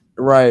scene.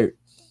 Right.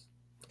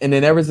 And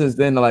then ever since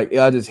then, like,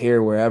 I just hear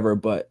it wherever.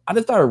 But I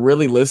just started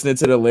really listening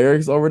to the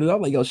lyrics over it.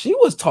 I'm like, yo, she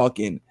was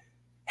talking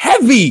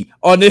heavy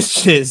on this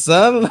shit,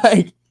 son.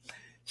 Like,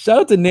 shout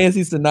out to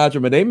Nancy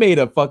Sinatra, man. They made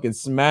a fucking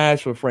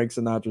smash with Frank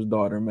Sinatra's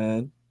daughter,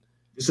 man.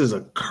 This is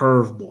a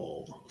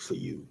curveball for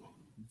you.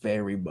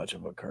 Very much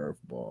of a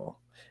curveball.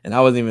 And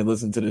I wasn't even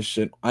listening to this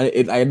shit. I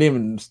didn't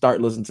even start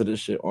listening to this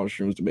shit on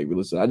shrooms to make me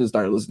listen. I just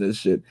started listening to this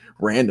shit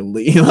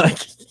randomly. Like,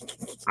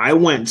 I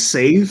went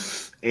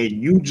safe, and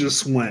you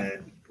just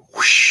went.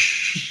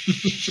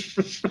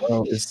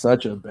 Bro, it's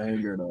such a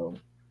banger though.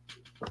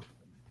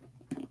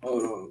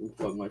 Hold on, let me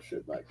plug my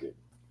shit back in.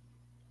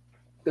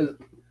 Cause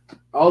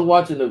I was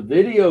watching the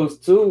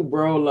videos too,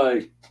 bro.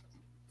 Like,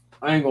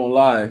 I ain't gonna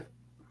lie.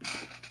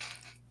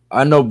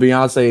 I know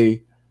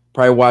Beyonce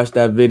probably watched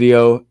that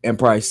video and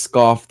probably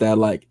scoffed at,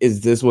 like,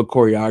 is this what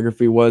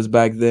choreography was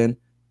back then?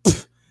 I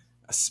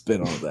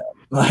spit on that.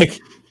 Like,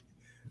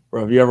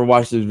 bro, if you ever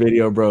watch this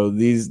video, bro,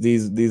 these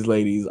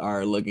ladies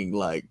are looking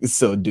like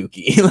so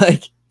dookie.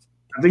 Like,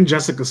 I think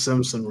Jessica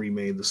Simpson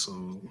remade the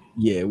song.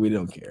 Yeah, we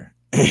don't care.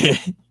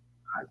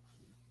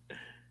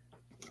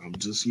 I'm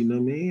just, you know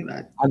what I mean?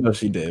 I know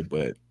she did,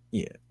 but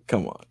yeah,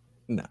 come on.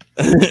 Nah.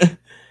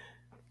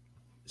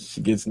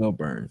 She gets no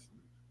burn.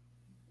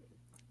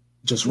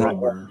 Just raw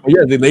burn.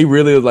 Yeah, they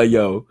really was like,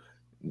 yo,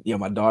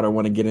 my daughter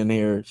want to get in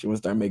here. She want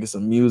to start making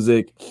some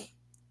music.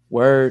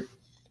 Word.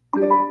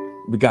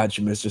 We got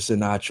you, Mr.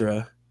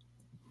 Sinatra.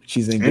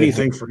 She's in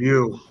anything for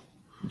you.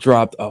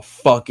 Dropped a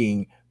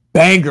fucking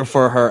banger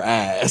for her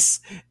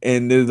ass,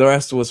 and the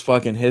rest was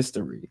fucking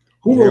history.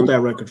 Who wrote that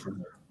record for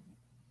her?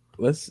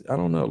 I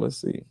don't know. Let's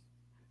see.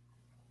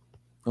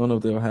 I don't know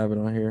if they'll have it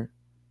on here.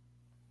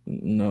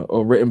 No,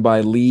 written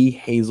by Lee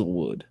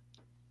Hazelwood.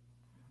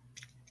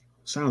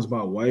 Sounds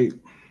about white.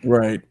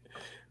 Right.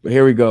 But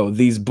here we go.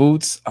 These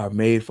Boots Are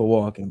Made for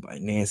Walking by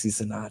Nancy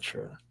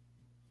Sinatra.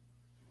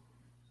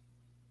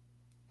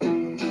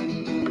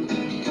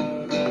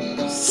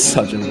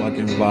 Such a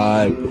fucking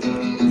vibe.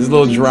 This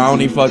little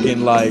drowny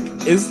fucking, like,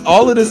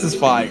 all of this is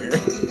fire.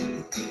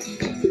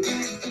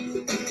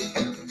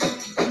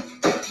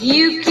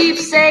 You keep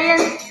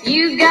saying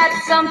you got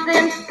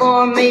something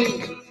for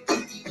me,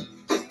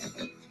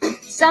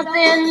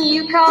 something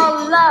you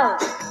call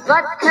love,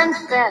 but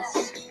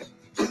confess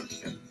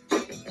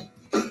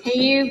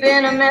you've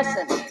been a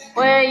messin'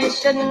 where you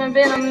shouldn't have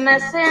been a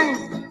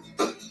messin',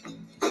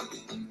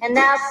 and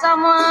now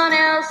someone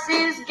else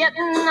is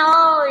getting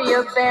all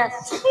your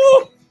best.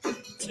 Ooh,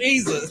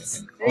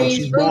 Jesus.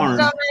 These boots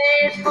are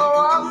made for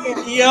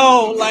walking.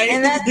 Yo, like,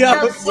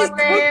 just fuck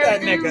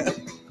that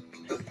nigga.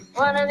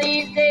 One of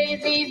these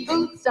days, these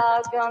boots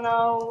are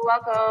gonna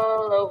walk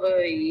all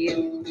over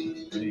you.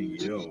 Hey,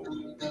 yo.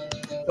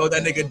 So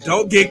that nigga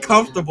don't get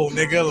comfortable,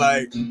 nigga.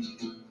 Like,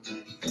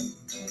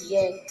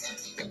 yeah.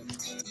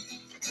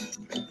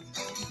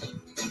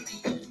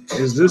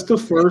 Is this the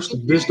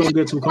first bitch don't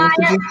get too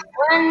comfortable?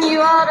 When you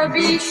ought to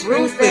be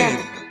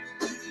truthing,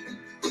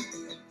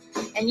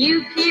 and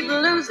you keep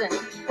losing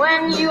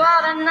when you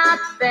ought to not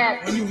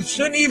bet. When you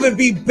shouldn't even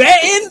be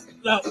betting.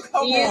 No,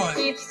 come you on.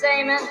 keep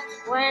saying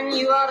when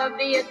you ought to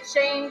be a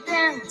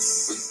changing.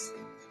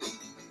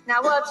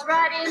 Now what's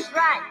right is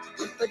right,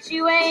 but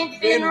you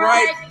ain't Been been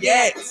right right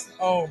yet.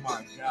 Oh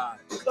my God.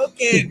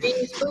 Cooking.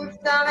 These boots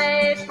are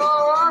made for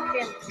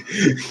walking,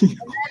 and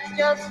that's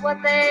just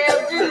what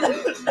they'll do.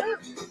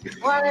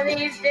 One of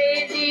these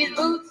days, these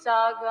boots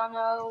are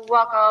gonna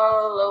walk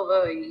all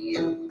over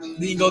you.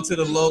 Then you go to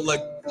the low,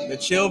 like the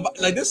chill.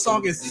 Like this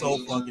song is so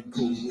fucking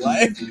cool.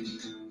 Like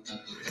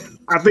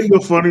I think the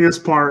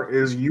funniest part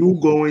is you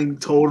going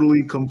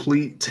totally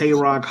complete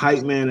Tay-Rock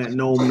hype man at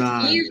Gnome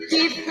 9 You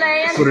keep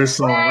playing for this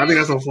song. I think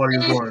that's the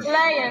funniest keep part.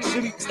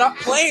 playing, stop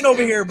playing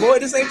over here, boy.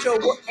 This ain't your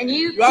work. and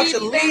you You out keep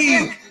your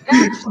thinking league.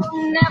 that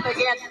you'll never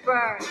get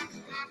burned.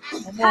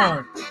 Come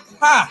on.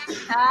 Ha!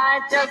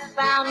 I just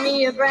found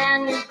me a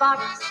brand new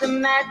box of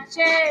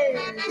matches,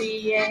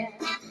 yeah.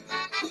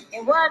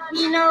 And what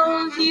he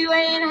knows you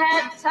ain't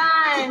had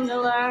time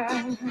to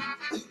learn.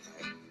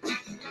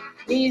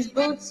 These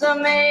boots are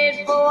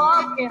made for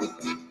walking,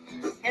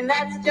 and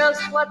that's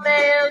just what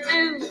they'll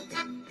do.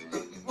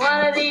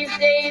 One of these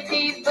days,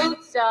 these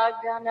boots are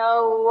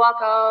gonna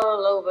walk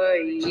all over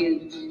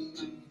you.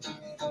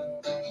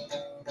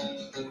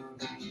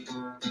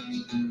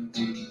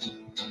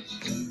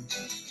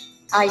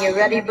 Are you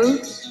ready,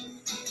 Boots?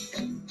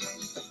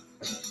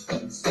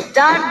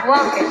 Start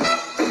walking.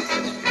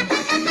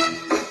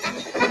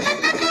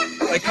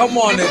 Like, come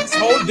on, it's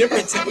whole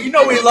different. You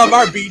know we love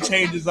our beat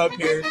changes up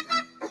here.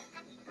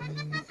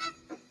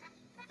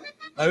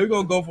 Like, we're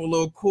gonna go for a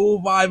little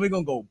cool vibe. We're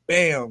gonna go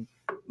bam,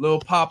 little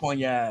pop on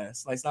your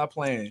ass. Like, stop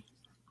playing.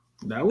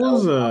 That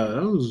was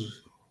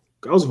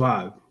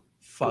vibe.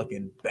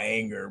 Fucking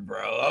banger,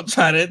 bro. I'm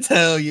trying to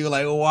tell you,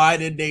 like, why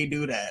did they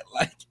do that?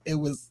 Like, it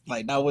was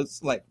like that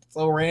was like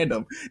so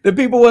random. The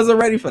people wasn't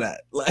ready for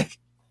that. Like,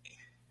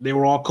 They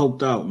were all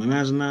coked out.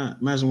 Imagine that.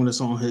 Imagine when the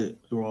song hit.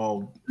 They were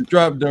all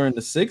dropped during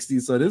the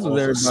 60s, so this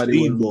was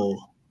everybody speedball.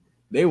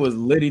 They was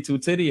litty to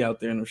titty out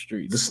there in the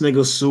streets. This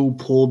nigga Sue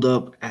pulled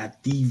up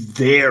at the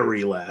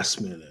very last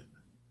minute.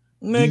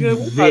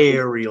 Nigga, the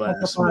very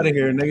last out of minute.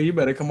 here, nigga. You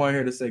better come on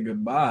here to say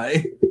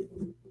goodbye.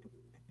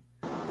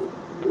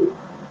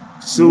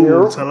 Sue,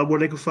 Yo. tell them where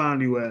they can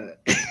find you at.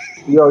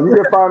 Yo, you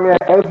can find me at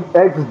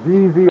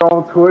XGZ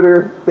on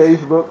Twitter,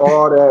 Facebook,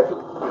 all that.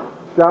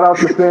 Shout out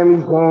to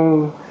Sammy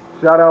James.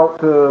 Shout out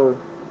to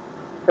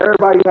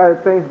everybody who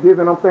had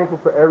Thanksgiving. I'm thankful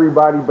for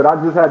everybody, but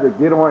I just had to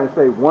get on and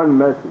say one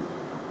message.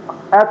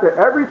 After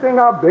everything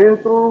I've been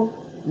through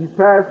these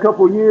past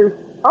couple years,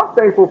 I'm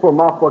thankful for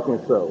my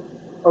fucking self.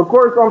 Of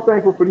course, I'm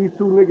thankful for these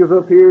two niggas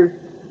up here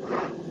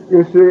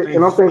and shit,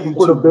 and I'm thankful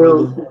for the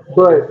bills.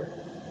 But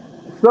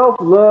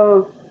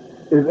self-love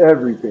is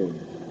everything.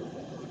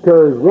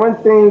 Because one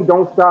thing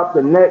don't stop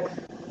the next,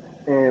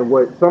 and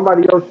what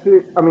somebody else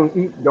eat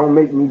don't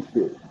make me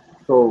shit.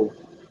 So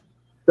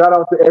shout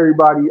out to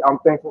everybody. I'm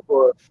thankful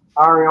for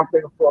Ari. I'm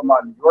thankful for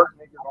my New York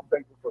niggas. I'm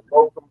thankful for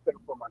Los. I'm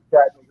thankful for my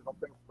chat niggas. I'm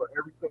thankful for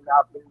everything that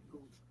I've been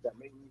through that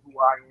made me who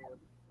I am.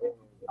 And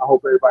I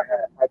hope everybody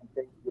had happy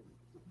Thanksgiving.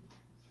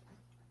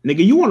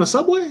 Nigga, you on a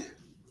subway?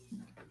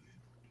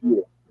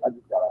 Yeah, I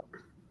just got out.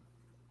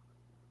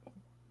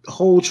 The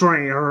whole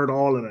train heard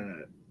all of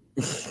that.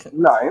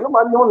 Nah, ain't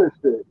nobody on this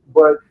shit.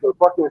 But the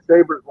fucking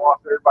Sabres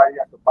lost everybody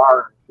at the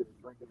bar and shit,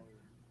 drinking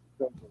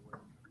and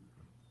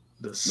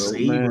The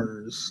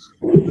Sabres.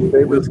 The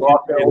Sabres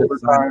lost their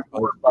overtime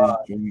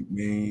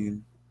 4-5.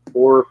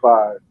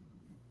 4-5.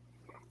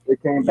 They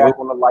came back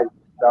on the light.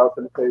 Shout out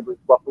to the Sabres.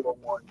 Buffalo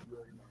won.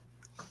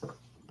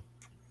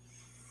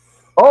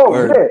 Oh,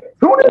 yeah.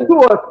 Tune into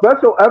a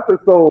special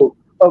episode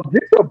of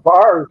Get Your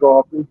Bars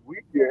Off this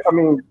weekend.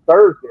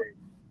 Thursday.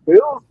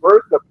 Bills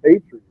versus the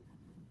Patriots.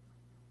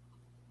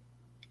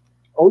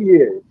 Oh,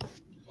 yeah.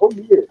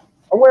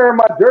 I'm wearing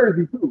my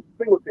jersey, too.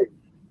 Single tape.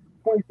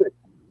 26.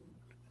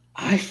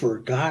 I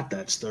forgot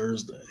that's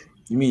Thursday.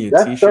 You mean your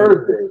That's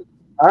t-shirt? Thursday.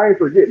 I ain't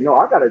forget. No,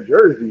 I got a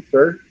jersey,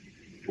 sir.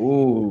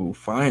 Ooh,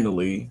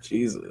 finally.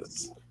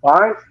 Jesus.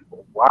 Fine.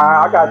 Wow,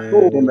 I got two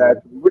of them,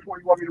 actually. Which one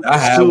you want me to I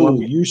had Stu, one.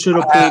 you should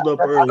have pulled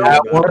up earlier. I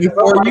had one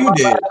before you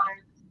did.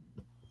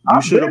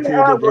 You should have pulled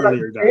up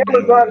earlier.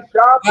 Amazon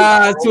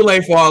shopping. It's too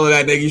late for all of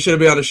that, nigga. You should have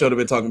been on the show to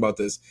be talking about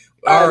this.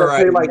 All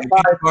right, like man.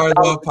 Get Your Bars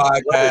Off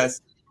Podcast.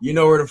 You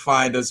know where to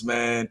find us,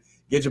 man.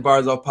 Get Your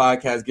Bars Off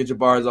Podcast. Get Your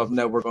Bars Off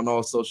Network on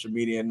all social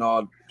media and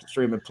all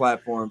streaming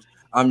platforms.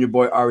 I'm your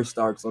boy Ari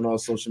Starks on all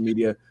social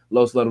media.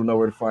 Los, let them know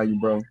where to find you,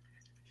 bro.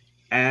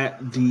 At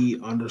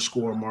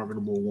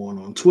 @the_marketable1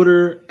 on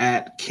Twitter,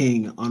 at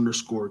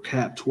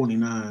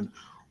 @king_cap29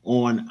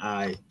 on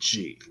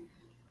IG.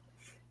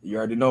 You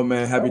already know,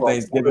 man. Happy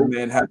Thanksgiving,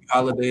 man. Happy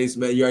holidays,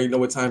 man. You already know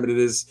what time it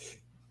is.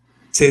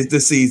 'Tis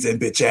the season,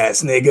 bitch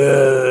ass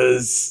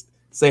niggas.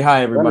 Say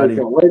hi, everybody.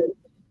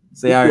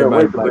 Say hi,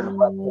 everybody.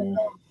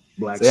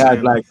 Say hi,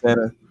 Black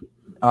Santa.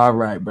 All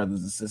right,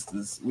 brothers and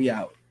sisters. We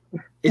out.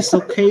 It's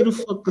okay to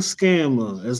fuck a scammer as